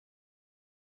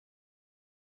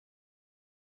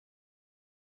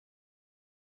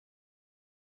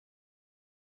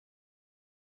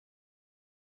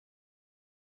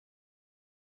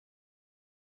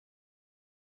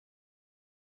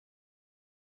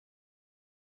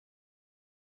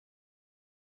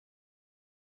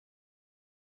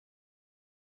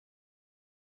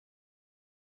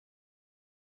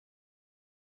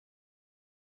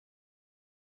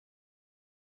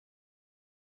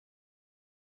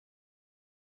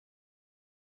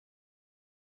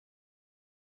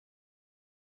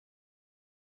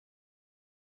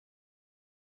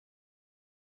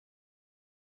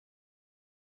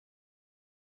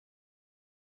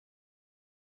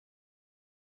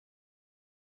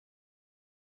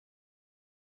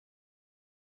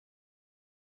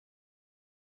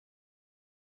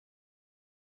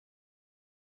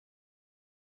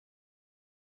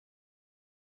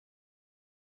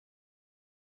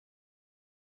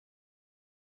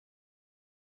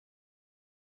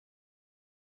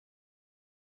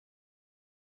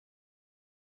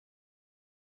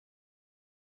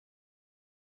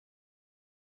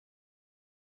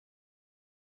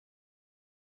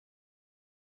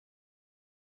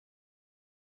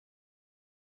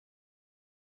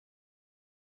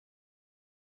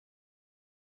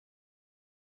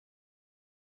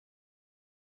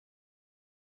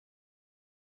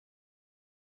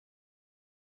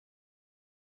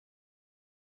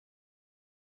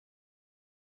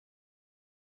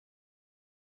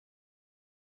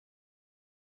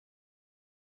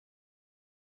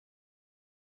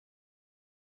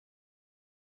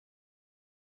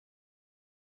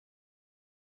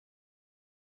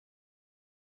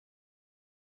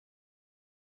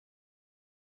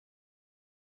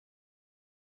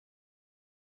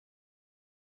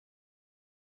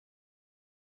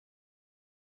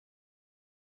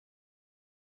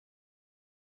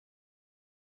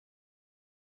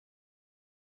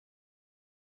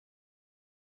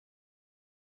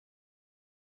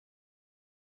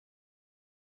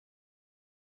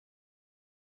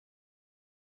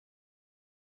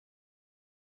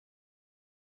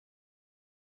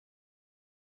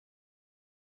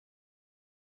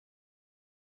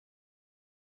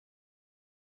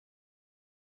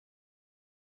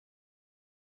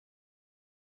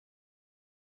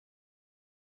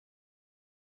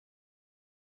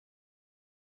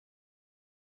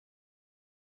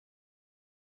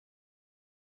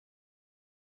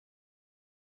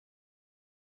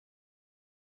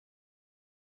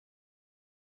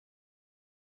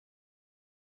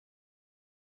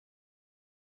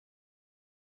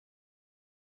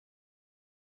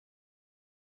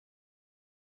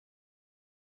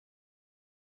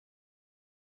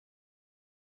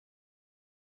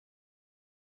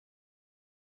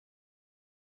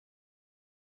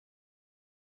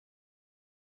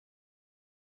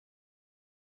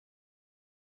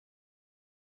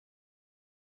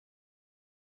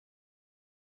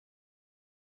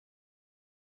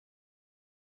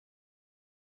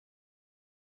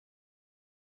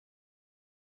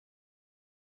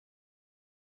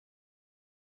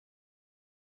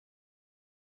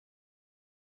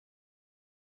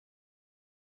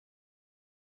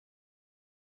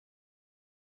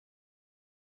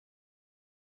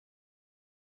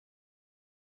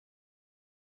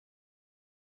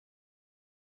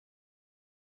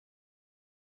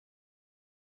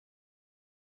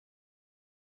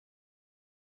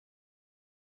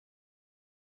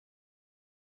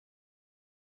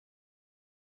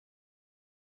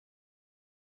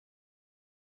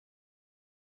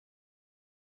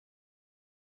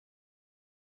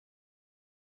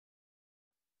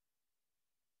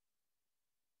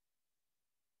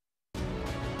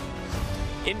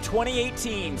In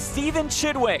 2018, Stephen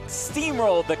Chidwick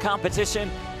steamrolled the competition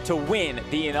to win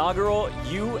the inaugural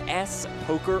US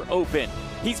Poker Open.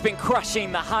 He's been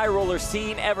crushing the high roller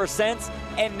scene ever since,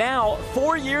 and now,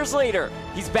 4 years later,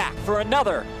 he's back for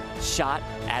another shot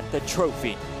at the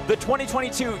trophy. The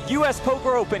 2022 US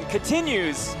Poker Open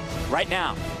continues right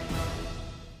now.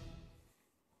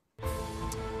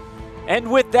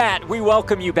 And with that, we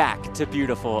welcome you back to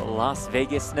beautiful Las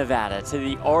Vegas, Nevada, to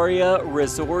the Aria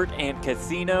Resort and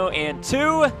Casino and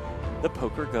to the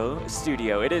PokerGO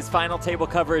studio. It is final table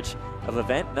coverage of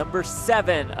event number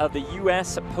 7 of the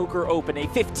US Poker Open, a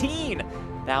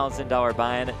 $15,000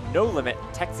 buy-in, no-limit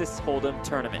Texas Hold'em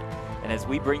tournament. And as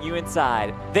we bring you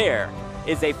inside, there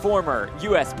is a former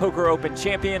US Poker Open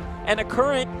champion and a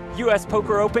current US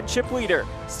Poker Open chip leader,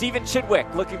 Stephen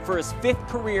Chidwick, looking for his 5th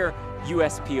career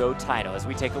USPO title. As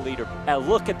we take a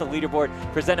look at the leaderboard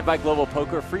presented by Global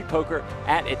Poker, free poker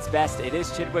at its best. It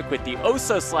is Chidwick with the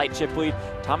oh-so-slight chip lead.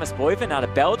 Thomas Boivin out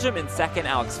of Belgium in second.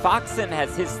 Alex Foxen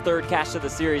has his 3rd cash of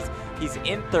the series. He's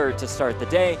in 3rd to start the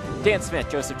day. Dan Smith,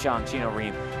 Joseph Cheong, Chino,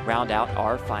 Rheem round out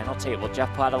our final table.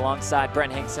 Jeff Platt alongside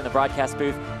Brent Hanks in the broadcast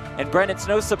booth. And Brent, it's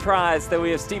no surprise that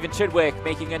we have Stephen Chidwick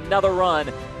making another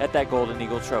run at that Golden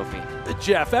Eagle trophy.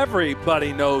 Jeff,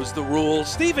 everybody knows the rules.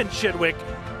 Stephen Chidwick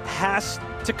has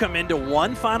to come into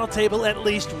one final table at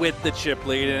least with the chip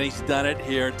lead, and he's done it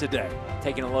here today.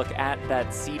 Taking a look at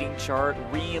that seeding chart,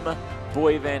 Rheem,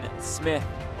 Boivin, Smith,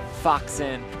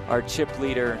 Foxen, our chip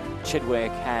leader.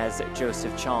 Chidwick has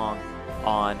Joseph Cheong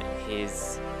on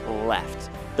his left.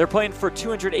 They're playing for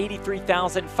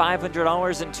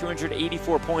 $283,500 and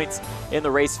 284 points in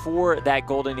the race for that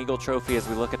Golden Eagle trophy as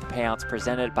we look at the payouts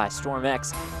presented by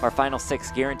StormX. Our final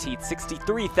 6 guaranteed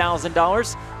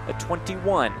 $63,000, a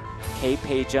 21K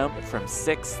pay jump from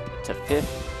 6th to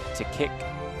 5th to kick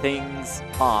things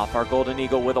off. Our Golden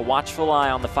Eagle with a watchful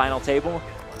eye on the final table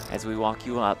as we walk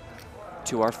you up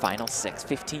to our final 6,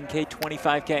 15K,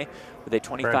 25K, with a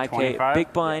 25K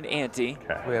big blind ante.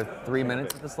 Okay. We have 3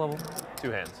 minutes at this level.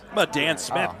 2 hands. How about Dan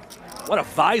Smith? What a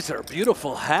visor,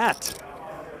 beautiful hat.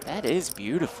 That is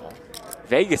beautiful.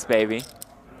 Vegas, baby.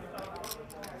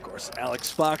 Of course,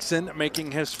 Alex Foxen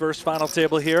making his first final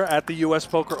table here at the US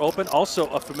Poker Open. Also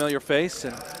a familiar face.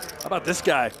 And how about this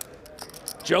guy?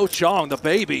 Joe Cheong, the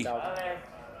baby.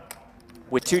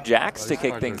 With 2 jacks to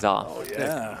kick things off. Oh,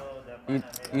 yeah. You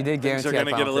did guarantee things are going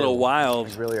to get a little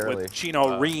wild really early. with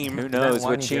Chino Rheem. Who knows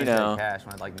with Chino? Cash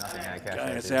when I'd like nothing out of cash. Guy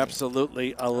is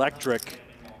absolutely electric.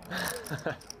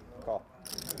 Call.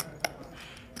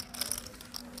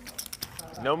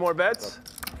 No more bets?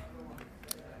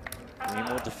 Rheem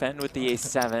will defend with the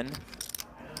ace-7.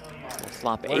 We'll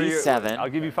flop a7. I'll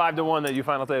give you 5 to 1 that you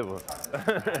final table.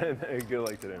 Good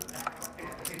like today.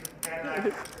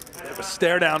 They have a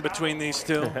stare down between these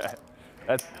two.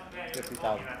 That's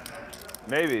 50,000.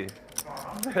 Maybe.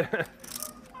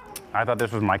 I thought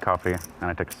this was my coffee, and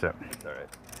I took a sip. It's all right.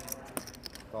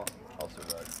 Call. Also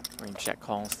bad. Rheem check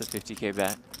calls the 50K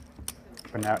bet.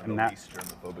 But now,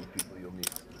 germophobic people you'll meet.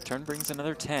 Turn brings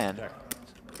another 10.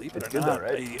 Believe it It's or good not, though,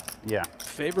 right? a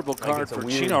favorable card it's a for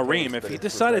weird Chino place, Rheem. If but he it's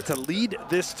decided to perfect. lead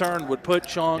this turn, would put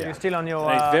Cheong You're still on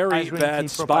your in a very ice rink bad tea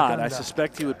spot. propaganda. I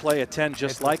suspect he would play a 10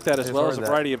 just It's like that, as well as a that.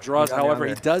 variety of draws. You got me However,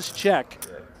 he under. does check.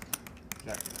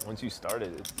 Yeah. Once you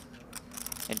started, it's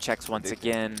And checks once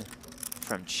again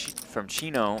from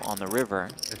Chino on the river.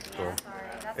 it's cool.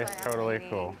 It's totally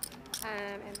cool.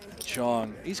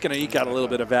 Cheong, he's going to eke out a little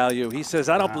bit of value. He says,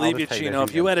 I don't I'll believe you, just take Chino.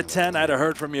 this If you and had a 10, I'd have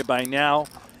heard from you by now.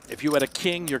 If you had a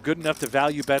king, you're good enough to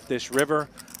value bet this river.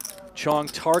 Cheong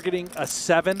targeting a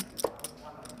 7.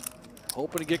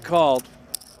 Hoping to get called.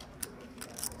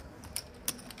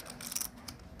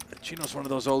 Chino's one of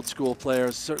those old school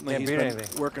players. Certainly he's been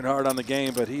working hard on the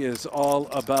game, but he is all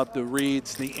about the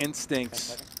reads, the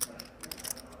instincts.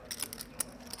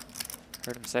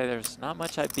 Heard him say there's not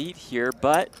much I beat here,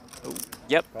 but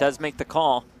yep, does make the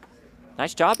call.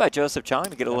 Nice job by Joseph Cheong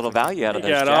to get a little value out of He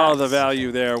those got jacks. all the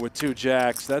value there with 2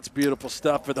 jacks. That's beautiful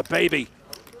stuff for the baby,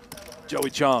 Joey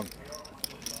Cheong.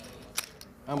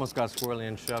 I almost got squirrely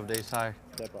and shoved ace high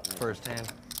first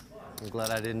hand. I'm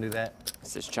glad I didn't do that.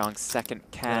 This is Cheong's 2nd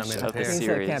cash I'm in a of the pair.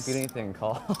 series. Can't beat anything,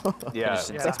 call. yeah. Finished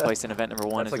in 6th place in event number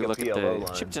 1 That's as we like look a at PLO the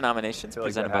line. chip denominations I feel like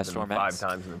presented that by happened StormX. 5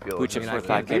 times in the PLO. Blue chips I worth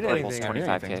can't 5K, beat purples anything.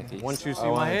 25K apiece. Once you see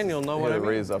my hand, you'll know what I mean.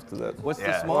 raise after that. What's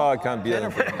Yeah. the small? Well, I can't beat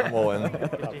anything. I'm all in.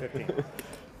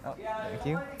 Oh, thank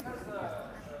you.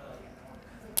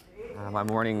 My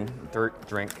morning dirt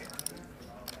drink.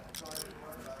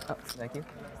 Oh, thank you.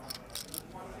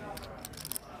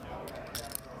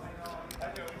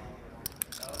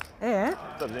 Hey,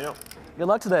 What's up, Zeno? good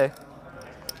luck today.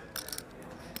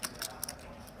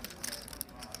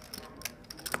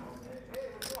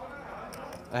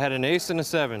 I had an ace and a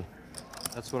 7.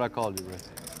 That's what I called you with.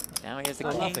 Now he has a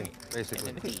So king nothing, basically.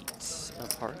 and an 8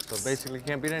 of hearts. So basically,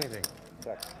 can't beat anything.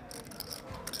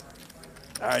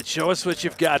 All right, show us what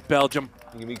you've got, Belgium.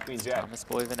 Give me Queen Jack. Thomas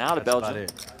Boivin out of That's about Belgium.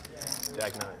 it.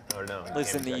 Jack 9. Or no.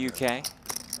 Lives in the UK.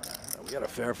 We got a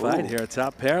fair fight here.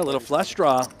 Top pair, a little flush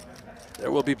draw.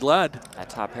 There will be blood. That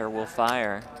top pair will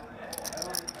fire.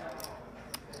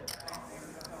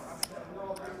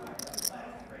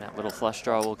 That little flush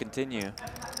draw will continue.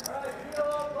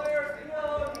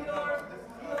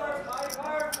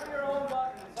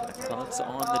 Clubs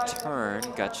on the turn.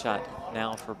 Gut shot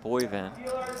now for Boivin.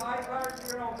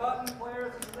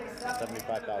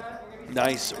 75,000.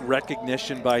 Nice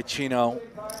recognition by Chino.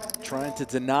 Trying to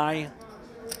deny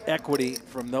equity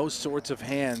from those sorts of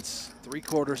hands.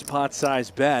 3/4 pot size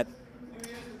bet.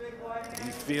 He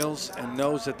feels and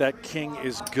knows that that king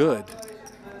is good.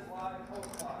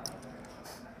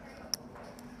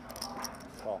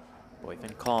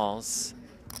 Boivin calls.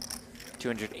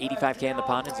 285K in the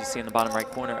pot, as you see in the bottom right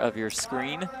corner of your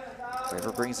screen.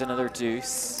 River brings another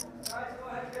deuce.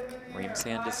 Rheem's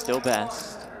hand is still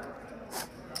best.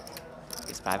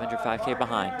 He's 505K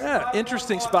behind. Yeah,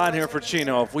 interesting spot here for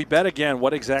Chino. If we bet again,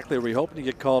 what exactly are we hoping to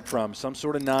get called from? Some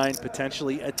sort of 9,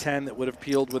 potentially a 10 that would have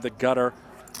peeled with a gutter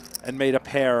and made a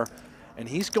pair. And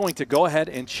he's going to go ahead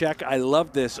and check. I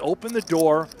love this. Open the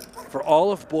door for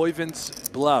all of Boivin's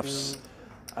bluffs.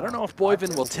 I don't know if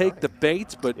Boivin will take the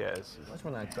bait, but Yes.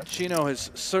 Chino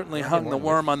has certainly hung the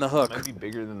worm on the hook. Might be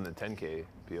bigger than the 10K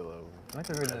PLO. Might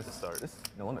be bigger at the start. This is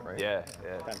no limit, right? Yeah,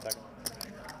 yeah. 10 seconds.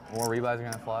 More rebuys are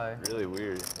gonna fly. Really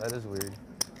weird. That is weird.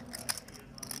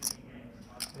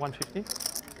 150?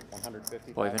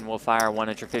 150. Boivin will fire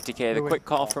 150K. The quick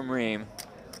call from Rheem.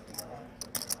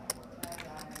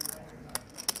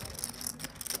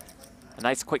 A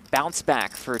nice quick bounce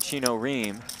back for Chino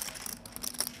Rheem.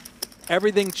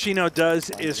 Everything Chino does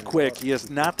is quick. He is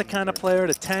not the kind of player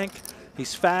to tank.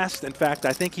 He's fast. In fact,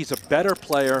 I think he's a better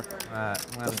player.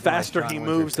 The faster he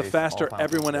moves, the faster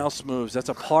everyone else moves. That's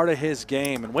a part of his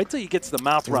game. And wait till he gets the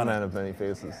mouth He's a man running. of many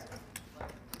faces.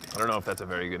 I don't know if that's a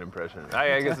very good impression.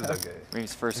 I guess it's okay.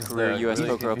 Reem's first career U.S.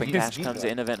 Poker Open cash comes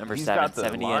in event number 7, got the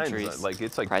 70 lines, entries. like,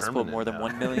 it's like prize pool permanent more than now.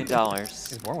 $1 million.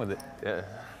 He's born with it.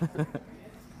 Yeah.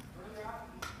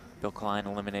 Bill Klein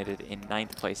eliminated in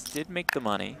 9th place. Did make the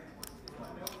money.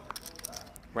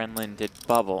 Renlin did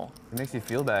bubble. It makes you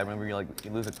feel bad whenever you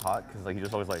lose a pot because you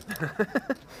just always like.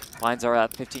 Lines are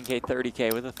up 15K,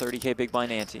 30K with a 30K big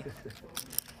blind ante.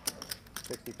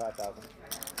 65,000.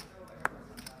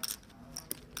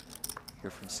 Hear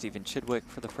from Stephen Chidwick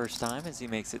for the first time as he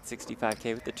makes it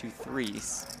 65K with the 2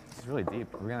 threes. It's really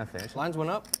deep. We're gonna finish. Lines went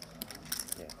up.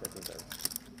 Yeah, 15,000.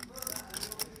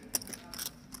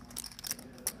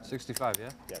 65, yeah?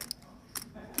 Yeah.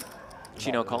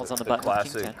 Chino calls on the The button.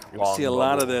 classic. King 10. We see a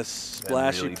lot of bubble, this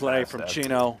splashy really play fast from after.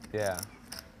 Chino. Yeah.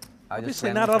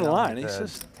 Obviously not out of line. He's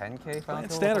just 10K playing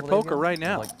standard poker right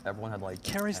now. Everyone had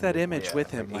Carries 10 that before. image Yeah,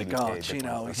 with him. Like, oh, 80K Chino,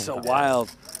 before. he's so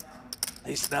wild.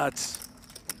 He's nuts.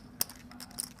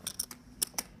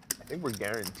 I think we're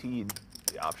guaranteed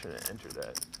the option to enter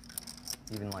that.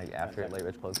 Even after late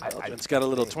rich close. It's got a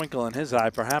little twinkle in his eye.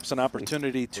 Perhaps an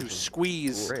opportunity to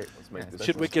squeeze. Great. Let's make this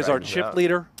Chidwick is our strategy chip out.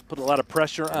 leader. Put a lot of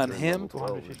pressure on Entering him. level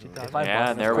 12, which is-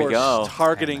 Yeah, and there Of we course, go.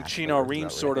 targeting Chino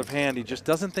Rheem's sort of hand. He just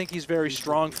doesn't think he's very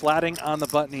strong. Flatting on the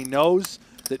button. He knows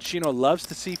that Chino loves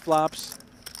to see flops.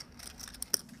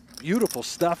 Beautiful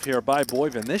stuff here by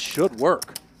Boivin. This should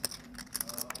work.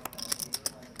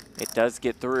 It does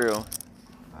get through.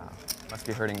 Wow. Must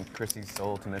be hurting Chrissy's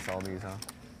soul to miss all these, huh?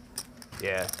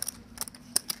 Yeah.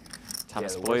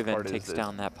 Thomas the worst Boivin part is takes that-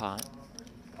 down that pot.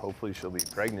 Hopefully she'll be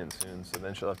pregnant soon, so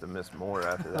then she'll have to miss more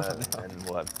after that, and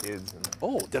we'll have kids. And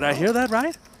Oh, did I hear that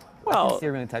right? I Well, can see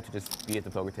her really type to just be at the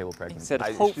poker table he pregnant. said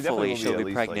she definitely hopefully will she'll be be at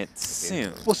least, pregnant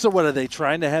soon. Well, so what are they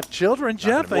trying to have children,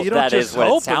 Jeff? gonna be- You don't That just is what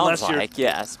hope it sounds unless you're like,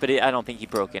 yes. But I don't think he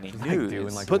broke any doing,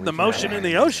 news. like, putting the motion in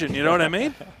the ocean. You know what I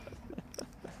mean?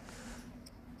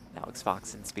 Alex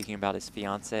Foxen speaking about his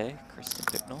fiancée, Kristen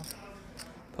Bicknell.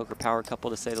 Poker power couple,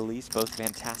 to say the least. Both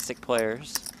fantastic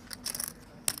players.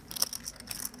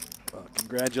 Well,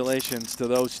 congratulations to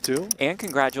those two. And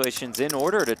congratulations in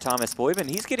order to Thomas Boivin.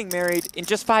 He's getting married in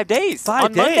just 5 days. 5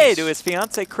 on Monday days? to his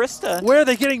fiancée, Krista. Where are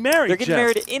they getting married, They're getting Jeff?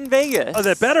 married in Vegas. Oh,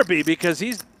 that better be, because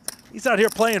he's out here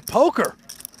playing poker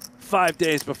 5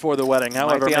 days before the wedding.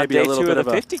 However, Might be on maybe day a little 2 bit of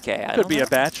of the a 50K. I could don't be know. a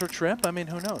bachelor trip. I mean,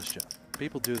 who knows, Jeff?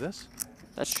 People do this.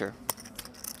 That's true.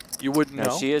 You wouldn't No,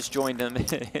 know. she has joined him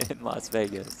in Las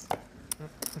Vegas.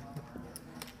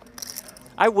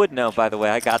 I would know, by the way.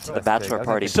 I got to the bachelor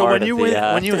party. So part when you of the,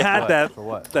 when you had that For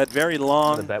what? that very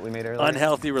long, The bet we made earlier?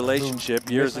 unhealthy relationship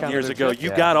years and years ago,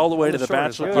 you Yeah. got all the way to I'm the sure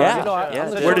it's bachelor good. party. Yeah, You know, yeah, I'm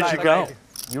the dude. Where short did you guy. go?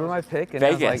 You were my pick, and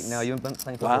I Vegas. was like, no, you've been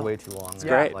playing Wow. for way too long. It's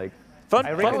great. Like, Fun, I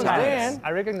fun recognize, times.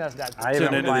 I recognize that. Tune I into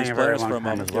haven't been these playing a very players long for a time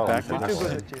moment. as Get well. back to so-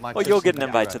 this. my Well, you'll get an Chris's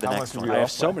invite to the how next much one. were I you have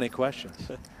off so by? many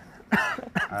questions.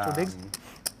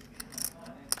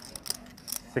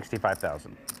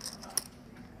 65,000.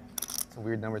 It's a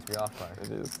weird number to be off by.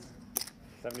 It is.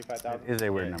 75,000. Is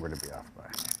a weird number to be off by.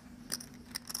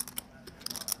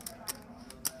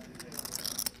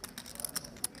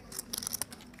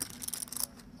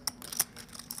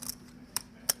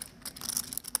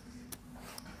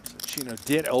 Chino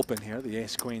did open here. The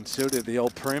ace-queen suited, the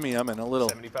old premium, and a little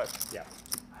 75. Yeah.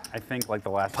 I think like the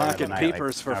last Pocket time of the night,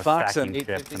 peepers like, for I was Foxen. stacking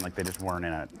 850. chips and like they just weren't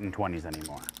in 20s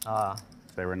anymore. So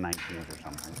they were 19s or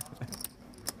something.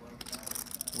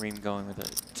 Rheem going with a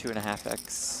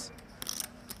 2.5x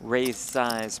raise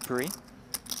size pre.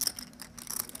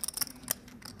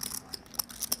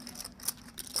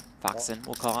 Foxen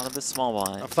will call out of the small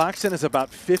blind. Foxen is about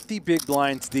 50 big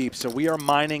blinds deep, so we are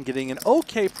mining, getting an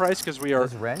okay price because we are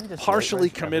Does Ren just partially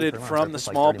late raise every committed turn on from the surface,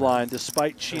 like small 30 blind, minutes?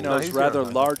 despite Chino's he's rather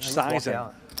here. large He just walked sizing.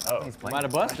 out. Oh. He's playing. Might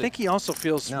have I busted. think he also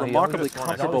feels No, he remarkably always just won.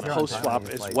 He's comfortable always here on time. post-flop He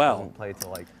as just, like, well. doesn't play till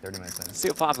like 30 minutes in.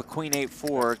 Seal flop a queen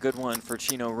 8-4, good one for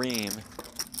Chino Rheem.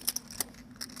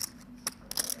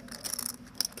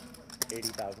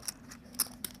 80,000.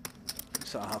 You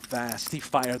saw how fast he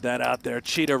fired that out there.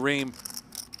 Cheetah Rheem.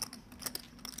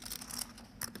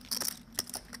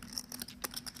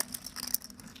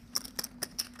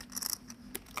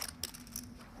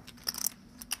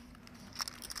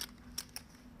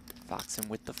 Foxen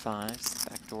with the fives,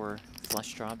 backdoor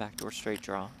flush draw, backdoor straight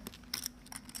draw.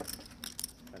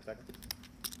 10 seconds.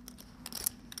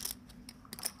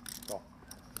 Call.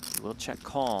 We'll check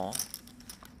call.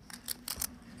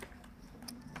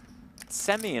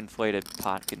 Semi-inflated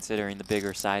pot considering the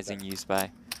bigger sizing used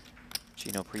by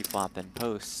Chino pre-flop and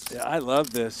post. Yeah, I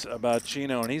love this about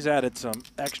Chino, and he's added some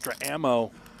extra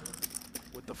ammo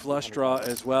with the flush draw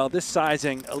as well. This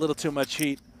sizing, a little too much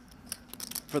heat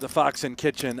for the Foxen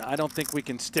kitchen. I don't think we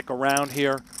can stick around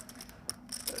here.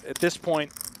 At this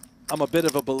point, I'm a bit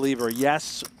of a believer.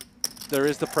 Yes, there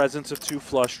is the presence of two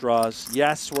flush draws.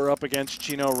 Yes, we're up against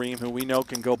Chino Rheem, who we know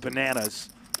can go bananas.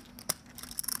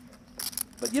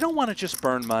 But you don't want to just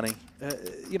burn money.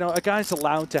 You know, a guy's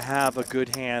allowed to have a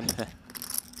good hand.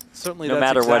 Certainly, No that's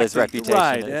matter what his exactly- reputation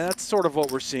right, is. and that's sort of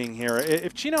what we're seeing here.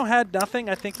 If Chino had nothing,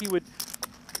 I think he would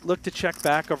look to check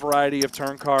back a variety of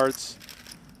turn cards.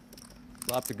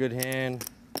 Flopped a good hand,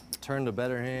 turned a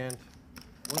better hand.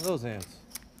 One of those hands.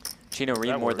 Chino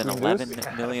Rheem more than works.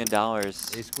 $11 million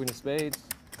Ace, queen of spades.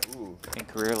 Ooh. in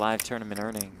career live tournament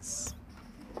earnings.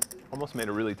 Almost made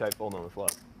a really tight fold on the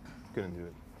flop. Couldn't do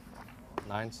it.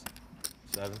 Nines,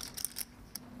 sevens.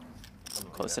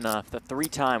 Close enough. The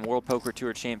three-time World Poker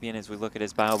Tour champion as we look at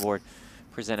his bio board,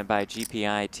 presented by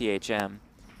GPI THM.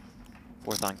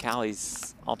 Fourth on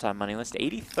Cali's all-time money list,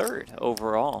 83rd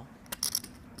overall.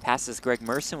 Passes Greg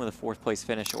Merson with a fourth place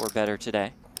finish or better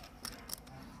today.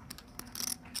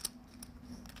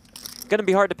 Gonna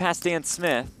be hard to pass Dan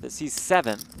Smith as he's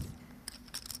 7th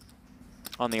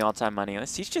on the all-time money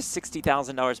list. He's just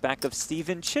 $60,000 back of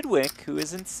Stephen Chidwick, who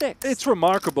is in 6th. It's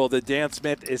remarkable that Dan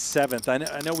Smith is 7th.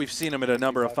 I know we've seen him at a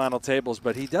number of final tables,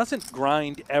 but he doesn't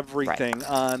grind everything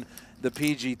on the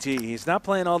PGT. He's not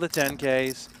playing all the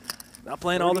 10Ks, not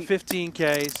playing all the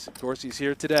 15Ks. Of course, he's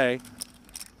here today.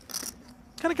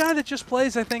 Kind of guy that just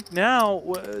plays, I think, now,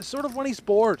 sort of when he's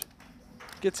bored.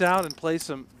 Gets out and plays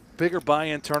some bigger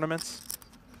buy-in tournaments.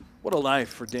 What a life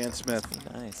for Dan Smith.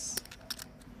 Nice.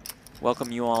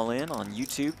 Welcome you all in on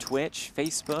YouTube, Twitch,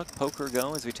 Facebook,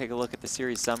 PokerGo as we take a look at the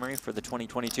series summary for the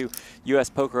 2022 U.S.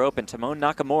 Poker Open. Timon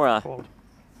Nakamura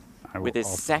with his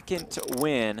second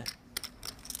win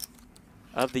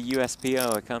of the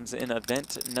USPO. It comes in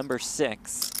event number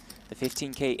 6, the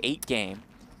 15K 8 game.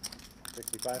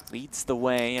 65. Leads the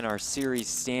way in our series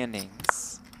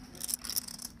standings.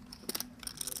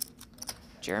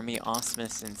 Jeremy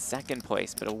Osmus in 2nd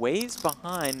place, but a ways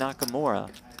behind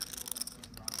Nakamura.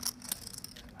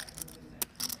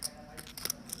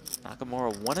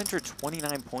 Nakamura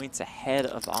 129 points ahead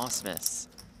of Osmus.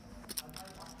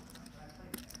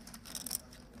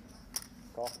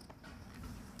 Call.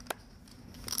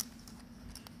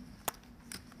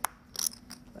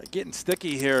 Getting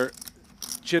sticky here.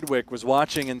 Chidwick was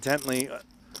watching intently.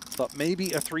 Thought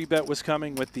maybe a 3-bet was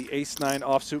coming with the ace-9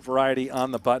 offsuit variety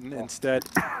on the button. Instead,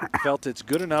 felt it's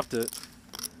good enough to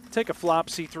take a flop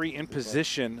C3 in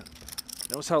position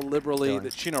Knows how liberally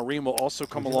that Chino Rheem will also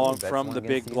come along from the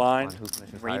big blind.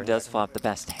 Rheem does flop the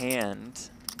best hand.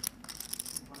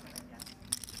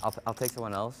 I'll take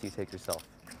someone else. You take yourself.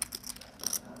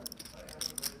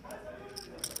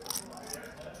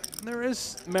 There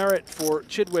is merit for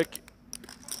Chidwick.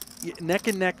 Neck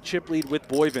and neck chip lead with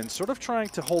Boivin, sort of trying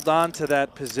to hold on to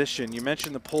that position. You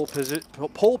mentioned the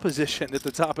pole position at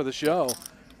the top of the show.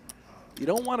 You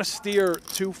don't want to steer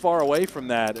too far away from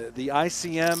that. The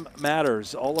ICM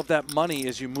matters. All of that money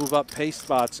as you move up pay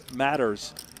spots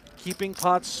matters. Keeping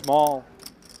pots small,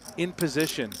 in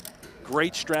position,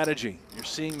 great strategy. You're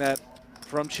seeing that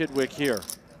from Chidwick here.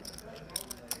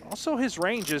 Also, his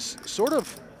range is sort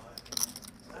of,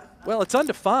 well, it's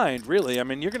undefined, really. I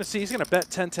mean, you're going to see he's going to bet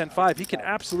 10-10-5. He can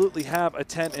absolutely have a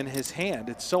 10 in his hand.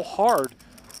 It's so hard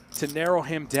to narrow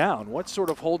him down. What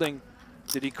sort of holding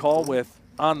did he call with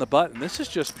on the button? This is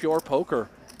just pure poker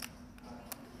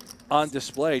on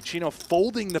display. Chino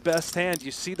folding the best hand.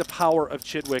 You see the power of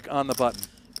Chidwick on the button.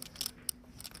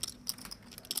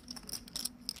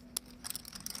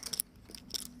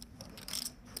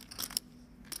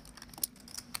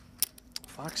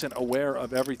 Foxen aware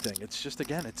of everything. It's just,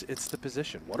 again, it's the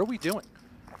position. What are we doing?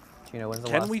 Chino, when's the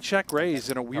Can last we check raise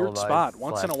in a weird spot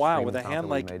once in a while with a hand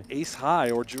like ace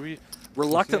high, or do we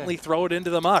reluctantly throw it into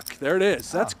the muck? There it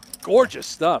is. That's gorgeous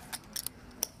stuff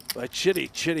by Chitty,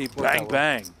 bang,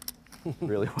 bang.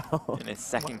 Really well. In his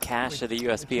second cash of the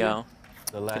USPO.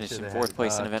 Finished in fourth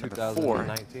place in event number 4.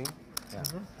 Yeah.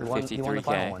 For He won the final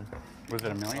 53K. one. Was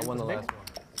it a million? I won the last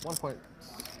one.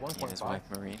 And his wife,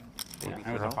 Marine. It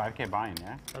was a 5K buy-in,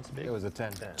 yeah? That's big. It was a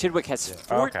 10. Chidwick has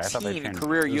Okay, I thought they 14 changed it.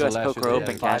 career It was US the last Poker year,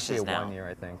 Open yeah. cashes 5K now. 1 year,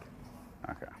 I think.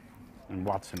 Okay. And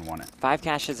Watson won it. 5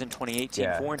 cashes in 2018,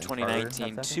 Yeah, 4 in and Carter 2019,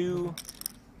 had that. 2,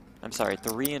 I'm sorry,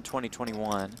 3 in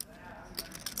 2021.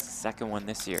 Second one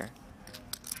this year.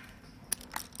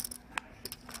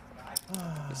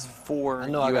 There's 4 I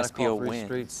know I got to call USPO 3 wins.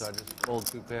 streets, so I just fold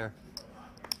 2 pair.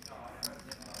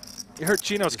 You heard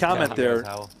Chino's comment there.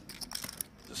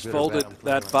 Just folded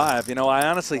that 5. You know, I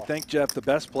honestly think, Jeff, the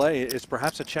best play is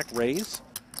perhaps a check raise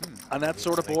on that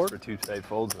sort of board. For 2 safe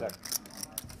folds there.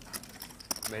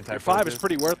 Your 5 is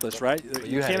pretty worthless, right?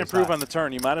 You can't improve on the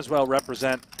turn. You might as well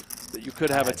represent that you could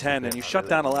have a 10, and you shut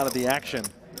down a lot of the action.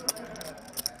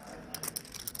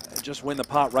 And just win the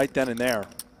pot right then and there.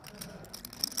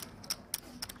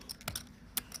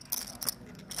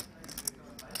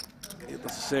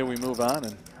 Let's say we move on,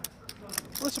 and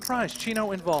what a surprise,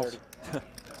 Chino involved.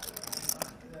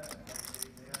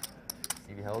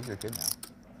 You held, you're good now.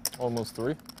 Almost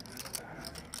 3.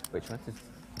 Wait, she went to...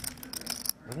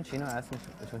 Wasn't Chino asking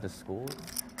if she went to school?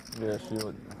 Yeah, she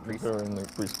would put her in the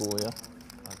preschool, yeah.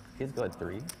 Kids go at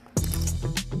 3.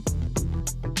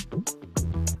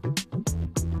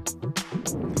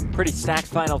 Pretty stacked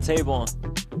final table.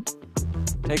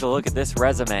 Take a look at this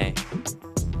resume.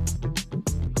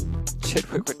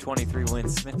 Chidwick with 23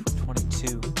 wins, Smith with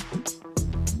 22.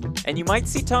 And you might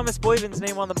see Thomas Boivin's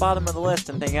name on the bottom of the list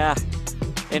and think,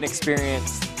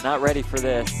 inexperienced, not ready for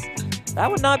this. That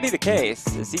would not be the case,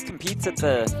 as he competes at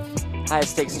the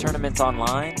highest stakes tournaments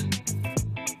online.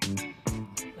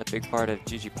 A big part of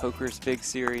GG Poker's big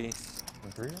series.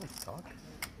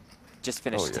 Just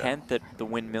finished 10th at the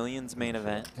Win Millions main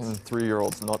event. Can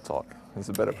 3-year-olds not talk? Is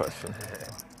a better question.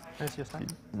 He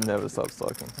never stops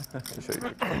talking. I'll show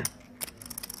you.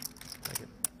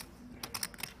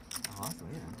 Awesome,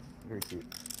 yeah. Very cute.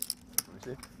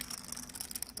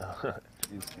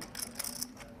 She's cute.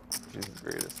 She's the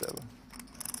greatest ever.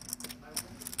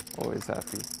 Always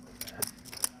happy.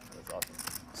 That's awesome.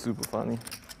 Super funny.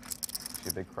 She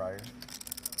a big crier?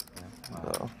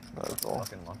 No, not at all.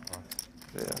 Fucking luck.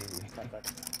 Yeah.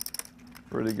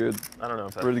 Really good. I don't know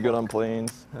if that's Really good on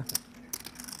planes.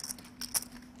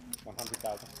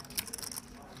 100,000.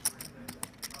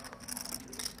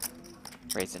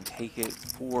 Raise and take it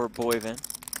for Boivin.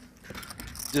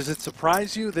 Does it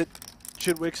surprise you that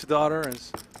Chidwick's daughter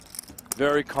is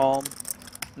very calm?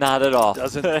 Not at all.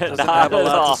 Doesn't Not have a at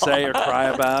lot all. to say or cry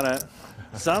about it.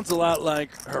 Sounds a lot like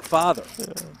her father.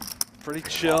 Pretty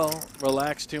chill,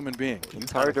 relaxed human being.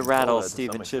 It's hard to rattle to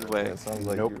Stephen some extent. Yeah, Chidwick. it sounds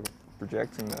like you're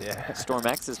projecting that. Yeah. Storm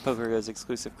X is PokerGo's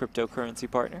exclusive cryptocurrency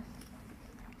partner.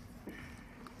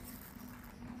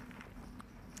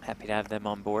 Happy to have them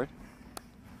on board.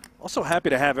 Also happy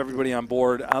to have everybody on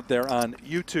board out there on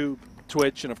YouTube,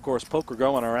 Twitch, and of course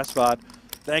PokerGo on our SVOD.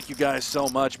 Thank you guys so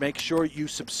much. Make sure you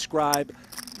subscribe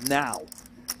now.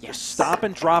 Yes. Just stop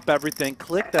and drop everything.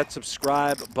 Click that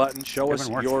subscribe button. Show us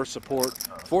your support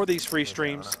for these free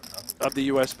streams of the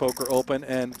US Poker Open.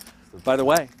 And by the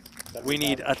way, we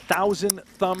need 1,000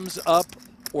 thumbs up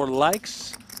or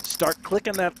likes start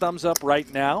clicking that thumbs up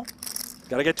right now.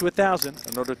 Got to get to 1,000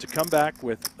 in order to come back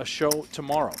with a show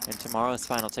tomorrow. And tomorrow's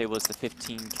final table is the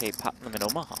 15K Pop Limit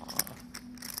Omaha.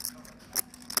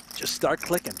 Just start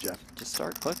clicking, Jeff. Just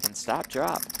start clicking, stop,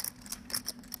 drop,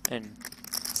 and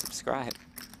subscribe.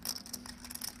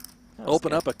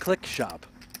 Open up a click shop.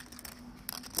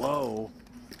 Whoa.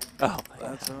 Oh,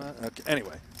 that's okay.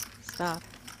 Anyway. Stop.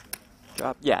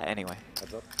 Drop. Yeah, anyway.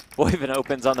 Boivin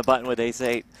opens on the button with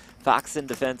ace-8. Foxen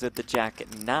defends with the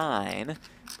jack-9.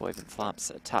 Boivin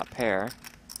flops a top pair.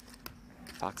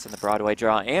 Foxen the Broadway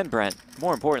draw, and Brent,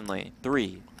 more importantly,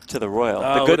 3 to the Royal.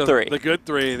 The good 3. The good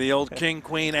 3. The old king,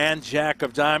 queen, and jack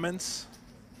of diamonds.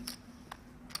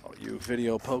 All you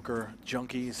video poker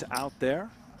junkies out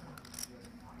there.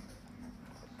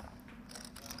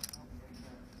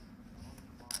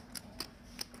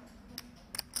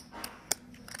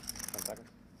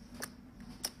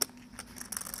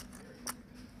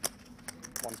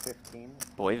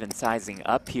 Boivin sizing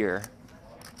up here,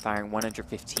 firing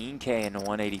 115K into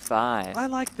 185. I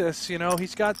like this. You know,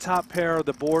 he's got top pair.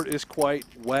 The board is quite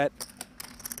wet.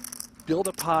 Build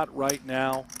a pot right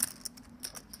now.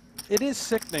 It is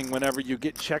sickening whenever you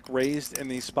get check raised in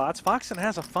these spots. Foxen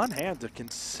has a fun hand to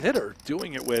consider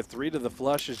doing it with. 3 to the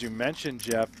flush, as you mentioned,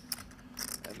 Jeff,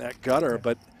 and that gutter.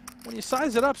 But when you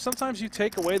size it up, sometimes you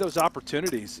take away those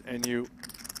opportunities and you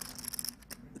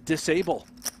disable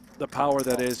the power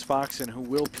that is Foxen, who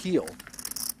will peel.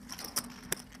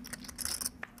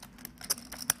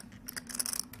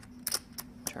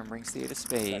 Turn brings the 8 of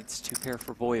spades, 2 pair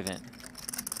for Boivin.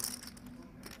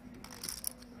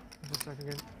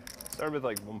 Start with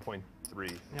like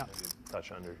 1.3. Yeah.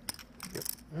 Touch under. Yep.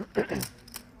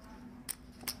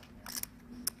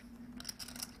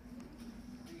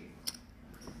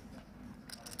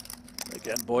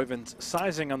 Again, Boivin's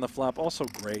sizing on the flop also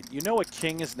great. You know a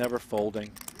king is never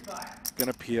folding.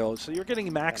 Gonna peel. So you're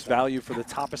getting max value for the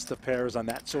toppest of pairs on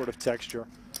that sort of texture.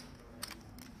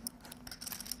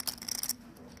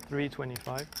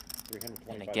 325.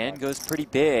 And again goes pretty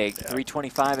big.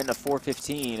 325 into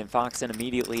 415, and Foxen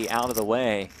immediately out of the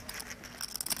way.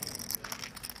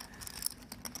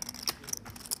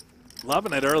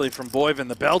 Loving it early from Boivin.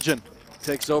 The Belgian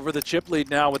takes over the chip lead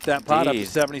now with that pot up to Indeed.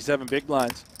 77 big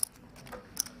blinds.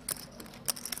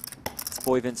 It's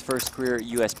Boivin's first career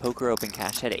U.S. Poker Open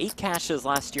cash. Had 8 cashes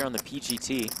last year on the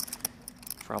PGT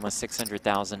for almost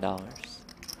 $600,000.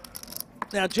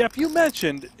 Now, Jeff, you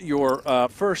mentioned your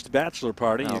first bachelor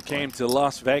party. Oh, You boy. came to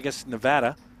Las Vegas,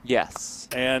 Nevada. Yes.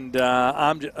 And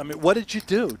I mean, what did you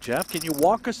do, Jeff? Can you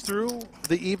walk us through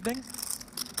the evening,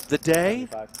 the day?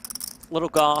 Little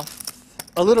golf.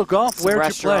 A little golf. Some Where'd you play,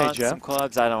 restaurants, Jeff? Some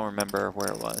clubs. I don't remember where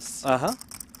it was. Uh-huh.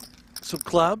 Some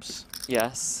clubs?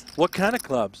 Yes. What kind of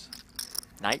clubs?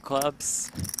 Nightclubs.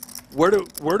 Where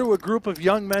do a group of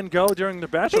young men go during the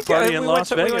bachelor party in Las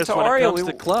Vegas when it comes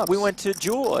to clubs? We went to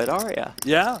Jewel at Aria.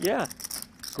 Yeah? Yeah.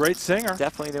 Great singer.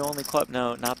 Definitely the only club.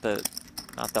 No, not the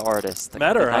artist. The,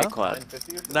 Met her, the huh? nightclub.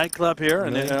 Nightclub here.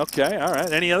 And then, okay, all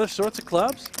right. Any other sorts of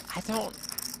clubs? I don't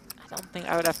think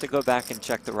I would have to go back and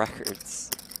check the records.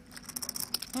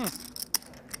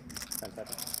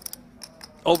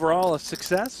 Overall, a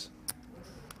success?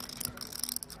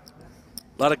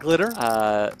 A lot of glitter?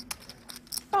 Oh,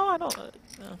 I don't.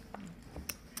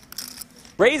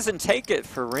 Raise and take it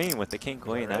for Rheem with the king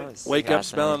queen. That was. Wake up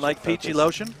smelling like peachy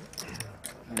lotion?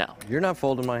 No. You're not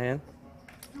folding my hand.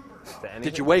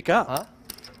 Did you wake up? Huh?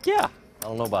 Yeah. I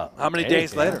don't know about. How many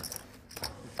days later?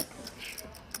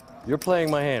 You're playing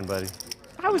my hand, buddy.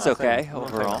 I was okay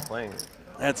overall.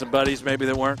 Had some buddies maybe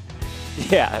that weren't?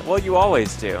 Yeah. Well, you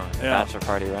always do. Bachelor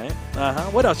party, right? Uh-huh.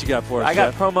 What else you got for us, I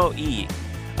got Jeff? promo E.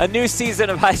 A new season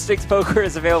of High Stakes Poker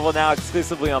is available now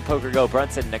exclusively on PokerGo.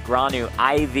 Brunson, Negranu,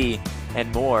 Ivy,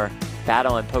 and more.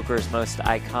 Battle in poker's most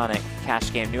iconic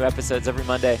cash game. New episodes every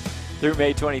Monday through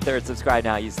May 23rd. Subscribe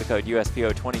now. Use the code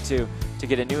USPO22 to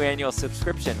get a new annual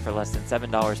subscription for less than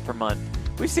 $7 per month.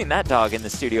 We've seen that dog in the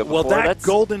studio before. Will that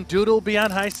golden doodle be on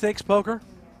High Stakes Poker?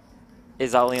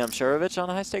 Is Aliam Shurovich on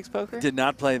High Stakes Poker? Did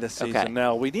not play this season. Okay.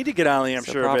 No, we need to get Aliam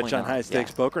So Shurovich probably on not, High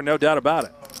Stakes yeah. Poker. No doubt about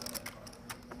it.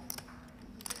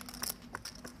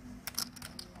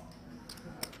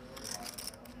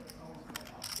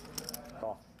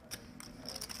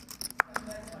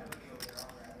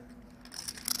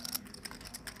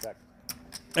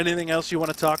 Anything else you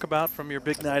want to talk about from your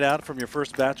big night out, from your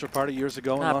first bachelor party years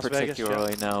ago in Not Las Vegas?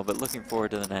 particularly, no, but looking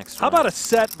forward to the next How one. about a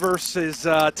set versus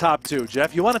top two,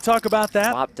 Jeff? You want to talk about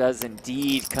that? Flop does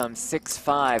indeed come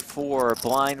 6-5 for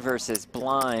blind versus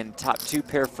blind. Top 2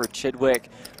 pair for Chidwick.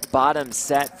 Bottom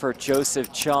set for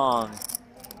Joseph Cheong.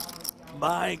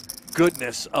 My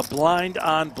goodness, a blind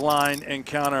on blind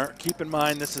encounter. Keep in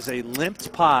mind this is a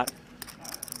limped pot.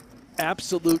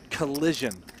 Absolute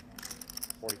collision.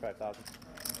 45,000.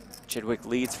 Chidwick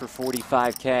leads for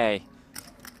 45K.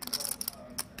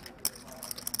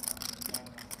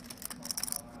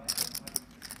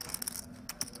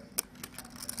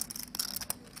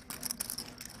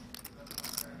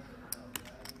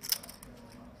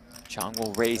 Cheong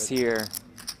will raise here.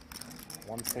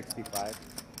 165.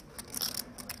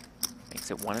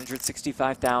 Makes it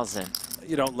 165,000.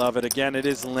 You don't love it. Again, it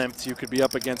is limped. You could be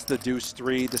up against the deuce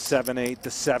 3, the 7-8, the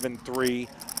 7-3.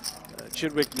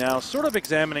 Chidwick now sort of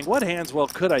examining what hands, well,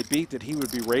 could I beat that he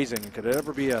would be raising? Could it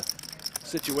ever be a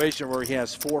situation where he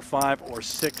has 4-5 or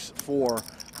 6-4?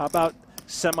 How about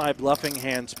semi-bluffing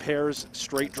hands, pairs,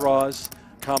 straight draws,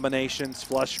 combinations,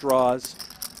 flush draws?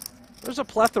 There's a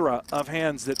plethora of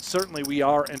hands that certainly we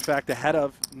are, in fact, ahead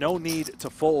of. No need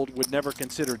to fold, would never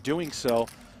consider doing so,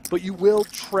 but you will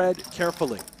tread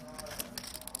carefully.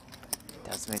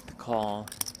 Does make the call.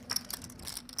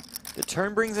 The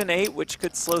turn brings an 8, which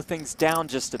could slow things down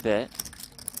just a bit.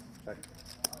 Yeah,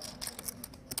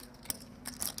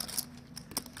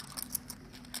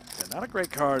 not a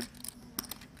great card,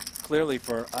 clearly,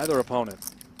 for either opponent.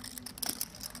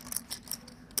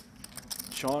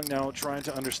 Cheong now trying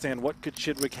to understand what could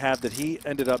Chidwick have that he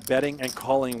ended up betting and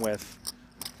calling with.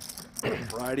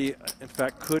 Variety, in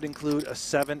fact, could include a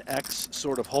 7X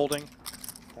sort of holding.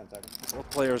 10 seconds. Both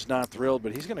players not thrilled,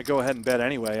 but he's going to go ahead and bet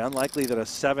anyway. Unlikely that a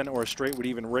 7 or a straight would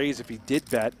even raise if he did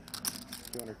bet.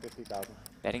 250,000.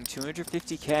 Betting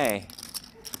 250K.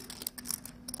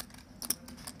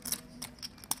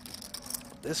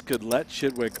 This could let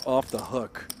Chidwick off the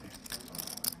hook.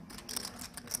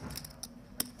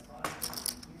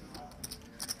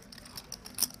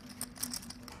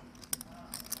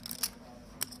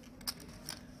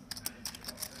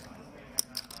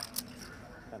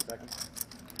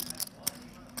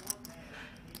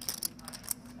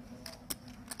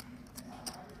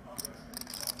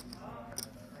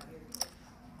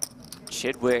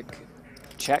 Chidwick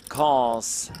check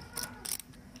calls.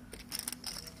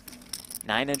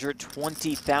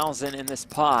 920,000 in this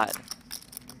pot.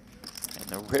 And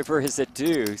the river is a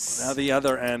deuce. Now the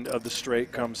other end of the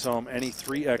straight comes home. Any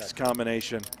 3X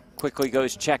combination. Quickly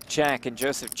goes check, check, and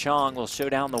Joseph Cheong will show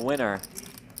down the winner.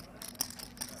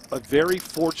 A very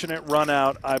fortunate run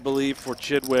out, I believe, for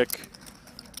Chidwick.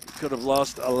 Could have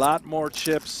lost a lot more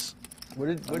chips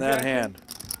on that hand.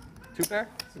 2 pair?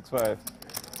 6-5.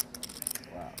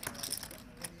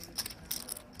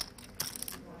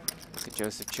 Look at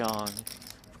Joseph Cheong.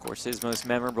 Of course, his most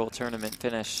memorable tournament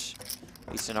finish,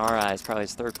 at least in our eyes, probably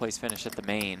his 3rd place finish at the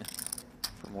main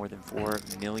for more than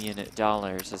 $4 million.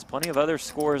 There's plenty of other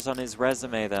scores on his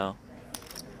resume, though.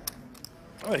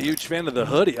 I'm a huge fan of the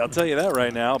hoodie, I'll tell you that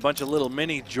right now. A bunch of little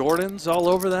mini Jordans all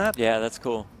over that. Yeah, that's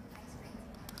cool.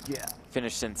 Yeah.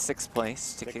 Finished in 6th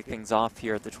place to kick things off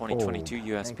here at the 2022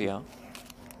 USPO.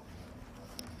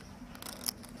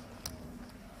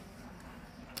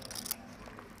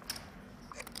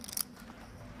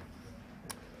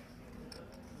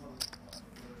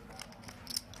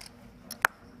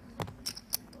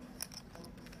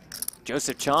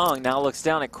 Joseph Cheong now looks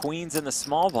down at queens in the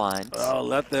small blind. Oh,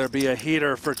 let there be a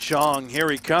heater for Cheong.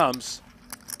 Here he comes.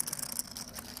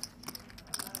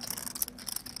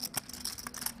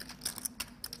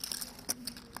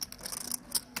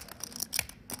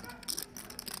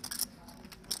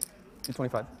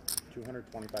 $225.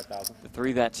 225,000. The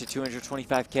 3-bet to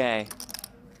 225K.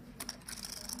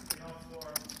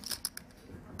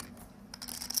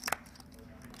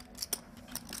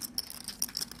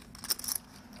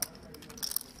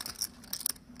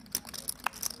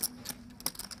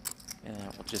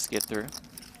 Just get through.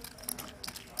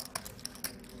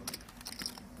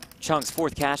 Cheong's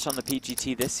 4th cash on the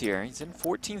PGT this year. He's in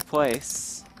 14th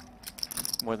place.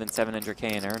 More than 700K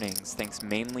in earnings, thanks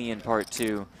mainly in part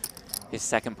to his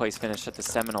 2nd place finish at the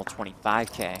Seminole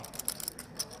 25K.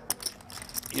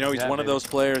 You know, he's one of those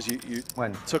players, you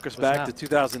took us back to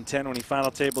 2010 when he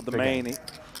final tabled the main.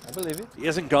 I believe it. He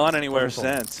hasn't gone anywhere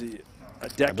since. A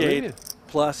decade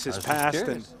plus has passed,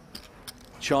 and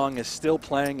Cheong is still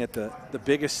playing at the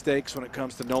biggest stakes when it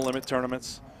comes to no-limit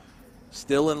tournaments.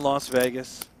 Still in Las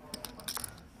Vegas.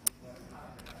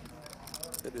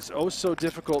 It is oh so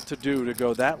difficult to do, to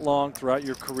go that long throughout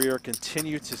your career,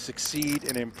 continue to succeed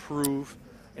and improve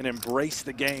and embrace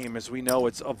the game as we know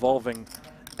it's evolving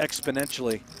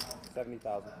exponentially.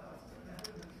 70,000.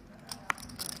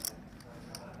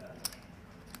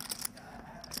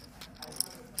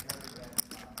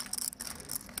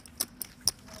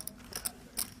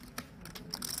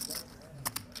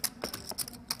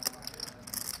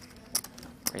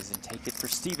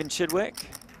 Stephen Chidwick.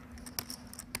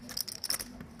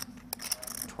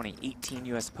 2018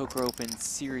 U.S. Poker Open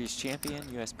Series champion,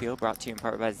 USPO, brought to you in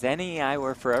part by Zenny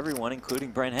Eyewear for everyone,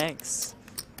 including Brent Hanks.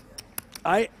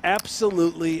 I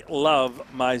absolutely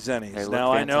love my Zennies.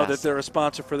 Now, I know that they're a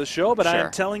sponsor for the show, but I am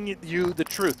telling you the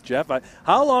truth, Jeff.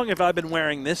 How long have I been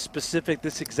wearing this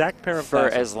exact pair of For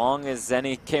glasses? as long as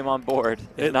Zenny came on board,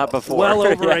 if not before. Well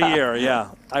over a year,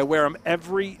 yeah. I wear them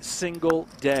every single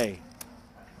day.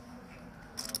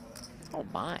 Oh,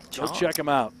 my. Go check them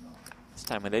out. This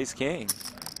time with Ace King.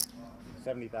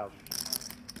 70,000.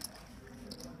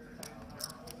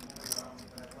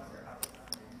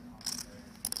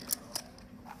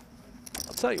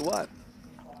 I'll tell you what,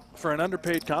 for an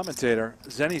underpaid commentator,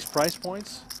 Zenny's price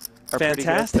points are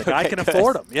fantastic. Okay, I can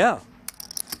afford them, yeah.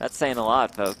 That's saying a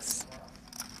lot, folks.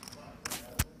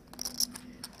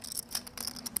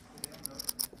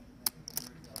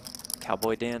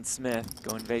 Cowboy Dan Smith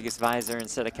going Vegas visor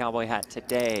instead of cowboy hat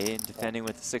today and defending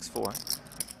with the 6-4.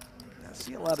 I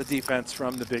see a lot of defense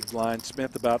from the big blind.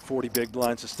 Smith about 40 big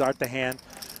blinds to start the hand.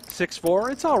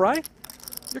 6-4, it's all right.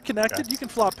 You're connected, you can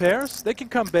flop pairs. They can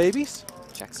come babies.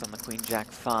 Checks on the queen jack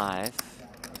 5.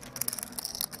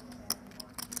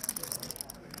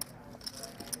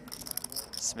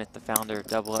 Smith, the founder of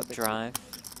Double Up Drive,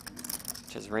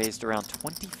 which has raised around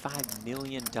 $25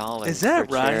 million Is that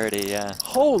for right? charity. Yeah.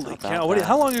 Holy cow.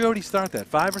 How long ago did he start that?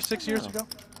 5 or 6 years ago?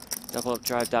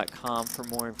 DoubleUpDrive.com for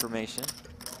more information.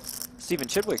 Stephen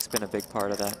Chidwick's been a big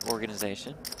part of that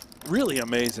organization. Really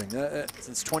amazing.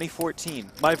 Since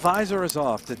 2014. My visor is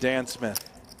off to Dan Smith.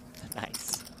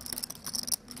 Nice.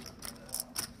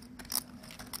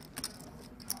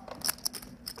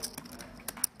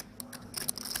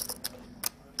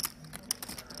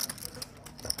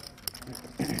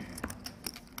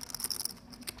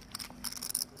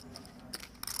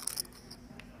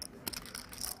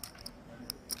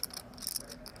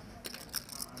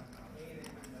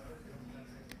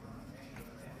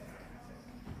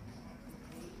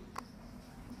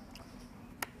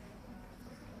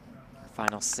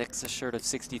 Final 6, a shirt of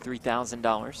 $63,000,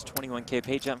 21K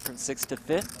pay jump from 6th to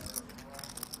 5th.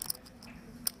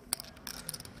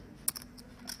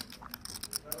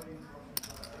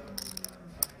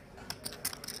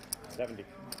 $70.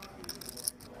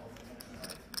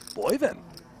 Boivin,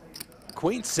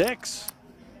 queen 6.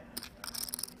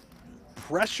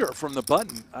 Pressure from the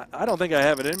button. I don't think I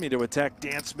have it in me to attack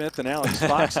Dan Smith and Alex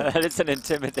Foxen. That is an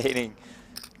intimidating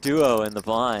duo in the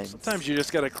blind. Sometimes you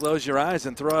just got to close your eyes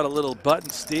and throw out a little button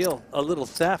steal, a little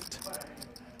theft.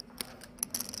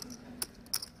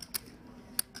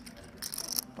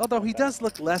 Although he does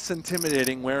look less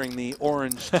intimidating wearing the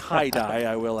orange tie-dye,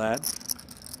 I will add.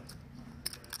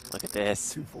 Look at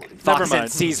this. Never Foxen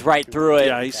mind. sees right through it.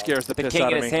 Yeah, he scares the piss king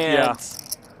out in of his me.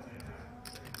 hands.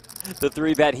 The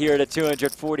 3-bet here to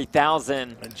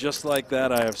 240,000. And just like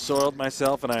that, I have soiled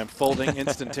myself and I am folding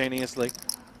instantaneously.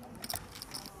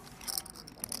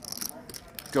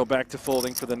 Go back to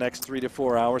folding for the next 3 to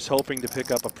 4 hours, hoping to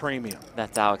pick up a premium.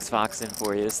 That's Alex Foxen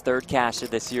for you. His 3rd cash of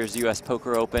this year's U.S.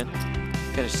 Poker Open.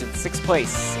 Finished in 6th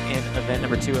place in event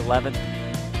number 2, 11th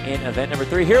in event number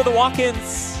 3. Here are the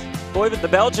walk-ins. Boivin, the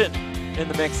Belgian, in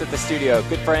the mix at the studio.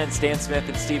 Good friends Dan Smith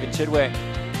and Stephen Chidwick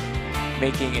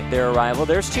making their arrival.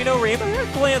 There's Chino, Rheem.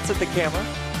 A glance at the camera.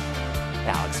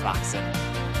 Alex Foxen.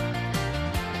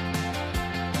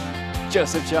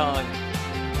 Joseph Cheong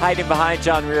hiding behind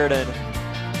John Reardon.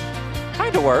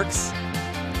 Kind of works.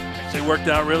 Actually worked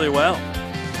out really well.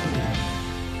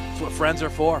 That's what friends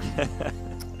are for.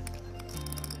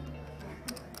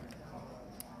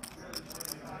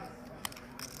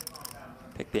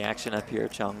 Pick the action up here.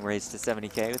 Cheong raised to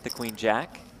 70K with the queen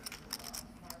jack.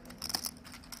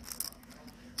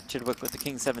 Chidwick with the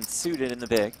king 7 suited in the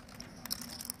big.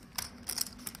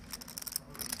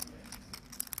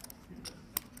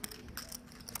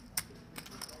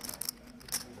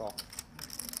 Call.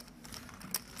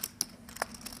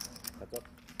 That's up.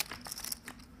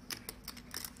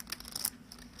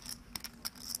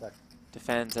 Back.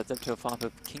 Defends, that's up to a flop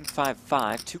of king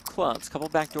 5-5, 2 clubs, couple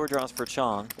backdoor draws for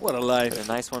Cheong. What a life. But a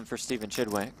nice one for Stephen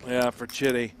Chidwick. Yeah, for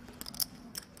Chitty.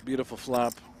 Beautiful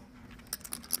flop.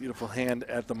 Beautiful hand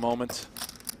at the moment.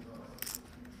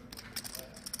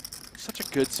 Such a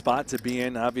good spot to be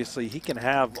in. Obviously, he can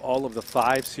have all of the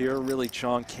 5s here. Really,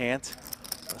 Cheong can't.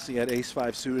 Unless he had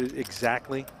ace-5 suited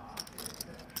exactly.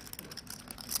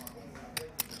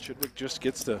 Chidwick just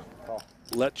gets to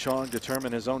let Cheong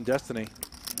determine his own destiny.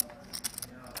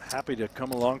 Happy to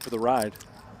come along for the ride.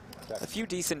 A few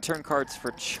decent turn cards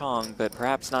for Cheong, but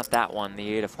perhaps not that one,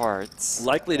 the 8 of hearts.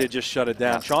 Likely to just shut it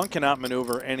down. Cheong cannot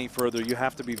maneuver any further. You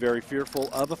have to be very fearful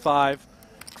of a 5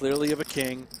 clearly of a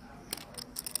king.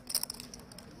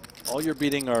 All you're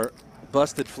beating are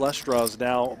busted flush draws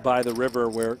now by the river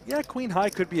where, yeah, queen high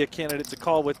could be a candidate to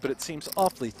call with, but it seems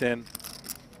awfully thin.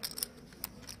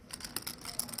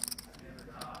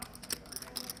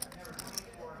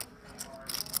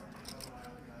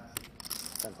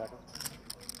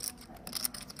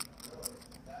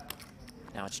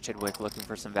 Now it's Chidwick looking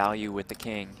for some value with the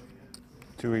king.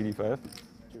 285.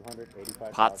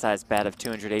 Pot size bet of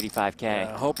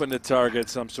 285K. Hoping to target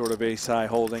some sort of ace high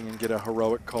holding and get a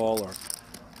heroic call or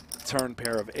turn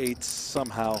pair of eights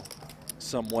somehow,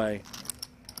 some way.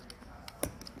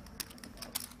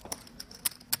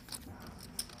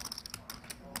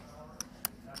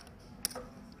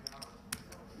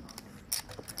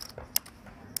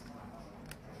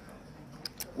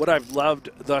 What I've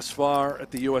loved thus far at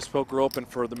the U.S. Poker Open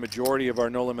for the majority of our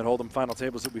No Limit Hold'em final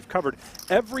tables that we've covered,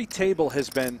 every table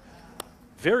has been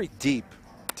very deep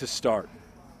to start.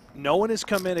 No one has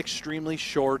come in extremely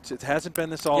short. It hasn't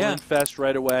been this all-in fest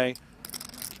right away.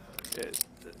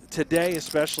 Today,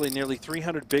 especially, nearly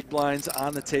 300 big blinds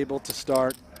on the table to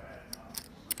start.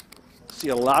 See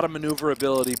a lot of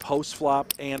maneuverability,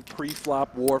 post-flop and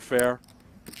pre-flop warfare.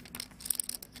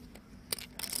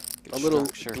 A little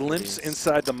glimpse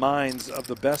inside the minds of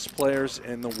the best players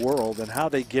in the world and how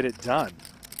they get it done.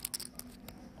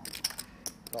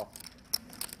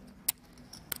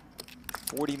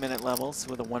 40-minute levels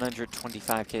with a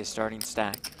 125K starting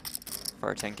stack for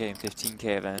our 10K and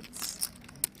 15K events.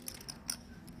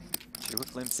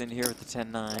 Chidwick limps in here with the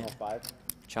 10-9.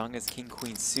 Cheong is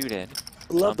king-queen suited.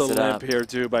 Love the limp here,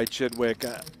 too, by Chidwick.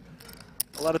 A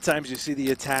lot of times you see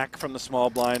the attack from the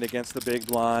small blind against the big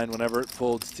blind whenever it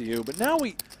folds to you. But now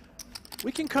we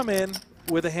can come in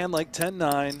with a hand like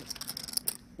 10-9.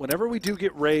 Whenever we do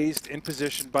get raised in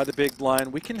position by the big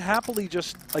blind, we can happily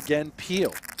just, again,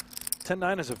 peel.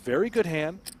 10-9 is a very good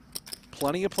hand.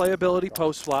 Plenty of playability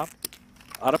post-flop.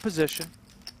 Out of position.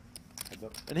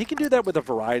 And he can do that with a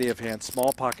variety of hands.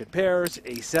 Small pocket pairs,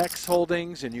 ace-X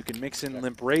holdings, and you can mix in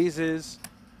limp raises.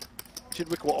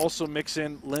 Chidwick will also mix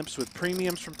in limps with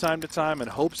premiums from time to time in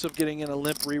hopes of getting in a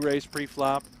limp re-raise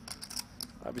pre-flop.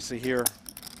 Obviously here,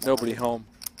 nobody home.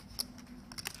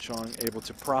 Cheong able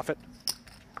to profit.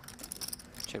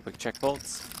 Chidwick check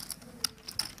folds.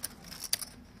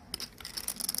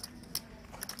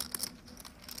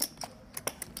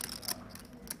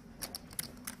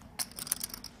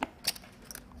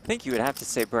 I think you would have to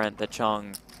say, Brent, that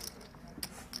Cheong,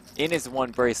 in his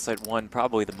one bracelet, won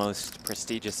probably the most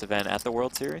prestigious event at the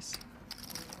World Series.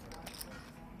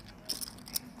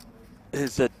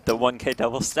 Is it the 1K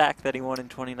double stack that he won in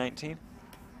 2019?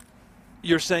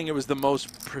 You're saying it was the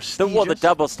most prestigious? Well, the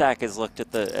double stack is looked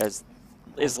at as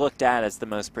the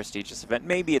most prestigious event.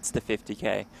 Maybe it's the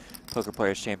 50K Poker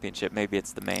Players Championship. Maybe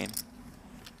it's the main.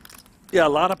 Yeah, a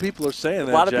lot of people are saying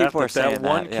that. A lot of Jeff, people are saying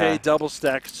that 1K yeah. double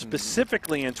stack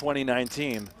specifically in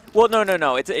 2019. Well,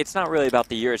 no. It's not really about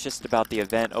the year. It's just about the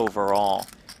event overall.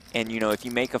 And, you know, if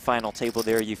you make a final table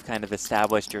there, you've kind of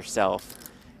established yourself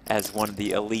as one of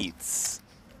the elites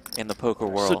in the poker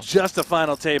world. So just a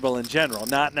final table in general,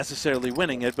 not necessarily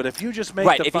winning it, but if you just make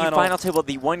right, the if final... you final table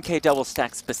the 1K double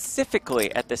stack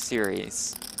specifically at the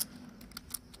series,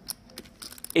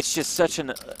 it's just such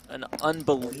an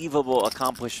unbelievable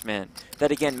accomplishment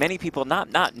that, again, many people,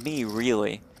 not me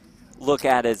really, look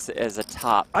at as a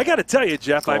top. I got to tell you,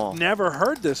 Jeff, goal. I've never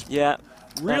heard this. Yeah.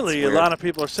 Really, a lot of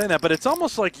people are saying that, but it's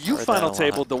almost like you final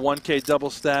tabled the 1K double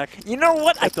stack. You know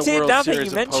what? I did, now that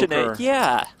you mention it.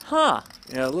 Yeah. Huh.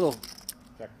 Yeah, a little.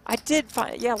 I did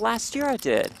yeah, last year I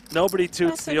did. Nobody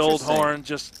toots the old horn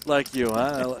just like you,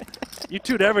 huh? You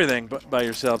toot everything by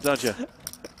yourself, don't you?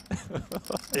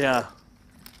 Yeah.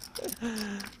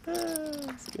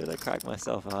 That's good. I cracked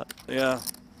myself out. Yeah.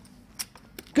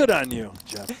 Good on you,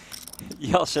 Jeff.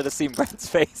 Y'all should have seen Brent's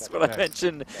face when I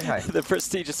mentioned the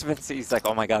prestigious events. He's like,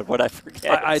 oh my God, what'd I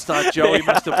forget? I thought Joey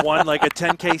must have won like a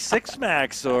 10K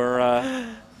 6-max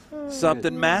or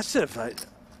something massive.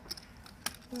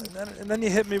 And then you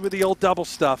hit me with the old double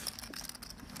stuff,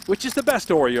 which is the best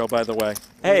Oreo, by the way.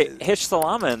 Hey, Hish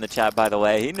Salama in the chat, by the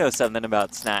way. He knows something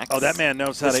about snacks. Oh, that man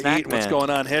knows how to eat. What's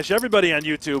going on, Hish? Everybody on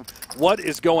YouTube, what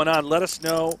is going on? Let us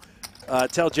know.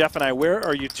 Tell Jeff and I, where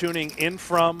are you tuning in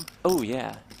from? Oh,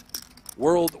 yeah.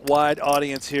 Worldwide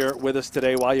audience here with us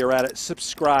today. While you're at it,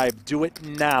 subscribe. Do it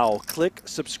now. Click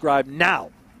subscribe now.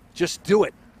 Just do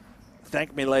it.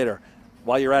 Thank me later.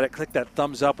 While you're at it, click that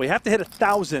thumbs up. We have to hit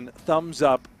 1,000 thumbs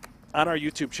up on our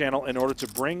YouTube channel in order to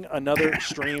bring another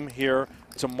stream here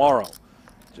tomorrow.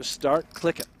 Just start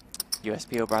clicking.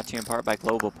 USPO brought to you in part by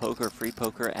Global Poker, free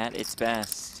poker at its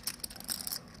best.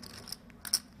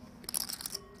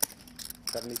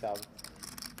 70,000.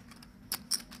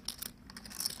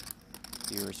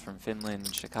 Viewers from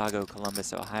Finland, Chicago,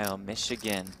 Columbus, Ohio,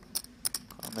 Michigan.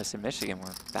 Columbus and Michigan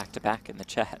were back-to-back in the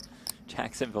chat.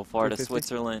 Jacksonville, Florida,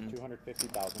 Switzerland,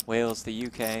 250,000. Wales, the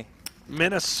UK.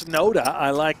 Minnesota, I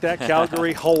like that.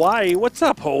 Calgary, Hawaii. What's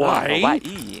up, Hawaii?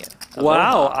 Hawaii.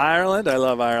 Wow, Aloha. Ireland. I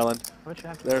love Ireland.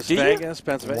 There's Do you? Vegas,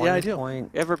 Pennsylvania. Yeah, I do. You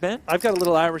ever been? I've got a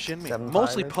little Irish in me. 7.5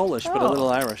 Mostly -ish. Polish, but a little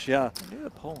Irish, yeah. I knew the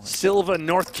Poland. Silva,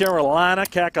 North Carolina,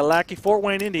 Kakalaki, Fort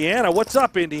Wayne, Indiana. What's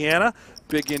up, Indiana?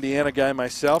 Big Indiana guy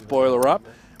myself, boiler up.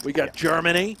 We got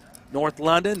Germany, North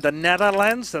London, the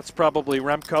Netherlands. That's probably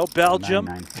Remco. Belgium,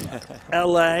 919.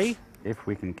 LA. If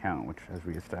we can count, which as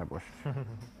we established.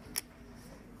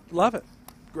 Love it.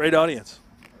 Great audience.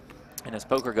 And as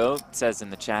PokerGo says in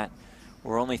the chat,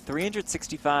 we're only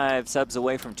 365 subs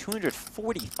away from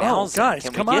 240,000. Oh, guys,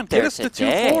 Can come we on, get there get us to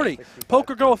today? 240.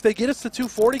 PokerGo, if they get us to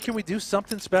 240, can we do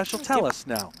something special? Tell us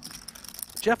now.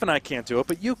 Jeff and I can't do it,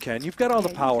 but you can. You've got all the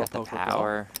Yeah, power, you got the PokerGo.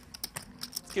 power.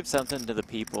 Let's give something to the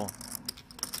people.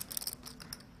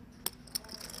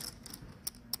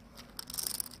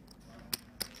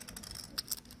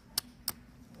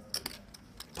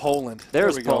 Poland.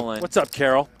 There's There we go. Poland. What's up,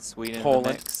 Carol? Sweden in Poland.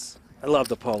 the mix. I love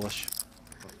the Polish.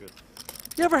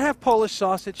 You ever have Polish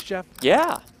sausage, Jeff?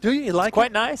 Yeah. Do you? You like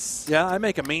Quite it? nice. Yeah, I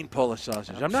make a mean Polish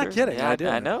sausage. I'm not Sure. kidding. Yeah, I do.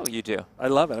 I know you do. I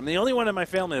love it. I'm the only one in my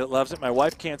family that loves it. My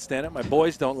wife can't stand it. My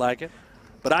boys don't like it.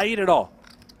 But I eat it all.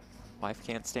 Wife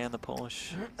can't stand the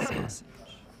Polish sausage.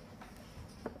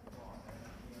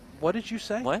 What did you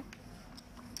say? What?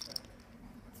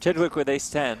 Chidwick with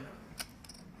ace-10.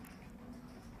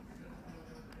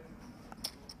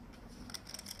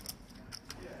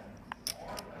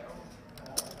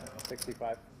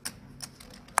 $65.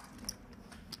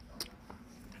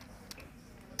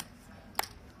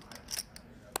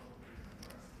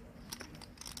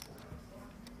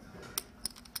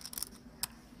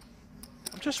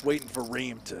 I'm just waiting for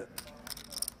Rheem to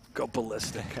go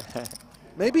ballistic.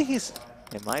 Maybe he's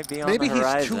It might be on maybe the he's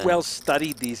horizon. too well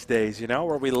studied these days, you know,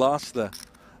 where we lost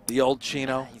the old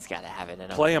Chino. He's got to have it in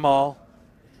him. Play them all.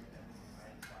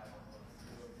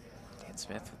 Dan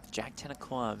Smith with the Jack 10 of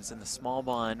clubs and the small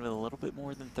blind with a little bit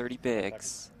more than 30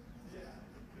 bigs.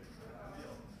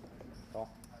 Call.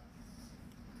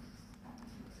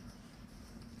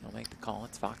 He'll make the call.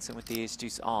 It's Foxen with the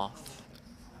ace-deuce off.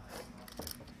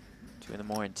 Two of the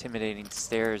more intimidating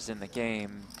stares in the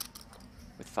game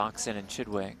with Foxen and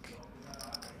Chidwick.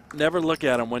 Never look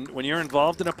at them. When you're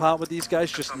involved in a pot with these guys,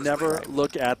 just never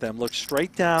look at them. Look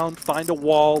straight down, find a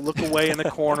wall, look away in the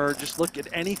corner. Just look at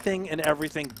anything and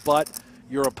everything but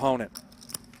your opponent.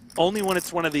 Only when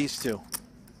it's one of these two.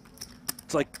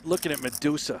 It's like looking at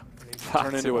Medusa.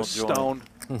 Turn into a stone,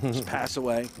 just pass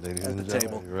away at the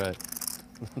table. You're right.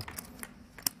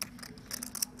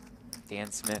 Dan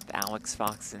Smith, Alex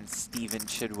Foxen, Steven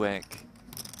Chidwick.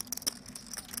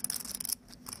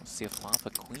 We'll see a flop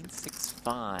of queen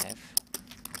 6-5.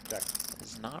 Check.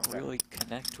 Does not really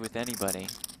connect with anybody.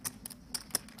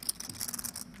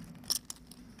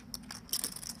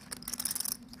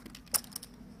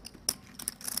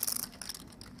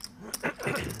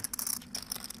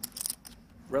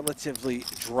 Relatively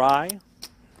dry.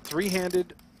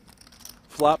 Three-handed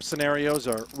flop scenarios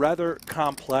are rather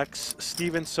complex.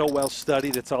 Steven's so well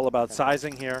studied, it's all about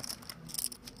sizing here.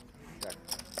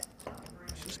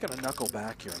 She's just going to knuckle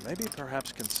back here. Maybe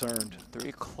perhaps concerned.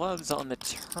 Three clubs on the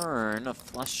turn. A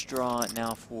flush draw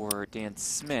now for Dan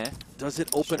Smith. Does it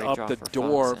open Straight up draw the for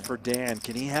door Foxen. for Dan?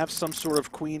 Can he have some sort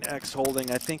of Queen X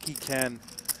holding? I think he can.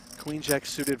 Queen Jack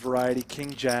suited variety,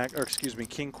 King Jack, or excuse me,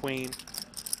 King Queen.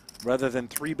 Rather than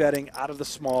three betting out of the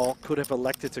small, could have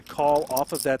elected to call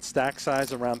off of that stack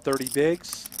size around 30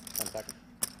 bigs. 10 seconds.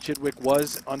 Chidwick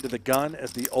was under the gun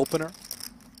as the opener.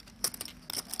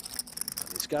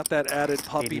 He's got that added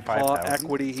puppy paw 85,000.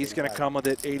 equity. He's going to come with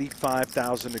it,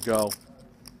 85,000 to go.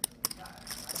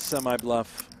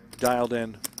 Semi-bluff dialed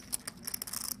in.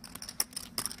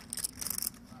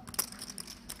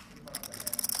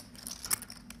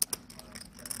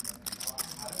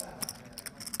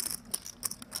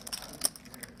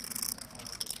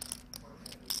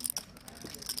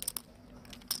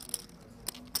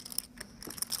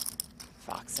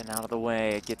 Foxen out of the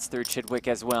way. It gets through Chidwick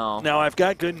as well. Now, I've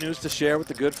got good news to share with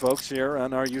the good folks here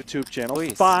on our YouTube channel.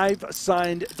 Please. 5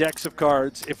 signed decks of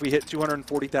cards if we hit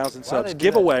 240,000 Why subs. they do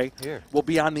Giveaway that? Here. will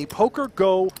be on the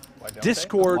PokerGo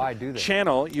Discord Why do they?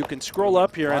 channel. You can scroll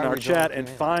up here Why in are our we chat doing and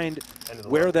it? find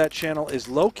where that channel is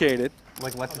located.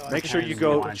 Like what? Make sure you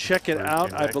go check it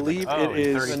out. I believe it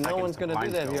is. No one's going to do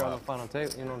that here on the final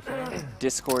table. You know what I'm saying?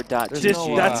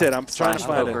 Discord.gg. That's it. I'm trying to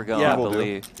find it. PokerGo, Yeah, I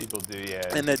believe. People do, yeah.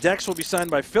 And the decks will be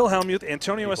signed by Phil Hellmuth,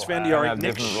 Antonio Esfandiari,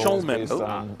 Nick Schulman.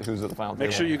 Who's at the final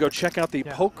Make table. sure you go check out the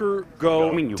PokerGo I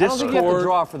don't think you have to Discord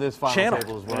draw for this final channel.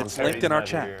 table. Is what And I'm it's saying. linked in our Not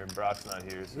chat. here, and Brock's not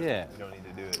here, so Yeah. you don't need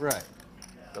to do it. Right.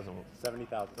 Doesn't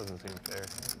 70,000. doesn't seem fair.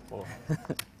 Well,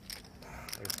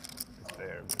 it's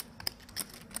fair.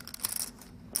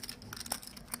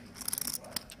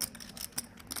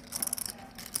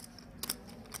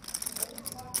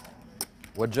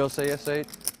 But What Joe say yesterday?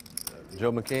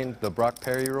 Joe McCain, the Brock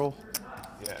Perry rule?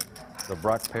 yeah. The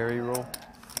Brock Perry rule?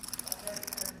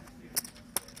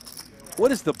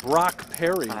 What is the Brock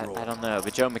Perry rule? I don't know,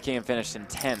 but Joe McKeon finished in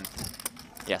 10th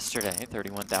yesterday,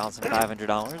 $31,500.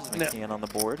 McKeon on the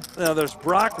board. Now there's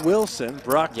Brock Wilson,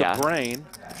 Brock the Brain.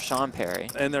 Sean Perry.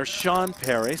 And there's Sean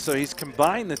Perry, so he's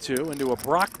combined the two into a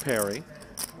Brock Perry.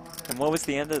 And what was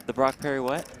the end of the Brock Perry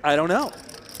what? I don't know.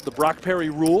 The Brock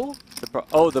Perry rule?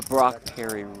 The Brock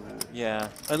Perry rule, yeah.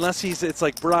 Unless it's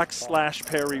like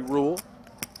Brock/Perry rule.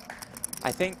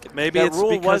 I think maybe that it's rule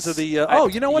because was, of the.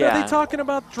 You know what? Are they talking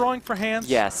about drawing for hands?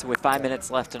 Yes, with 5 minutes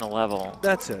left in a level.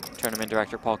 That's it. Tournament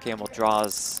director Paul Campbell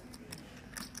draws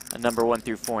a number 1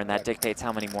 through 4, and that dictates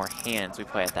how many more hands we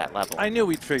play at that level. I knew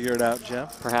we'd figure it out,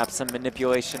 Jeff. Perhaps some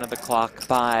manipulation of the clock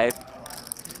by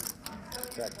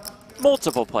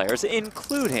multiple players,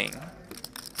 including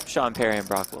Sean Perry and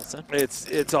Brock Wilson.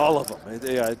 It's all of them.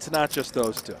 It's not just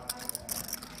those two.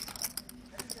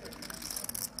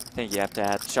 I think you have to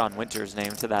add Sean Winter's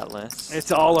name to that list.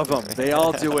 It's all of them. They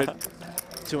all do it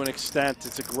to an extent.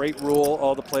 It's a great rule.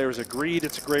 All the players agreed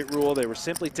it's a great rule. They were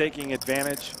simply taking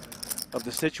advantage of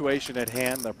the situation at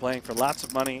hand. They're playing for lots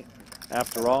of money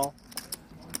after all.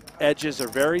 Edges are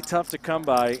very tough to come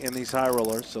by in these high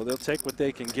rollers, so they'll take what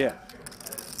they can get.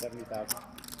 70,000.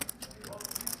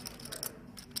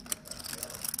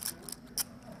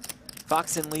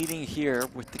 Foxen leading here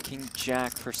with the King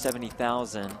Jack for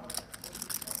 70,000.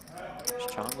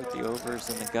 Cheong with the overs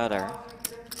in the gutter.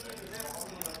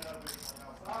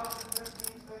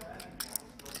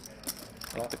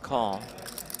 Make the call.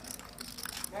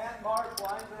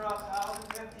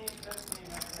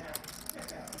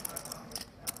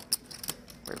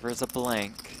 River's a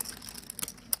blank.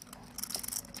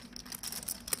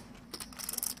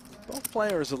 Both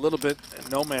players a little bit in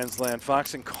no man's land.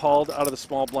 Foxen called out of the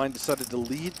small blind, decided to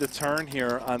lead the turn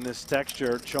here on this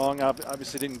texture. Cheong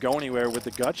obviously didn't go anywhere with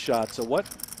the gut shot. So what,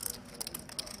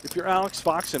 if you're Alex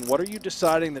Foxen, what are you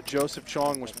deciding that Joseph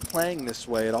Cheong was playing this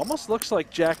way? It almost looks like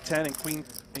Jack 10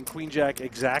 and Queen Jack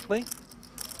exactly.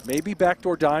 Maybe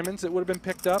backdoor diamonds that would have been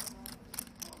picked up.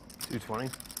 220.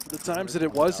 The times that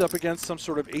it was up against some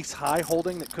sort of ace high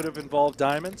holding that could have involved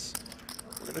diamonds.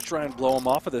 We're going to try and blow him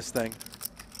off of this thing.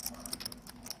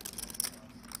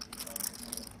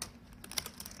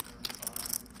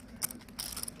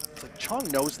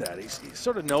 Cheong knows that. He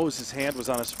sort of knows his hand was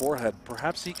on his forehead.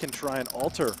 Perhaps he can try and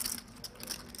alter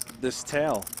this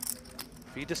tail.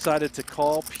 If he decided to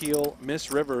call, peel,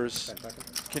 miss Rivers,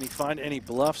 can he find any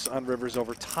bluffs on Rivers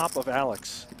over top of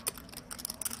Alex?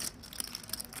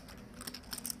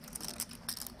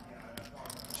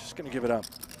 Just going to give it up.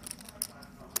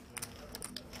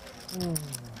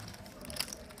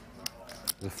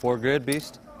 Is it 4 good,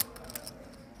 Beast?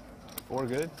 4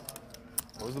 good?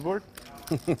 What was the board?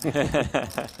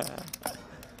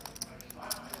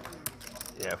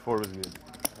 Yeah, 4 was good.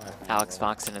 Alex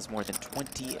Foxen has more than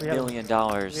 $20 million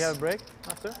dollars. We have a break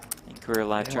after? In career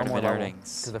live tournament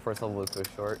earnings. Because the first level was so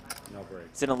short. No break.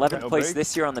 He's in 11th No place break?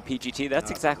 this year on the PGT.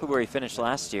 That's exactly where he finished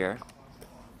last year.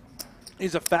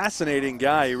 He's a fascinating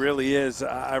guy, he really is.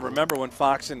 I remember when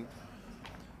Foxen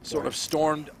sort of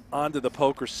stormed onto the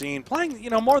poker scene, playing,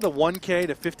 more the 1K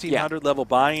to 1,500 level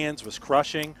buy-ins, was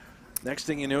crushing. Next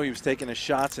thing you knew, he was taking his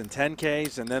shots in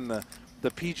 10Ks, and then the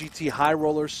PGT high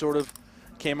rollers sort of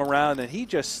came around, and he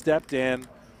just stepped in,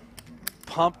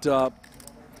 pumped up,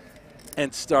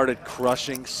 and started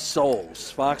crushing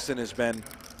souls. Foxen has been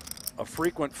a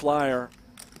frequent flyer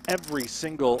every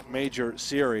single major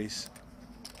series.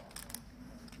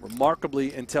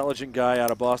 Remarkably intelligent guy out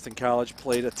of Boston College,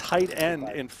 played a tight end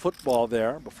in football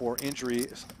there before injury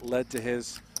led to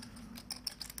his,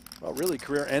 well, really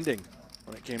career ending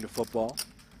when it came to football.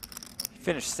 He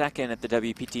finished second at the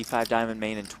WPT 5 Diamond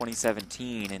Main in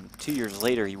 2017, and 2 years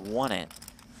later he won it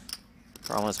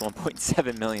for almost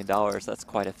 $1.7 million. That's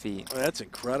quite a feat. Well, that's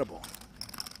incredible.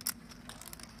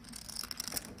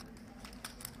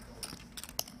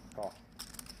 Call.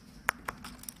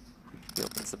 He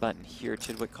opens the button here.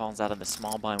 Chidwick calls out on the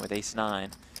small blind with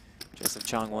ace-9. Joseph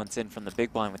Cheong once in from the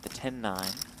big blind with the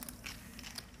 10-9.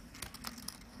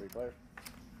 3 players.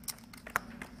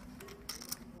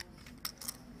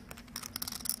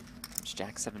 It's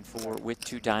Jack 7-4 with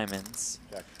 2 diamonds.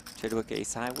 Check. Chidwick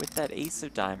ace high with that ace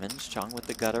of diamonds. Cheong with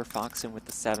the gutter, Foxen with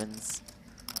the 7s,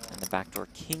 and the backdoor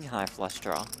king high flush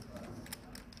draw.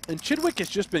 And Chidwick has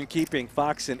just been keeping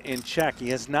Foxen in check. He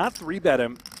has not 3-bet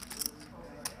him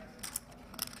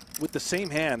with the same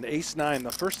hand, ace-9.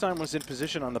 The first time was in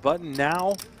position on the button,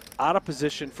 now out of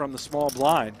position from the small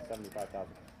blind. 75,000.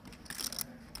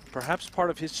 Perhaps part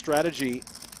of his strategy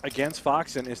against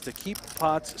Foxen is to keep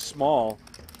pots small,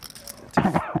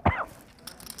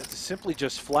 to simply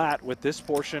just flat with this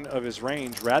portion of his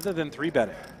range rather than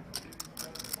 3-betting.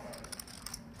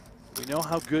 We know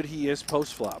how good he is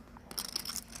post-flop.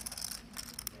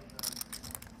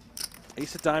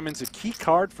 Ace of diamonds, a key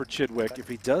card for Chidwick if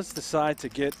he does decide to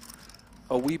get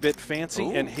a wee bit fancy.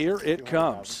 Ooh. And here it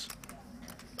comes.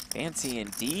 Fancy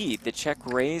indeed. The check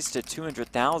raised to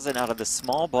 200,000 out of the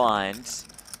small blind.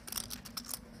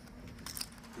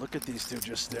 Look at these two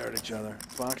just stare at each other.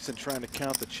 Foxen trying to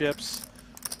count the chips.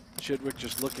 Chidwick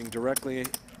just looking directly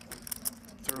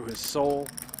through his soul.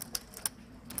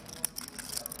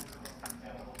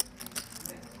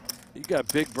 You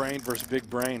got big brain versus big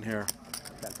brain here.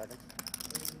 10 seconds.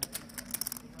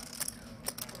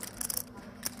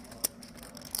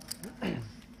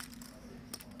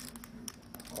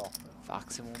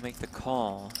 Foxen will make the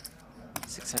call.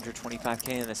 625K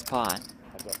in this pot.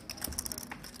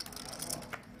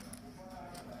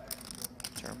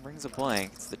 Jerem brings a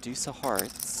blank. It's the deuce of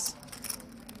hearts.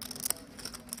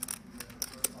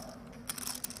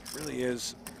 Really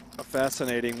is a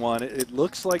fascinating one. It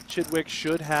looks like Chidwick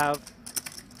should have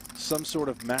some sort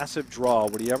of massive draw.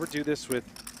 Would he ever do this with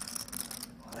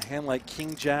a hand like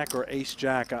King Jack or Ace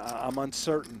Jack? I'm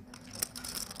uncertain.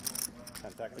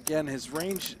 Again, his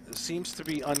range seems to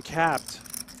be uncapped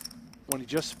when he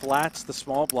just flats the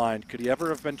small blind. Could he ever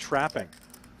have been trapping?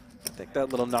 I think that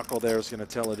little knuckle there is going to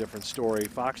tell a different story.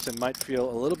 Foxen might feel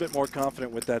a little bit more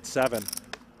confident with that 7.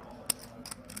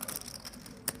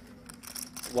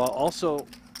 While also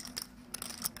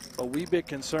a wee bit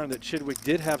concerned that Chidwick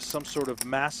did have some sort of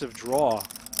massive draw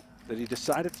that he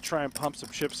decided to try and pump some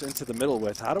chips into the middle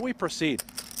with. How do we proceed?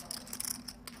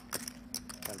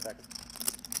 10 seconds.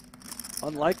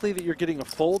 Unlikely that you're getting a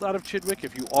fold out of Chidwick.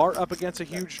 If you are up against a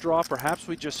huge draw, perhaps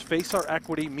we just face our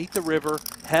equity, meet the river,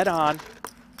 head on,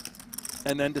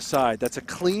 and then decide. That's a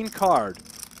clean card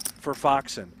for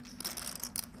Foxen.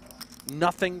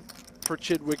 Nothing for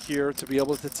Chidwick here to be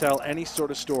able to tell any sort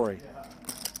of story.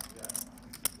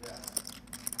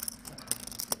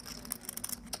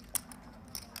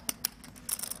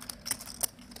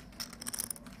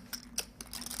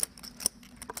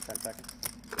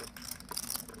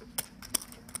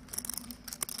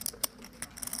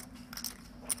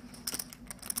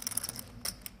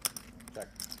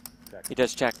 He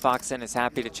does check. Foxen is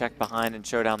happy to check behind and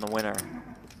show down the winner.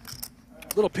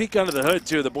 Little peek under the hood,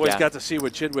 too. The boys got to see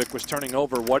what Chidwick was turning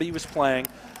over, what he was playing.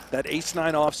 That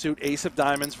ace-9 offsuit, ace of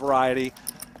diamonds variety.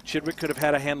 Chidwick could have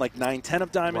had a hand like 9-10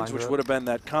 of diamonds, which would have been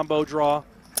that combo draw.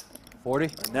 40.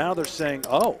 And now they're saying,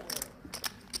 oh,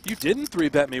 you didn't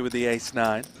 3-bet me with the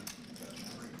ace-9.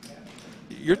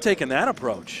 You're taking that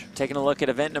approach. Taking a look at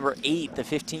event number 8, the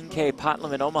 15K pot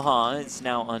limit Omaha is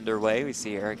now underway. We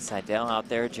see Eric Seidel out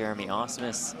there, Jeremy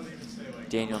Osmus,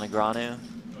 Daniel Negreanu,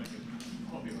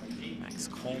 Max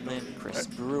Coleman, Chris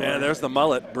Brewer. And there's the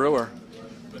mullet, Brewer.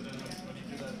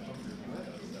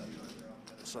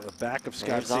 So the back of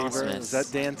Scott Seaver. Is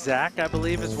that Dan Zach, I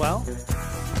believe, as well?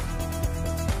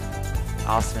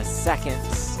 Osmus second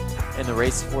in the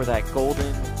race for that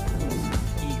Golden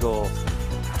Eagle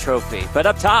trophy. But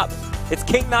up top, it's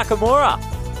King Nakamura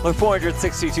with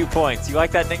 462 points. You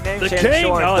like that nickname? The King?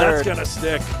 Oh, that's going to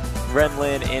stick. Ren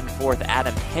Lin in 4th.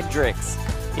 Adam Hendricks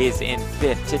is in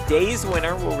 5th. Today's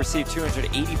winner will receive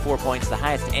 284 points. The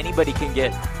highest anybody can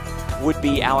get would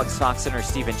be Alex Foxen or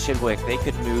Stephen Chidwick. They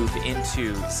could move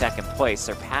into 2nd place,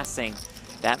 surpassing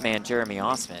that man, Jeremy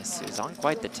Osmus, who's on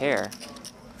quite the tear.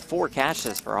 4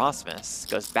 cashes for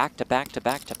Osmus. Goes back to back to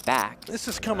back to back. This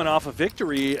is coming off a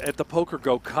victory at the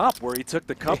PokerGO Cup where he took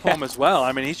the cup home as well.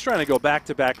 I mean, he's trying to go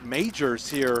back-to-back majors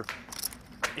here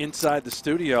inside the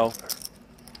studio.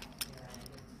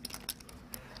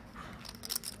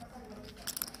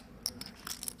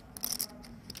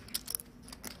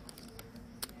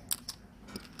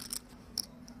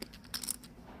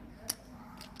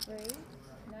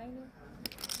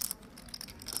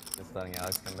 Just letting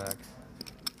Alex come back.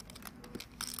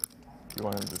 You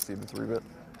want him to see the 3-bet?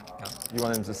 You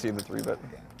want him to see the 3-bet?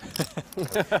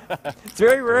 It's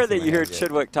very rare that you hear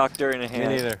Chidwick talk during a hand.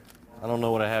 Me neither. I don't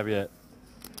know what I have yet.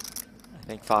 I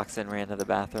think Foxen ran to the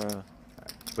bathroom.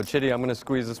 But Chitty, I'm going to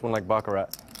squeeze this one like Baccarat.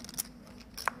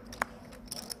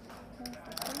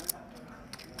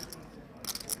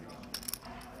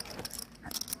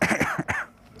 I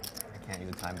can't use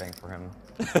a time bank for him.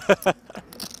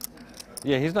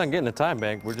 Yeah, he's not getting a time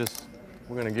bank. We're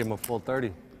going to give him a full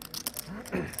 30.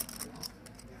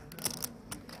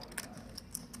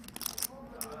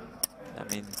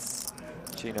 That means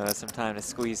Chino has some time to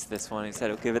squeeze this one. He said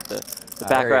he'll give it the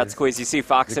Baccarat squeeze. You see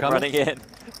Foxen running in.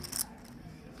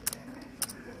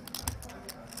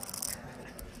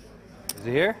 Is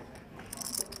he here?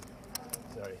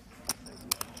 Sorry.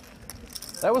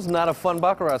 That was not a fun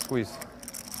Baccarat squeeze.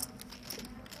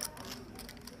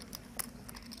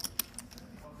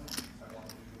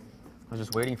 I was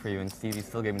just waiting for you, and Stevie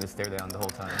still gave me the stare down the whole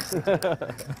time.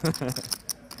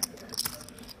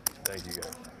 Thank you,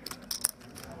 guys.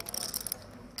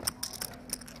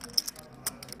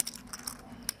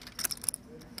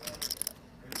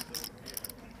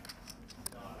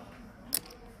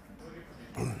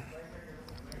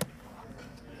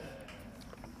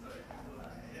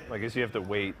 I guess you have to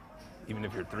wait, even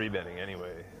if you're 3-betting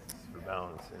anyway, for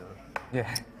balance, you know?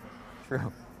 Yeah,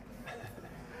 true.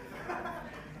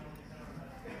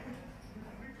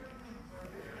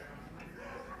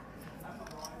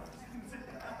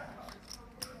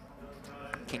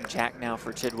 King Jack now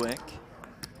for Chidwick.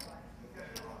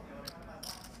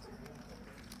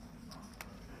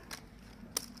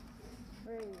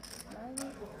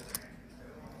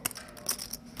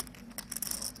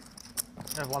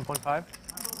 I have 1.5.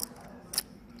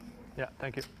 Yeah,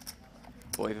 thank you.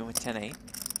 Boivin with 10-8.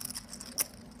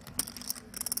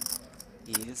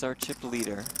 He is our chip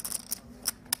leader.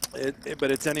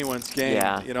 But it's anyone's game.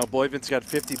 Yeah. You know, Boivin's got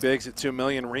 50 bigs at 2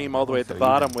 million. Rheem all the way at the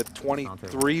bottom with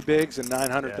 23 bigs and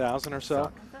 900,000 or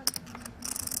so.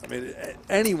 I mean,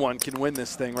 anyone can win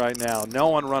this thing right now. No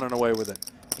one running away with it.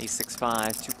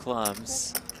 Ace-6-5, 2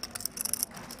 clubs.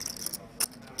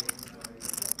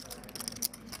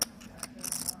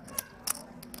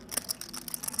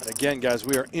 And again, guys,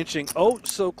 we are inching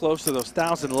so close to those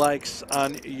 1,000 likes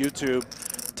on YouTube.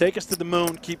 Take us to the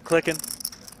moon. Keep clicking.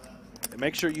 And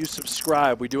make sure you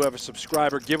subscribe. We do have a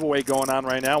subscriber giveaway going on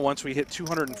right now once we hit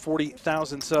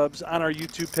 240,000 subs on our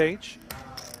YouTube page.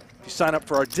 If you sign up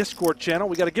for our Discord channel,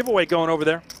 we got a giveaway going over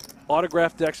there.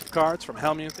 Autographed decks of cards from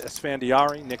Helmuth,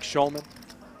 Esfandiari, Nick Schulman.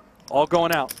 All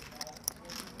going out.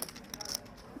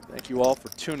 Thank you all for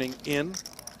tuning in.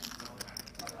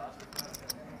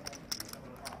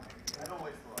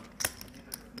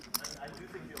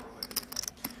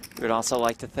 We would also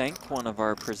like to thank one of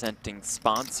our presenting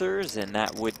sponsors, and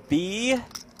that would be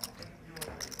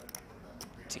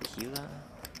Tequila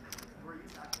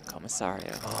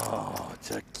Commissario. Oh,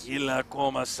 Tequila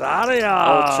Commissario.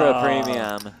 Ultra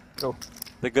premium. Oh.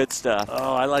 The good stuff.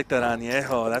 Oh, I like that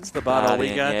añejo. That's the bottle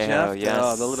we got, Añejo, Jeff? yes.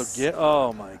 Oh, the little gift.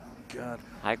 Oh, my God.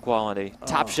 High quality.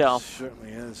 Top Oh, shelf.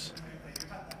 Certainly is.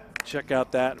 Check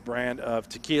out that brand of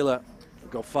tequila.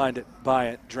 Go find it, buy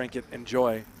it, drink it,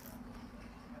 enjoy. It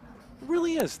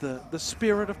really is the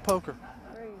spirit of poker.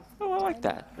 Oh, I like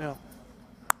that. Yeah.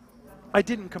 I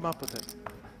didn't come up with it.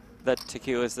 That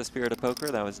tequila is the spirit of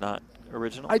poker? That was not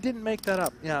original? I didn't make that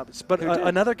up. Yeah, but Who did?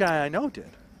 another guy I know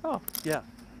did. Oh. Yeah.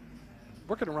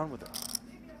 We're going to run with it.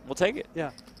 We'll take it.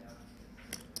 Yeah.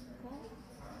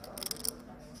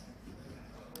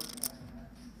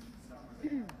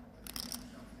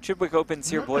 Chidwick opens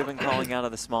here, Boivin calling out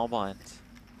of the small blind.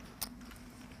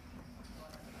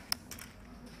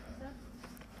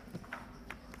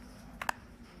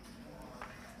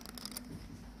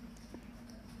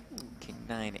 King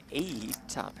 9-8,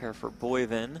 top pair for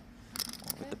Boivin.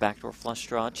 With the backdoor flush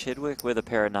draw, Chidwick with a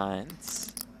pair of 9s.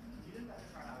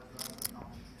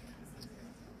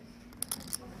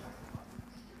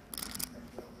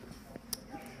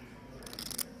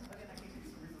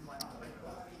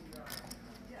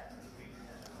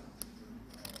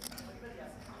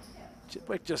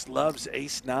 Chidwick just loves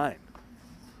ace-9.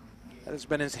 That has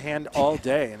been his hand all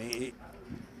day, and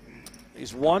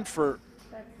he's one for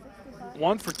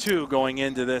 2 going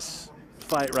into this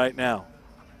fight right now.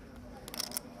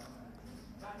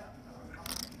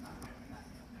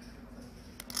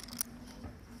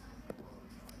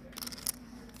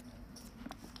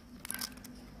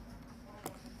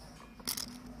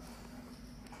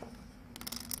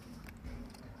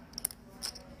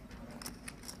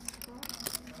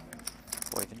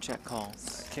 Boivin check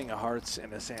calls. King of Hearts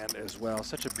in his hand as well.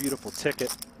 Such a beautiful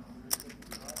ticket.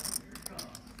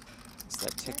 So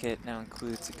that ticket now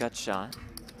includes a gut shot.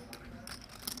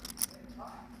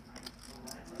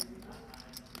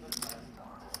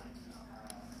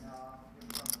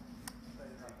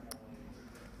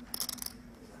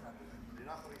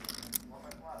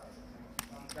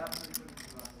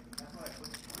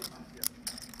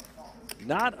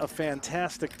 Not a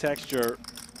fantastic texture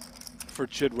for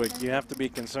Chidwick. You have to be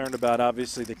concerned about,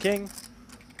 obviously, the king,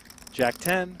 Jack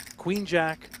 10, Queen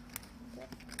Jack.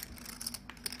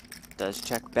 Does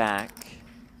check back.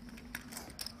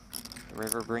 The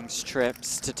river brings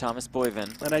trips to Thomas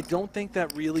Boivin. And I don't think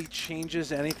that really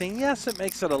changes anything. Yes, it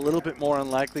makes it a little bit more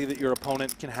unlikely that your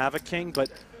opponent can have a king,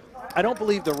 but I don't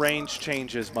believe the range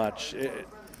changes much.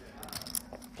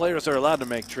 Players are allowed to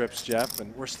make trips, Jeff,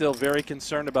 and we're still very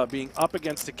concerned about being up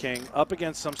against a king, up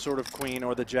against some sort of queen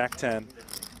or the Jack 10.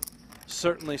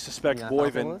 Certainly suspect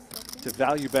Boivin to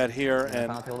value bet here,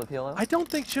 and I don't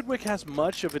think Chidwick has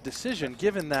much of a decision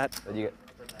given that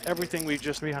everything we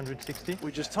just 360.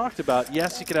 We just talked about.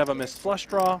 Yes, he could have a missed flush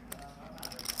draw.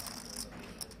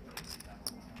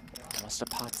 Almost a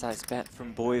pot-sized bet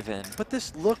from Boivin. But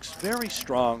this looks very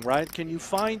strong, right? Can you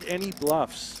find any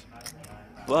bluffs?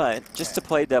 But just to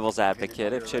play devil's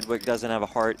advocate, if Chidwick doesn't have a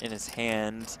heart in his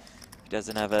hand, he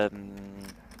doesn't have a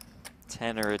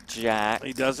 10 or a jack.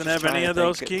 He doesn't have any of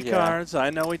those key cards.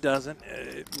 I know he doesn't.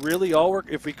 Really, all we're,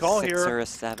 if we call 6 here, or a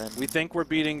 7. we think we're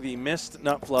beating the missed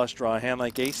nut flush draw, a hand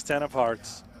like ace 10 of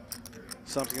hearts.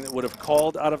 Something that would have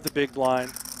called out of the big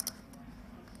blind.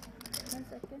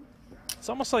 It's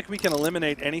almost like we can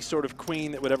eliminate any sort of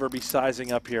queen that would ever be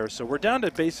sizing up here. So we're down to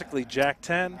basically Jack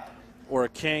 10 or a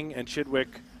king, and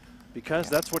Chidwick, because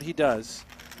that's what he does,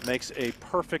 makes a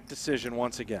perfect decision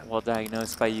once again. Well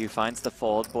diagnosed by you, finds the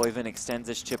fold. Boivin extends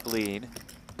his chip lead.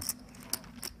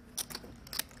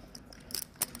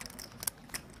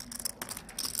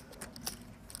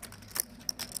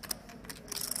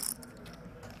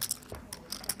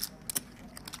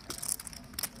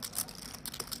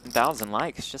 $1,000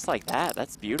 likes, just like that.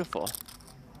 That's beautiful.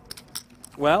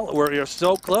 Well, you're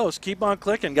so close. Keep on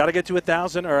clicking. Got to get to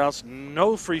 1,000 or else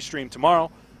no free stream tomorrow.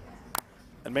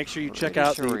 And make sure you check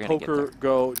out the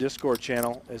PokerGO Discord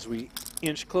channel as we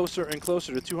inch closer and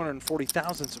closer to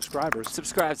 240,000 subscribers.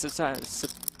 Subscribe.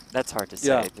 That's hard to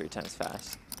say 3 times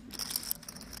fast.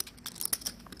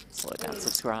 Slow it down.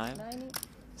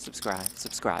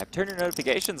 Subscribe. Turn your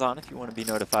notifications on if you want to be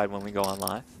notified when we go on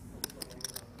live.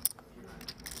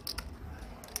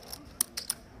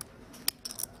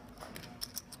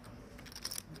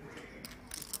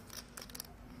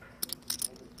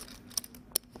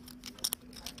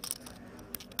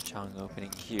 Cheong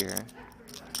opening here.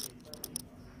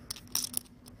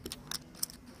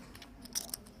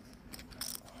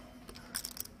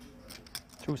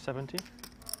 $270.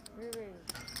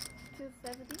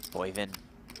 Boivin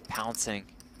pouncing.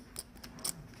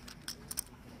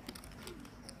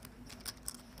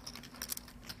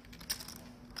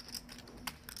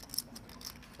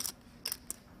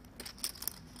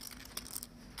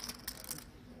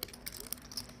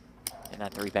 And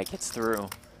that 3-bet gets through.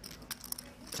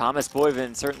 Thomas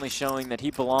Boivin certainly showing that he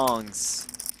belongs.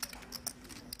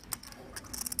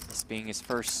 This being his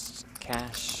first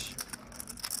cash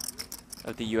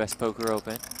of the US Poker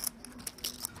Open.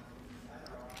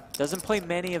 Doesn't play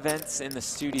many events in the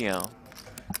studio.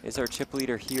 Is our chip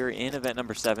leader here in event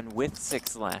number 7 with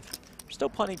 6 left. Still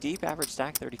plenty deep, average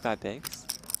stack 35 bigs.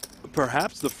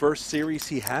 Perhaps the first series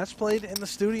he has played in the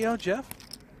studio, Jeff?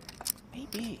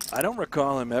 Maybe. I don't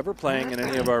recall him ever playing in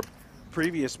any of our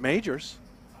previous majors.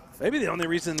 Maybe the only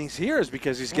reason he's here is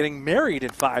because he's getting married in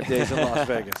 5 days in Las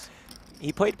Vegas.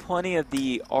 He played plenty of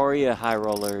the Aria High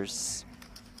Rollers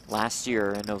last year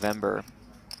in November,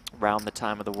 around the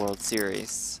time of the World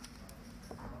Series.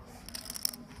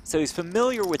 So he's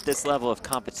familiar with this level of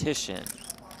competition.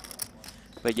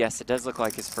 But yes, it does look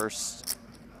like his first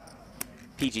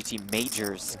PGT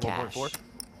Majors cash.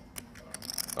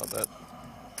 About that.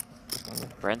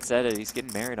 Brent said it, he's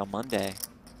getting married on Monday.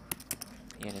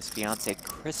 He and his fiancée,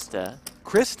 Krista.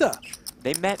 Krista?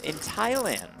 They met in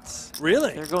Thailand.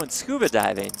 Really? They're going scuba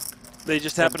diving. They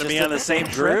just happen to be on the same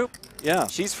group? Yeah.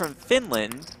 She's from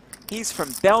Finland. He's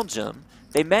from Belgium.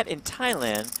 They met in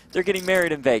Thailand. They're getting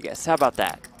married in Vegas. How about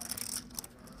that?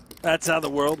 That's how the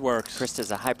world works.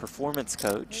 Krista's a high-performance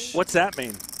coach. What's that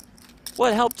mean?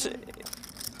 Well, it helped.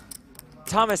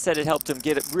 Thomas said it helped him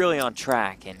get it really on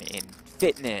track in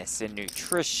fitness and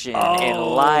nutrition and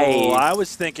life. Oh, I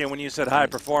was thinking when you said high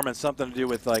performance, something to do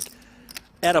with like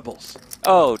edibles.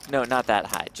 Oh, no, not that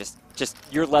high. Just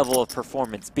your level of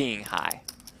performance being high.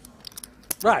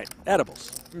 Right,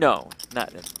 edibles. No,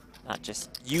 not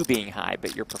just you being high,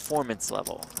 but your performance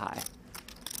level high.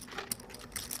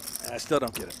 I still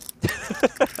don't get it.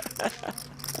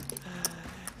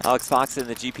 Alex Foxen,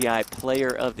 the GPI Player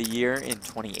of the Year in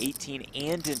 2018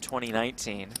 and in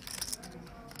 2019.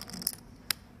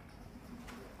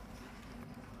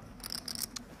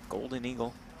 Golden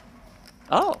Eagle.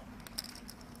 Oh.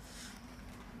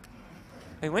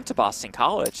 He went to Boston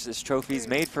College. This trophy's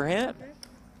made for him.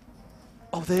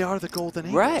 Oh, they are the Golden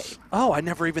Eagles. Right. Oh, I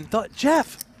never even thought.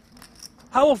 Jeff,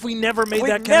 how have we never made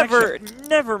that connection?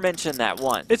 Never mentioned that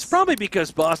once. It's probably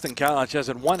because Boston College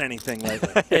hasn't won anything lately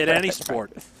at any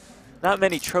sport. Not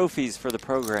many trophies for the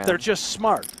program. They're just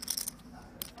smart.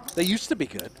 They used to be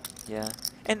good. Yeah.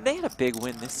 And they had a big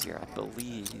win this year, I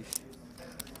believe.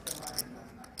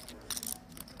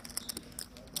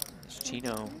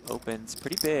 Chino opens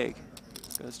pretty big.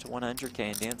 Goes to 100K,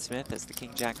 and Dan Smith has the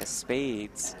King Jack of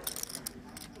Spades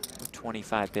with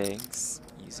 25 bigs,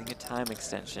 using a time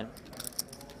extension.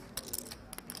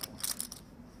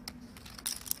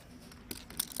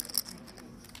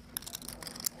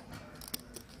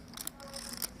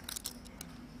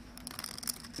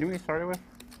 You know what you started with?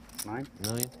 9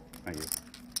 million. Thank you.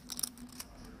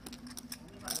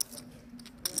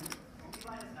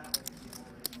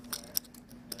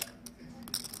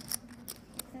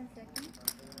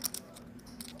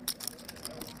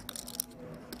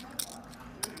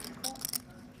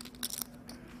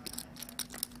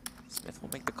 Smith will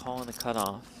make the call on the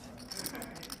cutoff.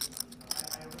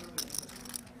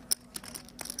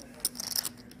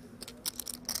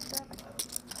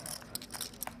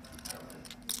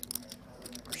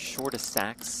 Short of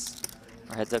stacks.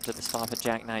 Our heads up to the flop at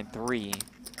Jack 9-3.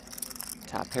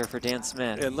 Top pair for Dan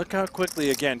Smith. And look how quickly,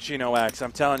 again, Chino acts.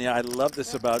 I'm telling you, I love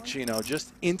this about Chino.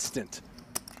 Just instant.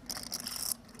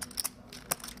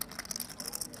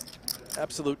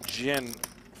 Absolute gin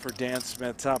for Dan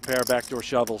Smith. Top pair, backdoor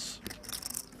shovels.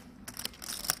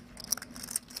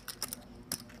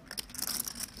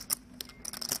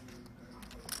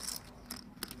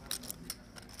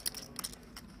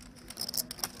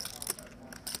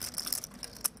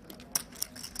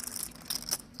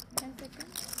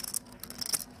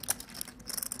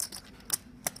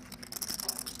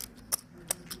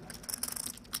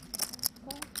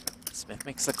 Smith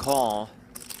makes the call.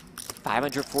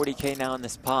 540K now in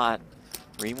this pot.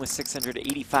 Rheem with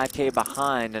 685K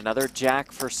behind. Another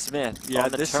jack for Smith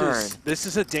on the turn. This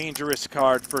is a dangerous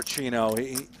card for Chino.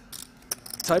 He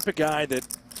type of guy that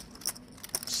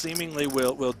seemingly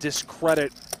will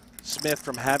discredit Smith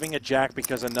from having a jack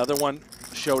because another one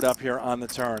showed up here on the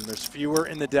turn. There's fewer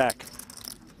in the deck.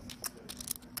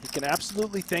 He can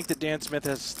absolutely think that Dan Smith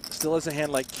still has a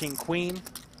hand like King Queen.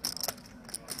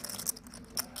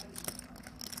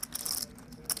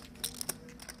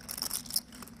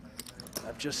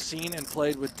 I've just seen and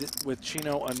played with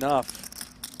Chino enough.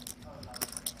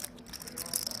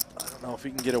 I don't know if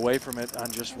he can get away from it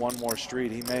on just one more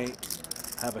street. He may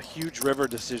have a huge river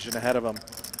decision ahead of him.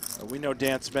 But we know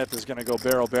Dan Smith is going to go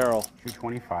barrel.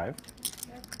 225.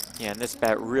 Yeah, and this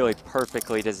bet really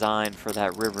perfectly designed for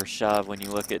that river shove when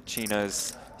you look at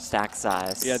Chino's stack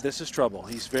size. Yeah, this is trouble.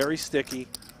 He's very sticky,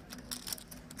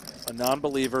 a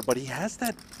non-believer, but he has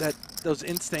those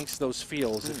instincts, those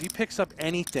feels. If he picks up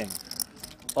anything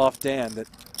off Dan that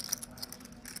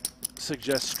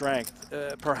suggests strength,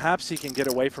 perhaps he can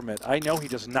get away from it. I know he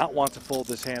does not want to fold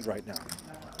this hand right now.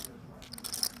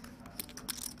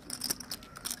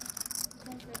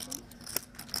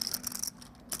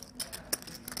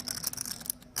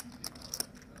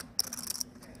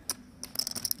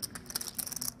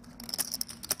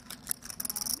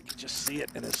 See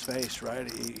it in his face,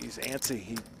 right? He's antsy.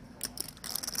 He's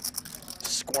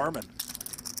squirming.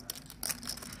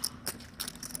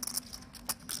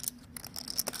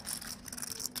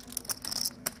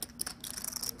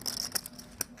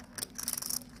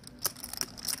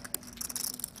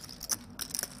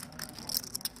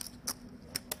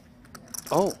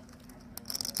 Oh.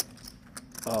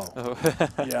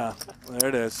 Yeah, there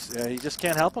it is. Yeah, he just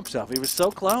can't help himself. He was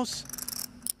so close.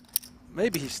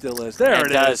 Maybe he still is. There it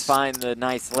is. Does find the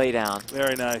nice laydown.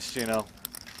 Very nice, Chino.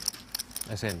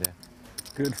 Nice hand, Dan.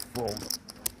 Good fold.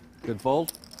 Good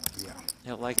fold? Yeah.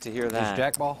 He'll like to hear Just that.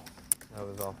 jack ball? That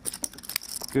was all.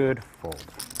 Good fold.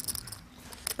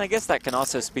 I guess that can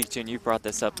also speak to, and you brought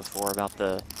this up before, about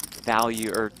the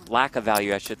value, or lack of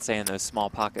value, I should say, in those small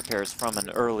pocket pairs from an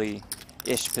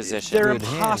early-ish position. They're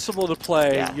impossible to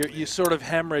play. Yeah. You sort of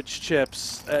hemorrhage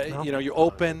chips. You know, you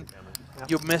open.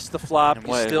 You miss the flop,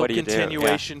 you still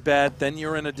continuation bet, then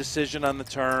you're in a decision on the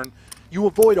turn. You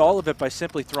avoid all of it by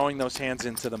simply throwing those hands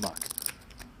into the muck.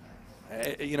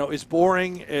 You know, as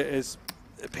boring, as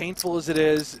painful as it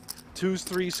is, 2s,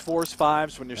 3s, 4s,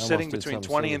 5s, when you're sitting between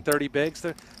 20 and 30 bigs,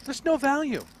 there's no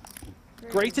value.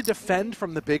 Great to defend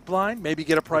from the big blind, maybe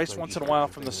get a price once in a while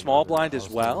from the small blind as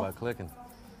well. I'd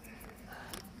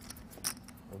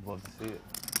love to see it.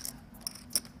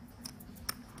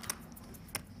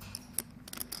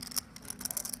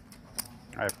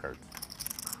 I have cards.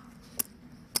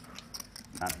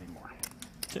 Not anymore.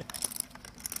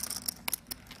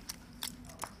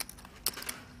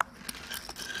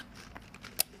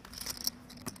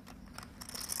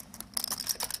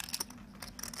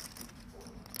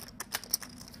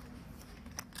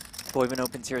 Boivin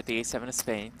opens here at the ace-7 of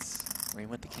spades. Rheem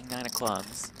with the king-9 of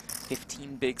clubs.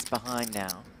 15 bigs behind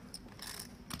now.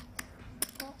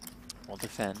 We'll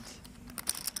defend.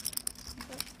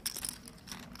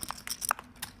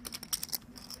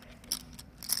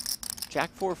 Jack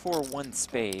 4-4, 1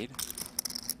 spade.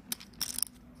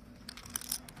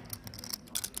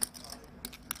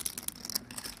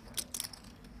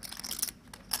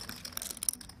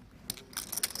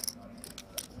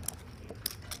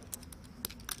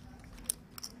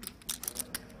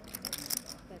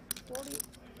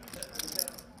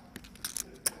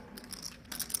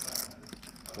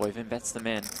 Boivin bets them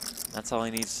in. That's all he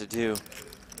needs to do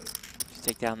to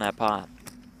take down that pot.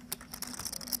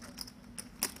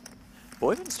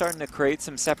 Boivin's starting to create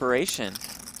some separation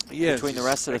between the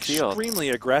rest of the field. Extremely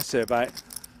aggressive.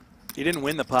 He didn't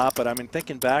win the pot, but I mean,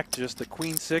 thinking back, just the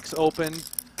Queen 6 open,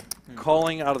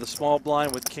 calling out of the small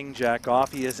blind with King Jack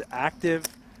off. He is active.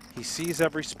 He sees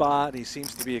every spot. He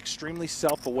seems to be extremely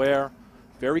self-aware,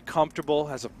 very comfortable,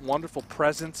 has a wonderful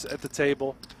presence at the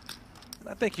table.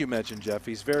 I think you mentioned, Jeff,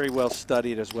 he's very well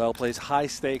studied as well, plays high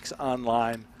stakes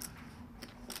online.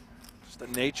 Just the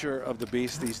nature of the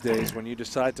beast these days. When you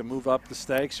decide to move up the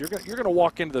stakes, you're going to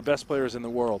walk into the best players in the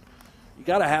world. You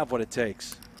got to have what it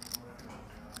takes.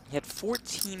 He had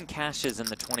 14 cashes in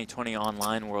the 2020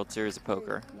 online World Series of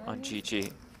Poker on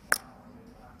GG.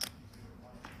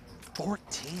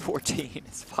 14? 14.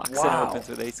 His Foxen opens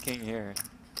with ace-king here.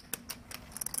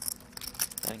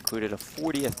 That included a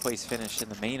 40th place finish in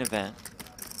the main event.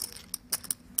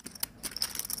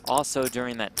 Also,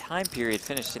 during that time period,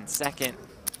 finished in second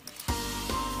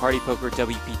Party Poker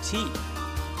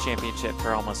WPT Championship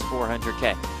for almost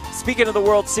 400K. Speaking of the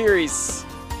World Series,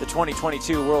 the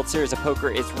 2022 World Series of Poker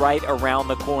is right around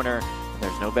the corner. And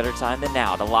there's no better time than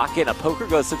now to lock in a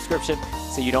PokerGo subscription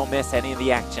so you don't miss any of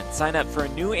the action. Sign up for a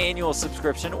new annual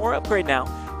subscription or upgrade now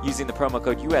using the promo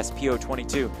code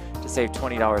USPO22 to save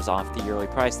 $20 off the yearly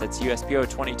price. That's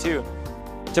USPO22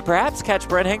 to perhaps catch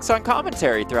Brent Hanks on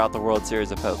commentary throughout the World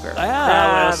Series of Poker.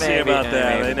 We'll see about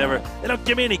that. They don't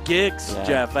give me any gigs,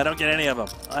 Jeff. I don't get any of them.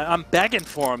 I'm begging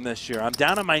for them this year. I'm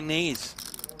down on my knees.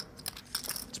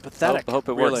 It's pathetic. Hope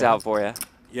it works out for you.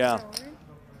 Yeah.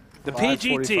 The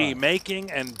PGT,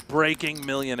 making and breaking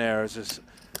millionaires, is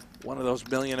one of those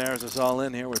millionaires that's all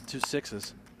in here with 2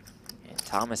 6s. And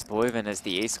Thomas Boivin is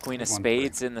the ace-queen of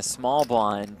spades in the small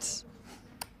blind.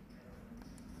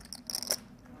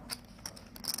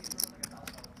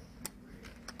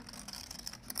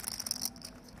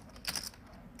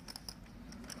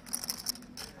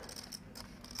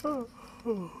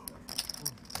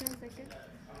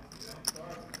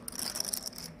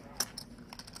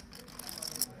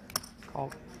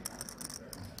 Call.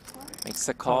 Makes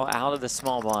the call out of the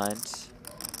small blind.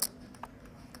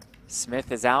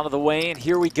 Smith is out of the way, and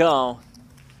here we go.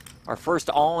 Our first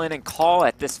all-in and call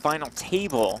at this final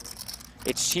table.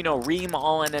 It's Chino Rheem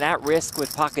all-in and at risk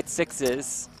with pocket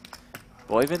 6s.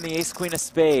 Boivin the ace-queen of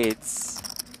spades.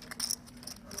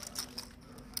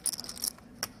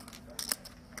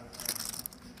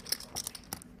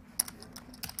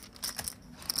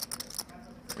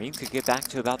 Rheem could get back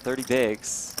to about 30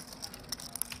 bigs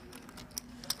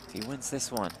if he wins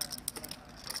this one.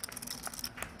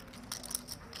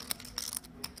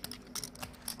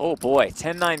 Oh boy,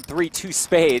 10-9-3, 2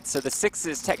 spades. So the 6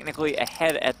 is technically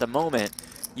ahead at the moment.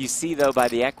 You see though by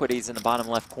the equities in the bottom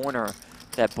left corner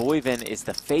that Boivin is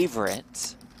the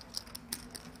favorite.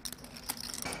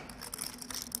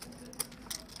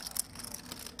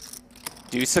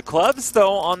 Deuce of clubs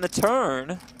though on the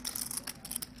turn.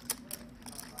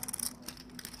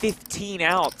 15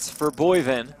 outs for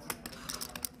Boivin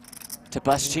to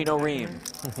bust Chino Rheem.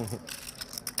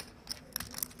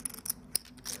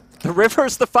 The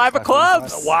river's the 5 of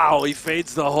clubs. Wow, he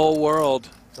fades the whole world.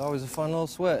 It's always a fun little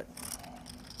sweat.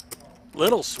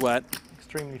 Little sweat.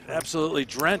 Extremely fun. Absolutely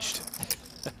drenched.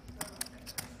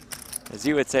 As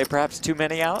you would say, perhaps too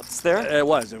many outs there? It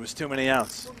was too many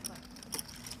outs.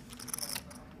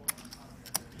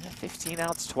 Yeah, 15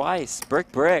 outs twice. Brick.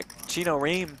 Chino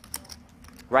Rheem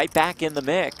right back in the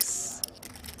mix.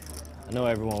 I know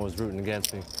everyone was rooting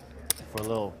against me for a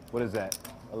little, what is that?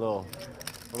 A little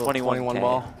 21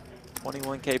 ball.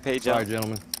 21K pay jump. Sorry,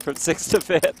 gentlemen. From 6th to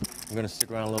 5th. I'm going to stick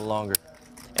around a little longer.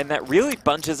 And that really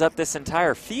bunches up this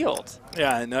entire field.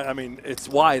 Yeah, and I mean, it's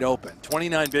wide open.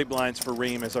 29 big blinds for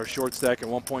Rheem is our short stack at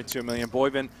 1.2 million.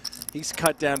 Boivin, he's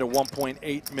cut down to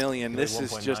 1.8 million. This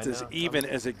is just as even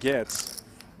as it gets.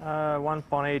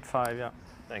 1.85, yeah.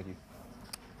 Thank you.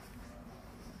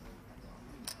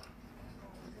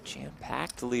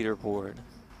 Jam-packed leaderboard.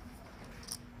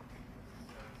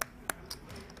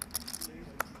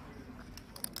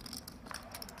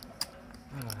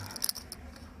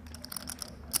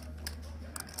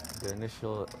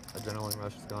 initial adrenaline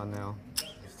rush is gone now.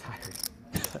 He's tired.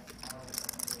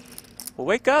 Well,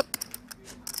 wake up.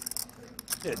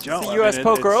 Yeah, Joe. It's the I U.S. mean,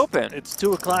 Poker it's, Open. It's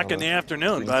 2 o'clock in the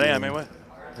afternoon, buddy. I mean, what?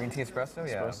 Green tea espresso?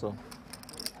 Yeah. Espresso.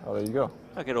 Oh, there you go.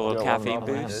 I'll get a little Yeah, caffeine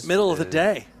one boost. Middle of the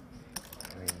day.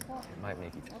 I mean, it might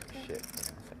make you take a shit.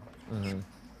 You know, so.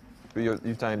 But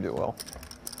you timed it well.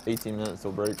 18 minutes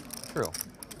till break. True.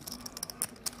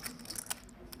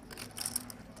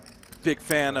 Big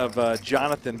fan of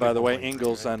Jonathan, by the way,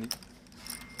 Ingalls on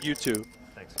YouTube.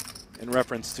 Thanks. In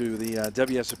reference to the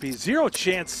WSOP. Zero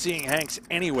chance seeing Hanks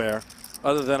anywhere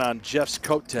other than on Jeff's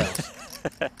coattails.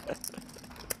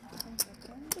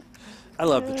 I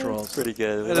love the trolls. Pretty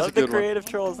good. That is a Love the good one. creative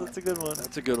trolls. That's a good one.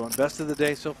 That's a good one. Best of the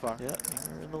day so far. Yeah,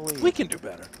 you're in the lead. We can do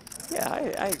better. Yeah,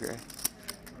 I agree.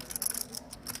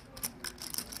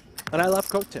 And I love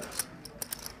coattails.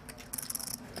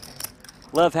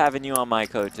 Love having you on my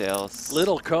coattails.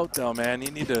 Little coat, though, man.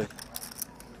 You need to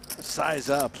size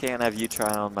up. Can't have you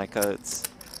try on my coats.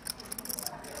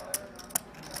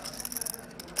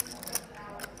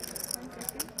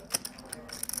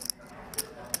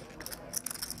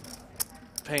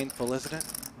 Painful, isn't it?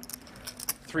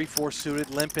 3-4 suited,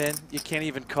 limp in. You can't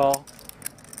even call.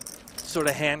 Sort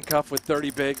of handcuffed with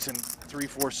 30 bigs and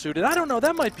 3-4 suited. I don't know.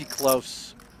 That might be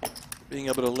close. Being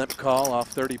able to limp call off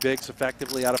 30 bigs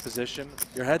effectively out of position.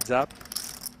 Your head's up.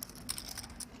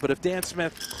 But if Dan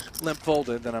Smith limp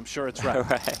folded, then I'm sure it's right.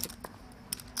 Right.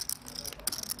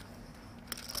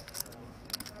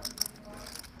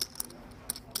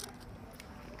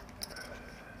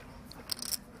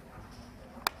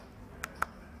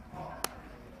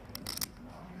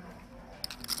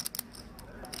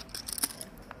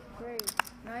 Great.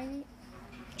 90.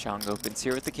 Cheong opens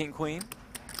here with the king queen.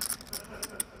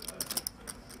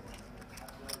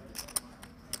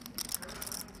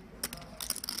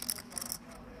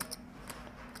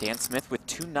 Dan Smith with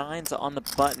 2 9s on the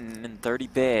button and 30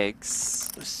 bigs.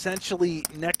 Essentially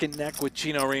neck and neck with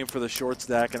Chino Rheem for the short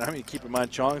stack. And I mean, keep in mind,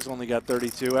 Cheong's only got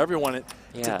 32. Everyone,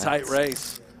 it's a tight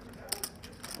race.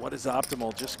 What is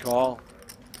optimal? Just call.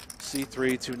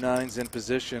 C3, 2 9s in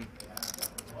position.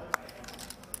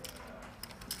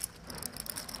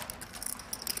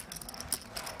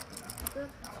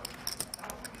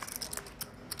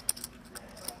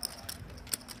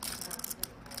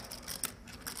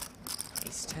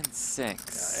 Ace 10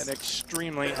 6. An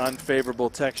extremely unfavorable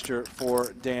texture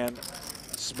for Dan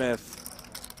Smith.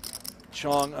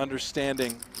 Cheong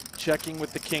understanding, checking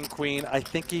with the king queen. I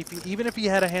think even if he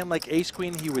had a hand like ace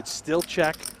queen, he would still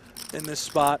check in this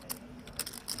spot.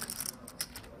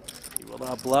 He will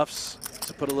allow bluffs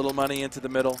to put a little money into the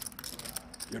middle.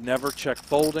 You're never check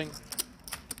folding.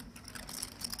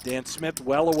 Dan Smith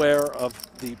well aware of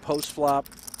the post flop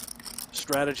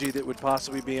strategy that would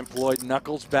possibly be employed.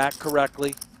 Knuckles back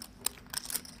correctly.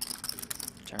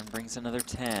 Turn brings another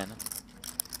 10.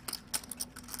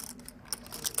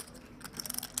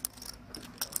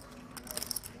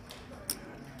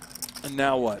 And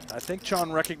now what? I think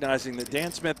Cheong recognizing that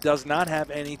Dan Smith does not have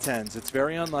any 10s. It's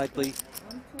very unlikely.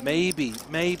 Maybe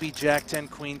Jack 10,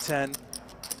 Queen 10.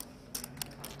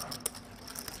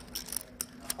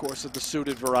 Of course, of the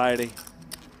suited variety.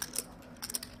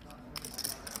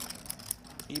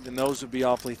 Even those would be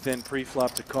awfully thin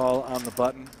pre-flop to call on the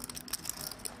button.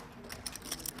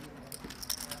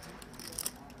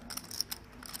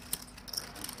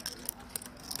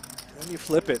 Then you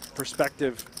flip it,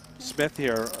 perspective Smith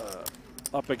here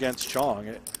up against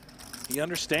Cheong. He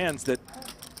understands that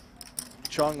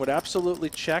Cheong would absolutely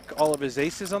check all of his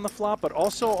aces on the flop, but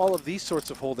also all of these sorts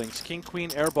of holdings. King,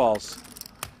 queen, air balls.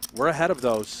 We're ahead of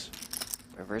those.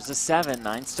 River's a 7,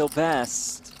 9 still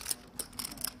best.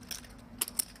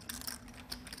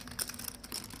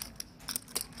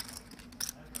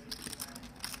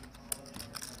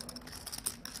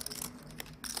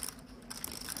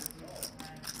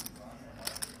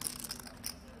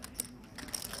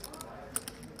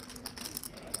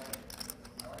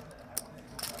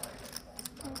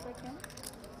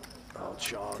 Oh,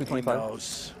 Cheong, he 225.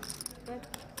 knows.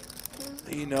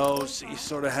 He knows. He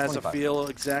sort of has a feel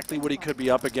exactly what he could be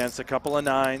up against. A couple of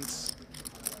 9s,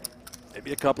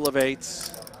 maybe a couple of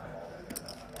 8s.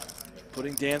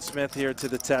 Putting Dan Smith here to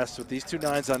the test with these 2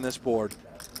 9s on this board.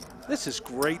 This is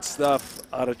great stuff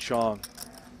out of Cheong.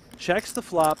 Checks the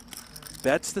flop,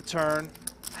 bets the turn,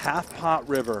 half pot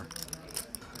river.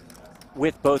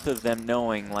 With both of them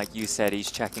knowing, like you said, he's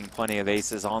checking plenty of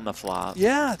aces on the flop.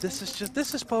 Yeah, this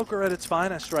is poker at its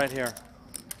finest right here.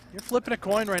 You're flipping a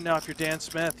coin right now if you're Dan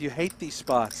Smith. You hate these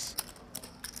spots.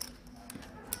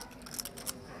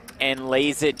 And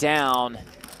lays it down.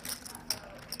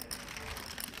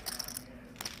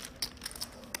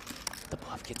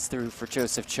 Gets through for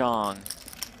Joseph Cheong.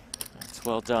 That's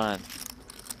well done.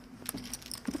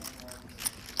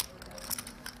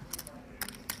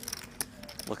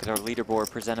 Look at our leaderboard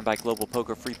presented by Global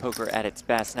Poker, free poker at its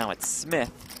best. Now it's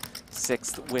Smith,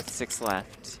 6th with 6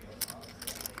 left.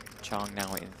 Cheong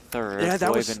now in 3rd. Yeah,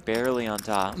 that was Boivin barely on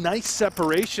top. Nice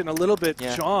separation, a little bit.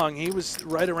 Yeah. Cheong, he was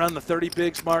right around the 30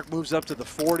 bigs mark, moves up to the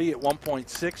 40 at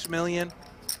 1.6 million.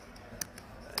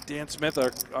 Dan Smith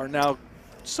are now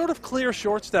sort of clear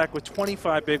short stack with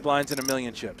 25 big blinds and 1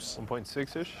 million chips.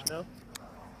 1.6-ish now?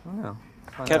 No.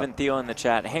 Kevin Thiel in the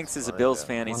chat. Hanks is a Bills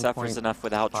fan. He suffers enough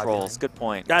without trolls. Good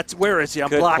point. That's where is he? I'm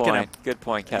Good blocking point. him. Good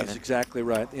point, Kevin. He's exactly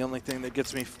right. The only thing that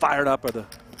gets me fired up are the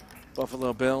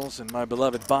Buffalo Bills and my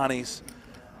beloved Bonnies.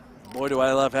 Boy, do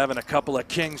I love having a couple of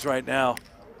kings right now.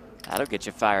 That'll get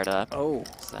you fired up. Oh.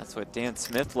 So that's what Dan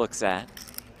Smith looks at.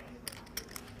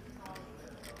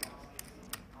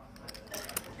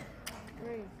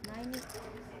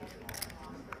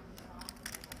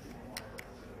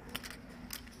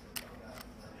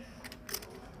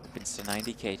 Opens to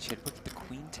 90K. Chidwick with the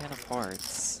Queen 10 of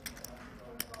hearts.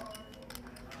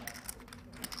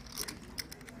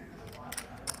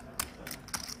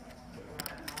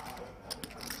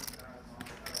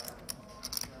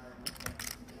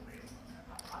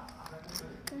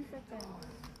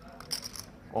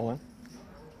 All in.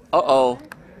 Uh-oh.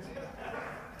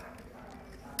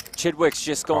 Chidwick's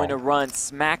just going to run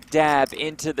smack dab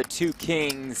into the 2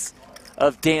 kings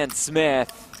of Dan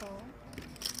Smith.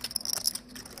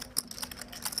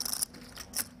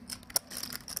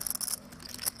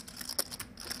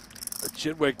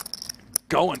 Chidwick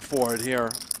going for it here,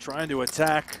 trying to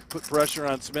attack, put pressure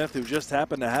on Smith, who just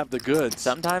happened to have the goods.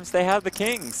 Sometimes they have the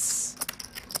kings.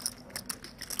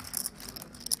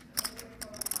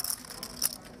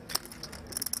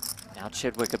 Now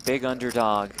Chidwick, a big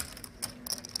underdog.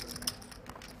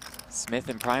 Smith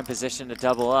in prime position to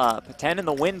double up. 10 in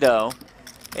the window.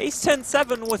 Ace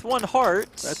 10-7 with 1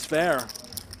 heart. That's fair.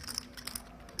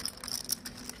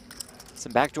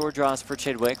 Some backdoor draws for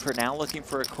Chidwick. For now, looking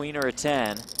for a queen or a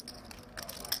 10.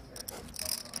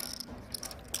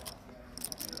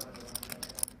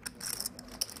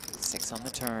 Six on the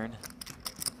turn.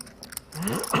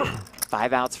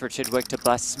 5 outs for Chidwick to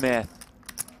bust Smith.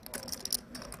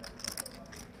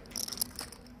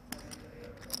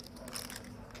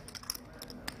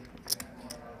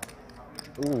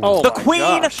 Ooh. Oh, The my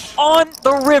queen gosh. on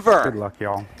the river. Good luck,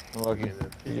 y'all. Lucky.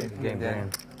 Game Dan.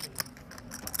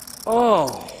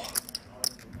 Oh.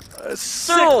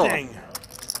 Sickening.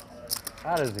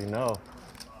 How does he know?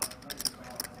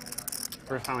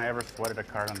 First time I ever sweated a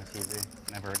card on the TV.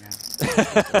 Never again.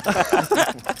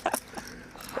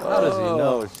 How does he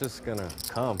know it's just gonna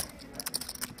come?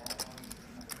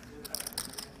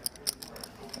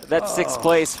 That's 6th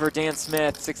place for Dan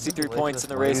Smith. 63 points in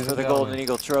the race for the Golden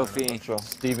Eagle Trophy.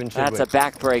 Stephen Chidwick. That's a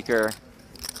backbreaker.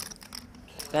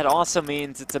 That also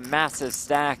means it's a massive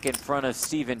stack in front of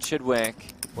Stephen Chidwick.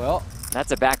 Well,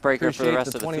 That's a backbreaker for the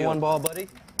rest of the 21 field. ball, buddy.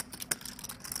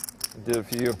 Did it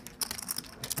for you.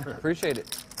 Appreciate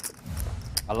it.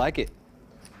 I like it.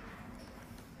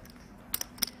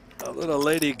 A little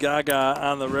Lady Gaga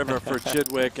on the river for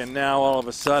Chidwick, and now all of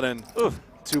a sudden,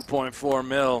 2.4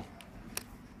 mil.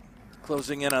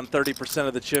 Closing in on 30%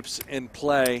 of the chips in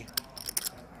play.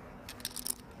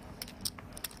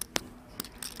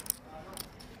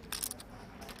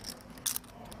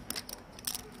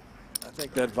 I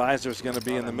think that visor is going to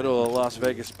be in the middle of Las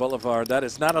Vegas Boulevard. That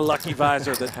is not a lucky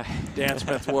visor that Dan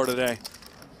Smith wore today.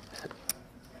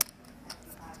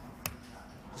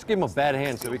 Just give him a bad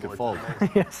hand so we can fold.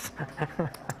 Yes.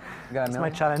 Got It's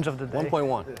my challenge of the day.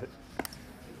 1.1.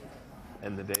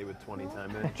 End the day with 20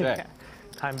 time in. Check.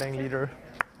 Time bang leader.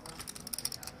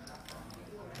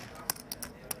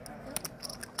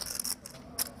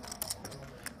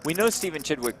 We know Stephen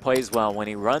Chidwick plays well when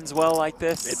he runs well like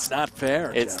this. It's not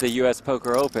fair. It's Jeff. the U.S.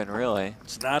 Poker Open, really.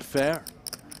 It's not fair.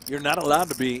 You're not allowed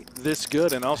to be this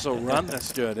good and also run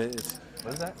this good. It's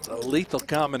What is that? a lethal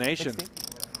combination. 16?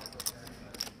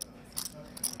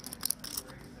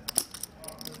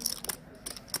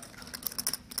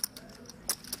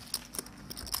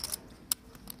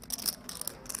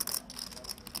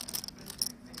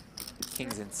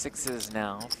 Kings and 6s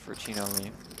now for Chino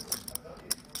Rheem.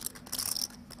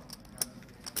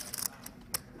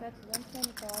 That's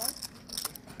 124.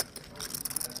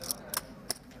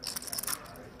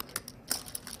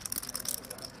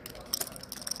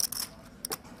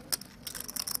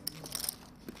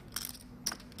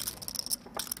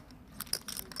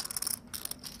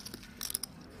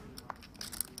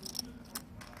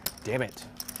 Damn it.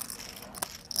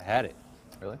 I had it.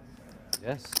 Really?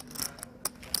 Yes.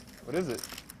 What is it?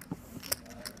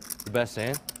 the best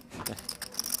hand?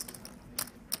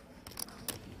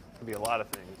 Could be a lot of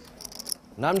things.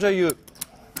 Namja Yup.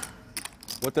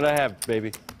 What did I have,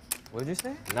 baby? What did you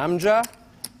say? Namja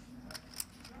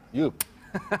Yup.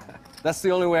 That's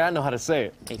the only way I know how to say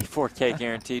it. 84K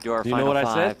guaranteed to our Do you know final what I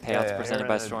five. said? Payouts presented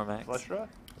by Stormax. Flush draw?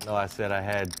 No, I said I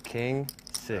had king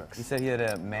 6. You said he had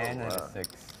a man and a 6.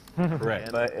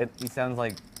 Correct. But he sounds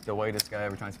like the whitest guy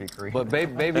ever trying to speak Korean. But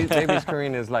baby's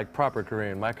Korean is like proper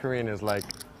Korean. My Korean is like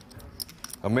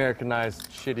Americanized,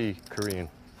 shitty Korean.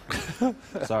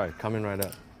 Sorry, coming right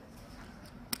up.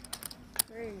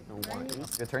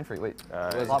 That's a good turn for you. Wait,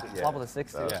 yeah. flop with a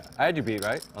 6 too. Yeah, I had you beat,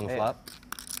 right? On the Hey. flop?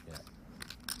 Yeah.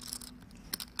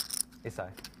 Ace high.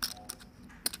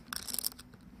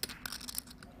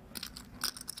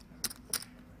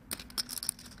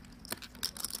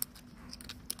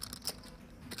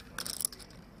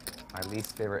 My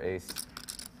least favorite ace.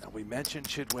 Now, we mentioned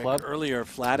Chidwick Club? earlier,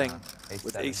 flatting Ace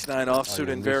with 7. ace-9 offsuit your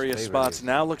in least various favorite spots. ace.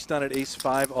 Now looks done at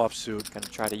ace-5 offsuit. Going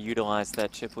to try to utilize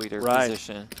that chip leader Right.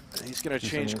 position. He's going to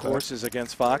change 275. courses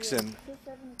against Foxen.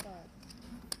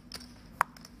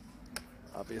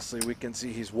 Obviously, we can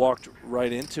see he's walked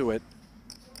right into it.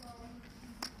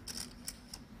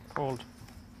 Fold.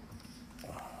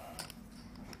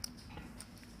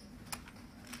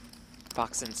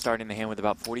 Foxen starting the hand with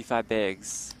about 45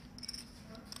 bigs.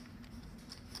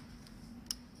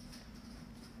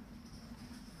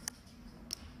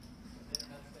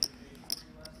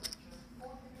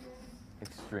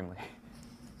 Extremely.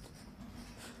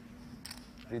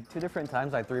 Dude, 2 different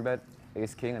times I 3-bet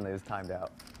ace king and they just timed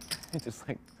out. It's just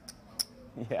like,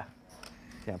 yeah,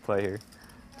 can't play here.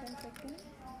 10 seconds.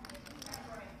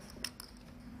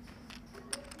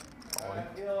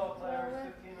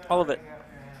 All of it.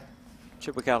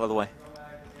 Chidwick out of the way.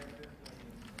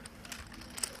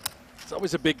 It's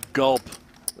always a big gulp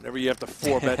whenever you have to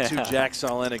 4-bet 2 jacks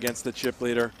all in against the chip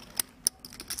leader.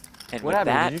 And What with happened?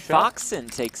 that, Did you shove? Foxen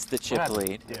takes the chip happened?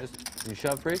 lead. You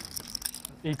shove free?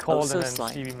 He called so and then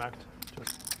slight. Stevie macked.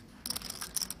 Just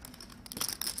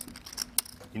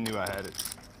You knew I had it.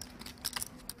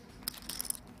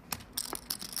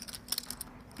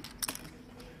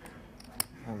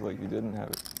 Sounds like you didn't have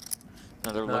it.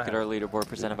 Another look at our leaderboard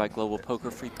presented by Global Poker.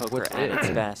 Free poker What's at it? its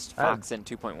best. I have- Foxen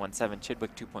 2.17, Chidwick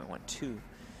 2.12.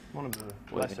 One of the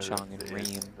Boivin, lesser Cheong, and the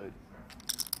Rheem. it,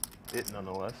 but it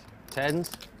nonetheless.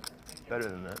 Tens? Better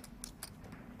than that.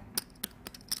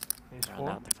 ace Round 4.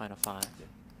 out the final five.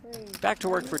 3. Back to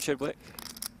work for Chidwick.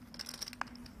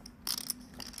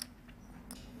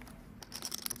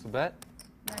 What's the bet?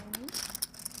 90.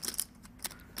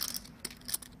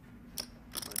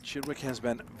 Chidwick has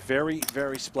been very,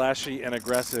 very splashy and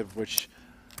aggressive, which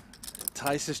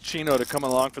entices Chino to come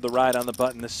along for the ride on the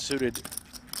button, this suited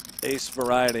ace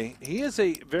variety. He is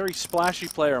a very splashy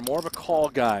player, more of a call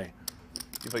guy.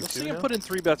 You'll see him put in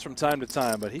 3-bets from time to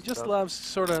time, but he just loves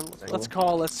sort of, let's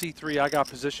call, let's C3, I got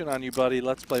position on you, buddy,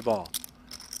 let's play ball.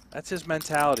 That's his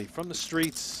mentality. From the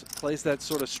streets, plays that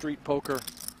sort of street poker,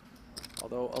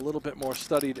 although a little bit more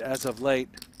studied as of late.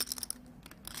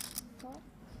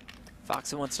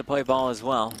 Foxen wants to play ball as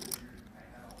well.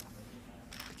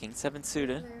 King 7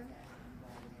 suited.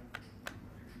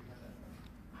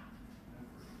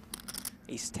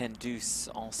 Ace 10 deuce,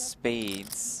 all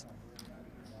spades.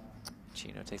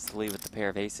 Chino takes the lead with the pair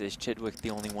of aces. Chidwick the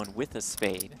only one with a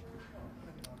spade.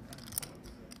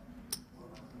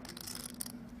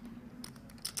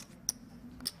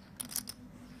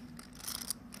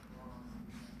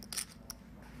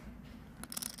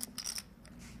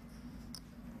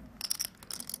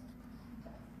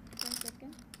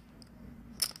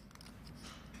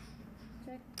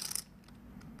 Check.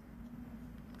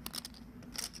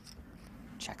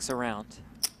 Checks around.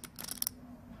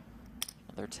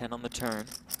 Another 10 on the turn.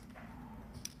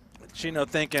 Chino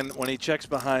thinking when he checks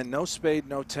behind, no spade,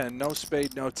 no 10, no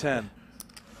spade, no 10.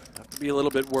 Have to be a little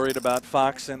bit worried about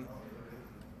Foxen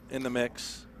in the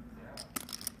mix.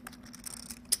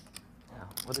 Yeah,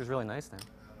 weather's really nice now.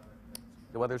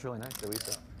 The weather's really nice, at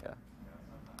least. Yeah.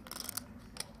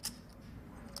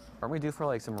 Aren't we due for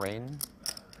like some rain in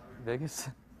Vegas?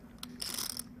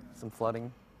 Some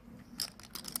flooding?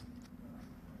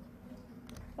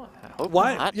 I hope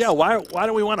Why? not. Yeah. Why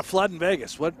do we want to flood in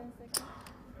Vegas? What? 10 seconds.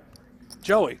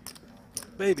 Joey,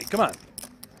 baby, come on.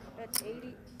 That's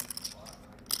 80.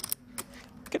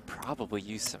 Could probably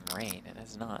use some rain. It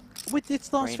is not.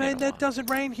 It's Las Rain in Vegas. a That while. doesn't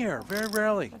rain here. Very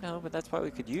rarely. I know, but that's why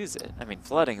we could use it. I mean,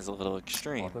 flooding is a little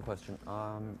extreme. Quick question.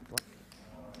 What?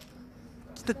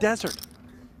 It's the desert.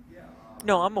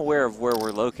 No, I'm aware of where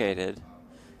we're located.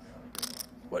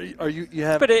 What are you? You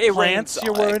have But it plants rains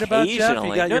you're worried about, Jeff? You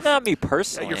occasionally. got No, your, not me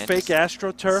personally. your I'm fake just-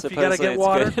 AstroTurf. You got to supposedly get it's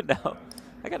water. good. No,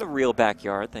 I got a real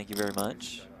backyard. Thank you very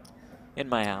much. In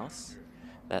my house,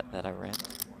 that I rent.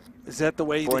 Is that the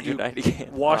way that you 490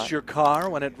 gallon wash pot. your car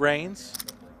when it rains?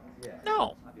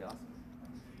 No.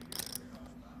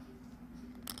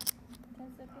 10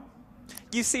 seconds.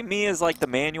 You see me as like the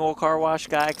manual car wash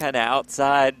guy, kind of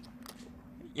outside,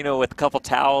 you know, with a couple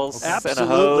towels and a Absolutely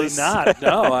hose. not.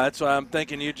 No, that's why I'm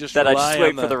thinking you just that I rely just wait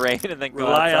on for the rain and then go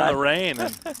rely outside. on the rain.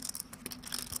 And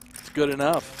it's good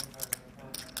enough.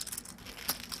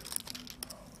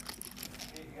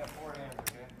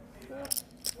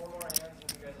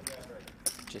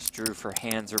 Just drew for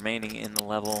hands remaining in the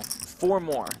level. 4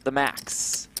 more, the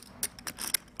max.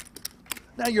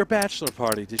 Now, your bachelor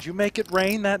party, did you make it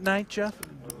rain that night, Jeff?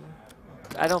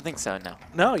 I don't think so, no.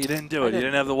 No, you didn't do it. You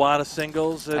didn't have the wad of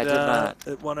singles I did not.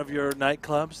 at one of your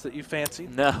nightclubs that you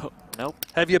fancied? No, nope.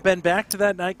 Have you been back to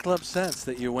that nightclub since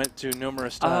that you went to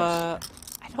numerous times?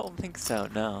 I don't think so,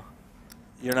 no.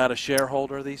 You're not a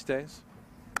shareholder these days?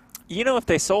 You know, if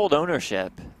they sold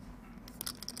ownership,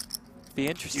 be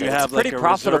interesting. You It's have a pretty like a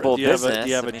profitable reserve, business. Do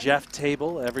you have I a mean, Jeff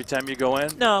table every time you go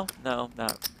in? No,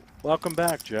 not Welcome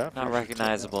back, Jeff.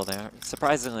 recognizable there.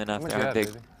 Surprisingly enough, there are big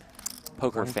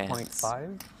poker fans.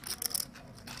 1.5?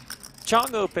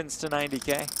 Cheong opens to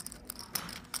 90K.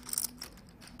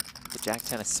 The Jack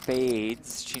 10 of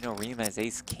spades. Chino Rheem has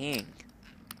ace king.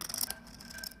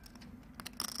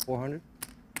 400?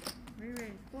 Re-raise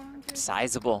 400.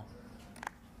 Sizable.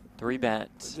 3-bet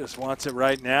Just wants it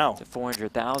right now. to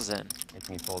 400,000.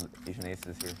 Making me fold Asian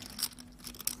aces here.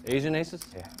 Asian aces?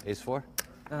 Yeah. Ace 4?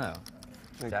 No.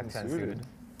 Jack 10 suited.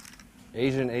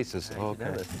 Asian aces. Oh, okay.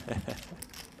 Nervous.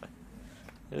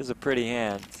 It is a pretty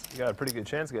hand. You got a pretty good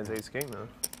chance against Ace King, though.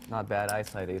 Not bad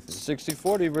eyesight aces.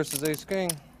 60-40 versus Ace King.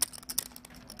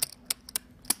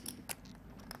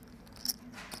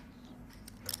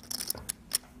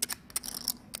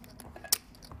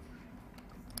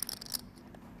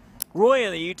 Roy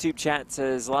in the YouTube chat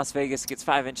says Las Vegas gets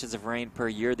 5 inches of rain per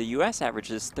year. The U.S.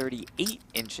 averages 38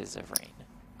 inches of rain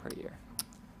per year.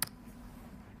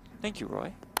 Thank you,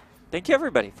 Roy. Thank you,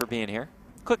 everybody, for being here.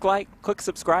 Click like, click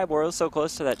subscribe. We're so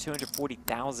close to that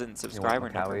 240,000 subscriber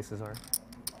you know what number. aces are?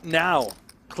 Now,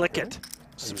 click it.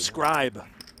 Subscribe.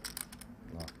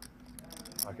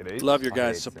 Pocket eight. Love your Pocket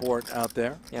guys' eights, support out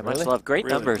there. Yeah, much Really? love. Great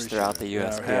Really numbers appreciate throughout it. the Yeah,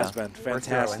 USPL. it has been First year I went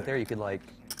fantastic. there, you could like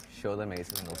show them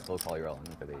aces and they'll still call you all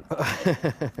in for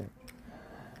eights.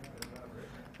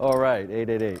 All right,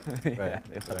 888. Yeah, Right,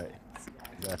 it's right.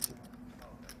 Gotcha.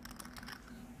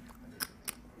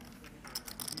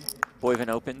 Boivin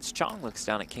opens. Cheong looks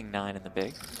down at king 9 in the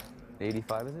big.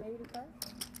 85 is it? 85.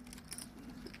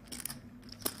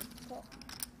 Call.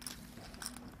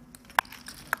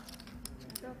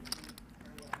 Drop.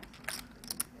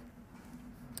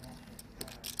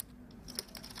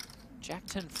 Jack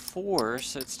 10 4,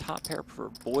 so it's top pair for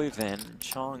Boivin.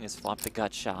 Cheong has flopped the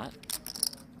gut shot.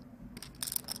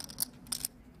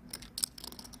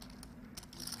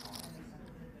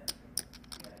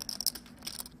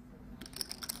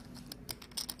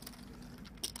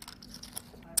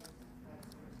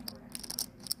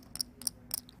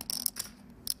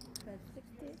 Bet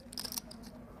 60.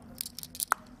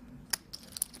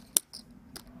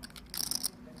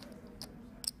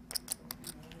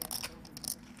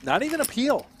 Not even a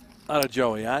peel out of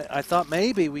Joey. I thought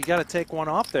maybe we got to take one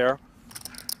off there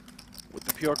with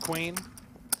the pure queen.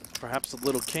 Perhaps a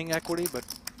little king equity, but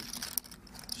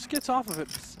just gets off of it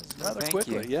rather Thank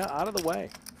quickly. you. Yeah, out of the way.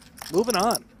 Moving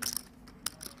on.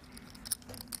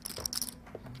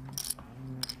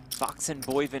 Foxen,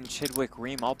 Boivin, Chidwick,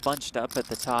 Rheem all bunched up at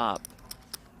the top.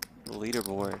 The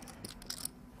leaderboard.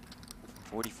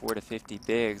 44 to 50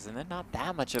 bigs, and then not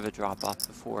that much of a drop off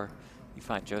before you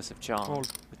find Joseph Cheong Fold.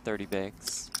 with 30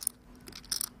 bigs.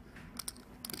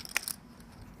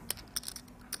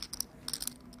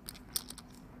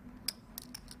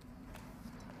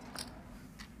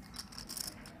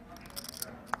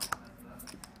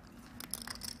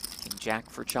 King Jack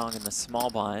for Cheong in the small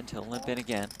blind. He'll limp in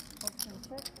again. Option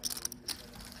check.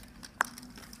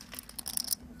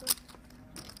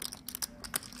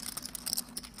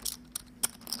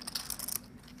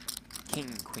 King,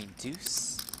 Queen,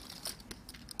 Deuce.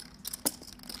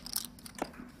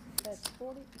 Bet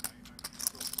 40.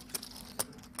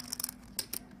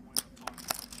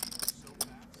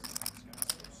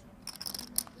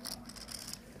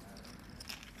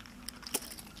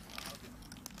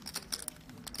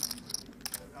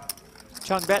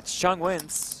 Cheong bets, Cheong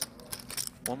wins.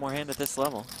 One more hand at this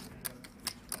level.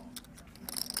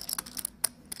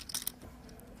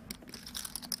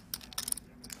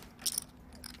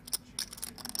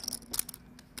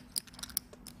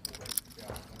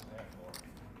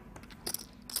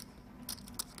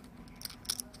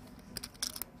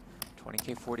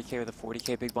 20K, 40K with a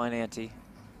 40K big blind ante.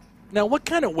 Now, what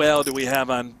kind of whale do we have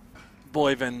on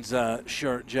Boivin's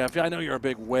shirt, Jeff? I know you're a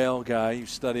big whale guy. You've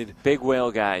studied big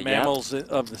whale guy, mammals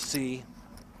of the sea.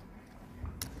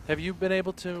 Have you been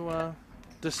able to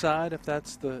decide if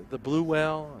that's the blue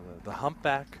whale or the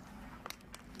humpback?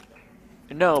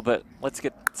 No, but let's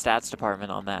get stats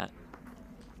department on that.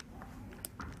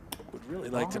 Would really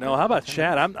like to know. How about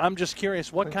Chad? I'm just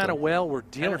curious what kind of whale we're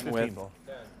dealing with.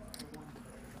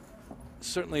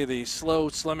 Certainly the slow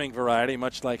slimming variety,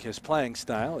 much like his playing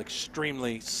style,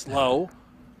 extremely slow.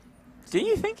 Do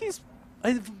you think he's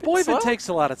Boivin takes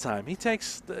a lot of time. He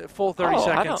takes the full 30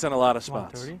 seconds in a lot of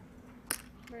spots. 130.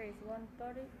 Where is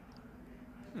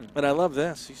 130? But I love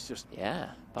this. He's just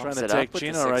trying to take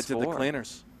Chino right to the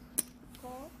cleaners.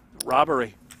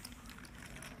 Robbery.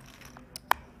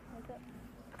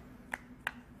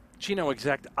 Chino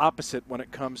exact opposite when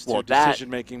it comes to decision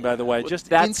making, by the way.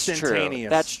 Just that's instantaneous. True.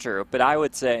 That's true. But I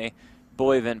would say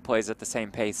Boivin plays at the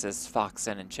same pace as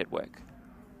Foxen and Chidwick.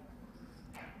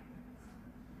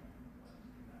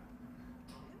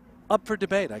 Up for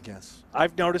debate, I guess.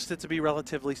 I've noticed it to be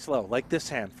relatively slow, like this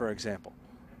hand, for example.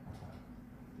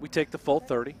 We take the full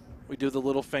 30. We do the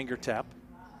little finger tap.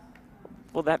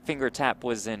 Well, that finger tap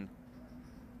was in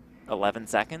 11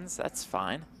 seconds. That's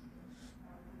fine.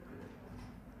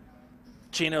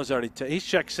 Chino's already, he's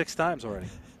checked 6 times already.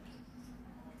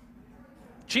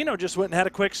 Chino just went and had a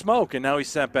quick smoke, and now he's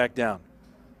sat back down.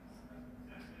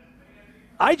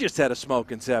 I just had a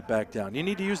smoke and sat back down. You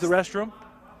need to use the restroom?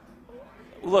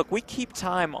 Look, we keep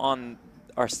time on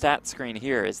our stat screen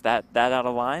here. Is that out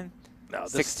of line? No.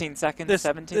 16 seconds,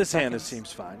 17 this seconds? hand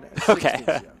seems fine.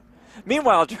 Okay.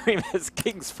 Meanwhile, Rheem is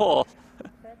king's full.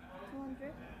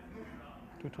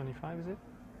 225, is it?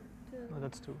 No,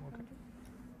 that's 2. Okay.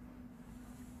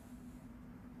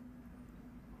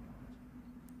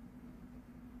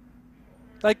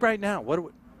 Like right now, what do we...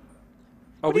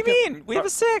 What do you mean? We have a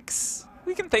 6.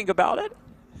 We can think about it.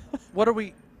 What are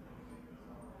we...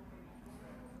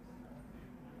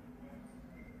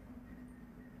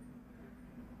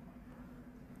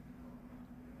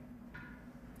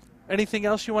 Anything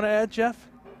else you want to add, Jeff?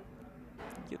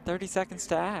 Get 30 seconds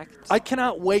to act. I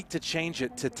cannot wait to change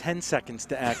it to 10 seconds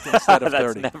to act instead of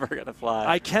 30. That's never going to fly.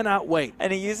 I cannot wait.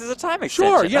 And he uses a time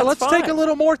extension. Sure, yeah, that's let's fine. take a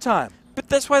little more time. But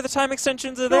that's why the time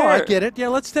extensions are No, there. I get it. Yeah,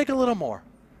 let's take a little more.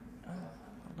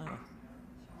 No.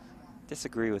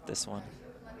 Disagree with this one.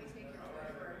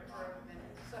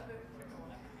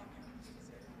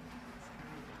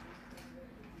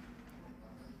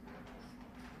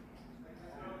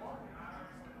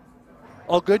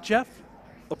 All good, Jeff?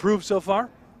 Approved so far?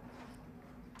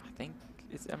 I think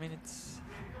it's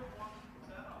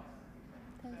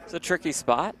a tricky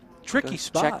spot. Tricky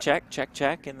spot.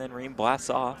 Check, and then Rheem blasts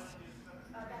off.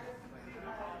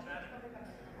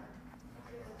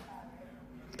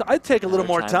 I'd take a little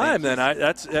more time then.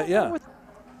 Yeah.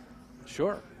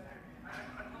 Sure.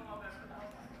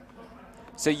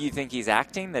 So you think he's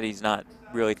acting, that he's not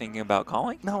really thinking about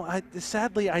calling? No,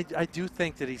 sadly, I do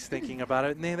think that he's thinking about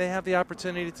it, and they have the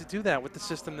opportunity to do that with the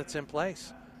system that's in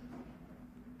place.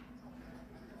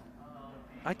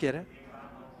 I get it.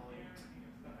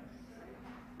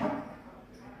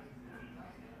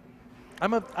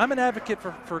 I'm an advocate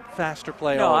for faster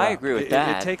play. No, all I around. agree with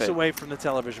that. It takes away from the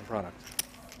television product.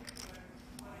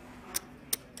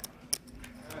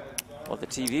 Well, the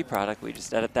TV product, we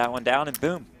just edit that one down and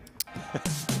boom.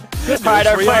 Good All right,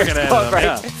 our we are players gonna go end them, break.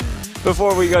 yeah.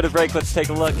 Before we go to break, let's take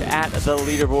a look at the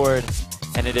leaderboard.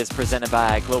 And it is presented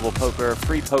by Global Poker,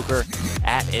 free poker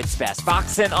at its best.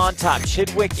 Foxen on top,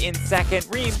 Chidwick in second,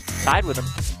 Rheem tied with him.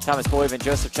 Thomas Boivin,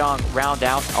 Joseph Cheong round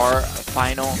out our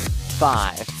final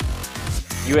 5.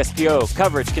 USPO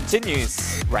coverage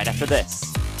continues right after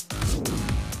this.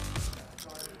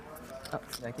 Oh,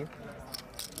 thank you.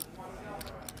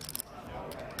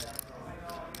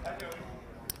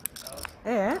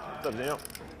 Hey, Ant. What's up, Daniel?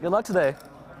 Good luck today.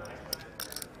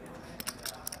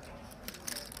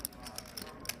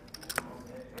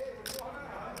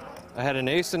 I had an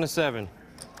ace and a 7.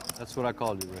 That's what I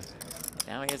called you with.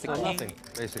 Now he has a So king nothing,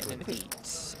 basically. and an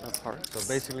 8 of hearts.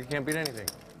 So basically can't beat anything.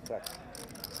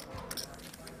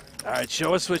 All right,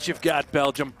 show us what you've got,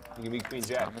 Belgium. You can be Queen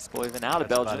Jack. Thomas Boivin out of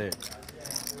That's Belgium. about it.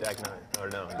 Jack 9. Or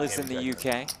no. you Lives in can't the be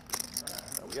Jack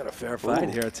UK. We got a fair fight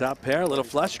here. Top pair, a little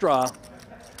flush draw.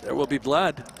 There will be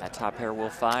blood. That top pair will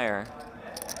fire.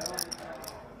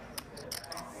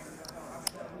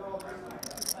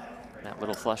 That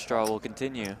little flush draw will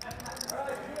continue.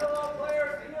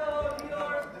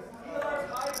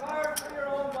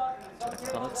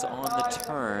 hands on the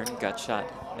turn. Gut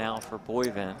shot now for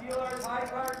Boivin.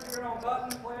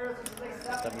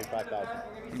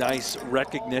 75,000. Nice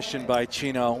recognition by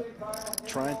Chino,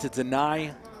 trying to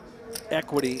deny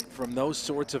equity from those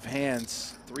sorts of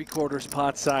hands. 3/4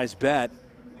 pot size bet.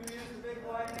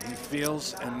 He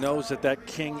feels and knows that that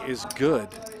king is good.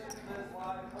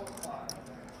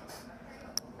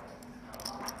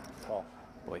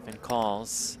 Boivin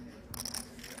calls.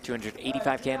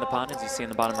 285K in the pot, as you see in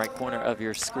the bottom right corner of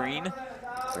your screen.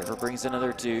 River brings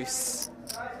another deuce.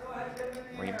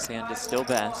 Rheem's hand is still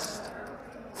best.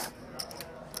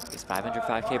 He's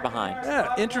 505K behind.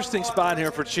 Yeah, interesting spot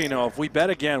here for Chino. If we bet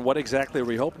again, what exactly are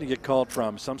we hoping to get called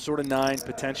from? Some sort of 9,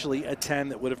 potentially a 10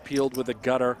 that would have peeled with a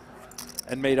gutter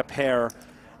and made a pair.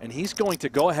 And he's going to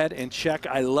go ahead and check.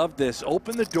 I love this.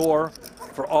 Open the door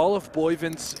for all of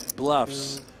Boivin's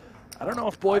bluffs. I don't know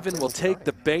if Boivin will take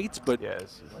the bait, but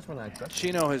yes.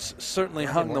 Chino has certainly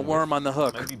hung the worm on the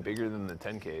hook. Might be bigger than the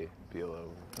 10K PLO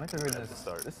at the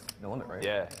start. No limit, right?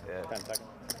 Yeah, yeah. 10 seconds.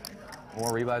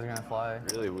 More rebuy's are gonna fly.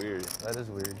 Really weird. That is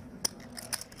weird.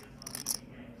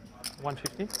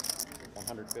 150.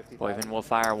 150. Boivin will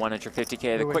fire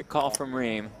 150K. The quick call from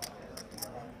Rheem.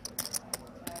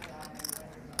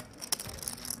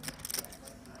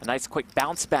 A nice quick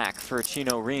bounce back for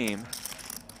Chino Rheem.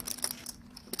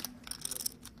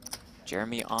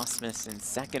 Jeremy Osmus in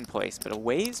second place, but a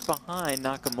ways behind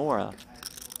Nakamura.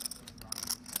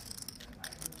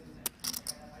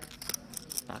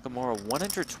 Nakamura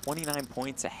 129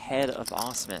 points ahead of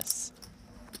Osmus.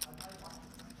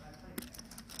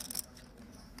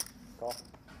 Call.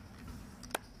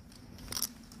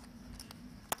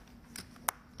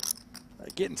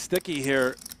 Getting sticky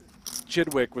here.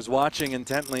 Chidwick was watching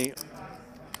intently.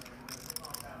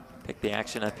 Pick the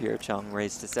action up here. Cheong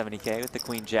raised to 70K with the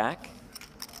Queen Jack.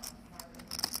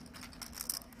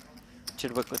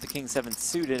 Chidwick with the King 7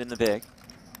 suited in the big.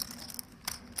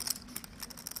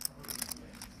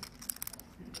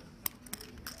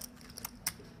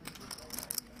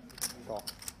 Call.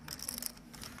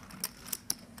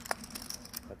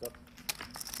 That's up.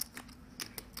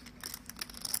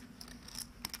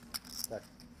 Check.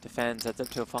 Defends, that's up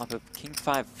to a flop of King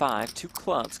 5-5, 2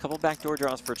 clubs, couple backdoor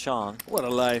draws for Cheong. What a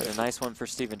life. But a nice one for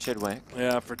Stephen Chidwick.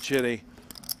 Yeah, for Chitty.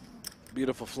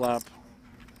 Beautiful flop.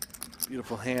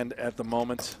 Beautiful hand at the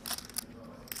moment.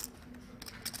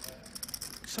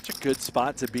 Such a good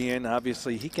spot to be in.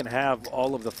 Obviously, he can have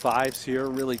all of the 5s here.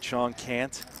 Really, Cheong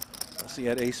can't. Unless he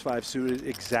had ace-5 suited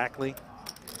exactly.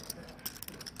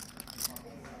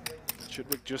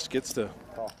 Chidwick just gets to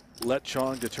let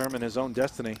Cheong determine his own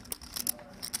destiny.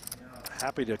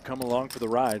 Happy to come along for the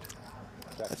ride.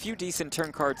 A few decent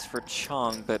turn cards for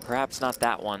Cheong, but perhaps not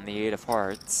that one, the 8 of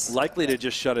hearts. Likely to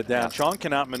just shut it down. Yeah. Cheong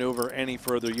cannot maneuver any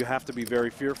further. You have to be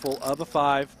very fearful of a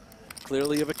 5,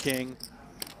 clearly of a king.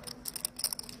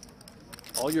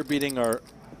 All you're beating are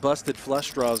busted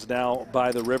flush draws now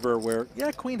by the river where,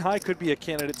 yeah, Queen High could be a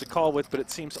candidate to call with, but it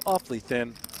seems awfully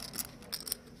thin.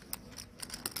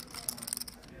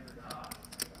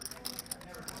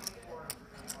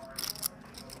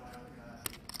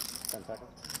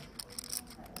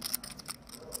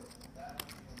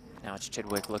 Now it's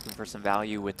Chidwick looking for some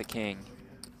value with the king.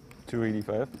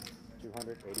 285.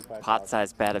 285. Pot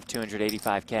size bet of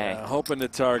 285K. Hoping to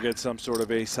target some sort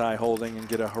of ace-high holding and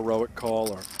get a heroic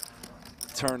call or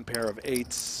turn pair of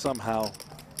 8s somehow,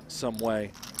 some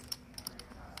way.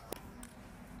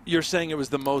 You're saying it was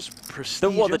the most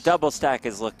prestigious? Well, the double stack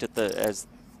is looked at as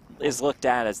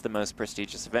the most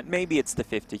prestigious event. Maybe it's the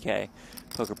 50K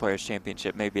Poker Players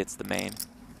Championship. Maybe it's the main.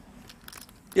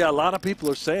 Yeah, a lot of people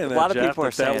are saying that, A lot of Jeff, people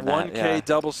are saying that 1K yeah.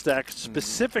 double stack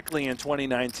specifically in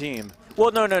 2019. Well,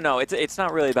 no. It's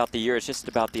not really about the year. It's just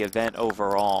about the event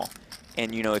overall.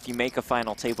 And, you know, if you make a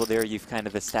final table there, you've kind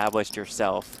of established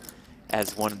yourself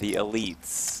as one of the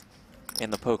elites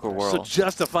in the poker world. So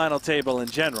just a final table in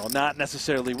general, not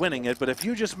necessarily winning it, but if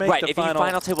you just make right, the if final... you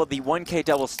final table the 1K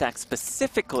double stack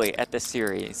specifically at the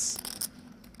series,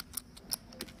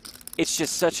 it's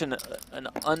just such an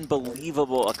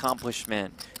unbelievable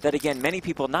accomplishment that, again, many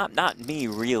people, not me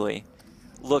really,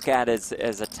 look at as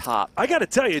a top. I got to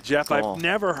tell you, Jeff, goal. I've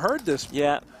never heard this.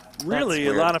 Yeah. Really,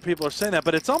 a lot of people are saying that,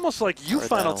 but it's almost like you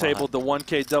final tabled the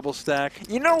 1K double stack.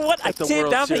 You know what? I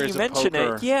did, now that you mention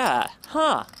poker. it. Yeah.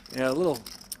 Huh. Yeah, a little.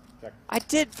 I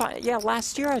did yeah,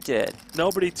 last year I did.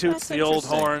 Nobody toots That's the old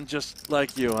interesting. horn just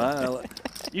like you, huh?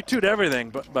 You toot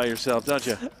everything by yourself, don't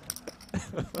you?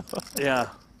 Yeah.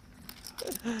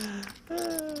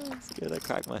 That's good. I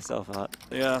cracked myself up.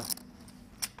 Yeah.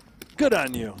 Good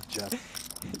on you, Jeff.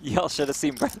 Y'all should have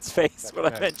seen Brent's face when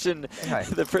I mentioned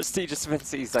the prestigious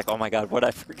Vinci. He's like, oh my God, what'd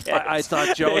I forget? I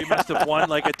thought Joey must have won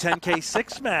like a 10K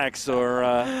 6 max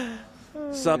or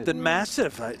something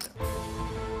massive.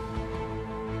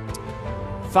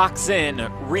 Foxen,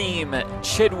 Rheem,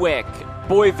 Chidwick,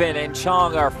 Boivin, and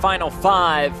Cheong are final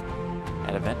 5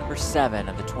 at event number 7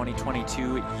 of the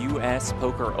 2022 U.S.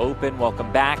 Poker Open.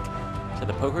 Welcome back to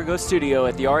the PokerGo studio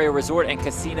at the Aria Resort and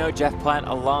Casino. Jeff Platt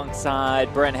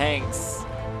alongside Brent Hanks.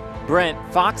 Brent,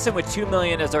 Foxen with $2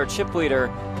 million as our chip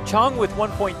leader. Cheong with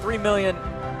 $1.3 million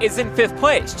is in 5th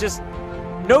place. Just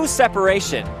no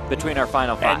separation between our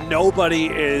final 5. And nobody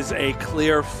is a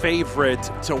clear favorite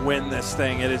to win this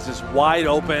thing. It is as wide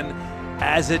open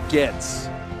as it gets.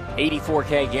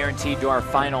 $84K guaranteed to our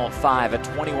final 5, a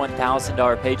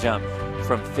 $21,000 pay jump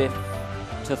from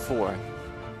 5th to 4th.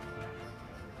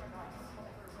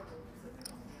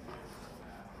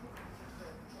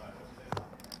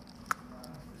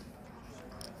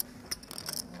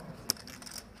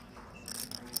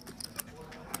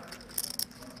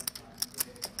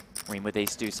 Rheem with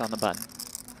ace deuce on the button.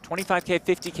 25K,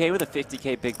 50K with a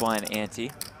 50K big blind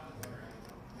ante.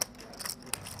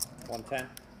 110.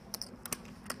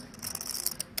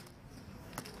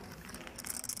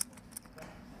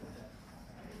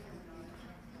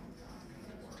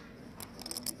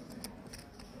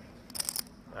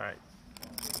 All right.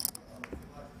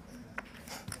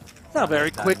 Not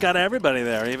very quick on everybody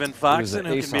there. Even Foxen,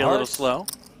 who can be a little slow.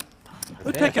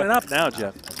 We're picking it up now,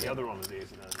 Jeff. The other one was the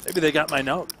ace of hearts. Maybe they got my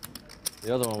note.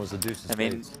 The other one was the deuce of I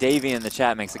mean, spades. Davey in the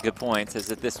chat makes a good point. Says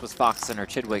that this was Foxen or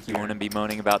Chidwick, you wouldn't be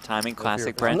moaning about timing.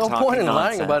 Classic Brent No talking point in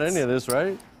nonsense. lying about any of this,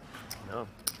 right? No.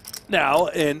 Now,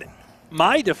 in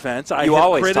my defense, I You have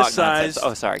always talk criticized. nonsense.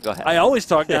 Oh, sorry, go ahead. I always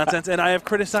talk nonsense, and I have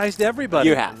criticized everybody.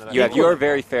 You have. You have. You're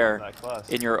very fair That class.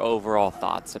 in your overall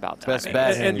thoughts about Best timing.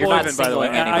 bet. And You're not Boivin, by the way,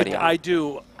 singling anybody out. I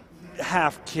do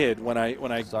half kid when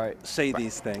I say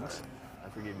these things. I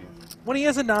forgive you. When he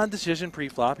has a non-decision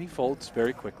pre-flop, he folds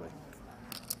very quickly.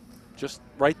 Just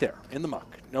right there, in the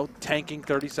muck. No tanking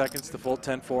 30 seconds to fold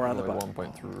 10-4 on the button.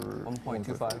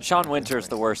 1.25. Sean Winter's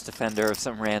the worst defender of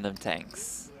some random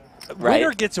tanks. Right?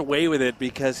 Winter gets away with it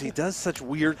because he does such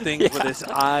weird things with his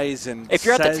eyes and if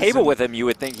you're at the says table and with him, you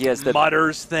would think he has the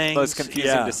mutters things. most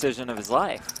confusing decision of his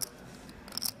life.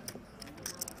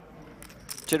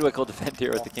 Chidwick will defend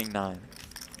here with the King-9.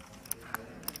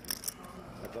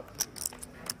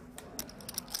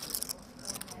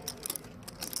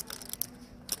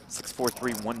 Six, 4,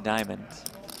 3, 1 diamond.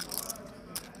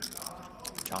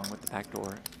 Cheong with the back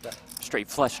door. Straight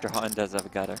flush draw and does have a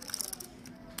gutter.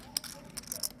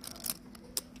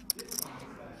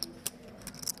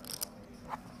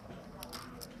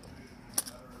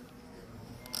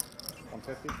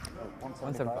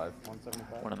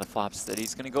 One of the flops that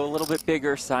he's going to go a little bit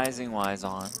bigger sizing-wise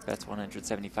on. Bets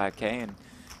 175K and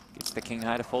gets the king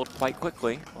high to fold quite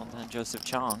quickly. Well done, Joseph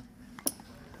Cheong.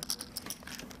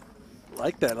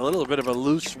 Like that, a little bit of a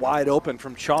loose, wide open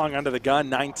from Cheong under the gun.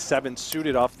 9-7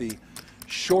 suited off the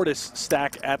shortest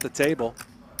stack at the table.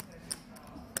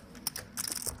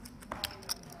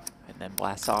 And then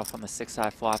blasts off on the 6-high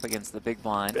flop against the big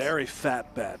blind. Very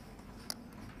fat bet.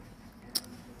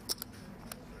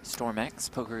 StormX,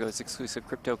 PokerGo's exclusive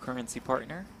cryptocurrency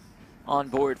partner, on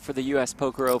board for the U.S.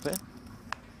 Poker Open.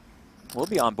 We'll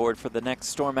be on board for the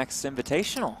next StormX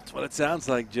Invitational. That's what it sounds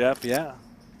like, Jeff, yeah.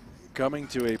 Coming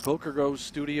to a PokerGo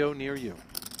studio near you.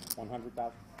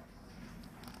 100,000.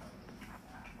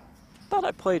 Thought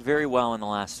I played very well in the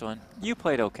last one. You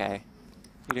played okay.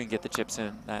 You didn't get the chips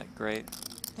in that great.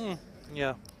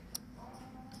 Yeah.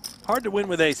 Hard to win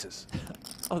with aces.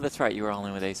 Oh, that's right. You were all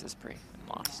in with aces pre and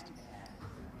lost.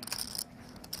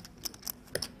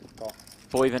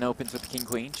 Boivin opens with the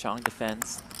king-queen. Cheong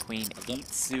defends. Queen 8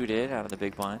 suited out of the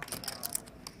big blind.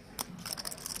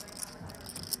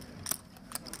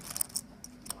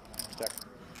 Check.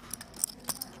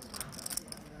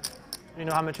 You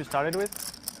know how much you started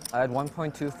with? I had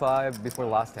 1.25 before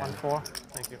last hand. 1.4.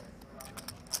 Thank you.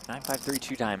 9, 5, 3,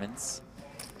 2 diamonds.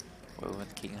 Whoa, with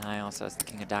the king high also has the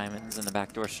king of diamonds and the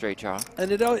backdoor straight draw.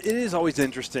 And it is always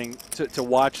interesting to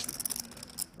watch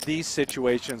these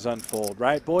situations unfold,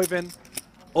 right? Boivin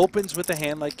opens with a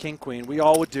hand like king-queen. We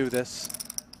all would do this.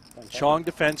 Cheong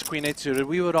defends queen 8 suited.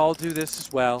 We would all do this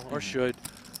as well, or should.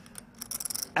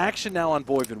 Action now on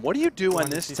Boivin. What do you do on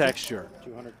this texture?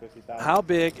 250,000. How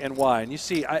big and why? And you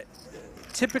see,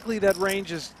 typically that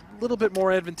range is a little bit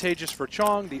more advantageous for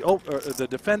Cheong, the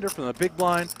defender from the big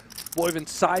blind. Boivin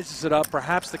sizes it up,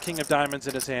 perhaps the king of diamonds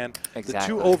in his hand.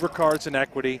 Exactly. The 2 overcards in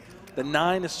equity. The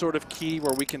 9 is sort of key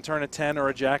where we can turn a 10 or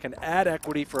a jack and add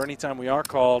equity for any time we are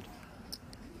called.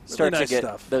 start nice to get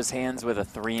stuff. those hands with a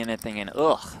 3 in it thinking,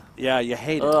 ugh. Yeah, you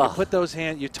hate it. Ugh. You put those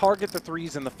hands, you target the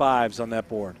 3s and the 5s on that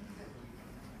board.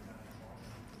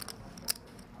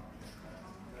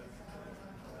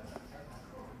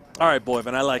 All right,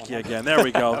 Boivin, I like you again. There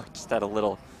we go. Just had a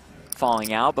little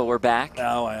falling out, but we're back.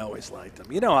 Oh, I always liked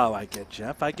them. You know how I get,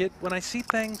 Jeff. When I see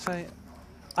things,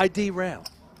 I derail.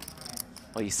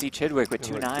 Well, you see Chidwick with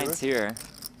 2 9s here.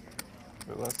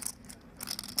 Bit less.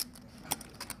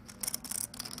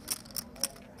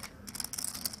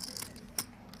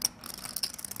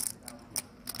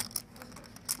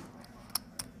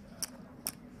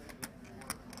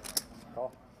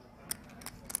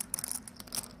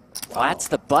 That's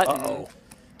the button. Uh-oh.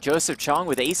 Joseph Cheong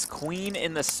with ace queen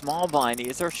in the small blind. He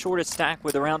is our shortest stack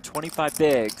with around 25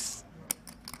 bigs.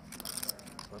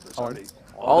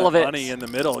 All of it. Money in the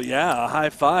middle. Yeah, a high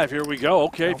five. Here we go.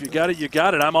 Okay, if you got it, you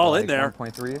got it. I'm all in there.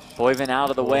 1.3-ish. Boivin out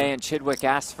of the way, and Chidwick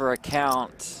asks for a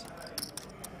count.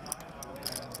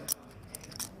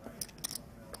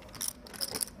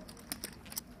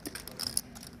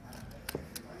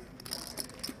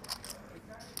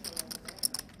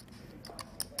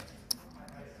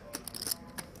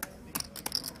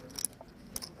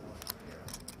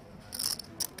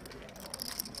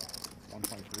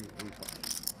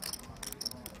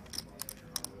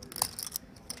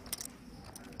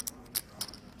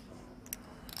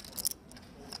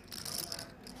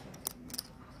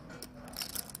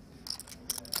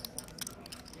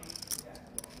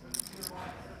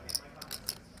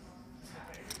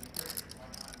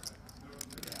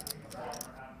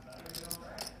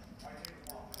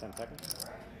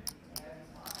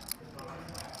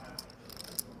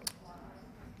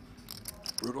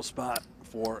 Brutal spot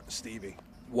for Stevie.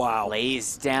 Wow.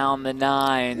 Lays down the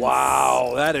 9s.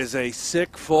 Wow, that is a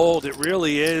sick fold. It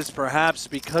really is, perhaps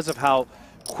because of how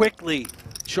quickly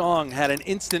Cheong had an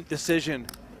instant decision,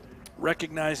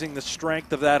 recognizing the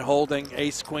strength of that holding.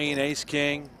 Ace queen, ace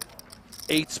king,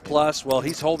 8s plus. Well,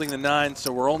 he's holding the 9,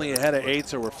 so we're only ahead of 8,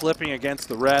 so we're flipping against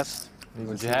the rest.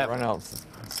 What'd you have? Run out.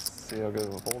 Let's see how good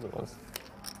of a fold it was.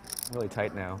 Really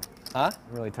tight now. Huh?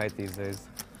 Really tight these days.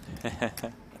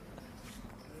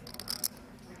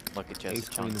 Look at Joseph Ace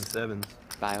queen and Cheong's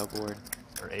 7s. bio board.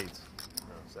 Or 8s.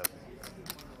 No, 7.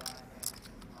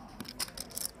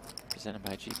 Presented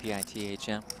by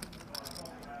GPITHM.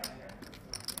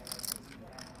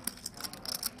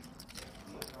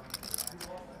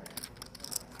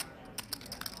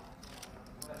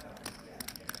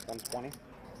 $120.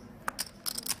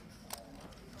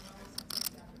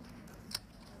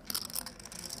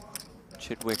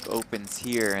 Chidwick opens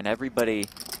here, and everybody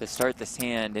to start this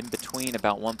hand in between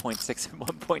about 1.6 and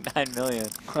 1.9 million.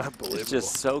 Unbelievable. It's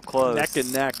just so close. Neck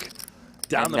and neck.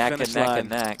 Down and the neck finish and neck line. and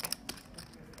neck.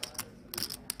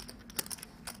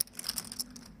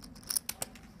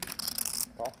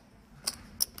 Call.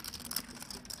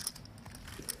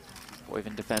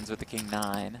 Boivin defends with the king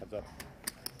 9. Heads up.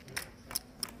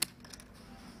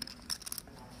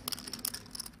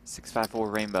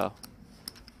 6-5-4 rainbow.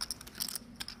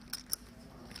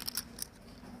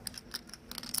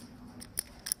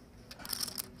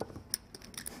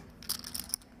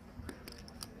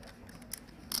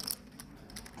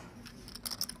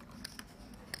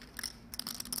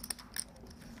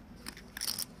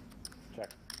 Check.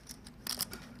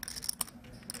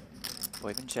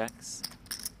 Boivin checks.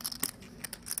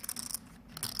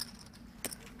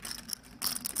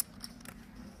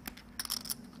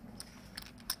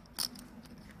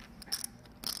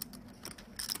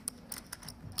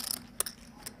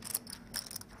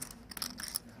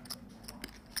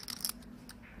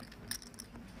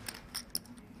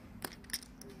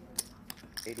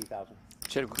 $80,000.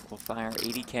 Chidwick will fire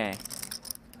 80K.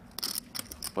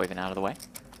 Boivin out of the way.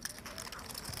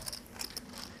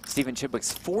 Stephen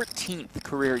Chidwick's 14th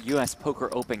career U.S. Poker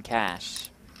Open cash.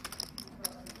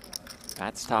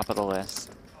 That's top of the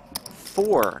list.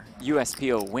 4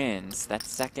 USPO wins. That's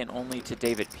second only to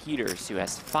David Peters, who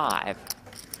has 5.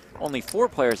 Only 4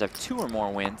 players have 2 or more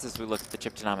wins as we look at the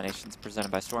chip denominations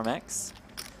presented by StormX.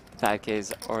 The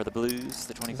 5Ks are the blues,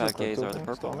 the 25Ks are the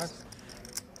purples.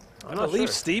 I believe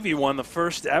Stevie won the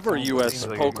first ever U.S.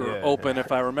 Poker Open,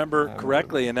 if I remember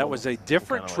correctly, and that was a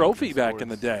different trophy back in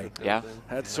the day. Yeah.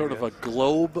 Had sort of a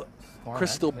globe,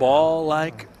 crystal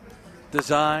ball-like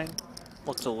design.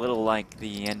 Looked a little like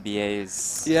the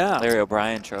NBA's Yeah. Larry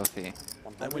O'Brien trophy.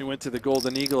 Then we went to the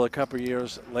Golden Eagle a couple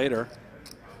years later.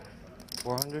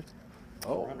 400?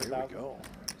 Oh, here we go.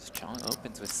 Cheong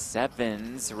opens with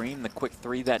 7s. Rheem the quick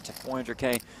 3-bet to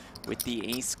 400K with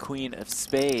the ace-queen of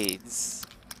spades.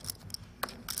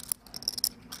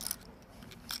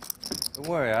 Don't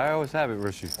worry, I always have it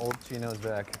versus you. Old Chino's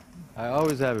back. I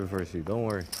always have it versus you. Don't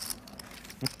worry.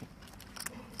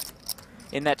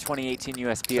 In that 2018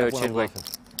 USPO, Chidwick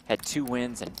had 2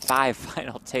 wins and 5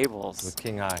 final tables. With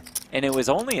King Eye. And it was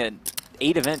only an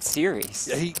 8-event series.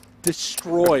 Yeah, he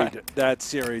destroyed that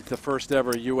series, the first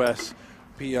ever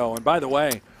USPO. And by the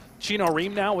way, Chino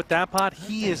Rheem now with that pot,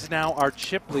 he is now our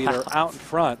chip leader out in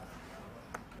front.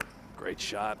 Great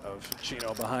shot of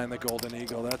Chino behind the Golden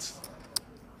Eagle. That's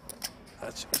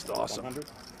just awesome. 100.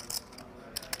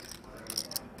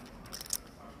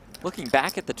 Looking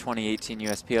back at the 2018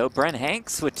 USPO, Brent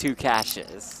Hanks with 2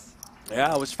 cashes.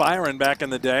 Yeah, I was firing back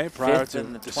in the day prior 5th to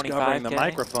in the discovering the 25K.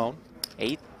 microphone.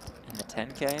 8th in the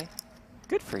 10K.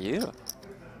 Good for you.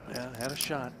 Yeah, had a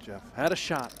shot, Jeff. Had a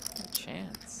shot. Good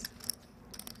chance.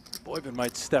 Boivin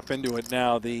might step into it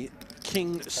now. The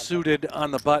king suited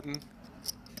on the button,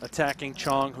 attacking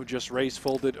Cheong, who just raise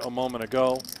folded a moment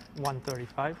ago.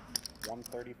 135.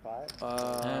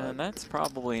 135. And that's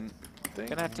probably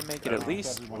gonna have to make it at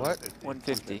least What?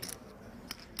 150.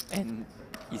 And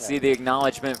you see the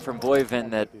acknowledgement from Boivin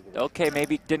that, okay,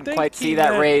 maybe didn't quite see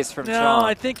that raise from No, Cheong.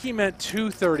 I think he meant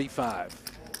 235.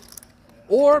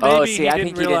 Or maybe Oh, see, he I didn't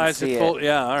think he didn't realize see it. it.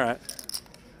 Yeah, all right.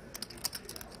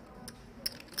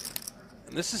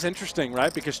 And this is interesting,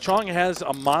 right? Because Cheong has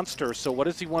a monster, so what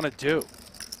does he want to do?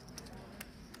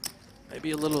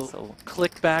 Maybe a little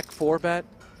click back 4-bet,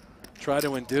 try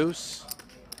to induce.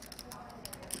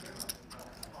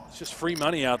 It's just free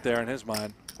money out there in his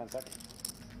mind. 10 seconds.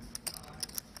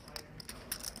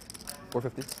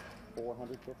 450.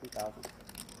 450,000.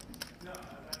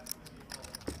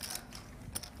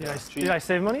 Did I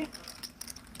save money?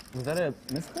 Was that a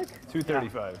misclick?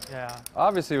 235. Yeah.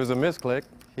 Obviously, it was a misclick.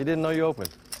 He didn't know you opened.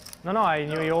 No, I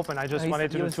knew he opened. I just No,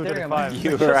 wanted to he do was staring at my 235.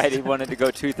 You were right, he wanted to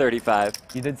go 235.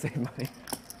 You did save money.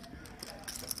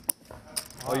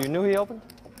 Oh, you knew he opened?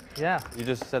 Yeah. You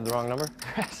just said the wrong number?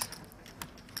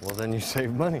 Well, then you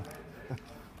saved money.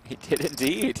 He did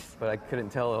indeed. But I couldn't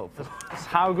tell. That's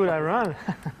how good I run.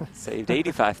 Saved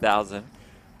 85,000.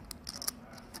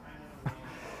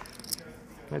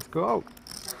 Let's go.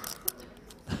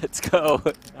 Let's go.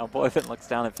 Now Boivin looks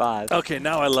down at 5. Okay,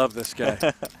 now I love this guy.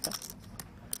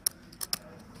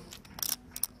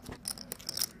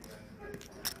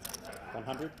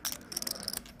 100.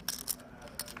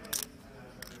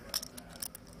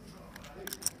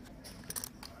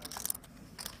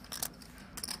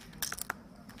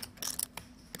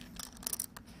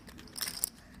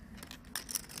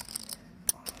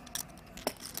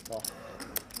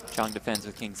 Cheong defends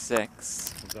with king 6.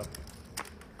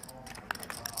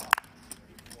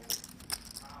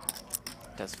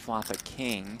 Does flop a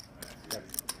king.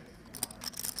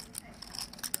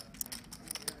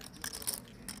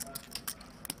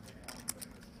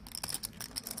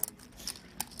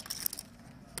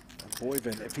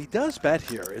 Boivin, if he does bet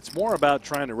here, it's more about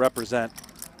trying to represent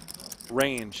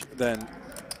range than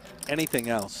anything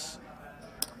else.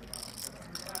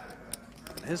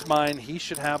 In his mind, he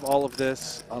should have all of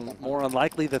this. More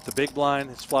unlikely that the big blind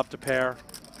has flopped a pair.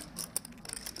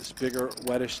 This bigger,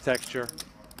 wettish texture.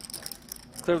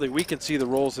 Clearly, we can see the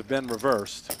roles have been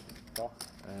reversed.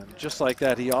 And just like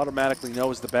that, he automatically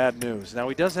knows the bad news. Now,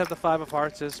 he does have the 5 of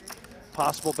hearts as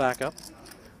possible backup.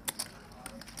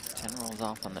 10 rolls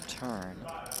off on the turn.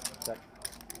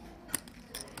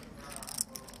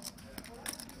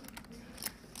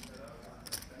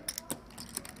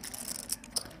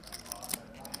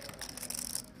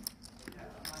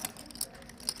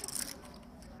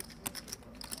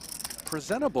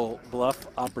 Presentable bluff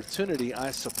opportunity,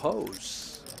 I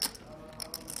suppose.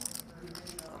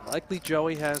 Unlikely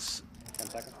Joey has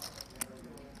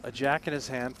a jack in his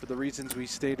hand for the reasons we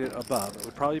stated above. It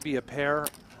would probably be a pair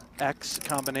X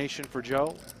combination for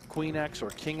Joe, Queen X or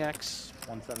King X.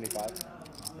 175.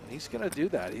 He's going to do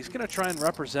that. He's going to try and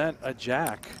represent a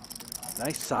jack.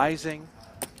 Nice sizing,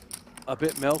 a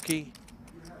bit milky.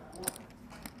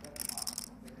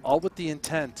 All with the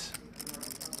intent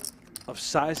of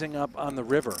sizing up on the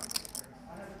river.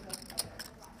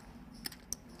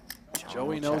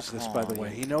 Joey knows this, by the way.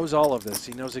 He knows all of this.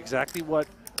 He knows exactly what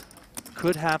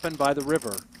could happen by the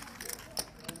river.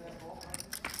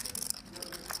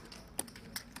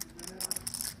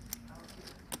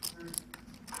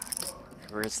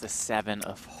 Where's the 7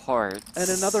 of hearts? And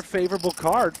another favorable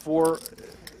card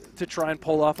to try and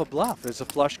pull off a bluff as a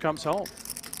flush comes home.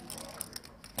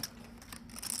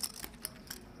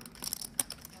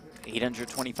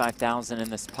 825,000 in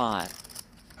this pot.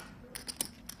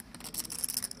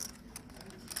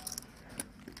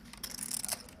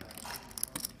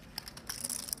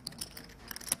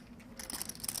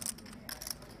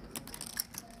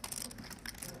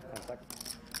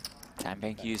 Time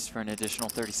bank used for an additional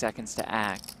 30 seconds to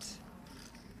act.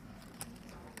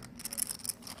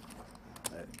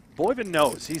 Boivin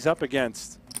knows he's up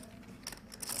against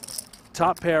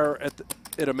top pair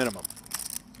at a minimum.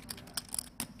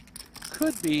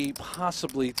 Could be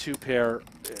possibly two pair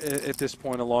at this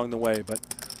point along the way, but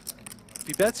if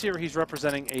he bets here, he's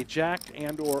representing a jack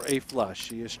and or a flush.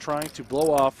 He is trying to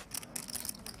blow off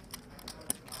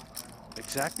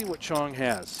exactly what Cheong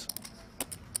has.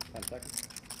 10 seconds.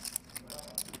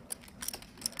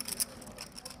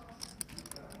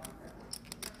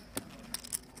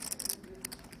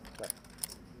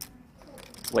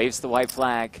 Waves the white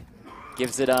flag,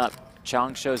 gives it up.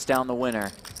 Cheong shows down the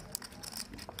winner.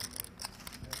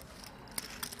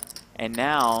 And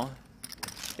now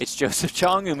it's Joseph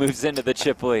Cheong who moves into the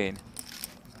chip lead.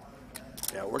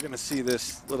 Yeah, we're going to see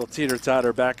this little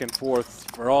teeter-totter back and forth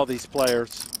for all these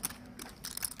players.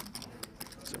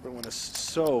 Everyone is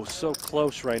so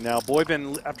close right now.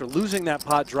 Boivin, after losing that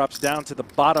pot, drops down to the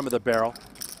bottom of the barrel.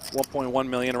 1.1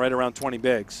 million, right around 20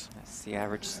 bigs. Yes, the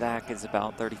average stack is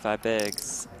about 35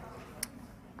 bigs.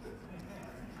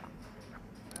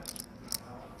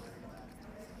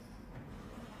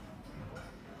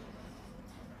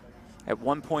 At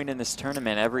one point in this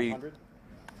tournament, every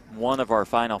one of our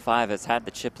final five has had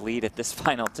the chip lead at this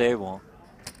final table.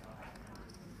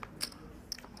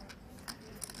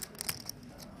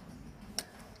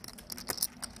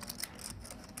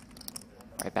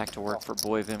 Right back to work for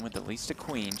Boivin with at least a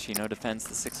queen. Chino defends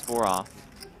the 6-4 off.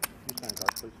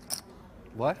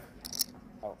 What?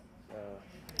 Oh,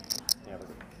 yeah, that's it.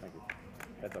 Thank you.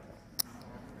 That's okay.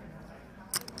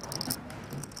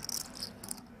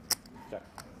 Check.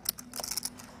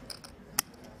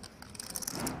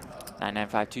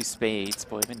 9-9-5-2 spades.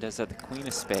 Boivin does have the queen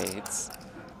of spades.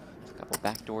 A couple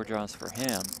backdoor draws for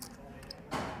him.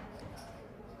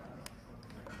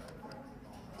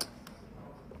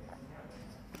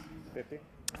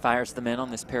 Fires them in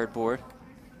on this paired board.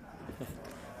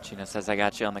 Chino says, I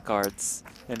got you on the cards.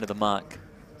 Into the muck.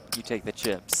 You take the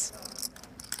chips.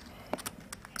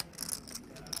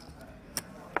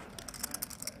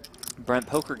 Brent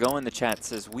PokerGO in the chat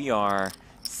says we are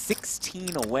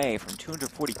 16 away from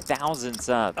 240,000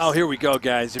 subs. Oh, here we go,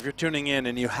 guys. If you're tuning in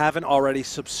and you haven't already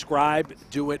subscribed,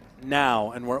 do it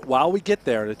now. And while we get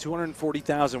there to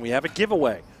 240,000, we have a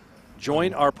giveaway.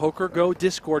 Join our PokerGO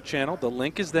Discord channel. The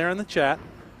link is there in the chat.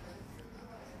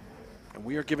 And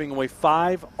we are giving away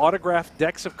 5 autographed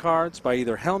decks of cards by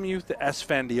either Helmuth,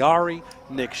 Esfandiari,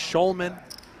 Nick Schulman.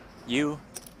 You?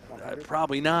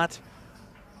 Probably not.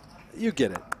 You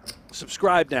get it.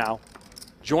 Subscribe now.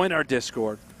 Join our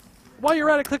Discord. While you're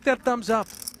at it, click that thumbs up.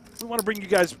 We want to bring you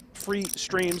guys free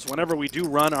streams whenever we do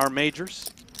run our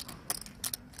majors.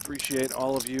 Appreciate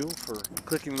all of you for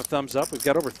clicking the thumbs up. We've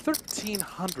got over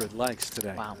 1,300 likes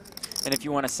today. Wow. And if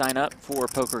you want to sign up for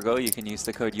PokerGO, you can use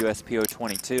the code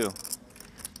USPO22.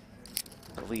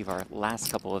 I believe our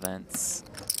last couple events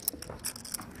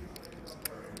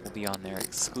will be on there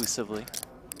exclusively.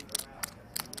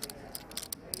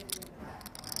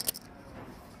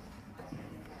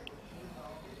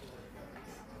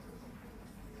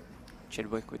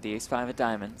 Chidwick with the ace-5 of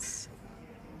diamonds.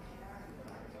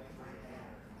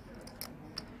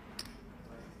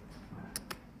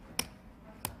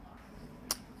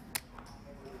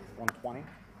 $120.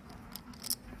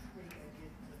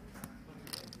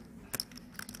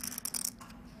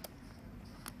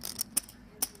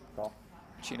 Call.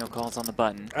 Chino calls on the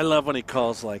button. I love when he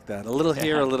calls like that. A little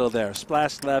here, a little there.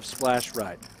 Splash left, splash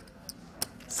right.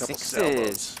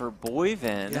 Sixes for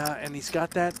Boivin. Yeah, and he's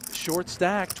got that short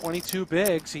stack, 22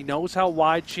 bigs. He knows how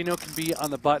wide Chino can be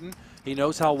on the button. He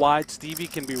knows how wide Stevie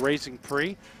can be raising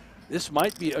pre. This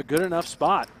might be a good enough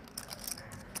spot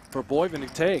for Boivin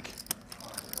to take.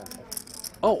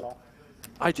 Oh,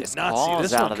 I did not see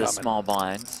this one out of the coming. small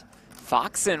blind.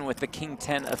 Foxen with the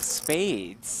king-10 of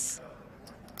spades.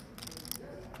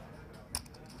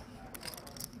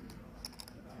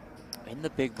 In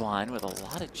the big blind with a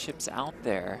lot of chips out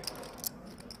there.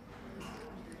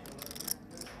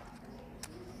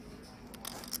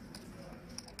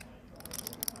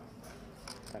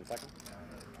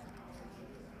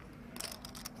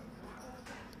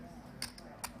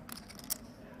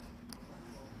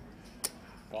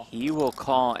 He will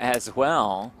call as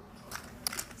well.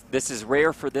 This is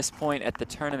rare for this point at the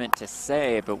tournament to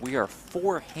say, but we are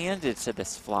four-handed to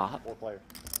this flop. 4 players.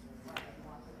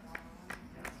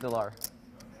 Still are.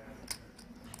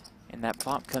 And that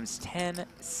flop comes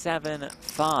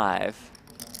 10-7-5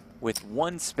 with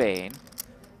 1 spade.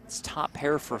 It's top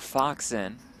pair for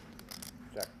Foxen.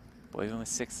 Check. Boivin with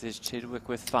 6s, Chidwick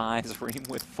with 5s, Rheem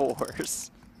with 4s.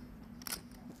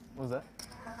 What was that?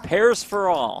 Pairs for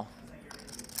all.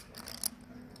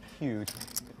 Huge.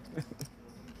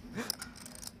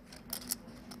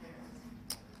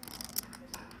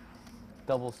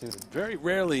 Double suited. Very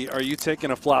rarely are you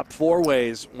taking a flop 4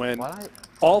 ways when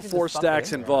all 4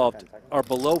 stacks involved are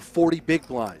below 40 big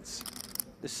blinds.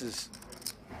 This is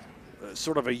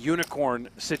sort of a unicorn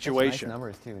situation. Nice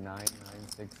numbers too, 9, 9,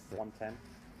 6, 110.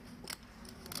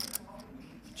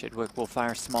 Chidwick will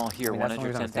fire small here, I mean, that's the only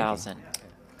reason I was 110,000.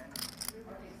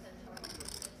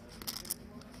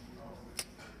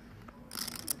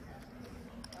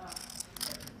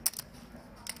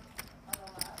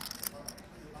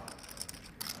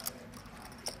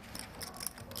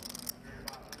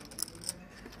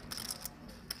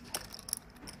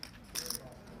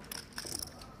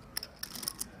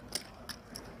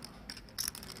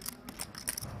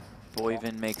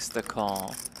 Boivin makes the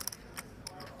call.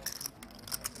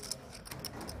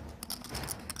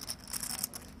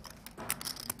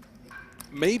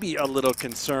 Maybe a little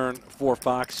concern for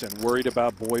Foxen, worried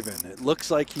about Boivin. It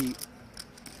looks like he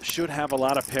should have a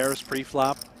lot of pairs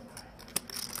pre-flop.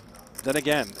 Then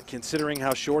again, considering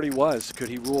how short he was, could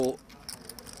he rule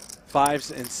 5s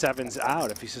and 7s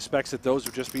out if he suspects that those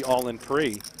would just be all in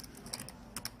pre?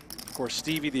 Of course,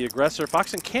 Stevie the aggressor.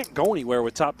 Foxen can't go anywhere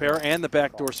with top pair and the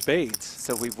backdoor spades.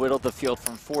 So we've whittled the field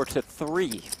from 4 to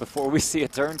 3 before we see a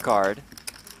turn card.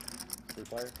 3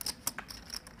 player.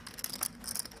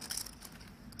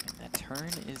 And that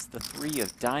turn is the 3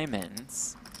 of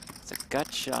diamonds. It's a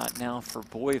gut shot now for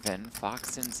Boivin.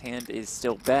 Foxen's hand is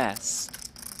still best.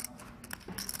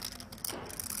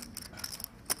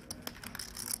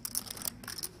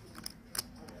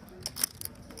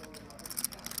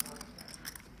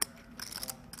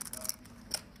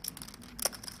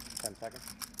 Seconds.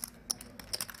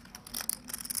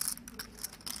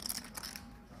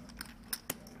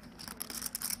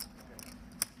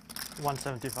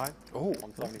 $175. Oh,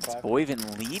 175.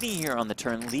 Boivin leading here on the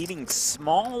turn, leading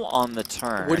small on the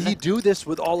turn. would he do this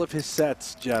with all of his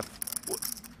sets, Jeff?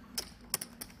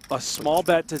 A small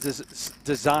bet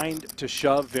designed to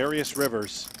shove various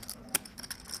rivers.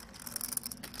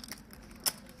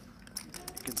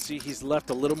 You can see he's left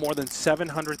a little more than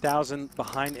 700,000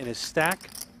 behind in his stack.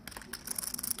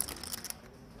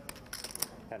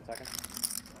 10 seconds.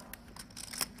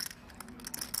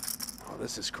 Oh,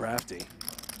 this is crafty.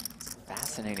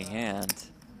 Fascinating hand.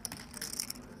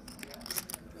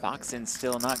 Foxen's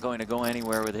still not going to go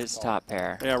anywhere with his top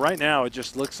pair. Yeah, right now it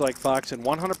just looks like Foxen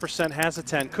 100% has a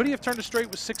 10. Could he have turned it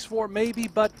straight with 6-4? Maybe,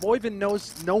 but Boivin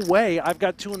knows no way. I've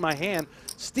got 2 in my hand.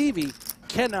 Stevie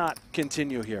cannot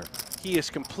continue here. He is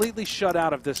completely shut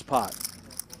out of this pot.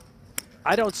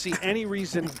 I don't see any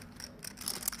reason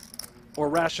or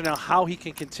rationale how he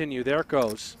can continue. There it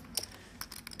goes.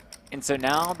 And so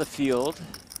now the field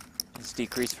is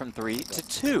decreased from 3 to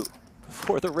 2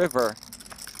 for the river.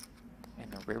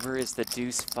 And the river is the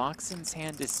deuce. Foxen's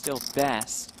hand is still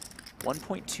best.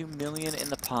 1.2 million in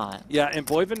the pot. Yeah, and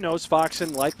Boivin knows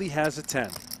Foxen likely has a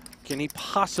 10. Can he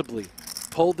possibly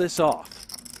pull this off?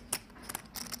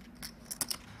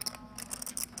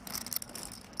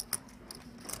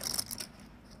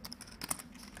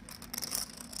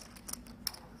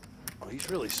 Oh, he's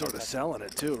really sort of selling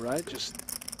it too, right? Just,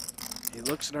 he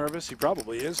looks nervous. He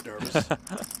probably is nervous. He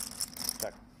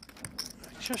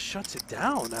just shuts it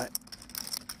down. I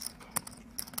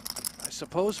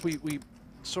suppose we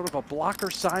sort of a blocker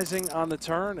sizing on the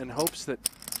turn in hopes that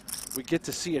we get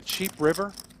to see a cheap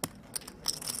river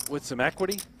with some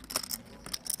equity.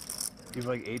 You have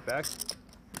like 8 back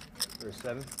or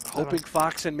 7? Hoping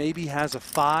Foxen maybe has a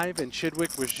 5 and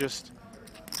Chidwick was just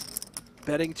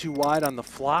betting too wide on the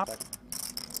flop.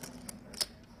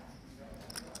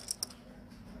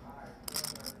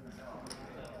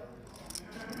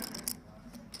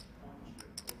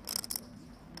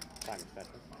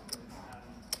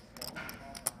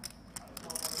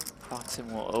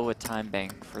 Foxen will owe a time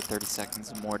bank for 30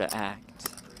 seconds more to act.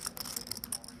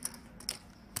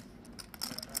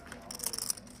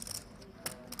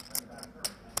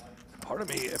 Part of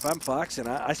me, if I'm Foxen,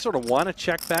 I sort of want to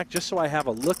check back just so I have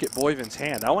a look at Boivin's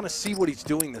hand. I want to see what he's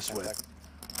doing this with.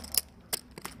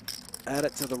 Add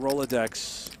it to the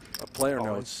Rolodex of player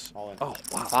notes. Oh,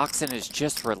 wow. Foxen is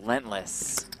just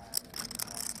relentless.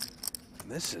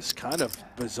 This is kind of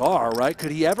bizarre, right?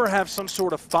 Could he ever have some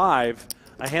sort of 5,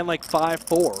 a hand like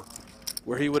 5-4,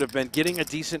 where he would have been getting a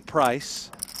decent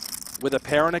price with a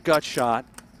pair and a gut shot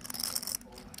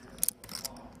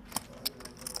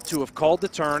to have called the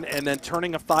turn and then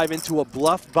turning a 5 into a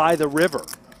bluff by the river?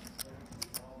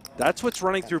 That's what's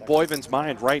running through Boivin's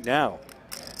mind right now.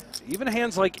 Even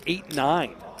hands like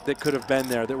 8-9 that could have been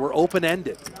there that were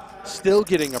open-ended, still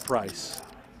getting a price.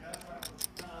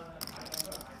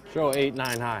 Show 8,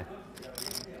 9 high.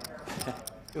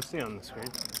 You'll see on the screen.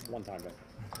 One time back.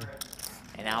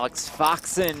 And Alex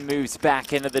Foxen moves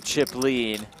back into the chip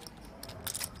lead.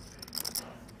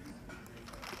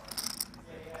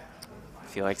 I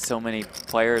feel like so many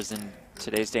players in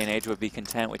today's day and age would be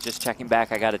content with just checking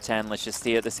back. I got a 10. Let's just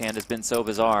see it. This hand has been so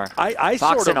bizarre. I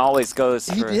Foxen sort of, always goes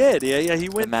He for did. Yeah. He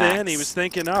went max. thin. He was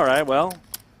thinking, all right, well,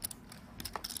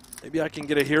 maybe I can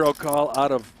get a hero call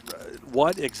out of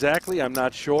what exactly? I'm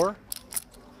not sure.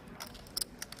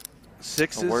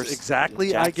 Sixes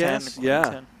exactly, I guess. 10, yeah.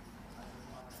 10.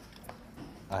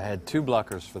 I had 2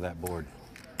 blockers for that board.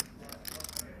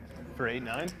 For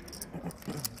 8-9?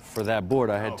 For that board,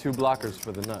 I had 2 blockers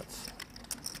for the nuts.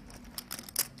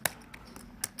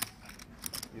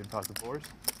 You had pocket fours?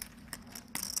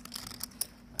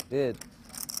 I did.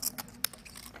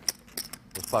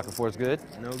 Was pocket fours good?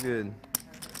 No good.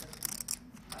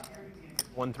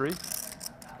 1-3?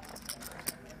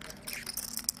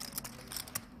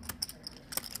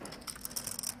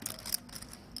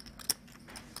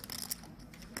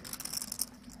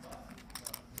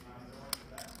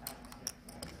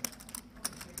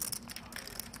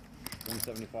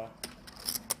 $175.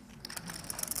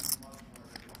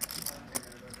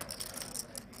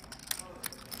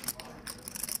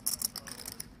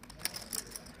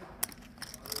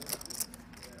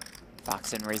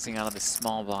 Foxen raising out of the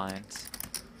small blind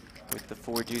with the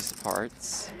 4 deuce of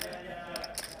hearts.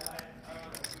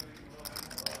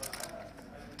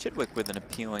 Chidwick with an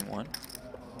appealing one.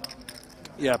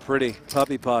 Yeah, pretty.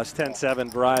 Puppy paws,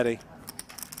 10-7 variety.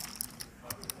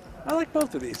 I like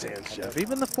both of these hands, Jeff.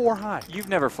 Even the 4 high. You've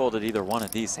never folded either one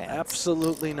of these hands.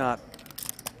 Absolutely not.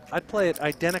 I'd play it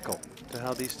identical to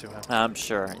how these two have. I'm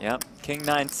sure, yep. King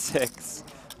 9-6,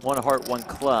 1 heart, 1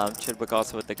 club. Chidwick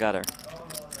also with the gutter.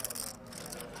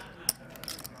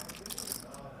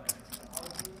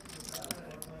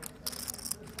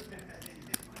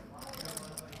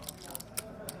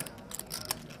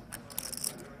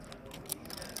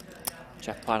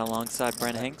 Jeff Pott alongside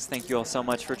Brent Hanks. Thank you all so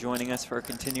much for joining us for our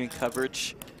continuing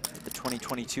coverage of the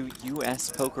 2022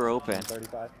 U.S. Poker Open.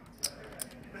 35.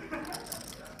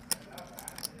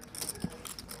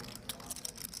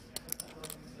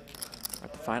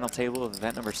 At the final table of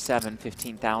event number 7,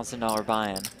 $15,000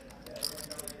 buy-in.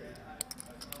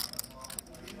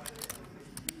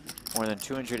 More than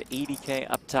 280K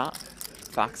up top.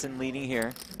 Foxen leading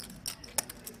here.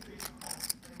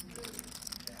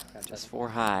 Just 4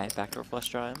 high, backdoor flush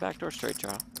draw and backdoor straight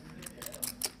draw.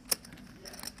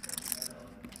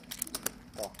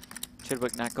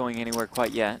 Chidwick not going anywhere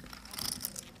quite yet.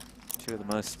 2 of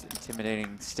the most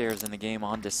intimidating stairs in the game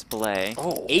on display.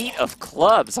 Oh. 8 of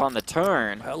clubs on the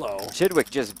turn. Hello. Chidwick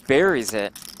just buries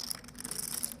it.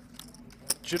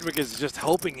 Chidwick is just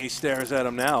hoping he stares at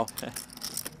him now.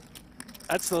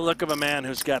 That's the look of a man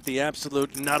who's got the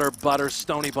absolute nutter butter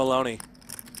stony baloney.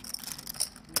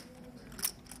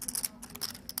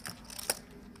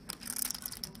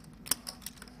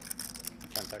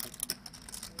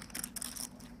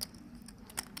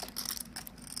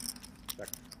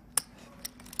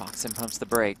 Foxen pumps the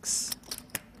brakes.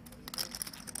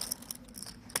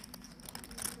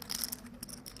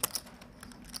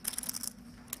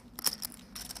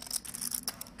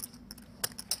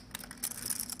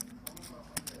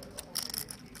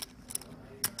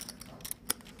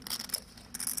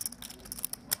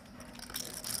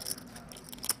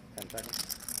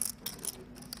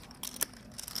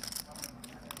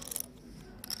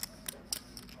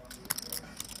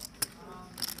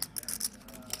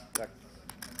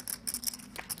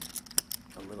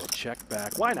 Check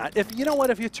back. Why not? If you know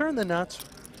what, if you turn the nuts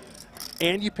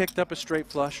and you picked up a straight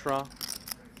flush draw,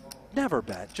 never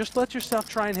bet. Just let yourself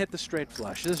try and hit the straight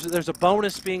flush. There's a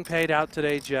bonus being paid out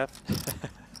today, Jeff.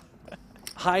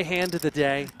 High hand of the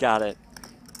day. Got it.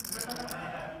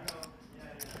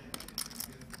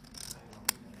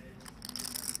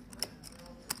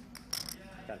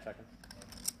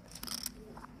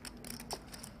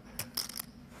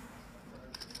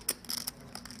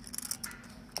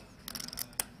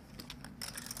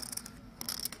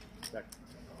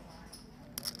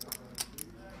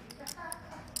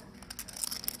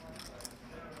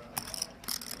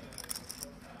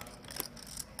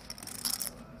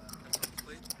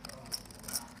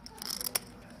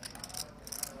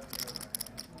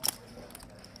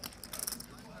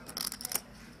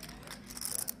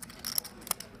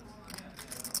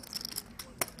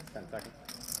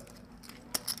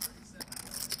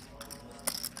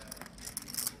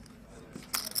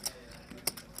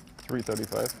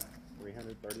 $335.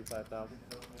 335,000.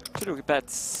 Chidwick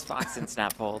bets, Foxen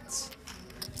snap folds.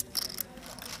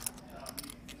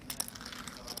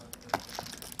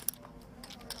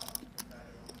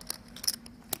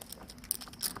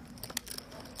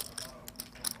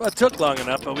 Well, it took long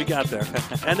enough, but we got there.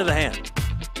 End of the hand.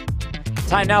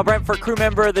 Time now, Brent, for crew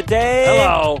member of the day.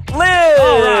 Hello. Liz.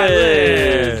 All right,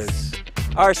 Liz.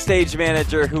 Our stage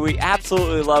manager, who we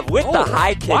absolutely love, with the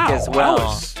high kick as well. That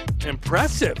was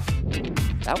impressive.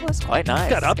 That was quite nice.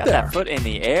 Got up there. That foot in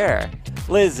the air.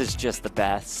 Liz is just the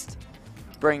best.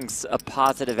 Brings a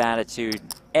positive attitude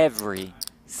every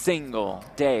single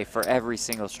day for every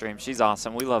single stream. She's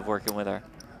awesome. We love working with her.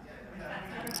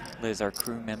 Liz, our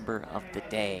crew member of the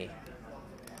day.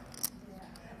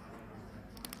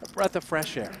 A breath of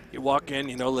fresh air. You walk in,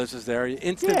 you know Liz is there.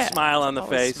 Instant smile on the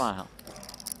face. Smile.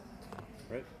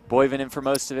 Boivin in for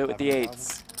most of it with the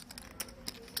 8s.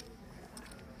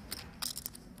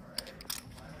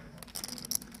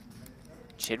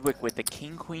 Chidwick with the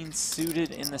king-queen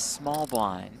suited in the small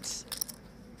blind.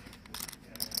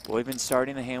 Boivin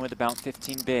starting the hand with about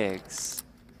 15 bigs.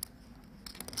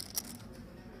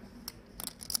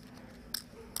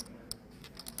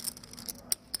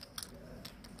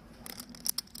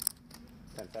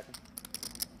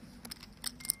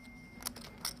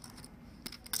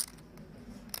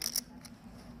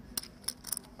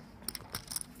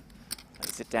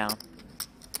 Lays it down.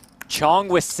 Cheong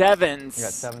with 7s. You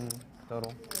got 7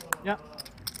 total? Yeah.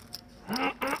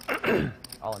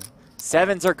 All in.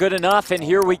 7s are good enough, and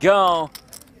here we go.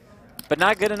 But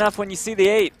not good enough when you see the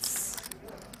 8s.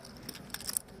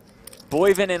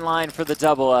 Boivin in line for the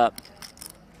double up.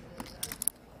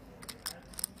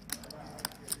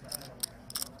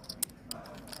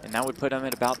 And that would put him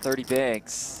at about 30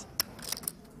 bigs.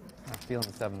 I'm feeling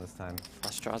the 7 this time.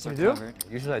 Flush draws are You do? covered.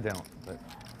 Usually I don't, but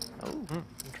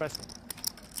Interesting.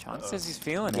 Cheong says he's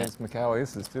feeling it. Against Macau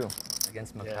aces, too.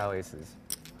 against Macau aces.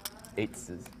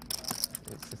 8s.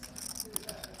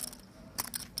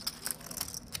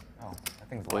 Oh, that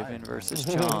thing's Boivin live. versus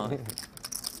Cheong.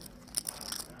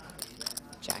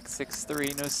 Jack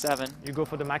 6-3, no 7. You go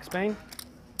for the max pain?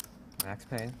 Max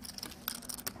pain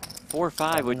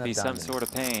 4-5 would Seven be of some diamonds. sort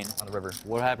of pain. on the river.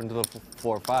 What happened to the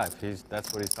 4-5?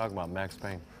 That's what he's talking about, Max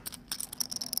Payne.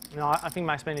 No, I think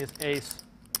max pain is ace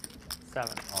 7.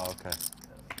 Oh, okay.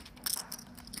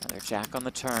 Another jack on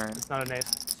the turn. It's not an ace.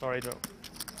 Sorry, Joe.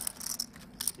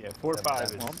 Yeah,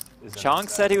 4-5 is Cheong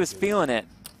said he was feeling it.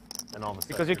 And all of a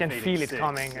sudden Because you you're can fading feel it 6,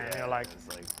 coming, and yeah, you're like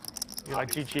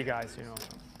it's GG guys, you know.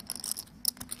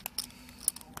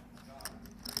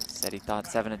 Said he thought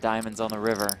 7 of diamonds on the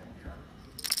river.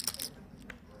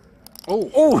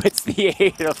 Oh, it's the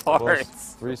 8 of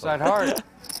hearts. 3-side heart.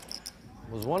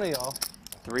 Was one of y'all.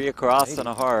 3 across and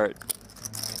a heart.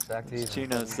 Back to even.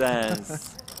 Chino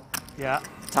says. Yeah.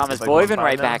 Thomas Like Boivin 1-5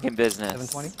 right now? back in business.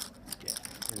 720?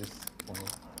 Or just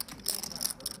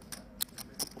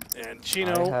 20? and I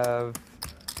Chino, have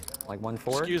like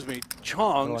 1-4. excuse me,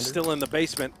 Cheong under? still in the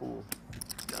basement.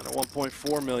 Down to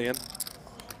 1.4 million.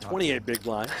 28 big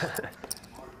blind.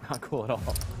 Not cool at all.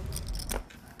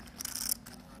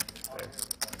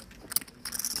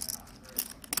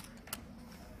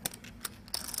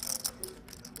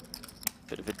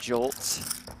 Bit of a jolt.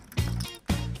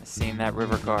 Seeing that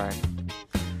river card.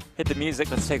 Hit the music.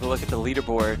 Let's take a look at the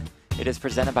leaderboard. It is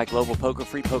presented by Global Poker,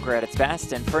 free poker at its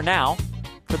best. And for now,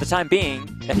 for the time being,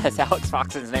 it has Alex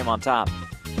Foxen's name on top.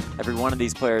 Every one of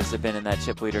these players have been in that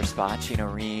chip leader spot.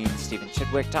 Chino, Rheem, Stephen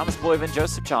Chidwick, Thomas Boivin,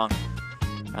 Joseph Cheong.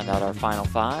 Round out our final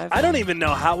 5. I don't even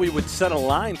know how we would set a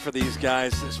line for these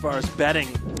guys as far as betting.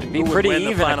 It'd be who would pretty win the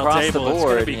even final across the table. It's going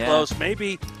to board, be yeah. close.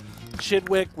 Maybe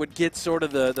Chidwick would get sort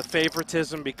of the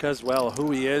favoritism because, well,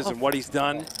 who he is and what he's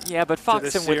done. Yeah, but this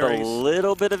Foxen with a series.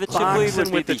 little bit of a chip lead Foxen would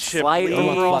be with the the chip slight lead.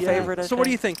 overall Yeah. favorite, I So what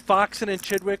do you think. think? Foxen and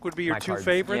Chidwick would be your My 2 cards.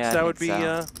 favorites? Yeah, I That would be think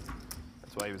so.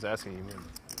 That's why he was asking you.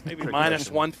 maybe minus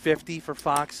 150 for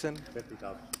Foxen.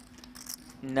 50,000.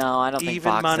 No, I don't think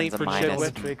Even money Foxen's for a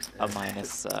minus. Chidwick. A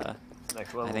minus.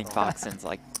 Next level. I think Foxen's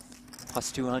like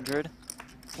plus 200.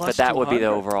 Plus But that would be the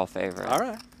 200. overall favorite. All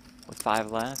right. With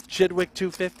 5 left. Chidwick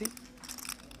 250?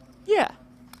 Yeah.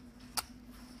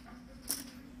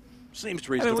 Seems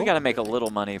I reasonable. mean, we got to make a little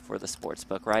money for the sports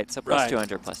book, right? So plus Right.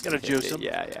 200 plus Gotta 250. juice 'em.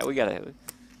 Yeah, we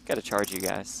gotta charge you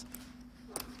guys.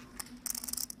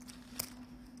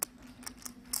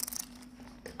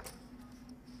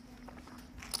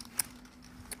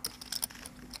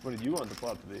 What did you want the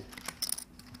flop to be?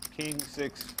 King,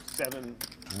 6, 7.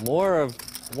 More of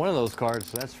one of those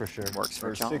cards, that's for sure. Works for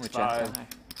Or Cheong with 6-5. Jack high.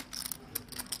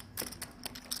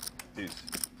 Deuce.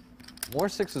 More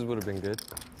 6s would have been good.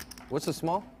 What's the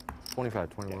small? 25,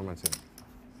 20, what am I saying?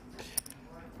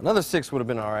 Another 6 would have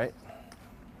been all right.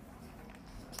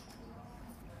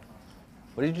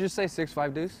 What did you just say,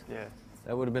 6-5 deuce? Yeah.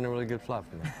 That would have been a really good flop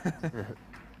for me.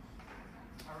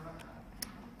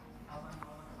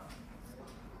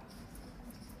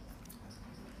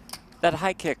 That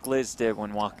high kick Liz did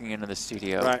when walking into the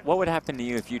studio, Right. what would happen to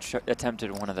you if you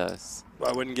attempted one of those?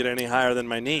 I wouldn't get any higher than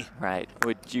my knee. Right.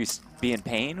 Would you be in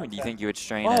pain? Would you think you would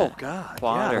strain Oh, God.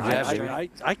 quad Yeah, or hamstring?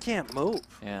 I can't move.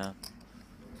 Yeah.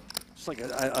 It's like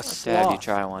a Have sloth. you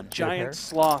try one. Giant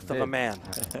sloth of a Did. man.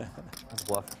 That's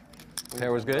bluff.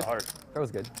 Hair was good? Hair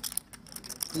was good.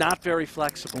 Not very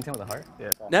flexible. Can you tell with the heart?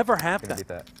 Yeah. Never have Couldn't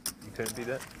that. beat that. You couldn't beat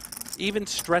that? Even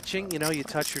stretching, you know, you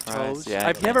touch your Right, toes. yeah,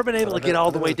 I've yeah. never been able to get all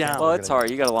the way down. Well, it's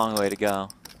hard. You got a long way to go.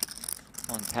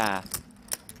 Long path.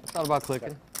 It's not about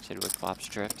clicking. Chidwick flops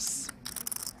trips.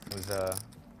 It was the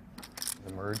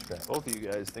merge bet. Both of you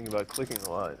guys think about clicking a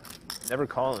lot. Never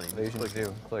calling. They usually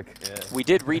do. Click. Yeah. We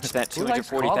did reach that Who likes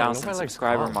calling? 240,000 Nobody likes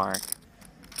subscriber calling. mark.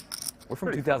 We're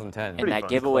from 2010. And that fun.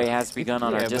 giveaway has begun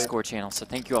on Yeah, our but- Discord channel. So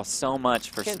thank you all so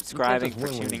much for You can't subscribing, just for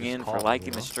win when you tuning just in, call for them, liking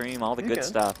you the know? stream, all the You good can.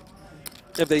 stuff.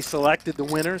 Have they selected the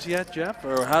winners yet, Jeff?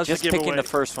 Or how's Just the giveaway? picking the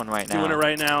first one right now. Doing it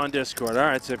right now on Discord. All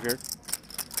right, so if you're,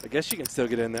 I guess you can still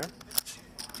get in there.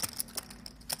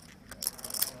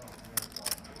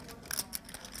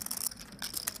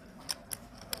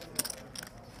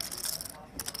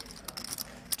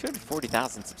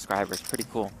 $240,000 subscribers, pretty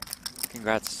cool.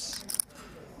 Congrats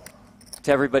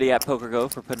to everybody at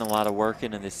PokerGo for putting a lot of work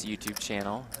into this YouTube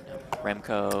channel.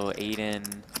 Remco,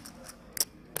 Aiden,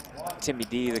 Timmy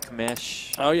D, the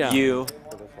commish. Oh, yeah. You.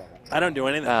 I don't do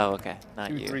anything. Oh, okay. Not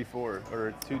 2, you. 3, 4,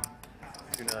 or 2,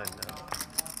 2, 9 now.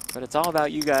 But it's all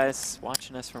about you guys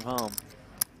watching us from home.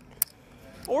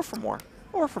 Or from work.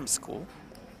 Or from school.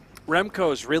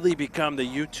 Remco's really become the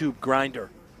YouTube grinder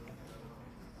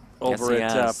Yes, over he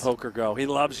at has. PokerGo. He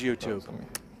loves YouTube.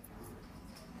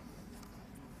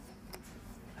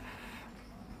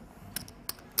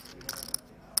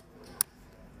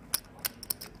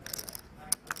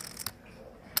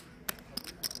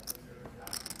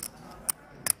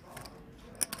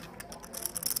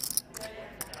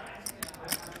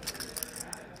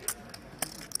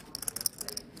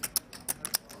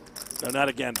 No, not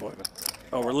again, Boivin.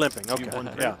 Oh, we're limping. Okay. won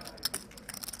three? Yeah.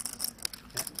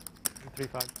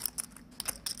 3-5.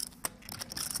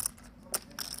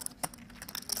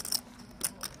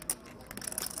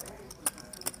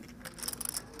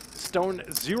 Stone,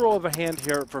 0 of a hand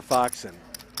here for Foxen.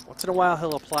 Once in a while,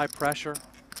 he'll apply pressure.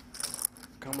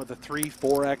 Come with a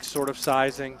 3-4x sort of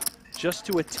sizing just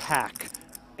to attack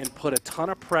and put a ton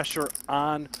of pressure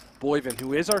on Boivin,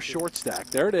 who is our short stack.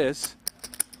 There it is.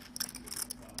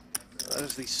 That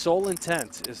is the sole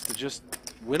intent, is to just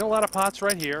win a lot of pots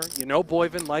right here. You know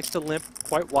Boivin likes to limp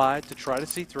quite wide to try to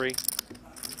see 3.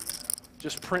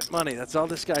 Just print money. That's all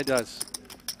this guy does.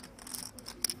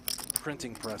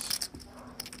 Printing press.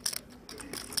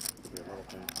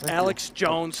 Alex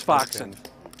Jones, Foxen.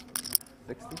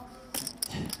 60?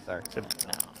 Sorry. No.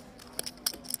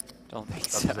 Don't think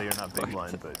Not so. to say you're not big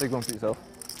blind, but Big one for yourself.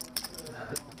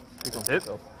 big one for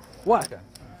yourself. What? Okay.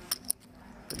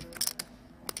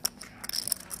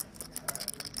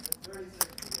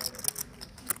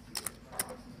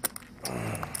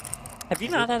 Have you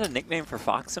not had a nickname for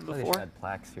Foxen I before? had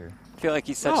plaques here. I feel like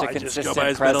he's such No, a I just consistent go by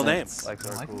his middle name. presence. Likes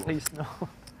are cool. Please, no.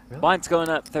 Mine's going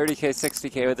up 30K,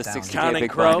 60K with a Down. 60K Counting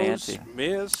big blind Crows, ante.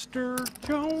 Mr.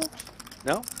 Jones.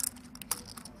 No?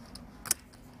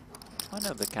 I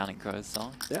know the Counting Crows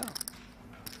song. Yeah.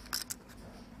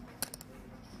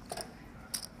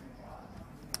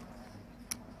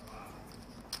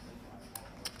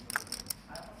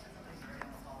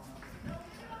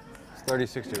 It's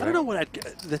 30-60, right? I don't know what I'd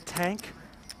get. The tank?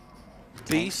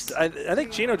 Beast? I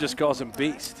think Chino just calls him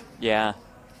Beast. Yeah.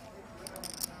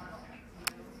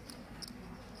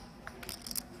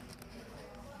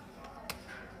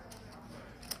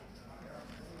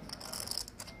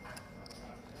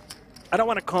 I don't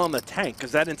want to call him the tank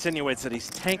because that insinuates that he's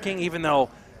tanking, even though,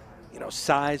 you know,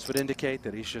 size would indicate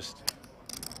that he's just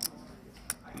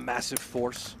a massive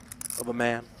force of a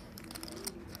man.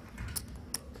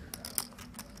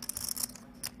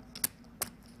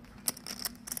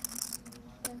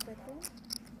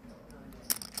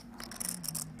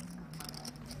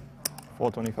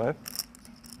 $425.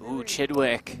 Ooh,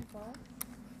 Chidwick.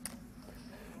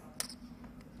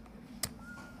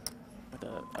 With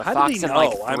a How did he Foxen know?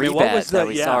 like I 3 mean, what bet was the- that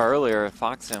we yeah. saw earlier.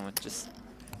 Foxen with just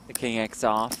the King X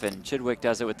off, and Chidwick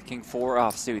does it with the King 4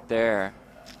 offsuit there.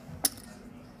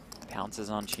 Pounces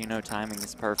on Chino, timing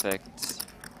is perfect.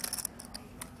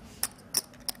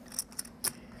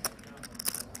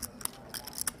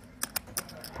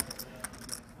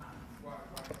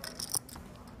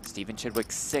 Stephen Chidwick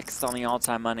 6th on the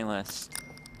all-time money list.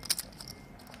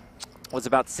 Was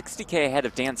about 60K ahead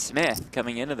of Dan Smith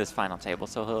coming into this final table,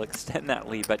 so he'll extend that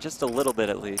lead by just a little bit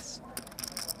at least.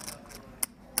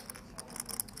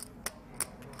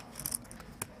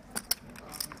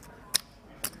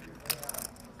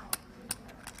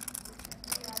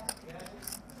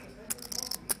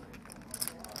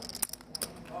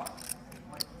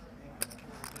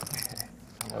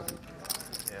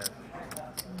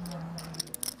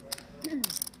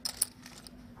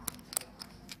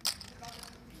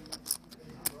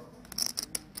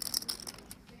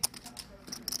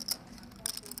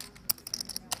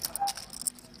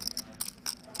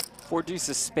 4 deuce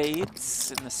of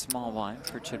spades in the small blind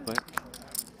for Chidwick.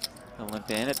 He'll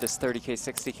limp in at this 30K,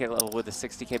 60K level with a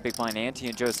 60K big blind ante,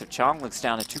 and Joseph Cheong looks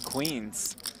down at 2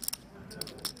 queens.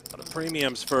 A lot of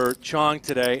premiums for Cheong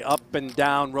today. Up and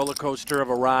down roller coaster of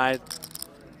a ride.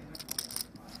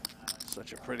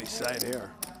 Such a pretty sight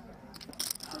here.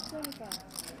 225.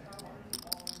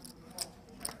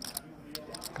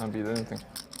 Can't beat anything.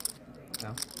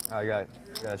 No? Oh, I got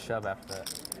a shove after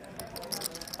that.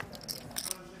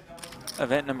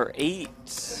 Event number 8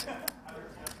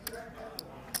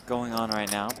 going on right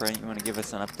now. Brent, you want to give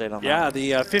us an update on that? Yeah,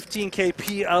 the 15K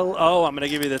PLO. I'm going to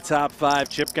give you the top 5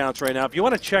 chip counts right now. If you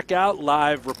want to check out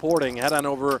live reporting, head on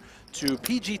over to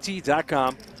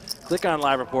pgt.com. Click on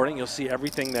live reporting. You'll see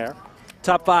everything there.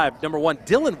 Top 5. Number 1,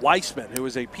 Dylan Weissman, who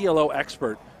is a PLO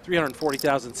expert,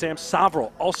 340,000. Sam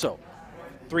Savril, also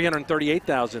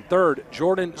 338,000. Third,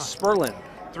 Jordan Sperlin,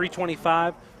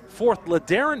 325. Fourth,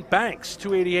 LaDarren Banks,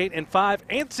 288. And 5,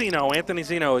 Anthony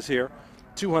Zeno is here,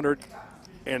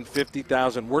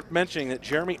 250,000. Worth mentioning that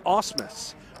Jeremy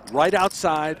Osmus, right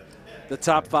outside the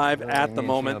top 5 at the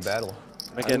moment.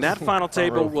 Again, that final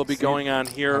table will be going on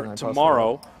here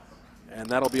tomorrow, and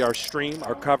that'll be our stream,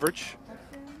 our coverage.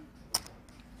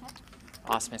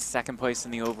 Osmus, second place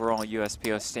in the overall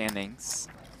USPO standings.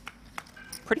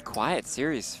 Pretty quiet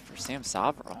series for Sam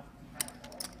Savril.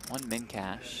 1 min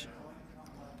cash.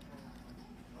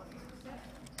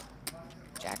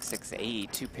 Jack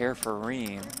 6-8, 2 pair for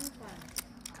Rheem.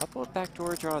 Couple of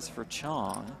backdoor draws for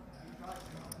Cheong.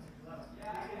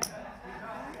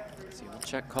 So we'll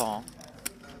check call.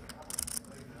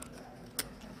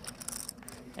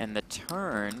 And the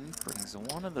turn brings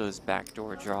one of those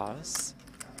backdoor draws.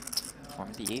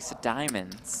 From the ace of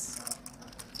diamonds.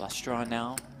 Flush draw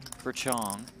now for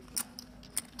Cheong.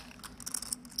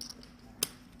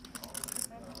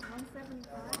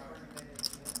 175.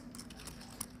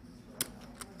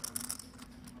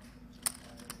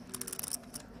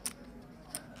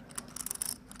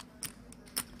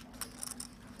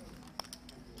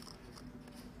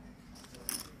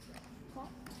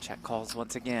 Check calls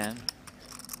once again.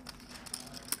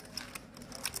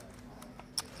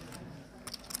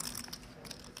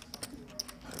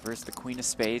 Reverse the queen of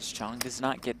spades. Cheong does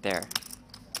not get there.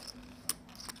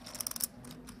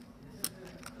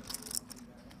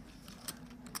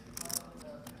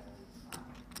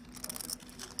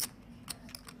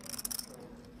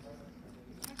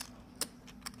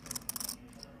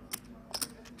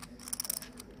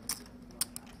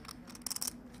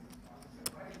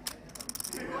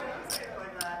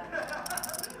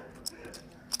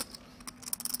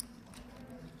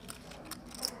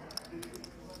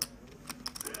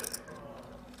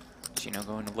 Chino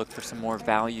going to look for some more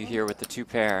value here with the 2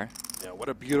 pair. Yeah, what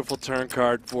a beautiful turn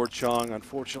card for Cheong.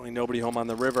 Unfortunately, nobody home on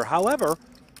the river. However,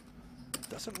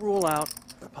 doesn't rule out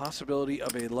the possibility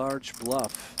of a large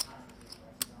bluff.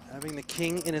 Having the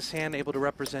king in his hand, able to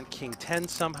represent king 10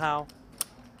 somehow.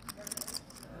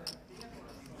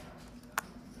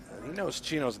 And he knows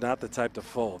Chino's not the type to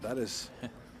fold. That is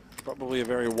probably a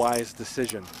very wise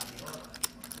decision.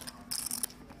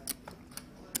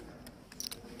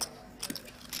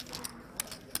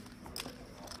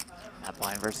 That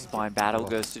blind versus blind battle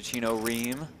goes to Chino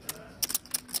Rheem.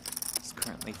 He's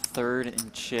currently 3rd in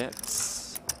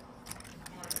chips.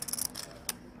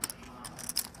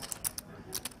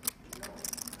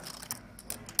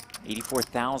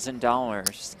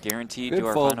 $84,000 guaranteed to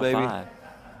our fold, final baby. 5.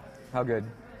 How good?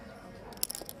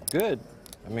 Good.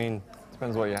 I mean,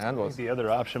 Depends what your hand was. The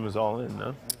other option was all in,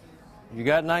 no? You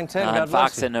got 9-10, God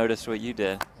bless you. Foxen noticed what you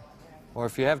did. Or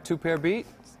if you have 2 pair beat,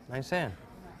 9-10.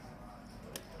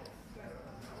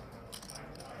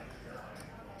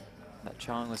 That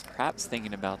Cheong was perhaps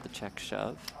thinking about the check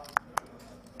shove.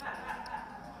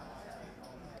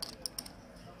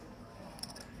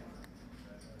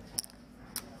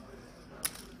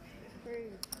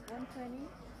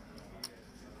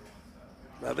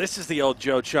 Now this is the old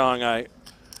Joe Cheong I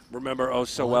remember oh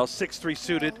so well. 6-3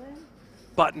 suited,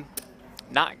 button.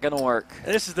 Not gonna work.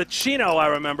 And this is the Chino I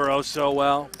remember oh so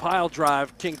well. Pile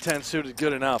drive, king 10 suited,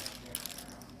 good enough.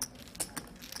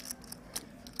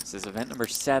 This is event number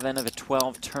 7 of a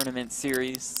 12 tournament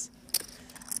series.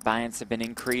 Buy-ins have been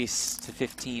increased to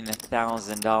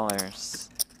 $15,000.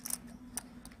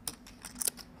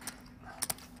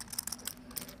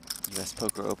 US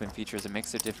Poker Open features a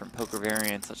mix of different poker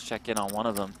variants. Let's check in on one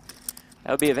of them.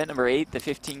 That would be event number 8, the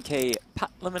 15K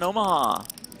Pot Limit Omaha.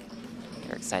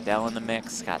 Eric Seidel in the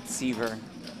mix, Scott Seaver,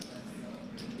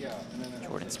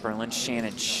 Jordan Sperlin,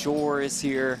 Shannon Shore is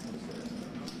here.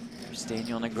 There's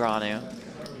Daniel Negreanu.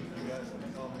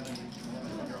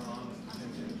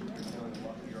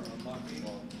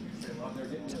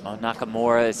 Oh,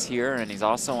 Nakamura is here, and he's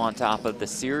also on top of the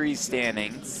series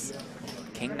standings.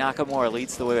 King Nakamura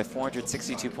leads the way with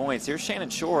 462 points. Here's Shannon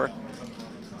Shore.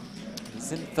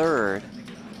 He's in third.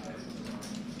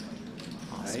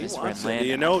 He wants it.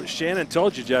 You know, Shannon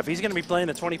told you, Jeff, he's going to be playing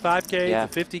the 25K,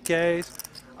 the 50Ks.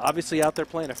 Obviously out there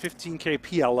playing a 15K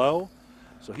PLO.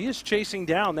 So he is chasing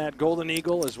down that Golden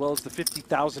Eagle as well as the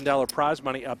 $50,000 prize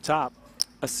money up top.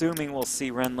 Assuming we'll see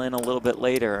Renlin a little bit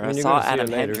later. I saw Adam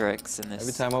Hendricks in this.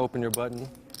 Every time I open your button,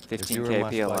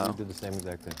 15K PLO. You do the same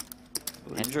exact thing.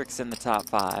 Hendricks in the top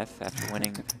 5 after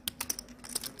winning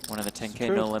one of the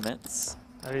 10K no limits.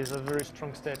 That is a very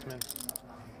strong statement.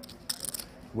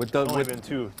 With only been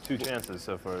two chances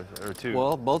so far, or two.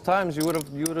 Well, both times you would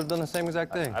have done the same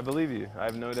exact thing. I believe you. I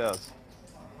have no doubts.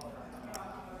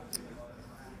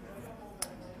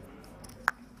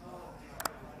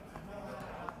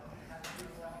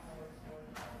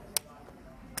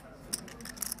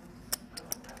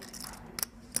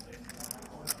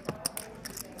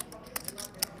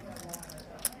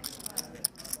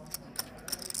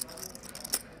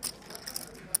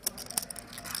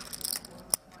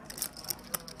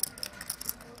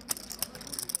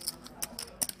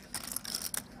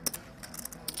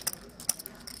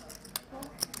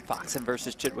 Foxen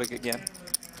versus Chidwick again.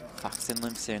 Foxen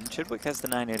limps in. Chidwick has the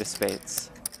 9-8 of spades.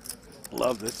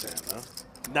 Love this hand,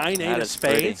 though. 9-8 of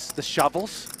spades, the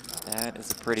shovels. That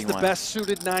is a pretty it's one. The best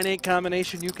suited 9-8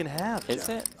 combination you can have. Is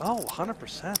Jeff. it? Oh,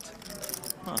 100%.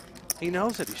 Huh. He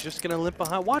knows it. He's just going to limp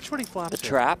behind. Watch what he flops. The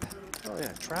trap? Oh,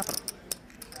 yeah, trapping him.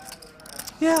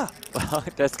 Yeah. Well,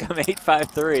 it does come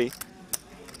 8-5-3.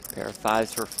 Pair of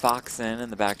 5s for Foxen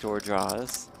and the backdoor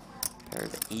draws. Pair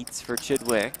of 8s for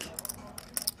Chidwick.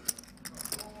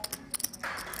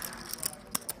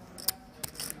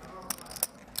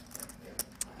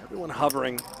 Everyone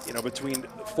hovering, you know, between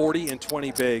 40 and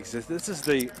 20 bigs. This is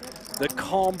the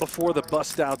calm before the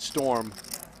bust-out storm.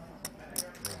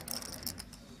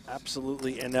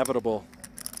 Absolutely inevitable.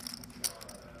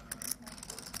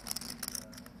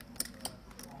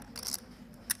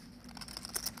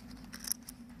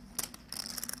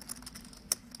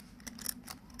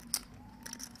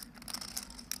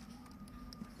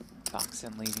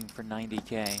 Foxen leading for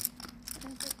 90K.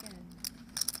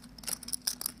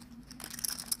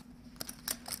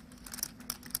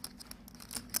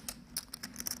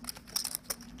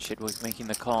 Chidwick making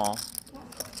the call.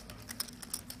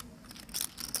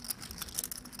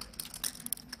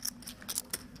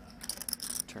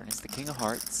 Turn is the king of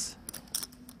hearts.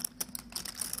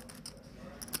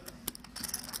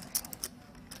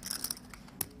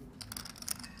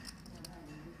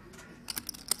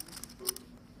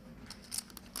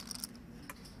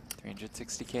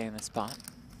 $360K in this spot.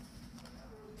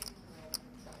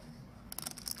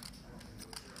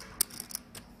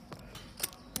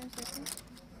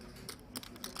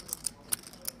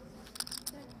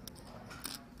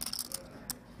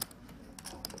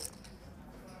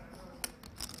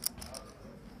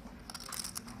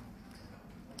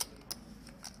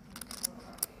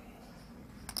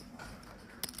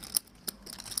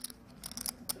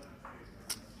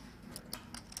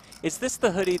 Is this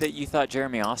the hoodie that you thought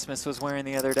Jeremy Osmus was wearing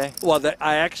the other day? Well,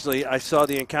 I saw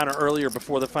the encounter earlier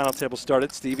before the final table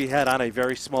started. Stevie had on a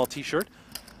very small T-shirt,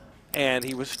 and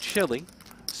he was chilly.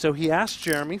 So he asked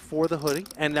Jeremy for the hoodie,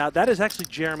 and now that is actually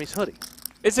Jeremy's hoodie.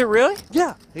 Is it really?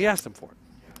 Yeah, he asked him for it.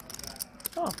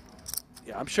 Oh.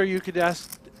 Yeah, I'm sure you could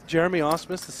ask Jeremy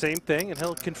Osmus the same thing, and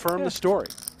he'll confirm the story.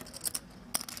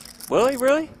 Will he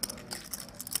really?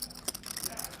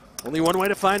 Only one way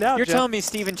to find out, You're Jeff. telling me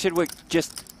Stephen Chidwick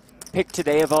just picked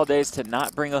today of all days to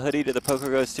not bring a hoodie to the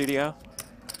PokerGo studio?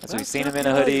 As we've seen him in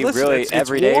a hoodie really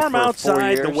every day for 4 years. It's warm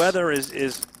outside. The weather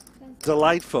is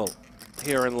delightful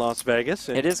here in Las Vegas.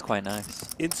 It is quite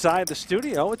nice. Inside the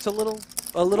studio, it's a little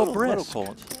brisk. A little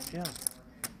cold. Yeah.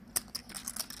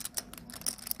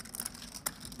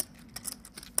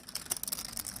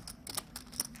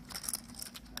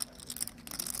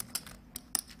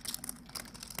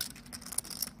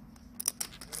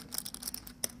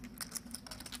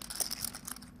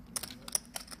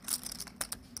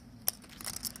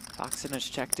 Foxen is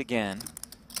checked again.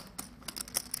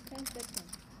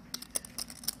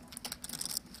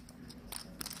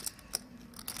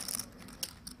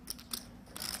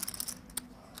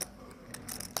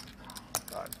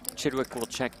 Chidwick will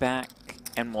check back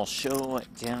and will show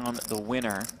down the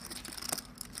winner.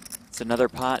 It's another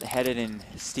pot headed in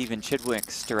Stephen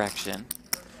Chidwick's direction.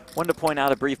 Wanted to point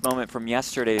out a brief moment from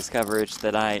yesterday's coverage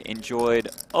that I enjoyed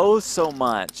oh so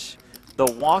much. The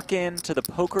walk-in to the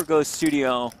PokerGo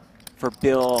studio for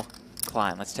Bill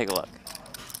Klein. Let's take a look.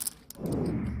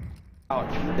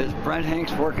 Is Brent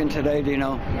Hanks working today, do you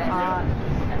know?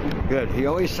 Good. He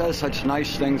always says such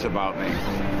nice things about me.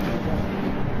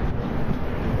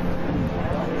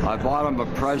 I bought him a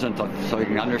present so he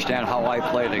can understand how I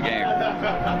play the game.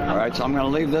 All right, so I'm going to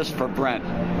leave this for Brent,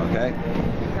 okay?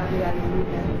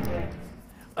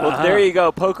 Well, there you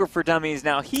go, Poker for Dummies.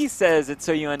 Now, he says it's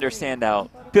so you understand how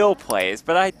Bill plays,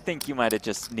 but I think you might have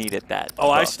just needed that.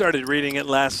 Oh, I started reading it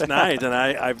last night, and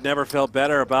I've never felt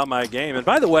better about my game. And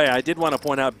by the way, I did want to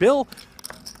point out, Bill,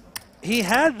 he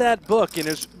had that book in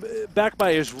his back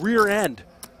by his rear end,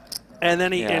 and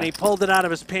then he pulled it out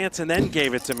of his pants and then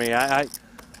gave it to me. I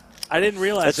didn't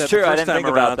realize That's that true. the I first didn't time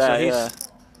think around. about that. So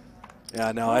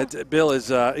yeah, no, Bill is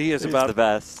he's about the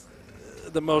best.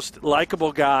 The most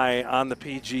likable guy on the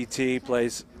PGT,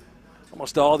 plays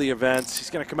almost all the events. He's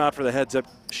going to come out for the Heads Up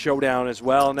Showdown as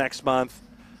well next month.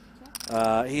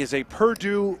 He is a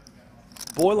Purdue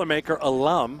Boilermaker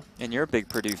alum. And you're a big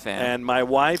Purdue fan. And my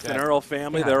wife and Earl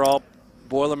family, they're all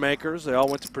Boilermakers. They all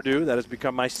went to Purdue. That has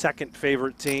become my second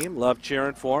favorite team. Love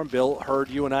cheering for him. Bill heard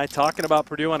you and I talking about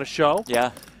Purdue on a show.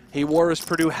 Yeah. He wore his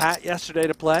Purdue hat yesterday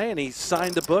to play, and he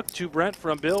signed the book to Brent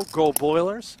from Bill, Go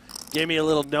Boilers. Gave me a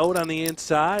little note on the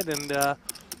inside, and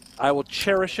I will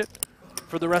cherish it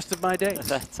for the rest of my days.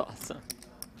 That's awesome.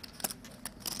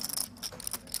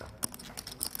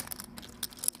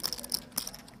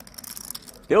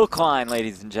 Bill Klein,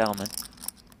 ladies and gentlemen.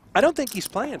 I don't think he's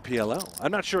playing PLO.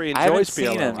 I'm not sure he enjoys I haven't PLO.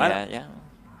 seen him yet, yeah.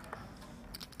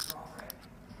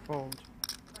 Fold.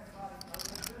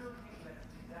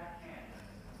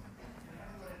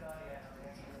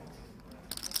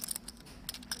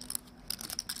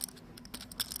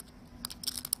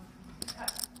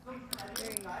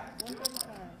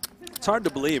 It's hard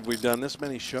to believe we've done this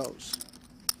many shows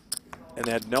and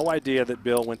had no idea that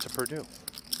Bill went to Purdue.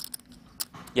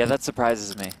 Yeah, that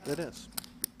surprises me. It is.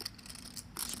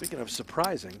 Speaking of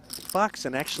surprising,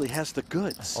 Foxen actually has the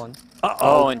goods.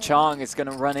 Uh-oh, and Cheong is going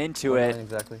to run into it.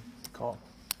 Exactly. Call.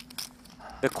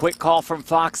 The quick call from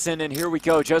Foxen, and here we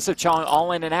go. Joseph Cheong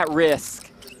all in and at risk.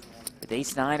 With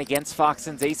ace-9 against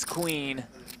Foxen's ace-queen.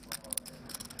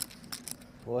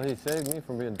 Well, he saved me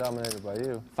from being dominated by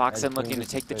you. Foxen looking to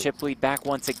take the chip lead back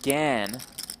once again.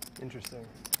 Interesting.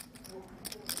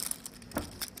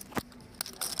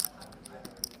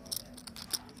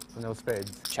 No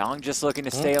spades. Cheong just looking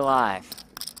to stay alive.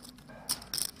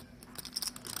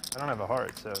 I don't have a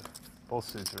heart, so both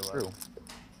suits are alive.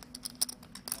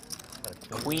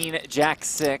 Queen, Jack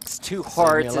 6, 2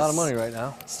 hearts. Saving me a lot of money right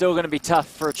now. Still going to be tough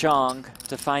for Cheong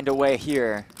to find a way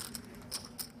here.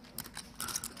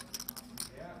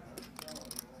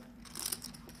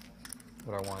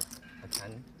 What I want, a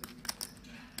 10.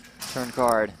 Turn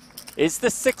card is the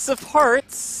 6 of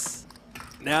hearts.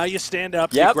 Now you stand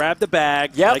up, Yep. you grab the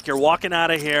bag, like you're walking out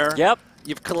of here. Yep.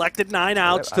 You've collected 9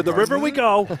 outs. To the river we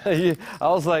go. I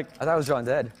was like, I thought I was drawing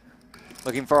dead.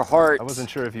 Looking for a heart. I wasn't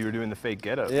sure if you were doing the fake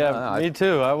get-up. Yeah, me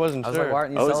too. I wasn't I was sure. like, why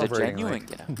aren't you It's a celebrating? genuine Like,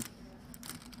 get-up.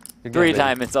 3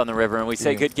 diamonds on the river, and we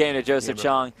say good game to Joseph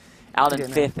Cheong. Out in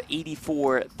Good 5th,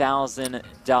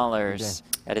 $84,000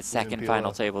 at his second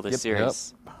final table this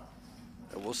series.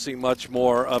 We'll see much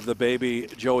more of the baby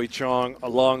Joey Cheong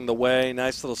along the way.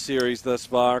 Nice little series thus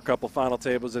far. A couple final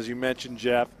tables, as you mentioned,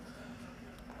 Jeff.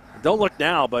 Don't look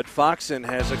now, but Foxen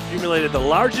has accumulated the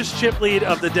largest chip lead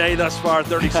of the day thus far,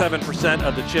 37%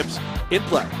 of the chips in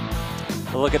play.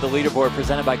 A look at the leaderboard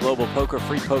presented by Global Poker,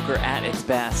 free poker at its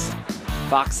best.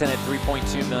 Foxen at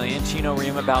 3.2 million, Chino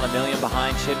Rheem about $1 million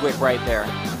behind, Chidwick right there.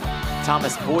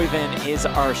 Thomas Boivin is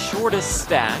our shortest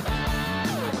stack,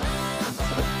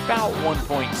 about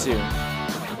 1.2.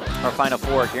 Our final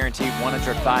 4 guaranteed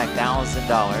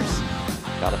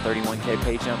 $105,000. Got a 31K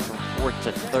pay jump from 4th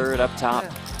to 3rd up top.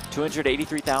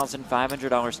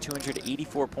 $283,500,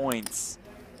 284 points.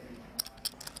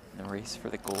 In the race for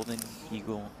the Golden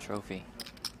Eagle Trophy.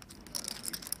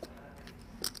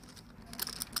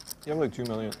 You have like 2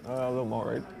 million, a little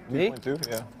more, right? Me? 2.2,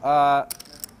 yeah.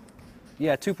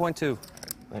 Yeah, 2.2.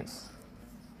 Thanks.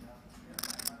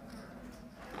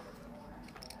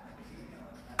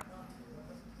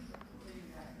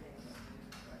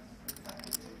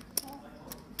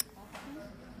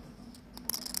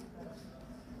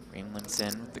 Rheem limps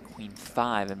in with the Queen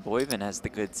 5, and Boivin has the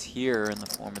goods here in the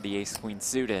form of the Ace-Queen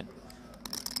suited.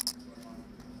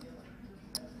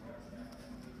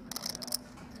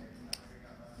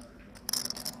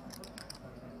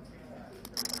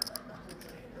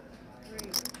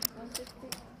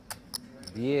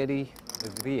 Very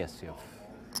aggressive.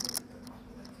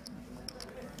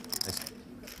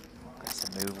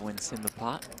 Aggressive move wins him the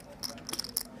pot.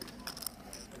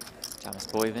 Thomas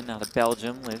Boivin out of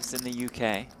Belgium, lives in the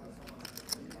UK.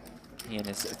 He and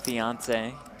his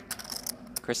fiance,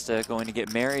 Krista, going to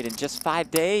get married in just 5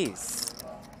 days.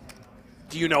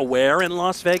 Do you know where in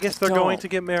Las Vegas they're going Don't. to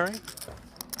get married?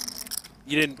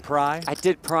 You didn't pry? I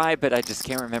did pry, but I just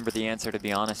can't remember the answer, to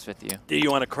be honest with you. Do you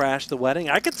want to crash the wedding?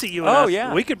 I could see you and Oh, us.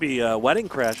 yeah. We could be wedding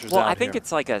crashers Well, out I think here.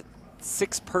 it's like a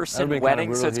 6-person That'd be wedding,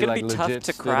 kinda so it's going brutal. to be He, tough legit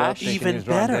to stood up, crash. thinking Even he was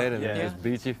drunk better. dead, and Yeah. just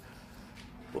beat you.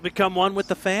 We'll become one with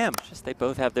the fam. Just they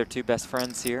both have their 2 best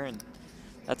friends here, and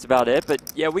that's about it.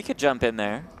 But, yeah, we could jump in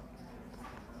there.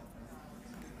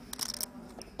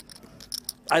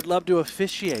 I'd love to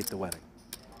officiate the wedding.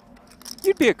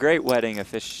 You'd be a great wedding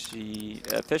officiant?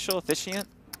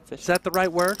 Is that the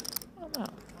right word? I don't know.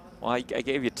 Well, I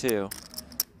gave you 2.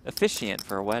 Officiant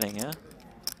for a wedding, yeah?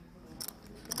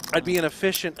 I'd be an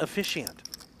efficient officiant.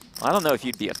 Well, I don't know if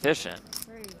you'd be efficient.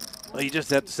 Well, you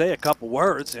just have to say a couple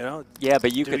words, you know. Yeah,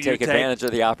 but you Do could you take take advantage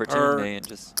of the opportunity and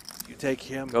just You take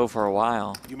him. go for a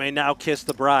while. You may now kiss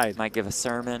the bride. Might give a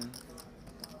sermon.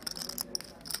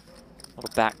 A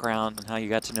little background on how you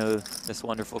got to know this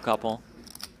wonderful couple.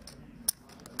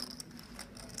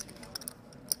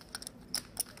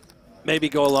 Maybe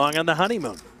go along on the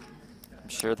honeymoon. I'm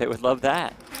sure they would love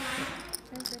that.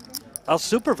 I'll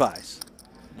supervise.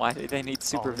 Why do they need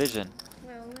supervision?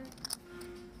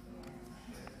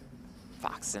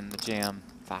 Fox in the jam.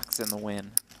 Fox in the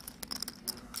win.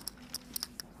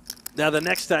 Now, the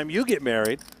next time you get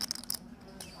married,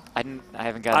 I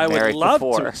haven't gotten married would love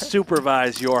before. to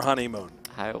supervise your honeymoon.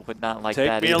 I would not like Take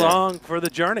that me either. along for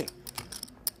the journey.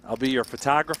 I'll be your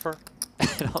photographer. I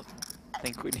don't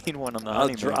think we need one on the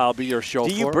honeymoon. I'll be your chauffeur.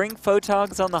 Do you bring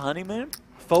photogs on the honeymoon?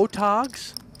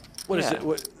 Photogs? What is Yeah. it?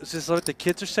 What, is this what the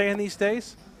kids are saying these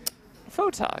days?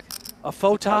 Photog. A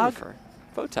photog? Photographer.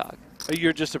 Photog. Or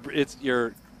you're just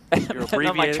you're I'm not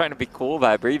abbreviating. trying to be cool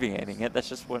by abbreviating it. That's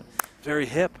just what. Very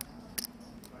hip.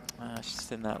 It's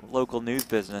just in that local news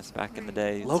business back in the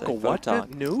day. You'd Local say what?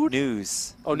 photog. Nude?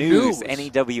 News. Oh, news. news.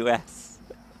 N-E-W-S.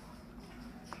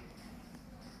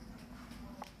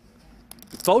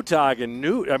 Photog and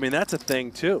nude. I mean, that's a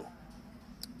thing too.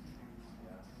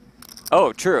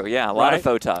 Oh, true. Yeah, a lot of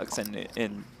Right? photogs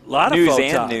in Lot of news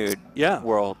photog. and nude Yeah.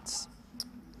 worlds.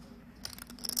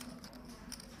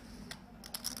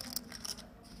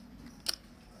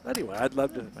 Anyway, I'd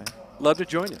love to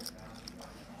join you.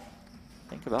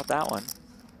 Think about that one.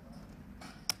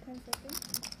 10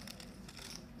 seconds.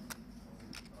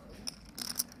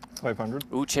 500.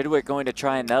 Ooh, Chidwick going to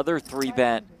try another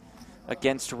 3-bet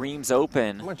against Rheem's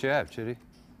Open. How much you have, Chitty?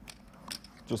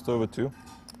 Just over 2.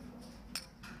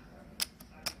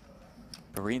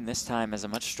 But Rheem this time has a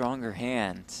much stronger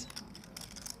hand.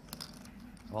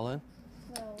 All in?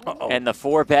 Uh-oh. And the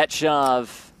 4-bet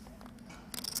shove.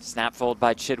 Snap fold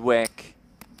by Chidwick.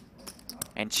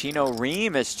 And Chino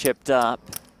Rheem is chipped up.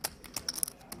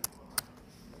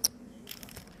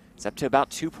 It's up to about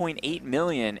 2.8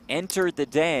 million. Entered the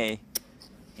day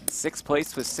in 6th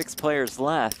place with 6 players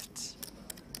left.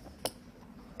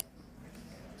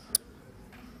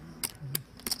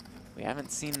 We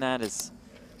haven't seen that as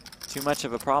too much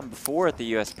of a problem before at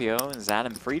the USPO, as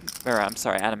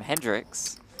Adam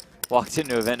Hendricks walked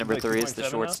into event number 3 as the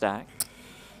short stack.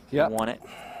 Yeah. Won it.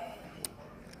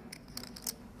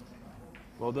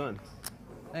 Well done.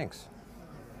 Thanks.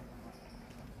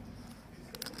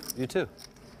 You too.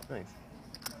 Thanks.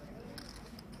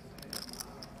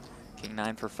 King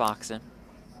 9 for Foxen.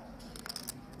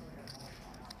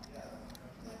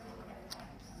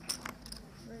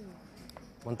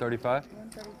 $135?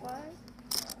 135.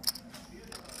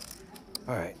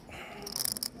 All right.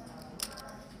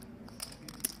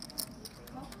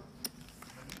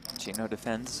 Chino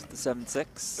defends the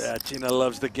 7-6. Yeah, Chino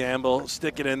loves the gamble.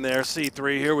 Stick it in there.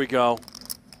 C3. Here we go.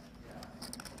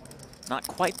 Not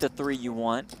quite the 3 you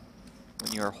want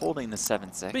when you're holding the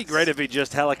 7-6. It'd be great if he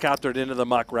just helicoptered into the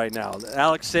muck right now.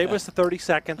 Alex, save us the 30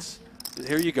 seconds.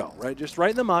 Here you go. Right, just right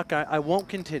in the muck. I won't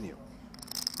continue.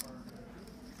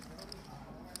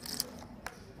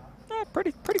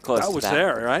 Pretty close. That was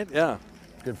there, right? Yeah.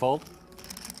 Good fold?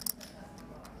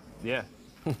 Yeah.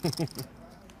 I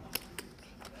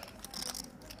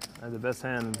had the best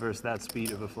hand versus that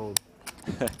speed of a fold.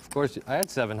 Of course, I had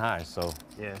 7 high, so.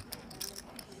 Yeah.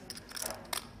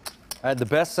 I had the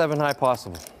best 7 high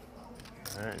possible.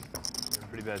 All right. You're in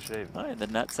pretty bad shape. Oh, yeah, the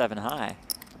nut 7 high.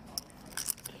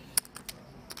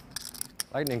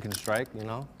 Lightning can strike, you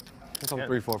know. Come Yeah.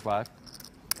 3, 4, 5.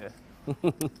 Yeah.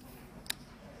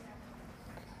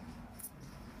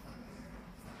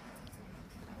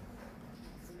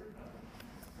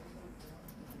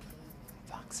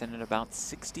 Foxen at about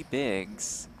 60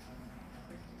 bigs.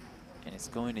 And it's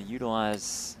going to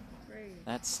utilize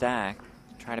that stack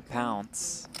to try to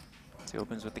pounce. So he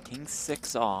opens with the king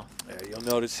 6 off. Yeah, you'll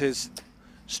notice his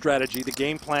strategy, the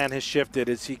game plan has shifted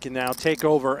as he can now take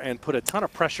over and put a ton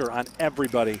of pressure on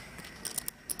everybody.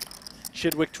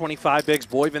 Chidwick 25 bigs,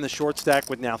 Boivin the short stack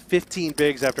with now 15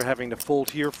 bigs after having to fold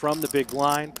here from the big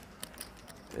blind.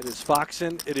 It is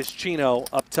Foxen, it is Chino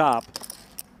up top.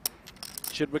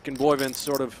 Chidwick and Boivin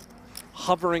sort of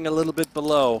hovering a little bit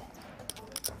below.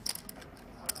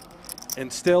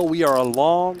 And still, we are a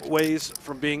long ways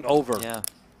from being over. Yeah.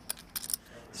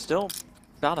 Still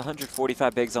about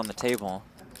 145 bigs on the table.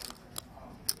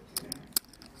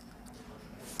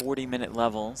 40-minute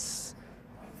levels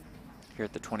here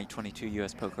at the 2022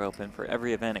 US Poker Open for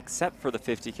every event except for the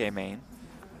 50K main.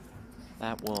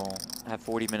 That will have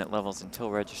 40-minute levels until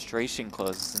registration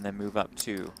closes and then move up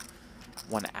to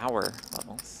 1-hour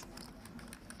levels.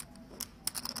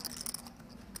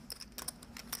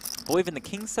 Boivin the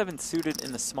king 7 suited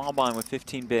in the small blind with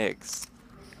 15 bigs.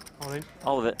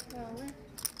 All of it.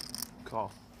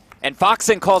 Call. And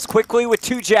Foxen calls quickly with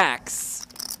 2 jacks.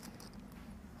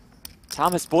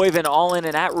 Thomas Boivin all in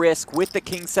and at risk with the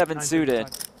king 7 suited.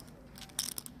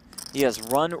 He has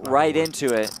run right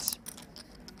into it.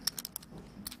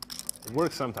 It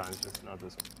works sometimes, just not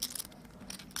this one.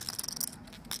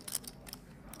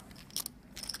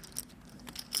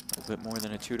 A little bit more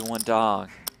than a 2-to-1 dog.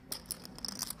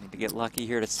 Need to get lucky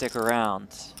here to stick around.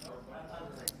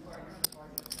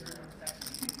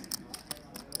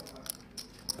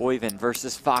 Boivin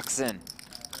versus Foxen.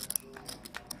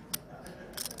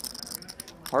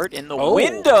 Heart in the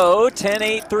window,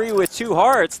 10-8-3 with 2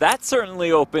 hearts. That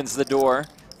certainly opens the door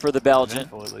for the Belgian.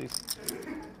 At least.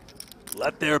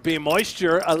 Let there be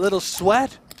moisture, a little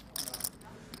sweat.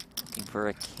 Looking for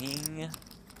a king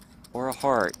or a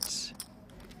heart.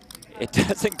 It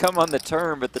doesn't come on the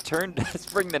turn, but the turn does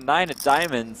bring the 9 of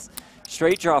diamonds.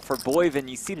 Straight draw for Boivin.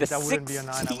 You see the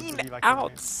 16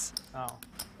 outs. Oh.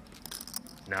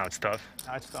 Now it's tough.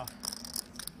 Now it's tough.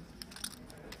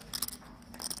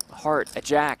 A heart, a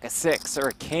jack, a 6, or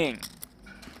a king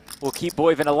will keep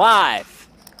Boivin alive.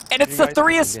 And it's the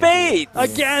 3 of spades.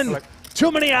 Again,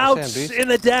 too many outs in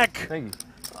the deck.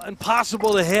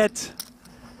 Impossible to hit.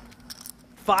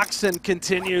 Foxen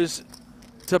continues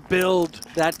to build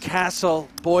that castle.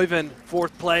 Boivin,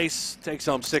 4th place, takes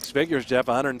home 6 figures, Jeff,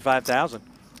 105,000.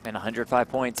 And 105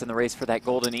 points in the race for that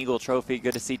Golden Eagle trophy.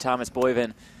 Good to see Thomas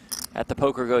Boivin at the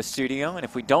PokerGo studio. And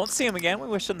if we don't see him again, we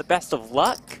wish him the best of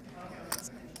luck.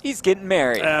 He's getting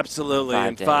married. Absolutely.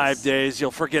 In 5 days, you'll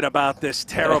forget about this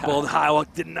terrible, how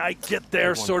didn't I get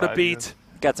there sort of beat.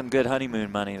 Got some good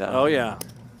honeymoon money, though. Oh, yeah.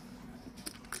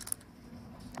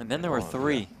 And then there were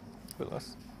 3.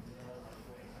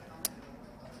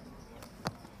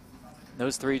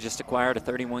 Those 3 just acquired a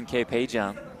 31K pay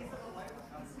jump.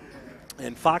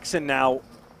 And Foxen now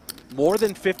more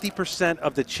than 50%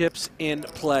 of the chips in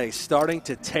play, starting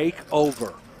to take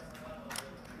over.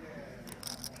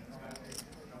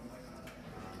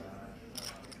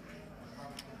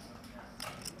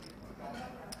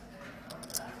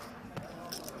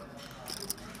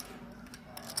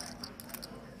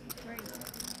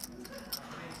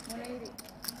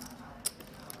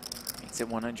 Makes it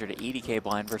 180K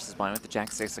blind versus blind with the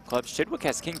jack 6 of clubs. Chidwick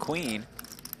has king queen.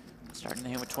 Starting the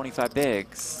hand with 25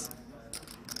 bigs.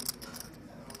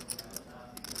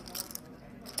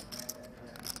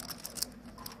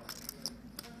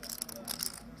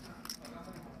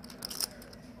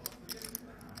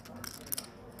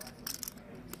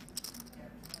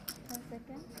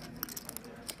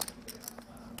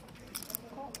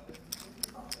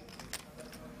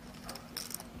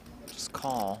 Just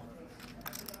call.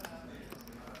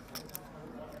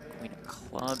 Queen of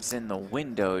clubs in the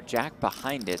window, jack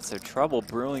behind it, so trouble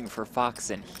brewing for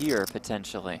Foxen here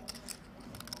potentially.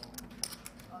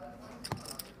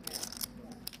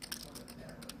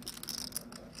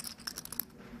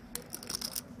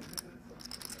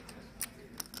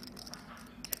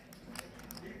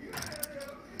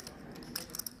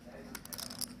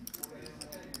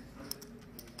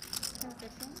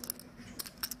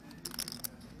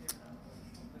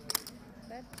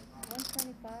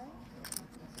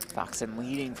 Foxen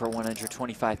leading for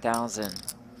 125,000.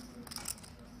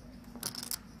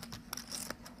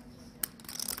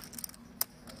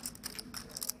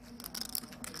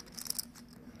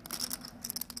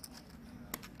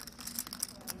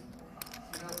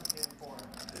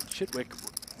 Chidwick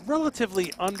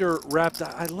relatively under-repped.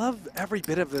 I love every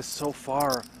bit of this so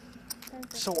far.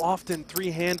 So often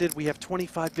three-handed, we have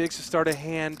 25 bigs to start a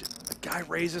hand. The guy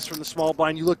raises from the small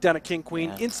blind. You look down at king,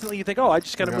 queen. Instantly you think, oh, I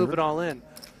just got to move it all in.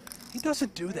 He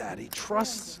doesn't do that. He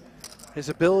trusts his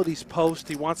abilities post.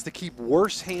 He wants to keep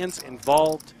worse hands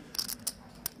involved.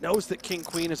 knows that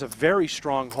king-queen is a very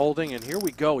strong holding, and here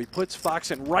we go. He puts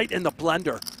Foxen right in the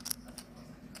blender.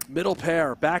 Middle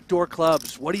pair, backdoor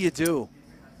clubs. What do you do?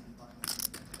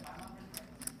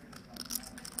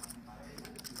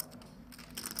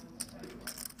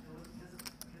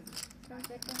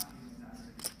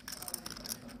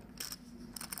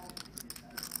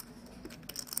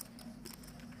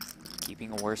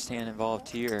 Keeping a worst hand involved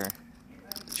here.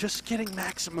 Just getting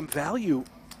maximum value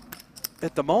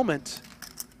at the moment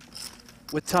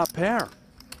with top pair.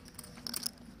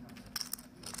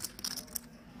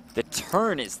 The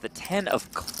turn is the 10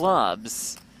 of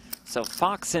clubs. So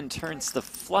Foxen turns the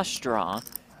flush draw.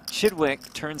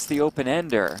 Chidwick turns the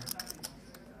open-ender.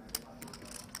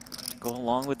 Go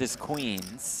along with his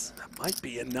queens. That might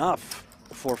be enough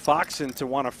for Foxen to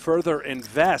want to further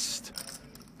invest.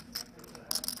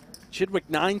 Chidwick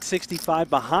 965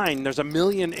 behind. There's $1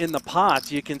 million in the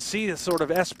pot. You can see the sort of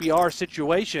SBR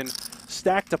situation,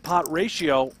 stack to pot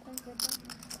ratio,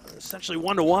 essentially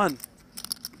 1-to-1.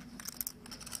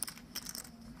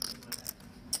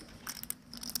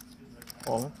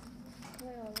 Oh.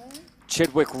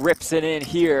 Chidwick rips it in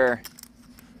here.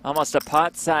 Almost a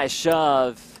pot-sized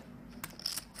shove.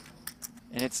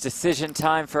 And it's decision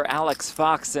time for Alex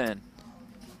Foxen.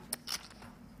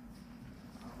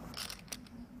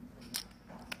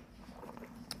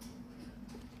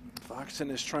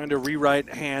 Foxen is trying to rewrite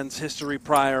hands, history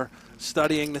prior,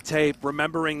 studying the tape,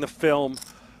 remembering the film.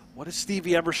 What does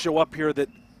Stevie ever show up here that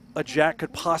a jack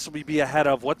could possibly be ahead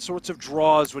of? What sorts of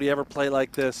draws would he ever play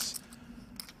like this?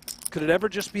 Could it ever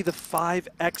just be the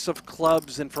 5X of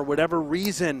clubs, and for whatever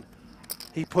reason,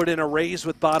 he put in a raise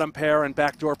with bottom pair and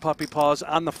backdoor puppy paws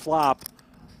on the flop?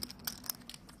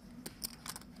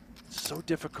 It's so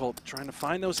difficult trying to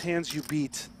find those hands you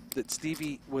beat that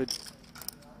Stevie would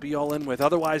be all in with.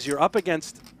 Otherwise, you're up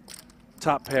against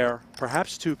top pair,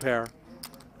 perhaps two pair.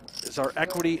 Is our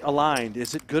equity aligned?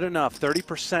 Is it good enough?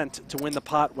 30% to win the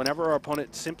pot whenever our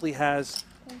opponent simply has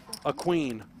a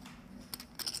queen.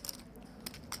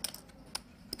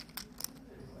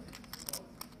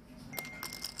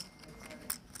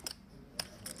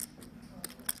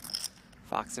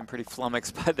 Foxen pretty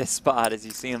flummoxed by this spot as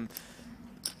you see him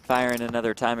firing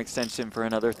another time extension for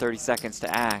another 30 seconds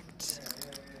to act.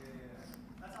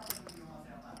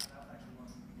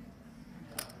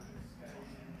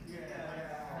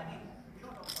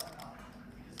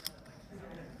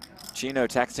 Chino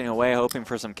texting away, hoping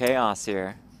for some chaos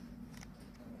here.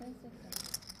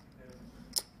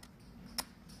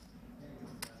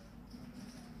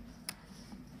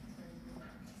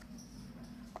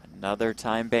 Another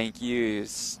time bank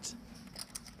used.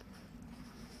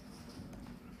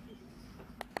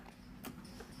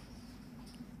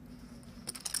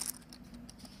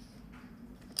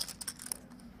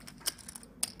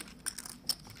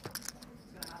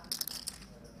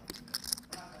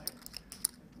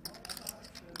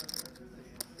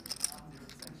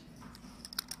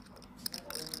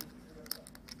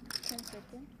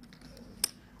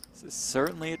 This is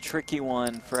certainly a tricky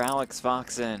one for Alex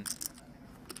Foxen.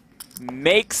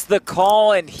 Makes the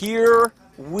call, and here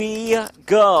we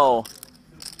go.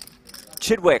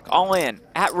 Chidwick all in,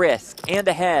 at risk, and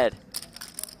ahead.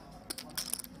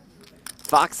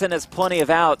 Foxen has plenty of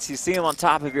outs. You see him on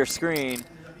top of your screen,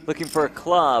 looking for a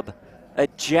club, a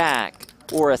jack,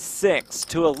 or a 6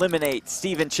 to eliminate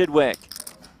Stephen Chidwick.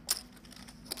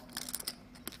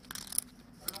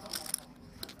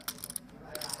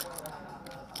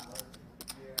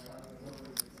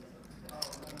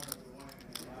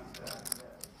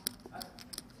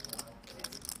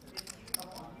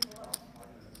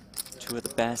 Two of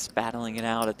the best battling it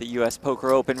out at the U.S.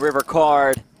 Poker Open. River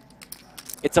card.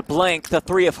 It's a blank, the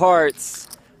 3 of hearts.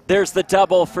 There's the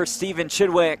double for Stephen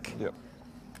Chidwick. Yep.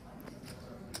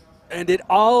 And it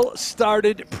all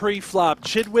started pre-flop.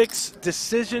 Chidwick's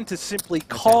decision to simply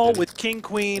call with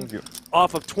king-queen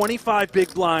off of 25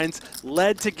 big blinds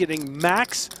led to getting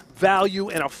max value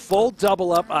and a full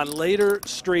double up on later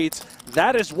streets.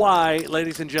 That is why,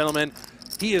 ladies and gentlemen,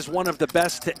 he is one of the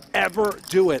best to ever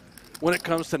do it when it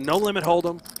comes to no-limit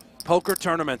hold'em poker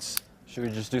tournaments. Should we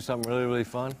just do something really, really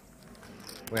fun?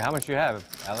 Wait, how much you have,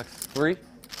 Alex? 3?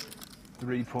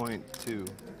 3.2.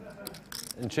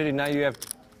 And Chitty, now you have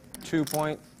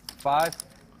 2.5?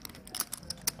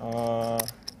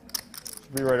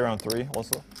 Should be right around 3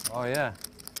 also. Oh yeah.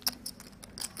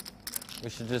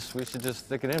 We should just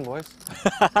stick it in, boys.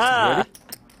 Ready?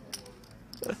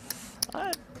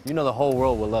 You know the whole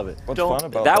world will love it. What's fun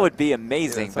about that would be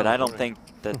amazing, Yeah, but I don't funny. think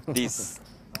that these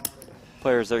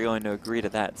players are going to agree to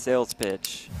that sales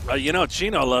pitch. You know,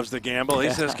 Chino loves to gamble.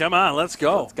 He says, come on, let's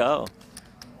go. Let's go.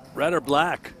 Red or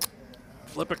black?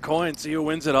 Flip a coin, see who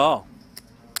wins it all.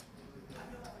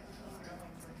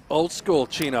 Old school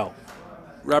Chino,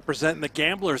 representing the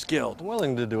Gamblers Guild. I'm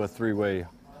willing to do a three-way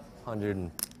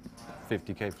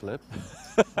 150K flip.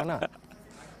 Why not?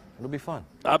 It'll be fun.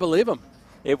 I believe him.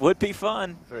 It would be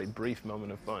fun. Very brief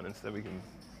moment of fun. Instead, we can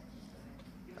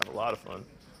have a lot of fun.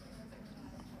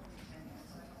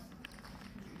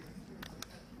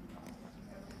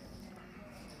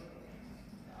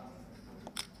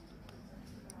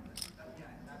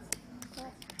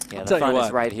 Yeah, the fun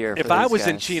is right here. If I was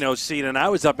in Chino's seat and I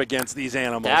was up against these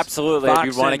animals, absolutely, Foxen,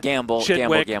 you'd want to gamble,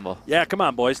 Chidwick, gamble. Yeah, come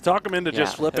on, boys, talk him into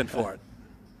just flipping for it.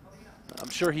 I'm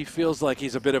sure he feels like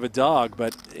he's a bit of a dog,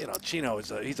 but you know, Chino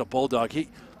is he's a bulldog.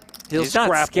 He'll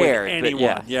scrap with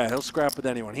anyone. Yeah, he'll scrap with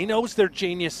anyone. He knows they're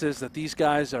geniuses. That these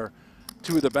guys are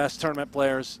two of the best tournament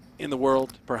players in the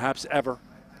world, perhaps ever.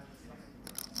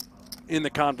 In the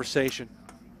conversation.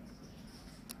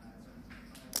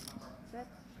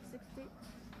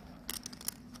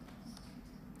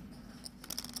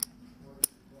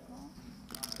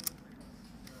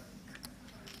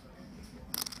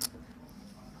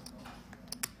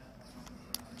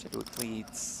 Chidwick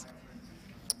leads.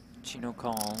 Chino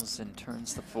calls and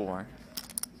turns the 4.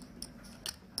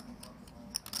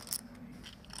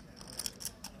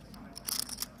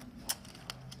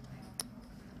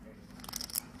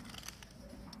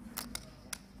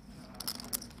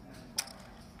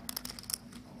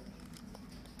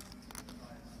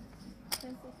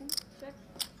 Check.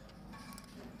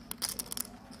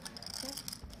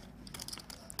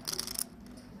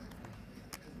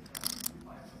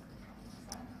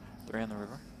 3 on the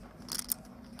river.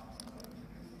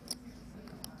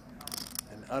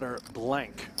 An utter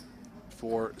blank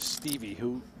for Stevie,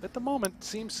 who at the moment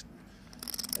seems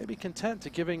maybe content to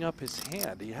giving up his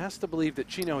hand. He has to believe that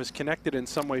Chino is connected in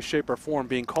some way, shape, or form,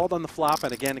 being called on the flop,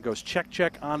 and again it goes check,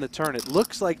 check on the turn. It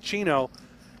looks like Chino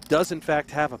does in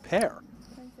fact have a pair.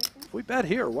 If we bet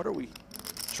here, what are we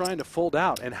trying to fold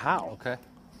out and how? Okay.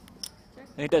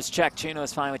 And he does check. Chino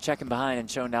is fine with checking behind and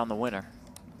showing down the winner.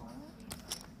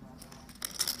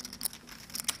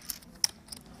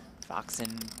 Foxen,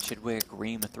 Chidwick,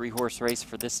 Rheem, a 3-horse race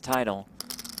for this title,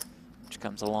 which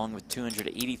comes along with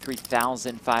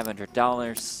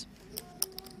 $283,500,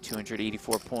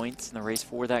 284 points in the race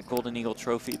for that Golden Eagle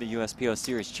Trophy, the USPO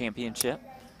Series Championship.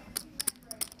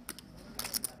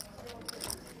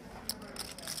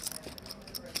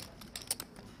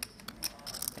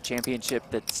 A championship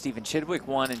that Stephen Chidwick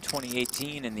won in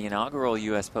 2018 in the inaugural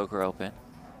US Poker Open.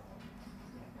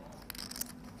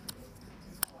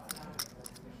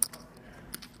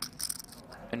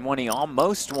 And one he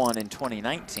almost won in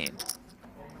 2019.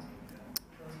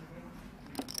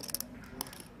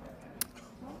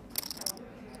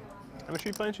 How much are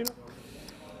you playing, Chino?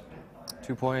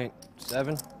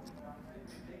 2.7.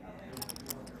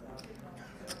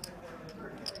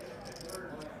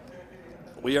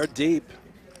 We are deep.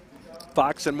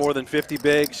 Foxen more than 50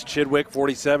 bigs. Chidwick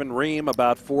 47. Rheem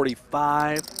about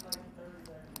 45.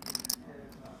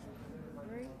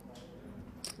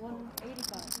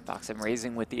 185. Foxen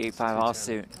raising with the 8-5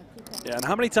 offsuit. Yeah, and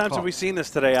how many times have we seen this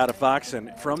today out of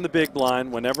Foxen? From the big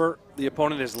blind, whenever the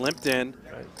opponent is limped in,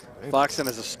 Foxen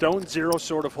has a stone zero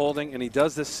sort of holding, and he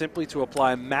does this simply to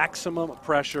apply maximum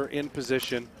pressure in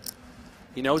position.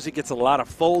 He knows he gets a lot of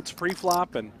folds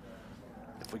pre-flop, and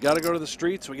if we got to go to the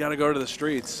streets, we got to go to the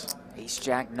streets.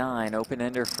 Ace-Jack 9,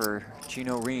 open-ender for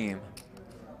Chino Rheem.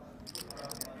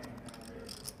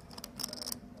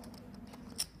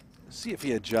 See if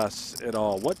he adjusts at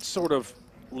all. What sort of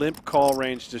limp call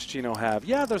range does Chino have?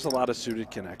 Yeah, there's a lot of suited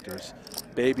connectors.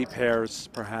 Baby pairs,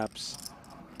 perhaps.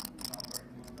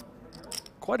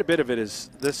 Quite a bit of it is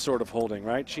this sort of holding,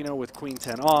 right? Chino with Queen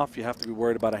 10 off, you have to be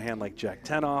worried about a hand like Jack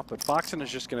 10 off, but Foxen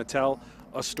is just going to tell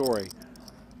a story.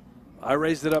 I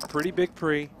raised it up pretty big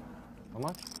pre. How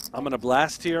much? I'm going to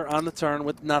blast here on the turn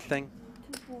with nothing.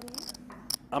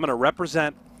 I'm going to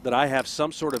represent that I have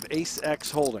some sort of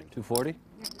ace-X holding. 240?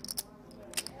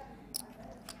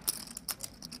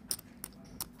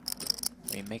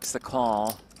 He makes the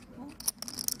call.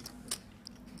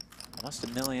 Almost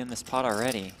 $1 million in this pot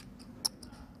already.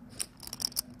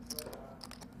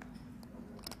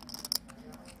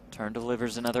 Turn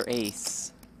delivers another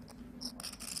ace.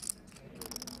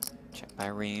 Check by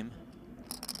Rheem.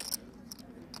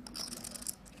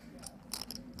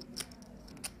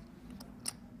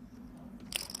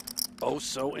 Oh,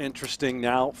 so interesting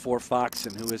now for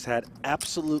Foxen, who has had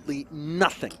absolutely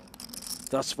nothing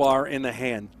thus far in the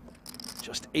hand.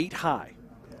 Just 8 high.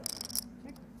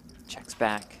 Checks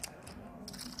back.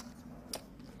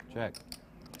 Check.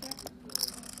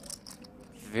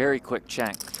 very quick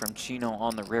check from Chino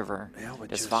on the river. Yeah,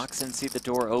 Does Foxen see the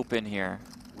door open here?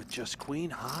 With just queen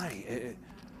high,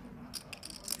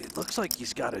 it looks like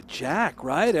he's got a jack,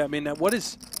 right? I mean,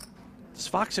 does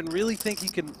Foxen really think he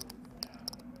can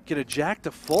get a jack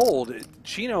to fold?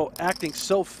 Chino acting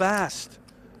so fast.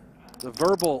 The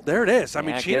verbal, there it is. I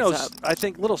mean, Chino's, I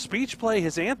think, little speech play,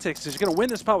 his antics, is going to win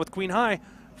this spot with queen high.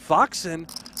 Foxen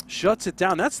shuts it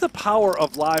down. That's the power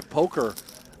of live poker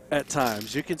at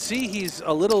times. You can see he's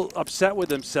a little upset with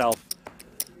himself.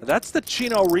 That's the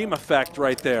Chino Rheem effect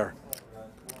right there.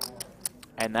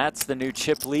 And that's the new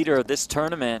chip leader of this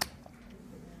tournament.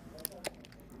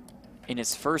 In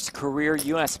his first career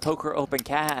U.S. Poker Open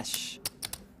cash.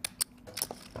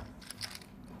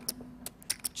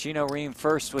 Chino Rheem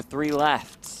first with 3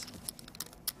 left.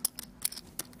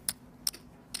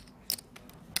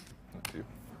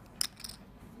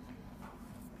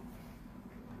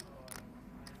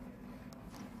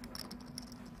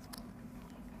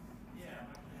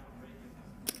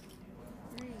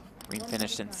 Rheem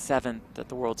finished in 7th at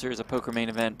the World Series of Poker main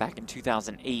event back in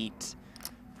 2008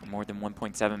 for more than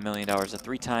 $1.7 million, a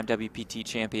 3-time WPT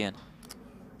champion.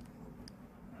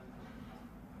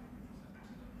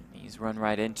 He's run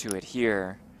right into it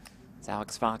here. As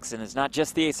Alex Foxen is not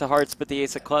just the ace of hearts, but the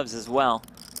ace of clubs as well.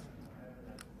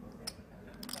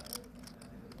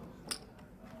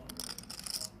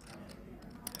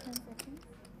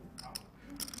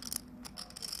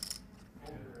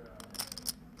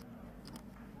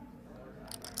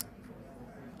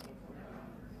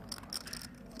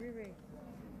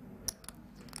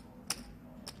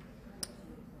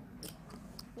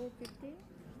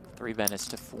 Three bet is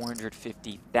to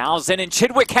 450,000, and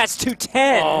Chidwick has 2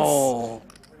 tens. Oh,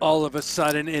 all of a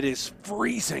sudden it is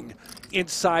freezing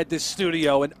inside this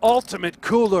studio. An ultimate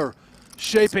cooler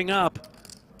shaping up.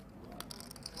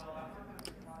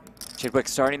 Chidwick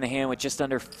starting the hand with just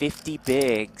under 50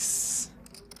 bigs.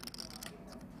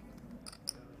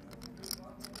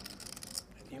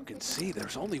 You can see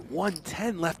there's only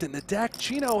 110 left in the deck.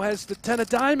 Chino has the 10 of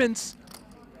diamonds.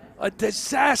 A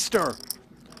disaster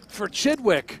for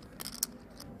Chidwick.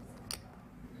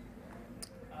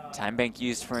 Time bank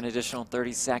used for an additional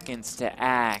 30 seconds to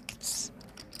act.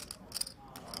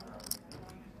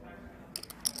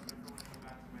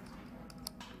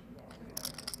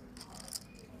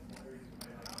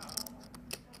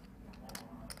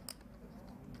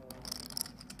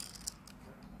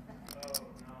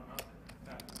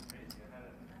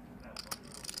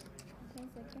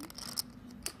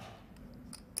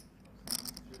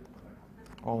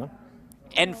 All in.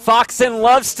 And Foxen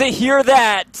loves to hear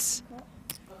that.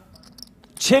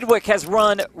 Chidwick has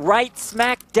run right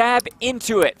smack dab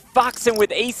into it. Foxen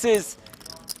with aces,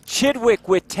 Chidwick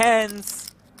with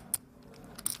tens.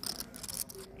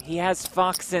 He has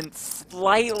Foxen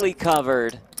slightly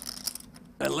covered.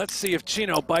 And let's see if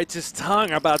Chino bites his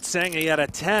tongue about saying he had a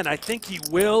 10. I think he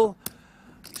will.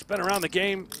 He's been around the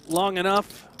game long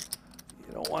enough.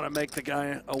 You don't want to make the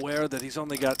guy aware that he's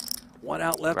only got 1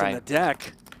 out left in the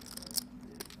deck.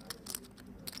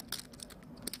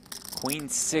 Queen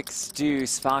 6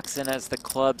 deuce, Foxen has the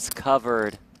clubs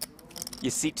covered.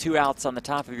 You see 2 outs on the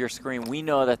top of your screen. We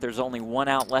know that there's only 1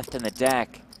 out left in the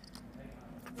deck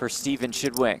for Stephen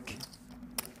Chidwick.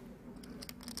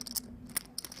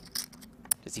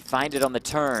 Does he find it on the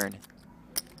turn?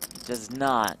 He does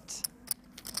not.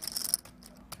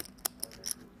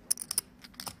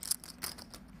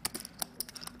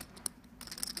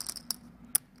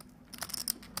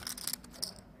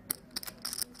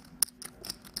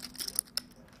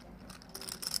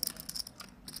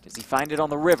 Does he find it on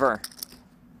the river?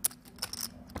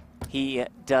 He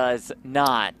does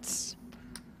not.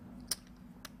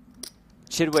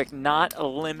 Chidwick not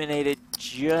eliminated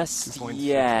just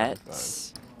yet.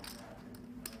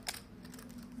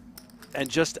 And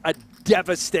just a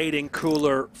devastating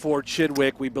cooler for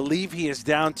Chidwick. We believe he is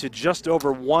down to just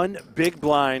over 1 big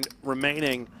blind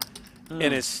remaining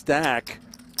in his stack.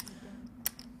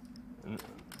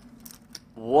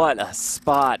 What a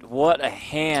spot. What a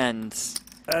hand.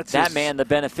 That man, the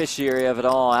beneficiary of it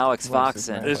all, Alex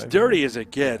Foxen. As dirty as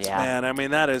it gets, man. I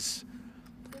mean, that is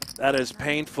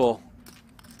painful.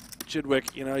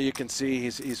 Chidwick, you know, you can see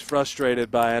he's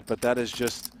frustrated by it, but that is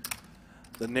just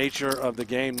the nature of the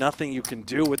game. Nothing you can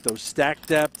do with those stack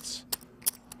depths.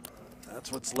 That's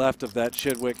what's left of that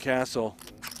Chidwick castle.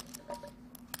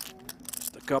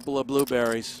 Just a couple of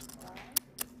blueberries.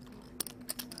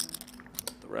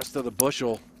 The rest of the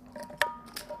bushel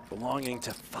belonging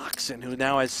to Foxen, who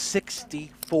now has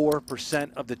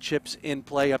 64% of the chips in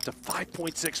play, up to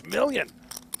 5.6 million.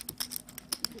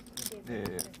 Yeah.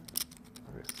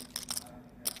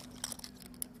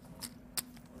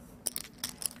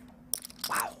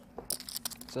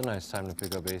 It's a nice time to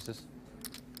pick up aces.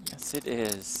 Yes, it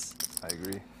is. I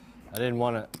agree. I didn't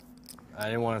want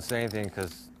to say anything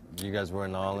because you guys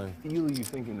weren't all in. You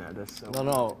thinking that? That's so.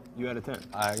 No. You had a 10.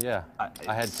 Yeah.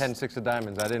 I had 10-6 of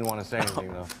diamonds. I didn't want to say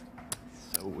anything though.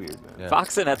 So weird, man. Yeah.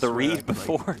 Foxen had the swear, read like-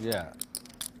 before. Yeah.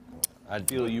 I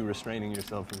feel you restraining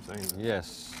yourself from saying that.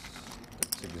 Yes.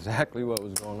 That's exactly what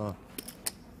was going on.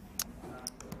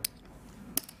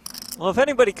 Well, if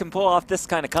anybody can pull off this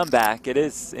kind of comeback, it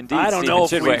is indeed I don't Steven know if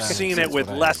Chidwick. we've seen it with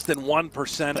less than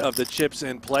 1% of the chips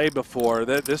in play before.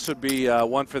 This would be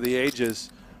one for the ages.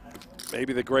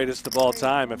 Maybe the greatest of all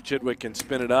time. If Chidwick can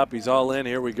spin it up, he's all in.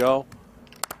 Here we go.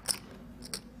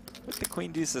 With the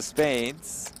queen deuce of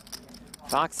spades,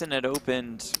 Foxen had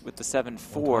opened with the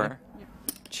 7-4. Okay.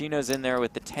 Chino's in there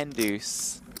with the 10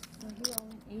 deuce. So here all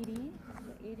in 80, the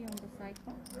 80 on the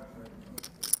cycle.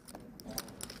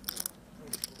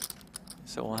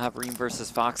 So we'll have Rheem versus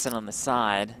Foxen on the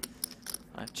side.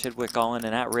 Chidwick all in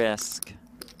and at risk.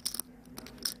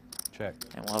 Check.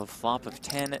 And we'll have a flop of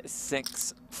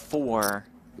 10-6-4.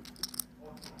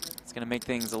 It's going to make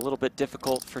things a little bit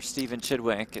difficult for Steven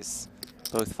Chidwick as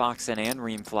both Foxen and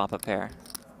Rheem flop a pair.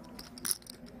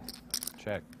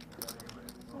 Check.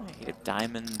 8 of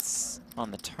diamonds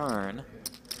on the turn.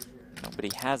 Nobody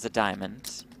has a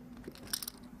diamond.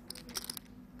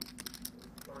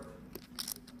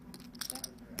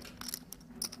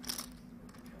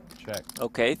 Check.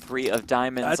 Okay, 3 of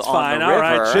diamonds That's on fine. the All river.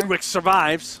 right, Chidwick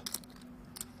survives.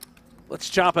 Let's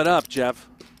chop it up, Jeff.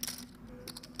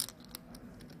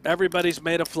 Everybody's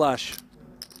made a flush.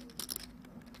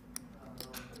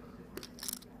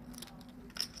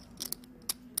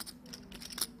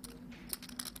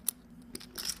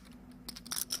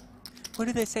 What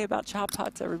do they say about chop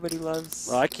pots everybody loves?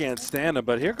 Well, I can't stand him,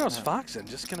 but here goes Foxen.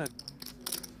 Just going to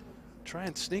try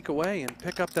and sneak away and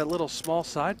pick up that little small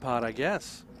side pot, I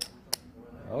guess.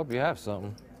 I hope you have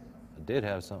something. I did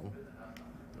have something.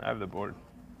 I have the board.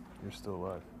 You're still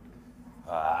alive.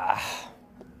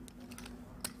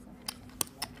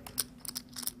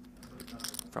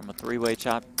 From a 3-way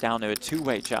chop down to a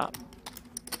 2-way chop.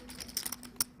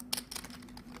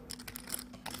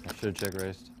 I should have check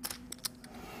raised.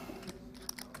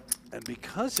 And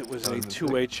because it was a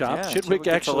 2-way chop, Yeah, Chidwick gets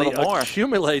a actually little more.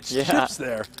 accumulates chips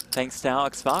there. Thanks to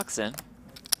Alex Foxen.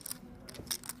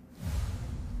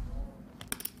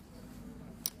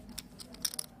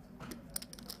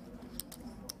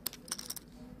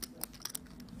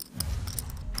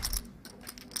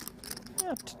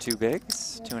 Yeah, up to 2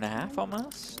 bigs, 2.5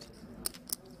 almost.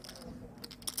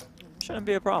 Shouldn't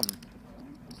be a problem.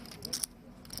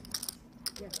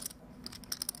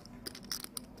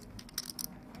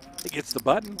 He gets the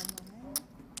button.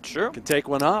 Sure. Can take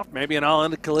one off. Maybe an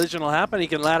all-in collision will happen. He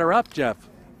can ladder up, Jeff.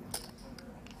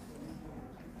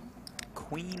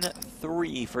 Queen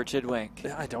 3 for Chidwick.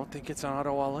 Yeah, I don't think it's an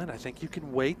auto all-in. I think you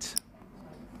can wait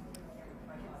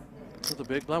until the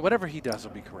big blind. Whatever he does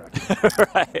will be correct.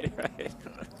 right.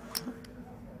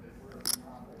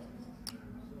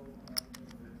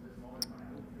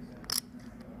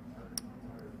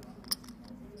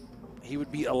 He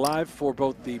would be alive for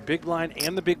both the big blind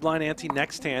and the big blind ante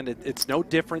next hand. It's no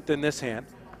different than this hand.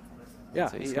 Yeah,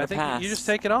 So he's I gonna think pass. you just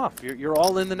take it off. You're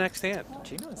all in the next hand.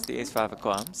 Chino is the ace-5 of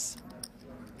clubs.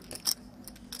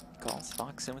 Calls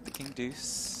Foxen with the king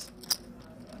deuce.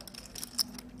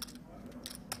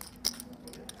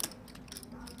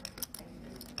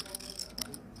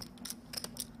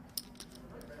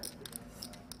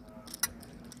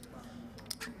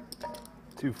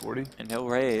 $240. And he'll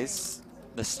raise.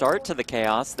 The start to the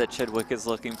chaos that Chidwick is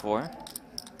looking for.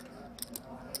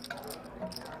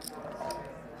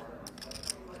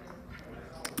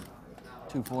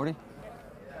 $240.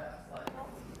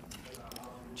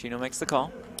 Chino makes the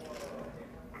call.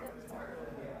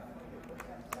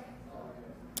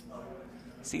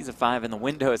 Sees a 5 in the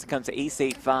window as it comes to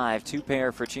ace-8-5,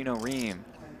 2-pair for Chino Rheem.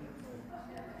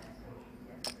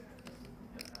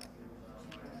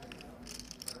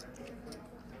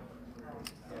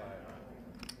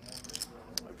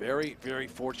 Very, very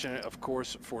fortunate, of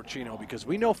course, for Chino, because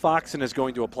we know Foxen is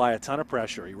going to apply a ton of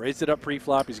pressure. He raised it up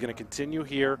pre-flop. He's going to continue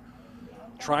here,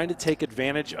 trying to take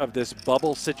advantage of this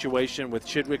bubble situation with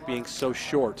Chidwick being so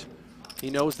short.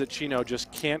 He knows that Chino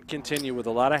just can't continue with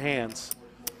a lot of hands.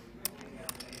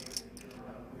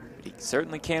 But he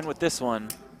certainly can with this one.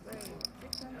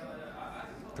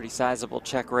 Pretty sizable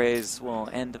check raise will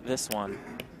end this one.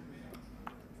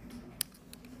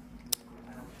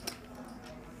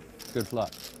 Good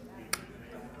flop.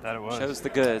 That it was. Shows the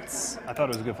goods. I thought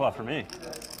it was a good flop for me.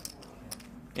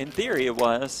 In theory it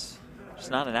was, just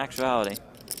not in actuality.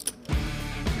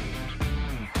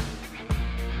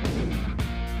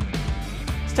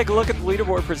 take a look at the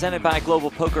leaderboard presented by Global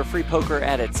Poker, free poker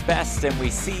at its best, and we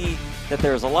see that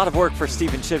there's a lot of work for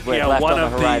Stephen Chidwick left on the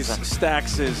horizon. One of these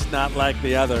stacks is not like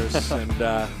the others, and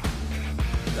that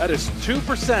is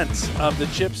 2% of the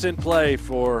chips in play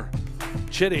for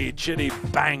Chitty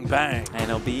Bang Bang. And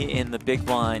he'll be in the big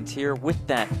blind here with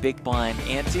that big blind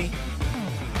ante.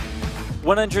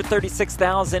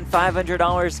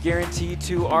 $136,500 guaranteed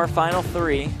to our final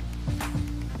three.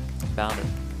 Found it.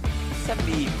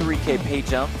 73K pay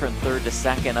jump from third to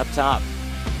second up top.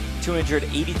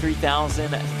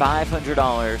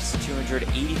 $283,500,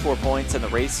 284 points in the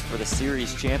race for the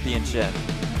series championship.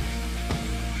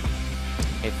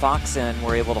 If Foxen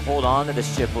were able to hold on to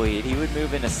this chip lead, he would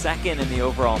move into second in the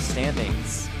overall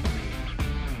standings.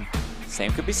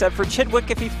 Same could be said for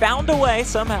Chidwick if he found a way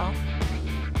somehow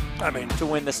to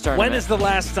win this tournament. When is the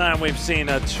last time we've seen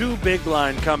a 2 big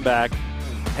blind comeback,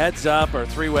 heads up or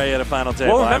 3-way at a final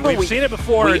table? Well, remember, we've seen it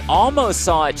before. We almost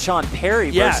saw it Sean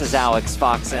Perry versus Alex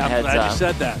Foxen heads up. I'm glad you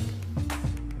said that.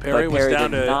 Perry but was Perry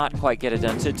down did to not quite get it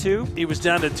done to 2. He was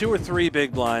down to 2 or 3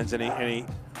 big blinds, and he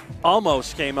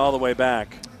almost came all the way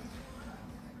back.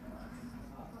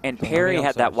 And Perry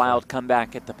had that wild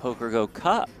comeback at the PokerGO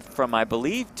Cup from, I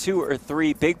believe, 2 or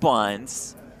 3 big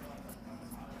blinds,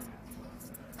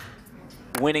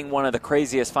 winning one of the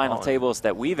craziest final tables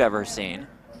that we've ever seen.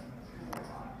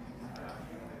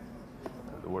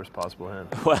 The worst possible hand.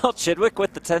 Well, Chidwick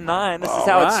with the 10-9. This is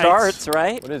how it starts,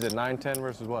 right? What is it, 9-10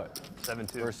 versus what?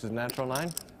 7-2. Versus natural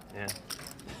 9? Yeah.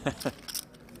 I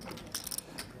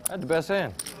had the best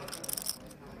hand.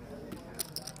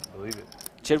 Believe it.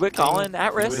 Chidwick all in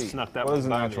at risk. What is a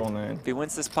natural 9? If he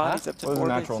wins this pot, he's up to 4 What is a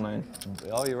bigs. natural 9?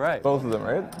 Oh, you're right. Both of them,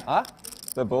 right? Huh?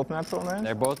 They're both natural 9s?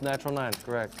 They're both natural 9s,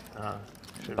 correct.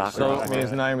 So it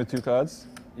means 9 with 2 cards?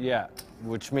 Yeah,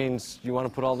 which means you want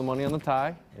to put all the money on the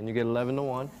tie, and you get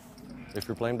 11-1 if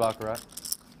you're playing Baccarat.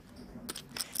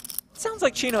 Sounds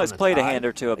like Chino has played a hand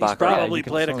or two of Baccarat. He's probably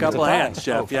played a couple of hands,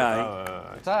 Jeff.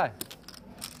 Tie.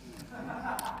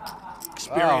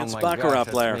 Experienced Baccarat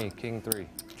player. Me, King 3.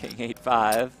 King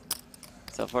 8-5.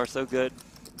 So far, so good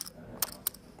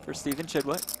for Stephen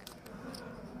Chidwick.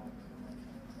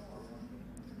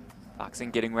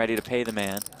 Foxen getting ready to pay the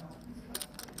man.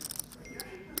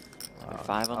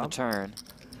 5 on the turn.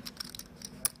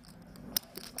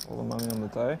 All the money on the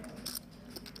tie?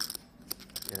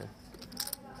 Yeah,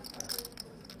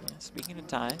 speaking of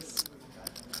ties,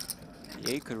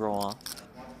 the 8 could roll off.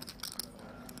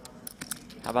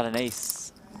 How about an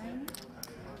ace?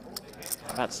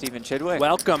 How about Stephen Chidwick?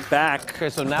 Welcome back. Okay,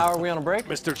 so now are we on a break?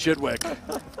 Mr. Chidwick.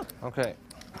 Okay.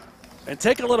 And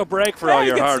take a little break for all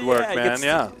your hard work, man.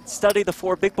 Study the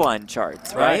 4 big blind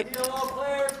charts, right?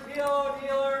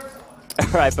 All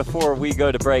right, before we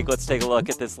go to break, let's take a look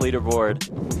at this leaderboard.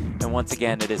 And once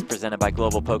again, it is presented by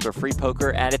Global Poker, free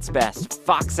poker at its best.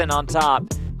 Foxen on top,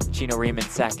 Chino Rheem in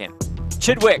second.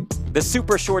 Chidwick, the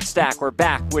super short stack. We're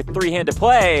back with 3-hand to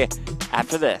play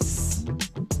after this.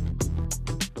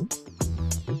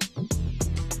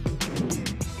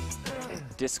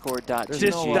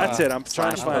 Discord.gg. That's it. I'm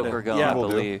trying to find it. I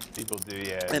believe. People do,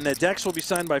 yeah. And the decks will be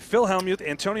signed by Phil Helmuth,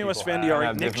 Antonio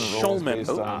Esfandiari, Nick Schulman.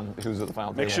 Who's at the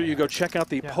final Make table. sure you go check out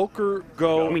the PokerGo I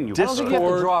don't think you have to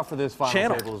Discord draw for this final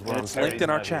channel. table is what I'm It's saying. linked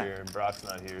in our Not chat. here, and Brock's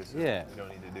not here, so Yeah. we don't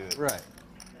need to do it. Right.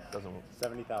 Doesn't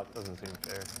 70,000. doesn't seem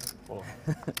fair. Well,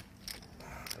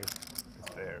 it's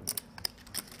fair.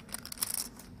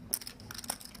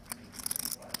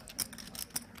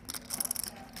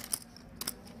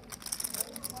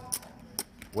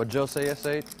 What Joe say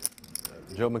yesterday?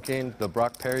 Joe McCain, the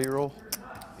Brock Perry rule?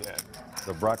 Yeah.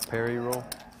 The Brock Perry rule?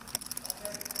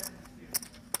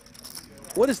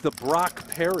 What is the Brock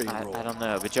Perry rule? I don't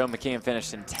know, but Joe McKeon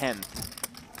finished in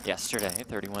 10th yesterday,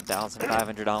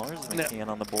 $31,500. McKeon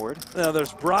on the board. Now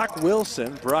there's Brock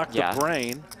Wilson, Brock Yeah. the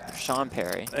Brain. Sean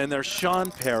Perry. And there's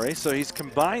Sean Perry, so he's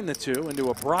combined the two into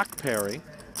a Brock Perry.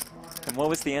 And what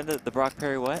was the end of the Brock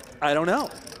Perry what? I don't know.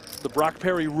 The Brock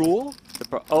Perry rule? The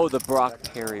Brock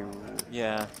Perry rule,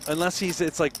 yeah. Unless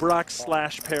it's like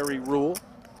Brock/Perry rule.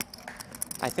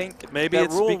 I think maybe that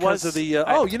it's rule because was, of the, you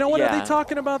know what, are they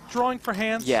talking about drawing for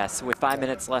hands? Yes, with 5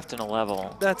 minutes left in a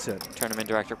level. That's it. Tournament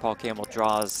director Paul Campbell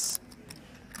draws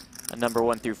a number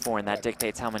 1 through 4, and that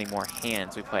dictates how many more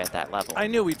hands we play at that level. I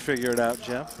knew we'd figure it out,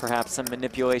 Jeff. Perhaps some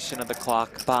manipulation of the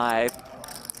clock by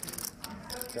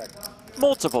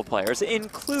multiple players,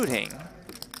 including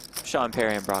Sean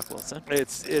Perry and Brock Wilson.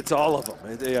 It's all of them.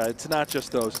 Yeah, it's not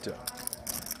just those two.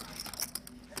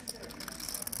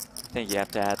 I think you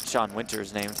have to add Sean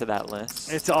Winter's name to that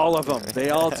list. It's all of them. They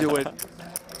all do it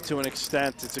to an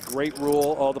extent. It's a great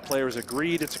rule. All the players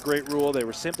agreed it's a great rule. They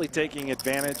were simply taking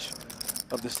advantage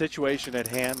of the situation at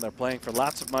hand. They're playing for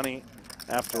lots of money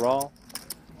after all.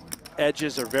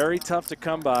 Edges are very tough to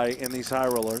come by in these high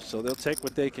rollers, so they'll take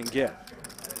what they can get.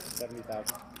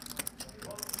 70,000.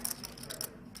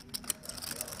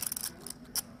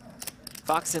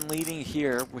 Foxen leading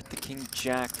here with the King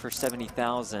Jack for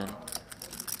 70,000.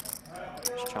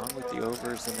 Cheong with the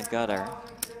overs in the gutter.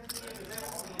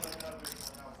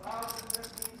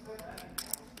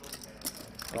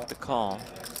 Make the call.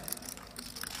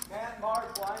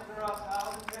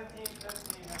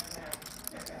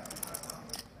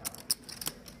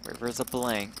 River's a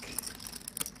blank.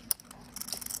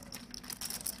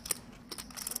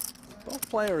 Both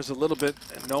players a little bit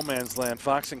in no man's land.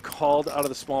 Foxen called out of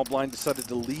the small blind, decided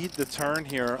to lead the turn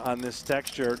here on this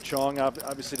texture. Cheong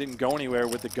obviously didn't go anywhere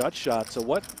with the gut shot. So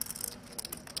what,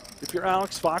 if you're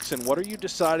Alex Foxen, what are you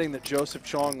deciding that Joseph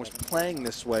Cheong was playing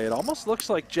this way? It almost looks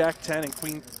like Jack 10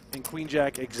 and Queen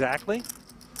Jack exactly.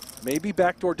 Maybe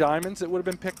backdoor diamonds that would have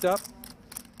been picked up.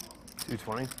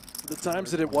 220. The times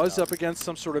that it was up against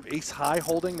some sort of ace high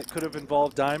holding that could have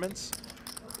involved diamonds.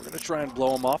 We're going to try and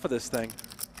blow him off of this thing.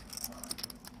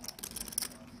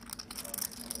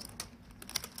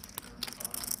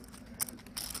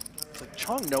 It's like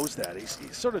Cheong knows that. He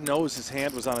sort of knows his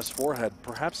hand was on his forehead.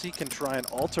 Perhaps he can try and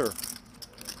alter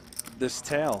this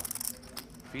tail.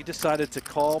 If he decided to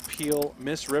call, peel,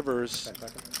 miss Rivers,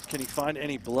 can he find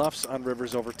any bluffs on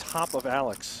Rivers over top of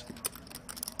Alex?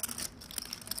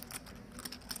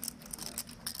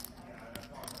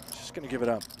 Just going to give it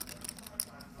up.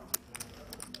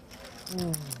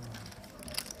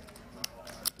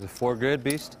 Is it 4 good,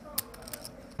 Beast?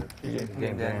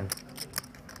 Game down.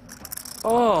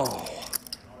 Oh,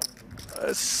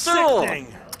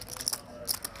 sickening.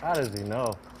 How does he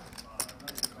know?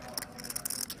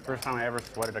 First time I ever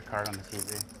sweated a card on the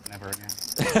TV. Never again.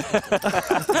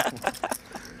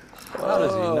 How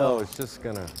does he know it's just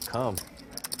gonna come?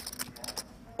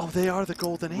 Oh, they are the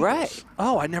Golden Eagles. Right.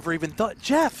 Oh, I never even thought.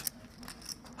 Jeff,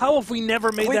 how have we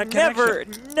never made that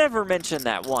connection? Never mentioned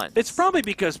that once. It's probably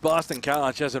because Boston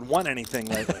College hasn't won anything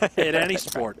lately in any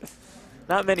sport.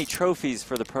 Not many trophies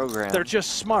for the program. They're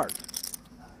just smart.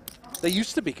 They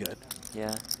used to be good.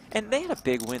 Yeah. And they had a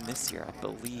big win this year, I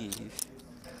believe.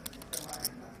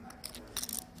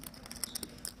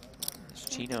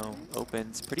 Chino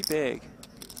opens pretty big.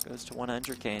 Goes to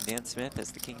 100K, and Dan Smith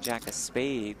has the King Jack of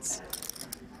spades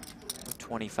with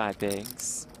 25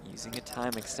 bigs, using a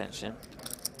time extension.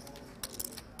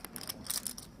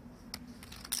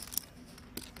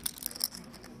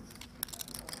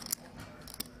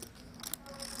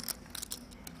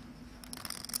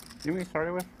 You mean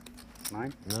started with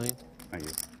 9 million? Thank you.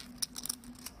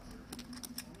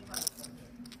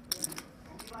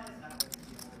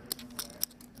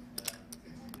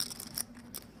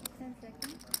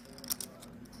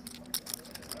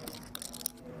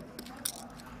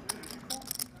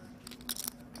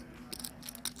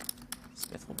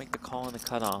 Smith will make the call on the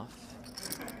cutoff.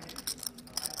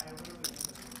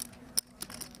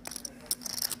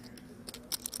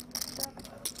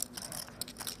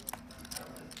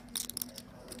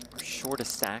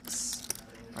 Shortest stacks.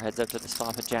 Our heads up to the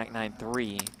flop of Jack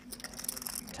 9-3.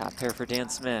 Top pair for Dan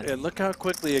Smith. And look how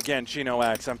quickly, again, Chino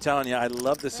acts. I'm telling you, I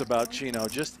love this about Chino.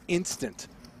 Just instant.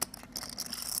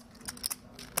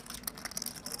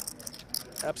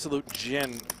 Absolute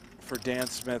gin for Dan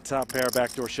Smith. Top pair,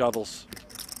 backdoor shovels.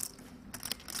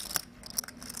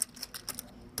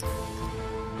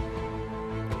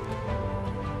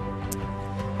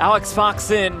 Alex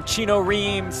Foxen, Chino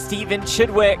Rheem, Stephen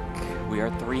Chidwick. We are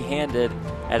three-handed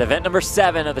at event number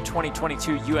 7 of the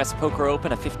 2022 U.S. Poker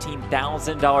Open, a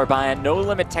 $15,000 buy-in,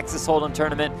 no-limit Texas Hold'em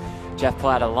tournament. Jeff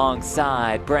Platt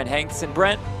alongside Brent Hanks. And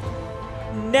Brent,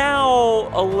 now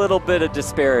a little bit of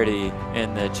disparity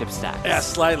in the chip stacks. Yeah,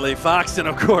 slightly. Foxen,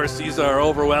 of course, he's our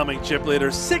overwhelming chip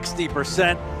leader.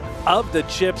 60% of the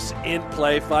chips in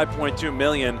play, 5.2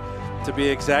 million to be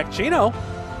exact. Chino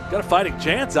got a fighting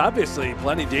chance, obviously.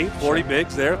 Plenty deep, 40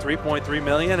 bigs there, 3.3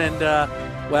 million. And,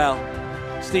 well,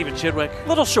 Stephen Chidwick.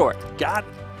 Little short. Got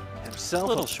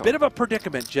himself a bit of a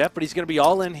predicament, Jeff, but he's going to be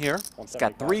all in here. He's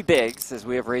got 3 bigs as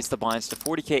we have raised the blinds to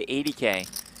 40K, 80K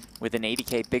with an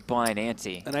 80K big blind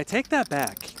ante. And I take that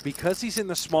back. Because he's in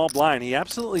the small blind, he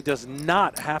absolutely does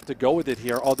not have to go with it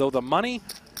here, although the money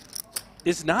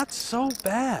is not so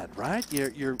bad, right?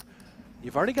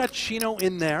 You've already got Chino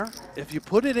in there. If you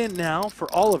put it in now for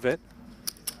all of it,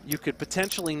 you could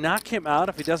potentially knock him out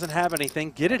if he doesn't have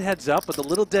anything. Get it heads up with a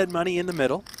little dead money in the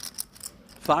middle.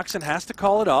 Foxen has to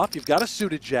call it off. You've got a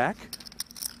suited jack.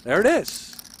 There it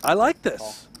is. I like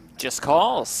this. Just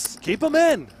calls. Keep him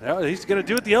in. He's going to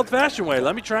do it the old-fashioned way.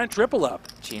 Let me try and triple up.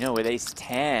 Chino with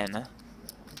ace-10.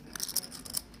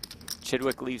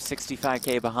 Chidwick leaves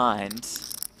 65K behind.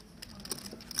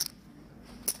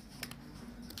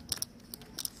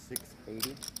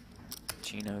 680.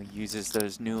 Chino uses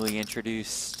those newly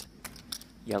introduced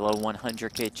yellow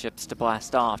 100K chips to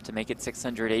blast off to make it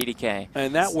 680K.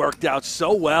 And that worked out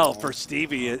so well for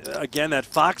Stevie. Again, that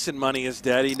Foxen money is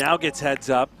dead. He now gets heads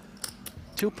up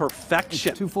to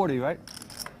perfection. It's 240, right,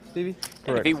 Stevie?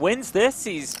 And if he wins this,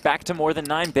 he's back to more than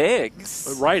 9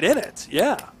 bigs. Right in it,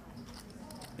 yeah.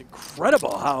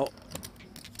 Incredible how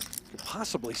he could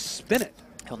possibly spin it.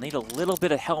 He'll need a little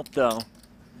bit of help, though.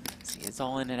 He is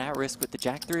all in and at risk with the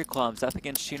Jack-3 of clubs up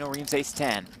against Chino Rheem's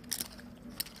Ace-10.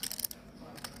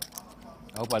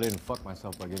 I hope I didn't fuck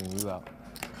myself by getting you out.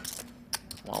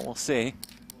 Well, we'll see.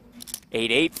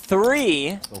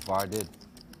 8-8-3. So far, I did.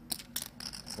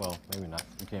 Well, maybe not.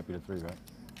 You can't beat a 3, right?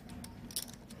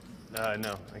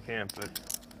 No, I can't, but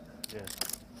yeah.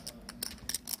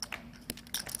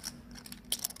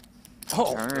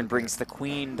 Turn brings the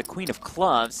queen of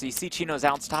clubs. So you see Chino's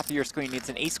out top of your screen. It's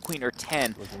an ace, queen, or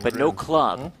 10, but no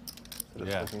club.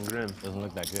 Yeah, doesn't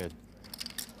look that good.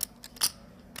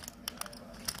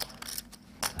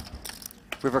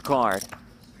 River card.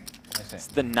 It's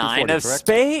the 9 of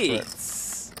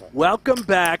spades. Correct. Welcome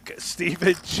back,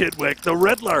 Stephen Chidwick, the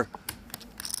Riddler.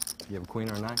 You have a queen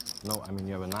or a 9? No, I mean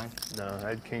you have a 9? No,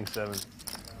 I had king 7.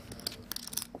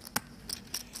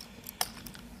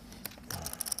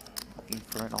 Looking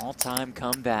for an all-time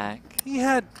comeback. He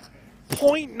had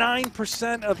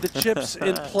 0.9% of the chips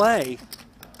in play.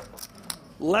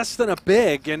 Less than a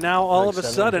big, and now all of a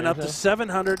sudden up to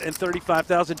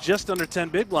 735,000, just under 10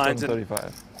 big blinds.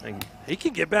 735. He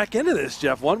can get back into this,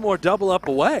 Jeff. One more double up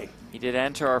away. He did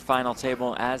enter our final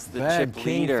table as the Bad chip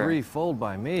king leader. 3 fold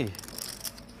by me.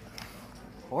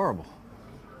 Horrible.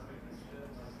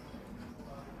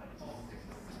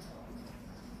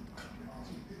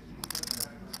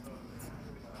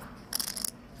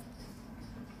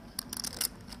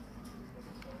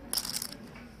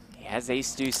 He has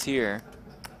ace deuce here.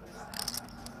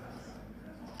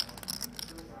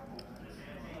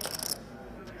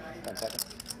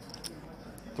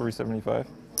 $375.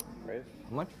 Raise.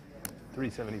 How much?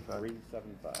 375.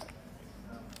 375.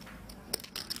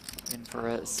 In for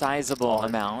a sizable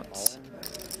amount.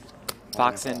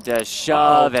 Foxen does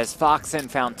shove as Foxen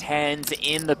found 10s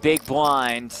in the big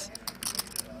blind.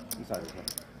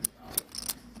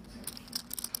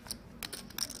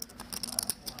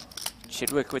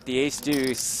 Chidwick with the ace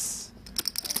deuce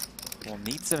will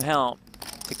need some help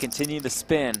to continue the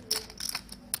spin.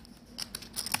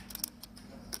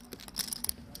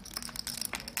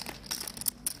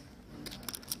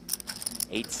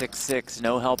 $8-6-6,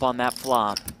 no help on that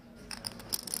flop.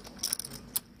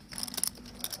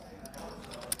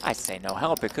 I say no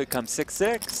help, it could come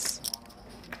 6-6.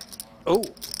 Oh.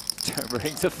 Turn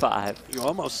brings a 5. You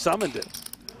almost summoned it.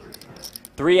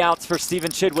 3 outs for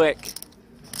Stephen Chidwick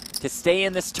to stay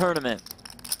in this tournament.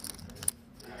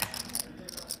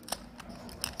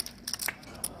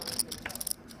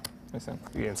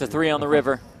 It's a 3 on the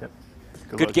river. Yep.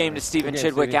 Good game to Stephen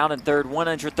Chidwick, out in third,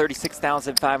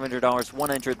 $136,500,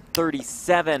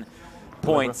 137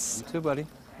 points. You too, buddy.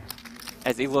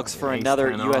 As he looks for another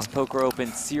U.S. Poker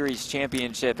Open Series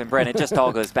championship. And Brent, it just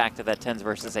all goes back to that 10s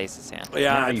versus aces hand.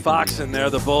 Yeah, and Foxen there,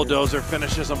 the bulldozer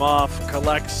finishes them off,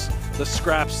 collects the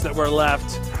scraps that were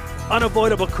left.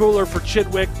 Unavoidable cooler for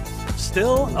Chidwick.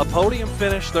 Still a podium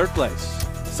finish, 3rd place.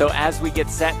 So as we get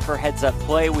set for Heads Up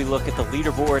Play, we look at the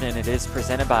leaderboard, and it is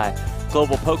presented by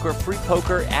Global Poker, free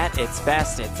poker at its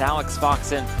best. It's Alex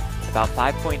Foxen, about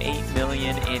 5.8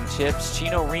 million in chips.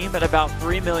 Chino Rheem at about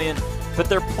 3 million, but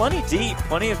they're plenty deep,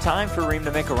 plenty of time for Rheem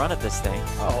to make a run at this thing.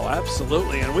 Oh,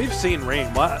 absolutely, and we've seen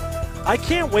Rheem. I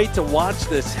can't wait to watch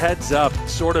this Heads Up,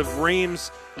 sort of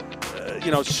Rheem's,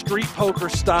 street poker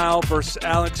style versus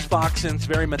Alex Foxen's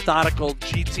very methodical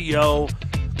GTO.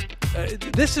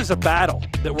 This is a battle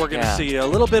that we're going to see, a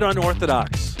little bit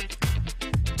unorthodox.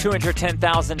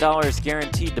 $210,000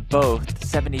 guaranteed to both.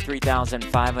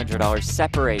 $73,500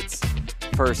 separates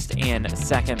first and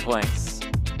second place.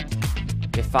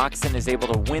 If Foxen is able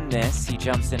to win this, he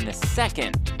jumps into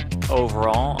second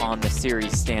overall on the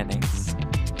series standings.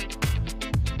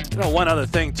 One other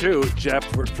thing too, Jeff,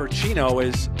 for Chino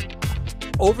is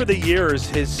over the years,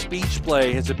 his speech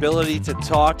play, his ability to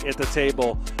talk at the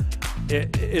table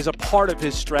is a part of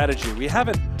his strategy. We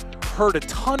haven't heard a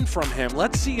ton from him.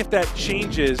 Let's see if that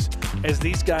changes as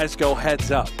these guys go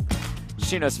heads up.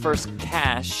 Chino's second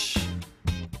cash,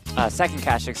 on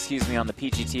the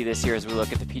PGT this year as we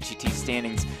look at the PGT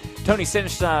standings. Tony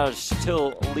Sinistad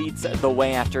still leads the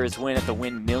way after his win at the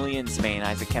Win Millions main.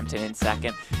 Isaac Kempton in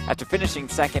second. After finishing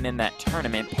second in that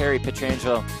tournament, Perry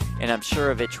Pietrangelo and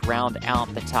Amshurovich round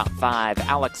out the top 5.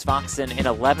 Alex Foxen in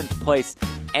 11th place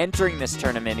entering this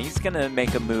tournament. He's going to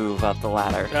make a move up the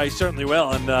ladder. Yeah, he certainly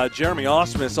will. And Jeremy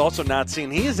Osmus also not seen.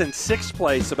 He is in 6th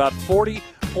place, about 40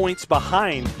 points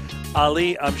behind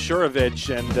Ali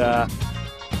Amshurovich. And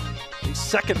he's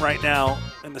second right now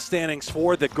in the standings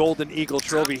for the Golden Eagle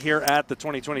Trophy here at the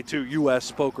 2022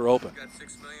 U.S. Poker Open. Got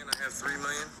 $6 million. I have $3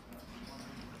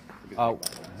 million.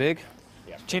 Big?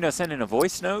 Chino sending a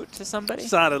voice note to somebody?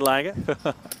 Sounded like it.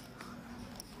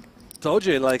 Told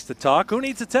you he likes to talk. Who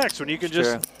needs a text when you can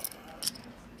just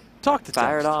talk to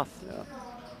Fire text? it off. Yeah.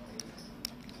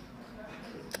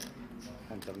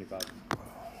 175.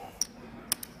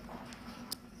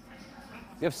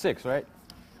 You have 6, right?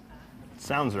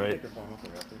 Sounds right.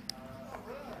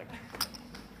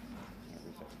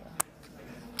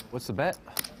 What's the bet?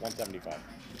 175.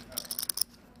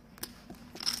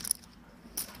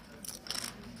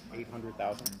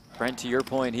 800,000. Brent, to your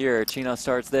point here, Chino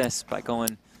starts this by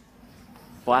going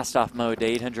blast-off mode to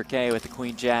 800K with the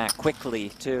Queen Jack quickly,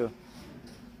 too.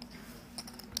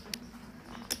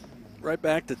 Right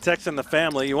back to texting the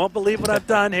family. You won't believe what I've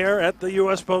done here at the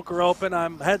U.S. Poker Open.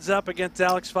 I'm heads up against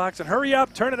Alex Foxen. Hurry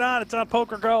up, turn it on. It's on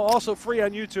PokerGo, also free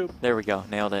on YouTube. There we go,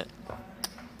 nailed it.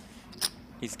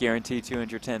 He's guaranteed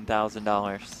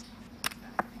 $210,000.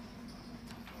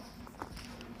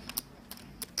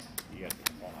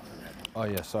 Oh,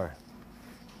 yeah, sorry.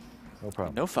 No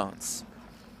problem. No phones.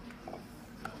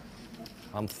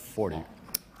 I'm 40.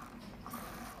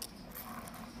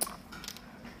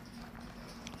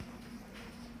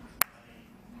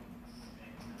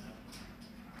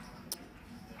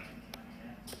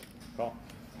 Call.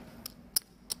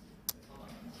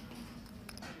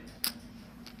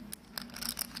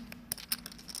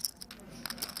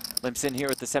 Limps in here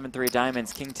with the 7-3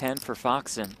 diamonds. King 10 for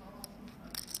Foxen.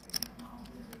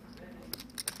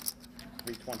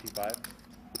 325.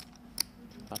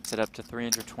 Bucks it up to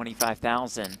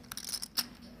 325,000.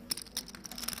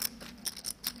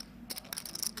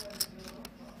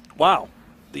 Wow.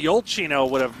 The old Chino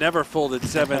would have never folded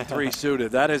 7-3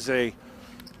 suited. That is a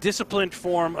disciplined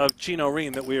form of Chino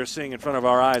Rheem that we are seeing in front of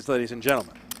our eyes, ladies and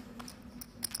gentlemen.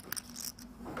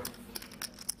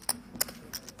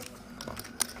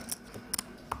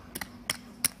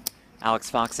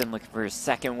 Alex Foxen looking for his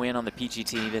second win on the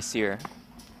PGT this year.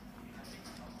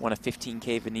 Won a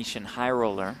 15K Venetian high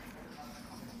roller.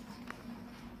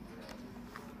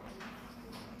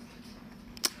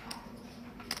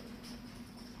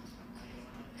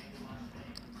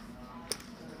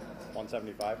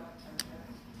 $175.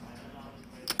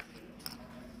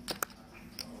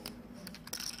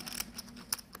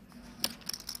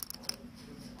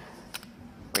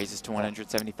 Raises to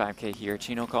 175K here.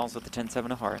 Chino calls with the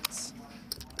 10-7 of hearts.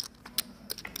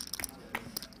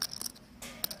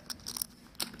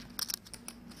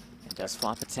 And does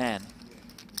flop a 10.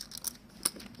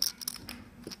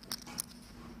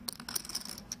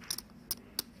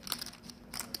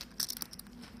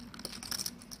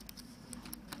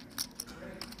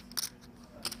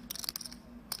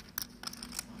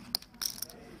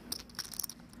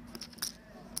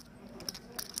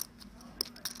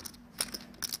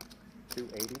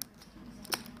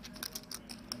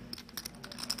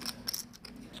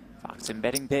 Foxen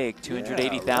betting big,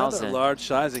 280,000. Yeah, large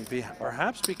sizing,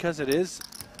 perhaps because it is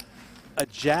a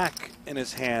jack in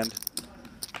his hand,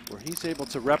 where he's able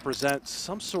to represent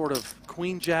some sort of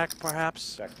queen jack,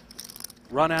 perhaps. Check.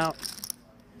 Run out.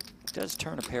 Does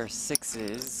turn a pair of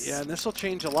sixes. Yeah, and this will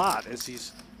change a lot as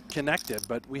he's connected,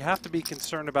 but we have to be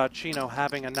concerned about Chino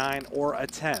having a 9 or a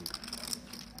 10.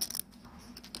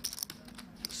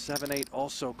 7-8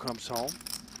 also comes home.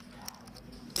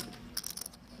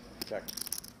 Check.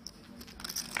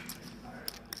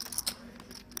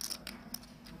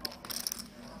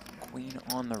 Queen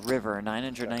on the river,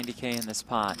 990K in this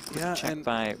pot. Yeah, check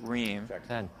by Rheem. Check.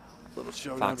 10. Little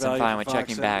showdown Foxen value fine for with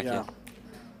checking Foxen, back. yeah.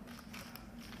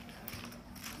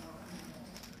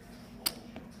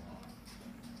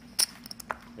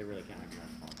 They really can't have your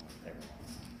there.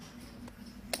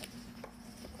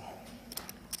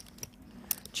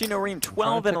 Chino Rheem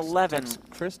 12 and 11.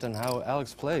 Kristen, how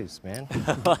Alex plays, man.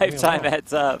 Lifetime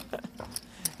heads up.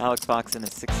 Alex Foxen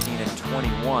is 16 and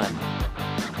 21.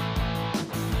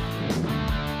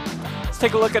 Let's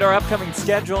take a look at our upcoming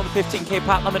schedule. The 15K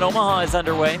pot limit Omaha is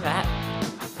underway. That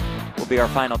will be our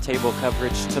final table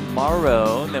coverage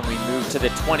tomorrow. And then we move to the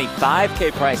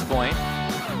 25K price point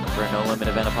for a no limit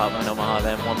event of pot limit Omaha.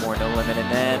 Then one more no limit,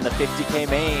 and then the 50K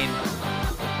main.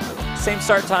 Same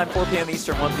start time, 4 p.m.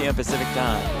 Eastern, 1 p.m. Pacific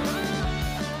time.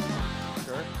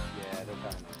 Sure? Yeah, they're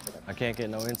coming. I can't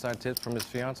get no inside tips from his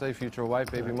fiance, future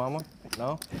wife, baby mama?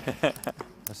 No?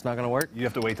 That's not gonna work? You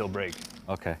have to wait till break.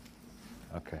 Okay.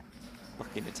 Okay.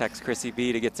 Looking to text Chrissy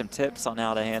B to get some tips on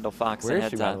how to handle Foxen Where is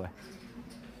heads she, by up.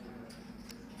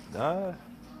 the way? I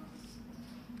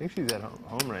think she's at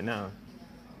home right now.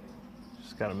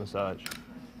 She's got a massage.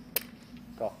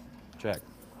 Call. Check.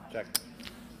 Check.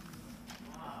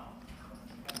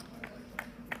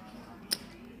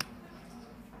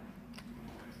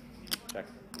 Check.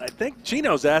 I think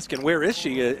Chino's asking, where is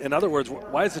she? In other words,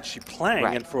 why isn't she playing?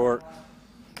 Right. And for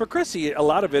Chrissy, a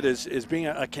lot of it is being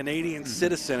a Canadian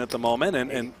citizen at the moment,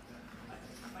 and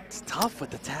it's tough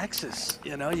with the taxes.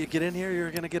 You know, you get in here,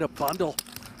 you're going to get a bundle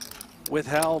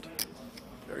withheld.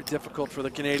 Very difficult for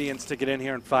the Canadians to get in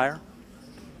here and fire.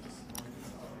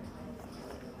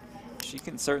 She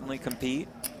can certainly compete.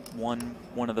 Won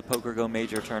one of the PokerGO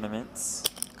major tournaments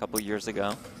a couple years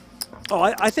ago. Oh,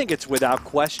 I think it's without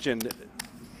question.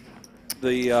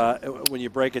 When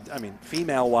you break it, I mean,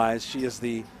 female-wise, she is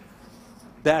the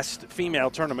best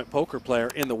female tournament poker player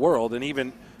in the world, and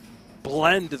even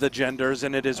blend the genders,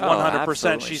 and it is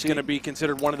 100% she's going to be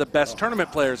considered one of the best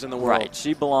tournament players in the world. Right,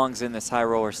 she belongs in this high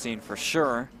roller scene for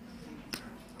sure.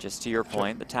 Just to your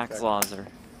point, the tax laws are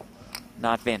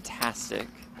not fantastic.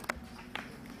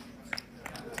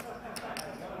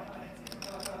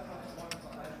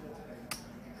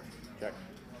 Check.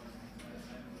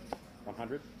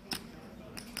 100.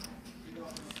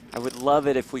 I would love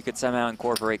it if we could somehow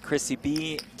incorporate Chrissy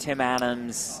B, Tim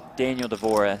Adams, Daniel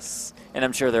DeVoris, and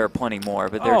I'm sure there are plenty more,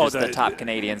 but they're just the top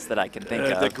Canadians that I can think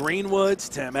of. The Greenwoods,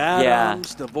 Tim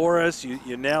Adams, DeVoris,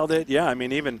 you nailed it. Yeah, I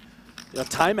mean, even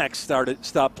Timex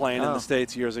stopped playing in the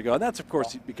States years ago, and that's, of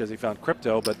course, because he found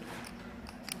crypto, but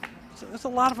there's a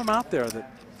lot of them out there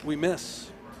that we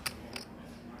miss.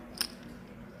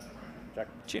 Check.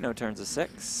 Chino turns a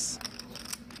 6.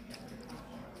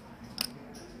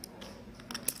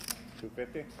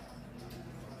 250.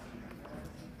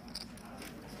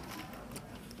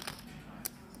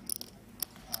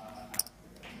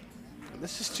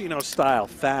 This is Chino's style,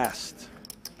 fast.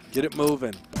 Get it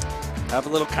moving. Have a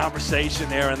little conversation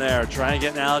there and there. Try and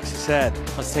get in Alex's head.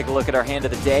 Let's take a look at our hand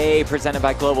of the day, presented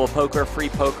by Global Poker, free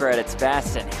poker at its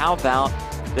best. And how about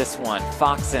this one?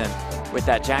 Foxen with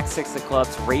that Jack-6 of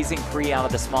clubs, raising free out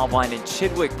of the small blind, and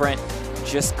Chidwick Brent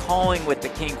just calling with the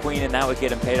King-Queen, and that would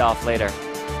get him paid off later.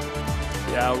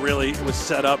 Yeah, really, it was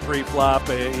set up pre-flop.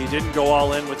 He didn't go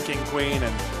all in with King-Queen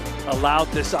and allowed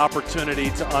this opportunity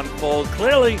to unfold.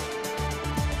 Clearly,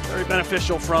 very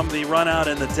beneficial from the run out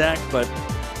in the deck, but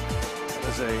it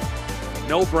was a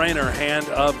no-brainer hand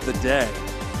of the day.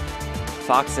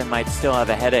 Foxen might still have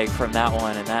a headache from that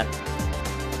one and that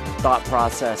thought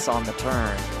process on the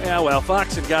turn. Yeah, well,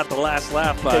 Foxen got the last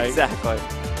laugh by exactly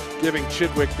giving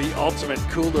Chidwick the ultimate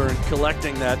cooler and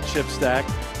collecting that chip stack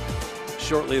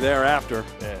shortly thereafter.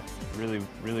 Yeah, really,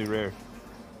 really rare.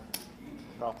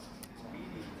 Call.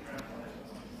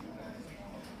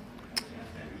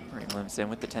 Rheem limps in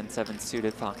with the 10-7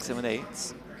 suited, Foxen with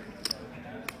 8s.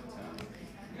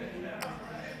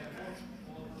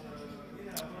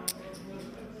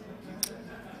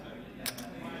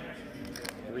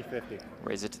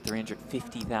 Raise it to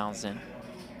 350,000.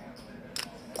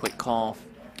 Quick call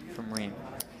from Rheem.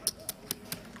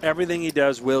 Everything he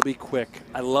does will be quick.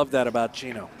 I love that about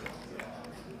Chino.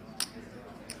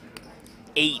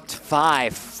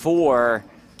 8-5-4.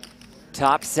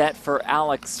 Top set for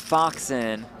Alex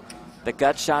Foxen. The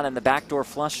gut shot and the backdoor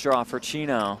flush draw for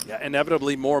Chino. Yeah,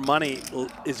 inevitably more money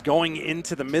is going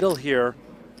into the middle here.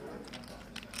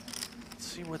 Let's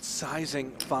see what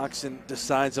sizing Foxen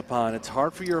decides upon. It's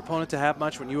hard for your opponent to have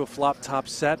much when you have flop top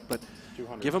set, but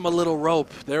 200. give him a little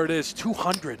rope. There it is,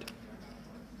 200.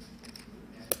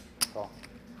 Call.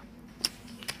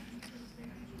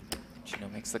 Chino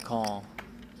makes the call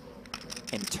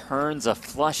and turns a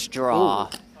flush draw.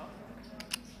 Ooh.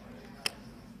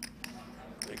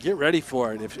 Get ready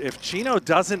for it. If Chino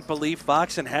doesn't believe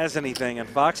Foxen has anything, and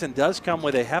Foxen does come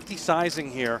with a hefty sizing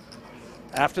here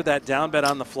after that down bet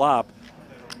on the flop,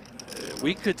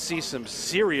 we could see some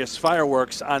serious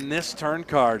fireworks on this turn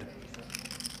card.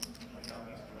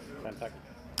 10 seconds.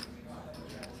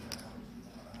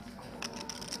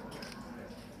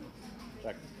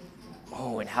 Check.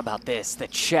 Oh, and how about this? The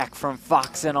check from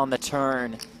Foxen on the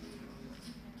turn.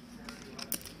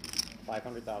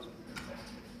 500,000.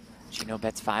 Chino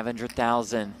bets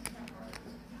 500,000.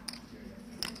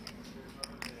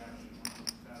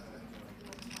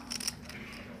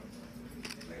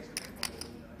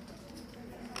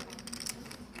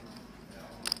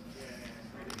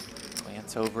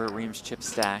 It's over at Rheem's chip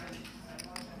stack.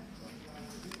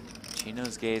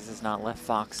 Chino's gaze has not left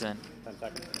Foxen. 10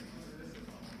 seconds.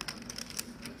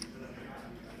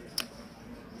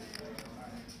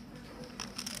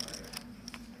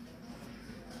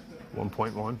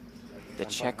 $1.1. The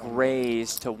check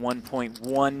raised to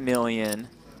 1.1 million.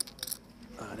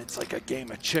 And it's like a game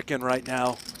of chicken right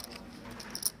now.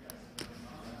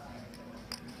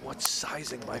 What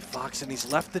sizing by Foxen?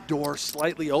 He's left the door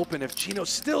slightly open. If Chino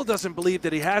still doesn't believe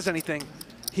that he has anything,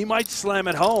 he might slam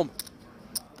it home.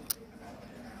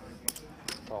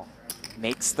 Call.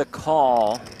 Makes the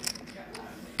call.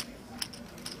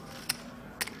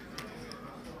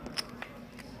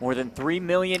 More than 3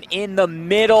 million in the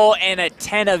middle and a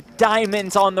 10 of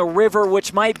diamonds on the river,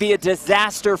 which might be a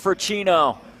disaster for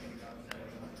Chino.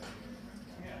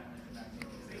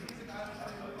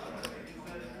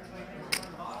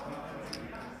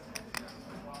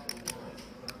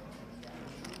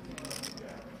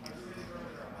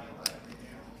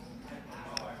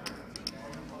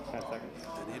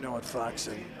 And you know what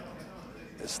Foxen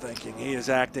is thinking. He is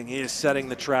acting. He is setting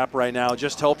the trap right now,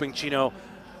 just hoping Chino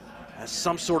has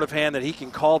some sort of hand that he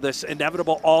can call this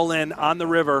inevitable all-in on the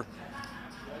river.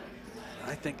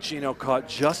 I think Chino caught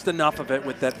just enough of it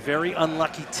with that very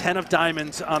unlucky 10 of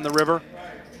diamonds on the river.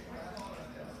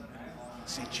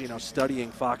 See Chino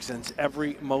studying Foxen's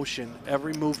every motion,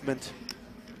 every movement.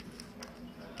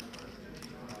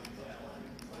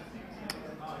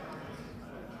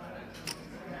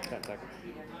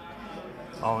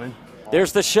 All in.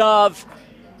 There's the shove.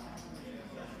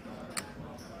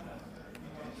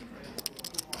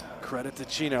 Credit to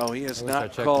Chino. He has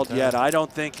not called yet. I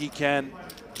don't think he can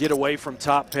get away from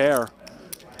top pair.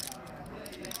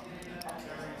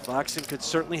 Foxen could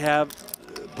certainly have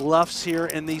bluffs here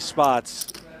in these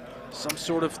spots. Some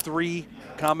sort of 3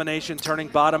 combination, turning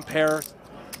bottom pair,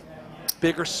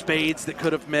 bigger spades that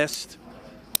could have missed.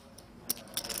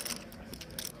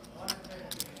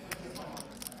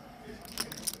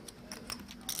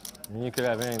 I mean, you could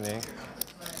have anything.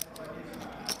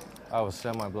 I was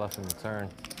semi-bluffing the turn,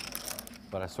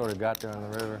 but I sort of got there on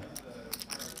the river.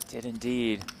 Did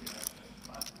indeed.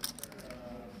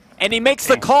 And he makes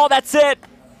the call, that's it.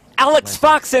 Alex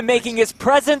Foxen making his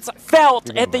presence felt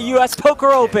at the US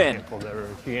Poker Open.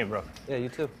 Yeah, you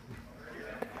too.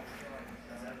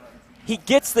 He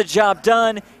gets the job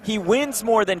done. He wins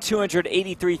more than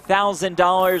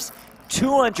 $283,000.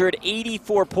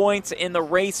 284 points in the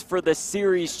race for the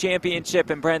series championship.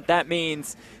 And Brent, that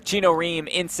means Chino Rheem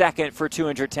in second for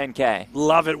 $210K.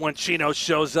 Love it when Chino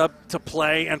shows up to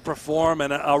play and perform,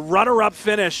 and a runner-up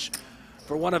finish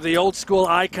for one of the old school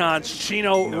icons,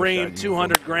 Chino Rheem,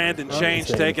 200 grand and change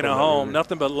taking it home.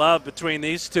 Nothing but love between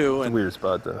these two. And weird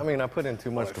spot though. I mean, I put in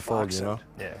too much to fold, you know?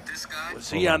 Yeah.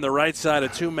 Was he on the right side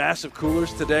of 2 massive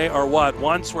coolers today, or what?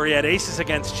 Once where he had aces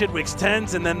against Chidwick's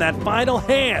 10s, and then that final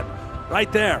hand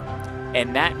right there.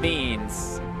 And that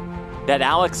means that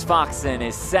Alex Foxen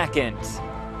is second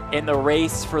in the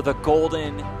race for the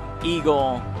Golden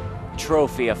Eagle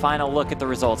Trophy. A final look at the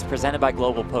results presented by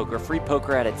Global Poker. Free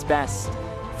poker at its best.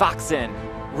 Foxen,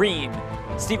 Rheem,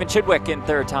 Stephen Chidwick in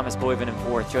third, Thomas Boivin in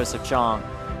fourth, Joseph Cheong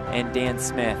and Dan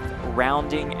Smith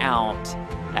rounding out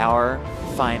our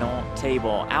final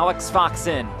table. Alex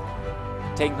Foxen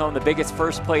taking home the biggest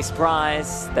first place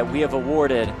prize that we have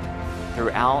awarded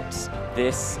throughout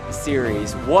this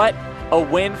series. What a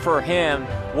win for him.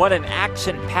 What an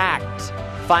action-packed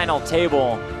final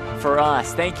table for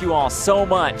us. Thank you all so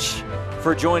much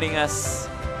for joining us.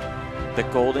 The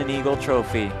Golden Eagle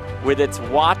Trophy with its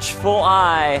watchful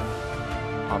eye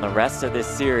on the rest of this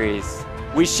series.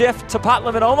 We shift to Pot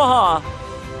Limit Omaha.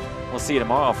 We'll see you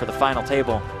tomorrow for the final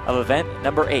table of event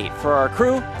number 8. For our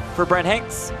crew, for Brent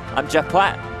Hanks, I'm Jeff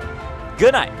Platt.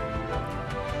 Good night.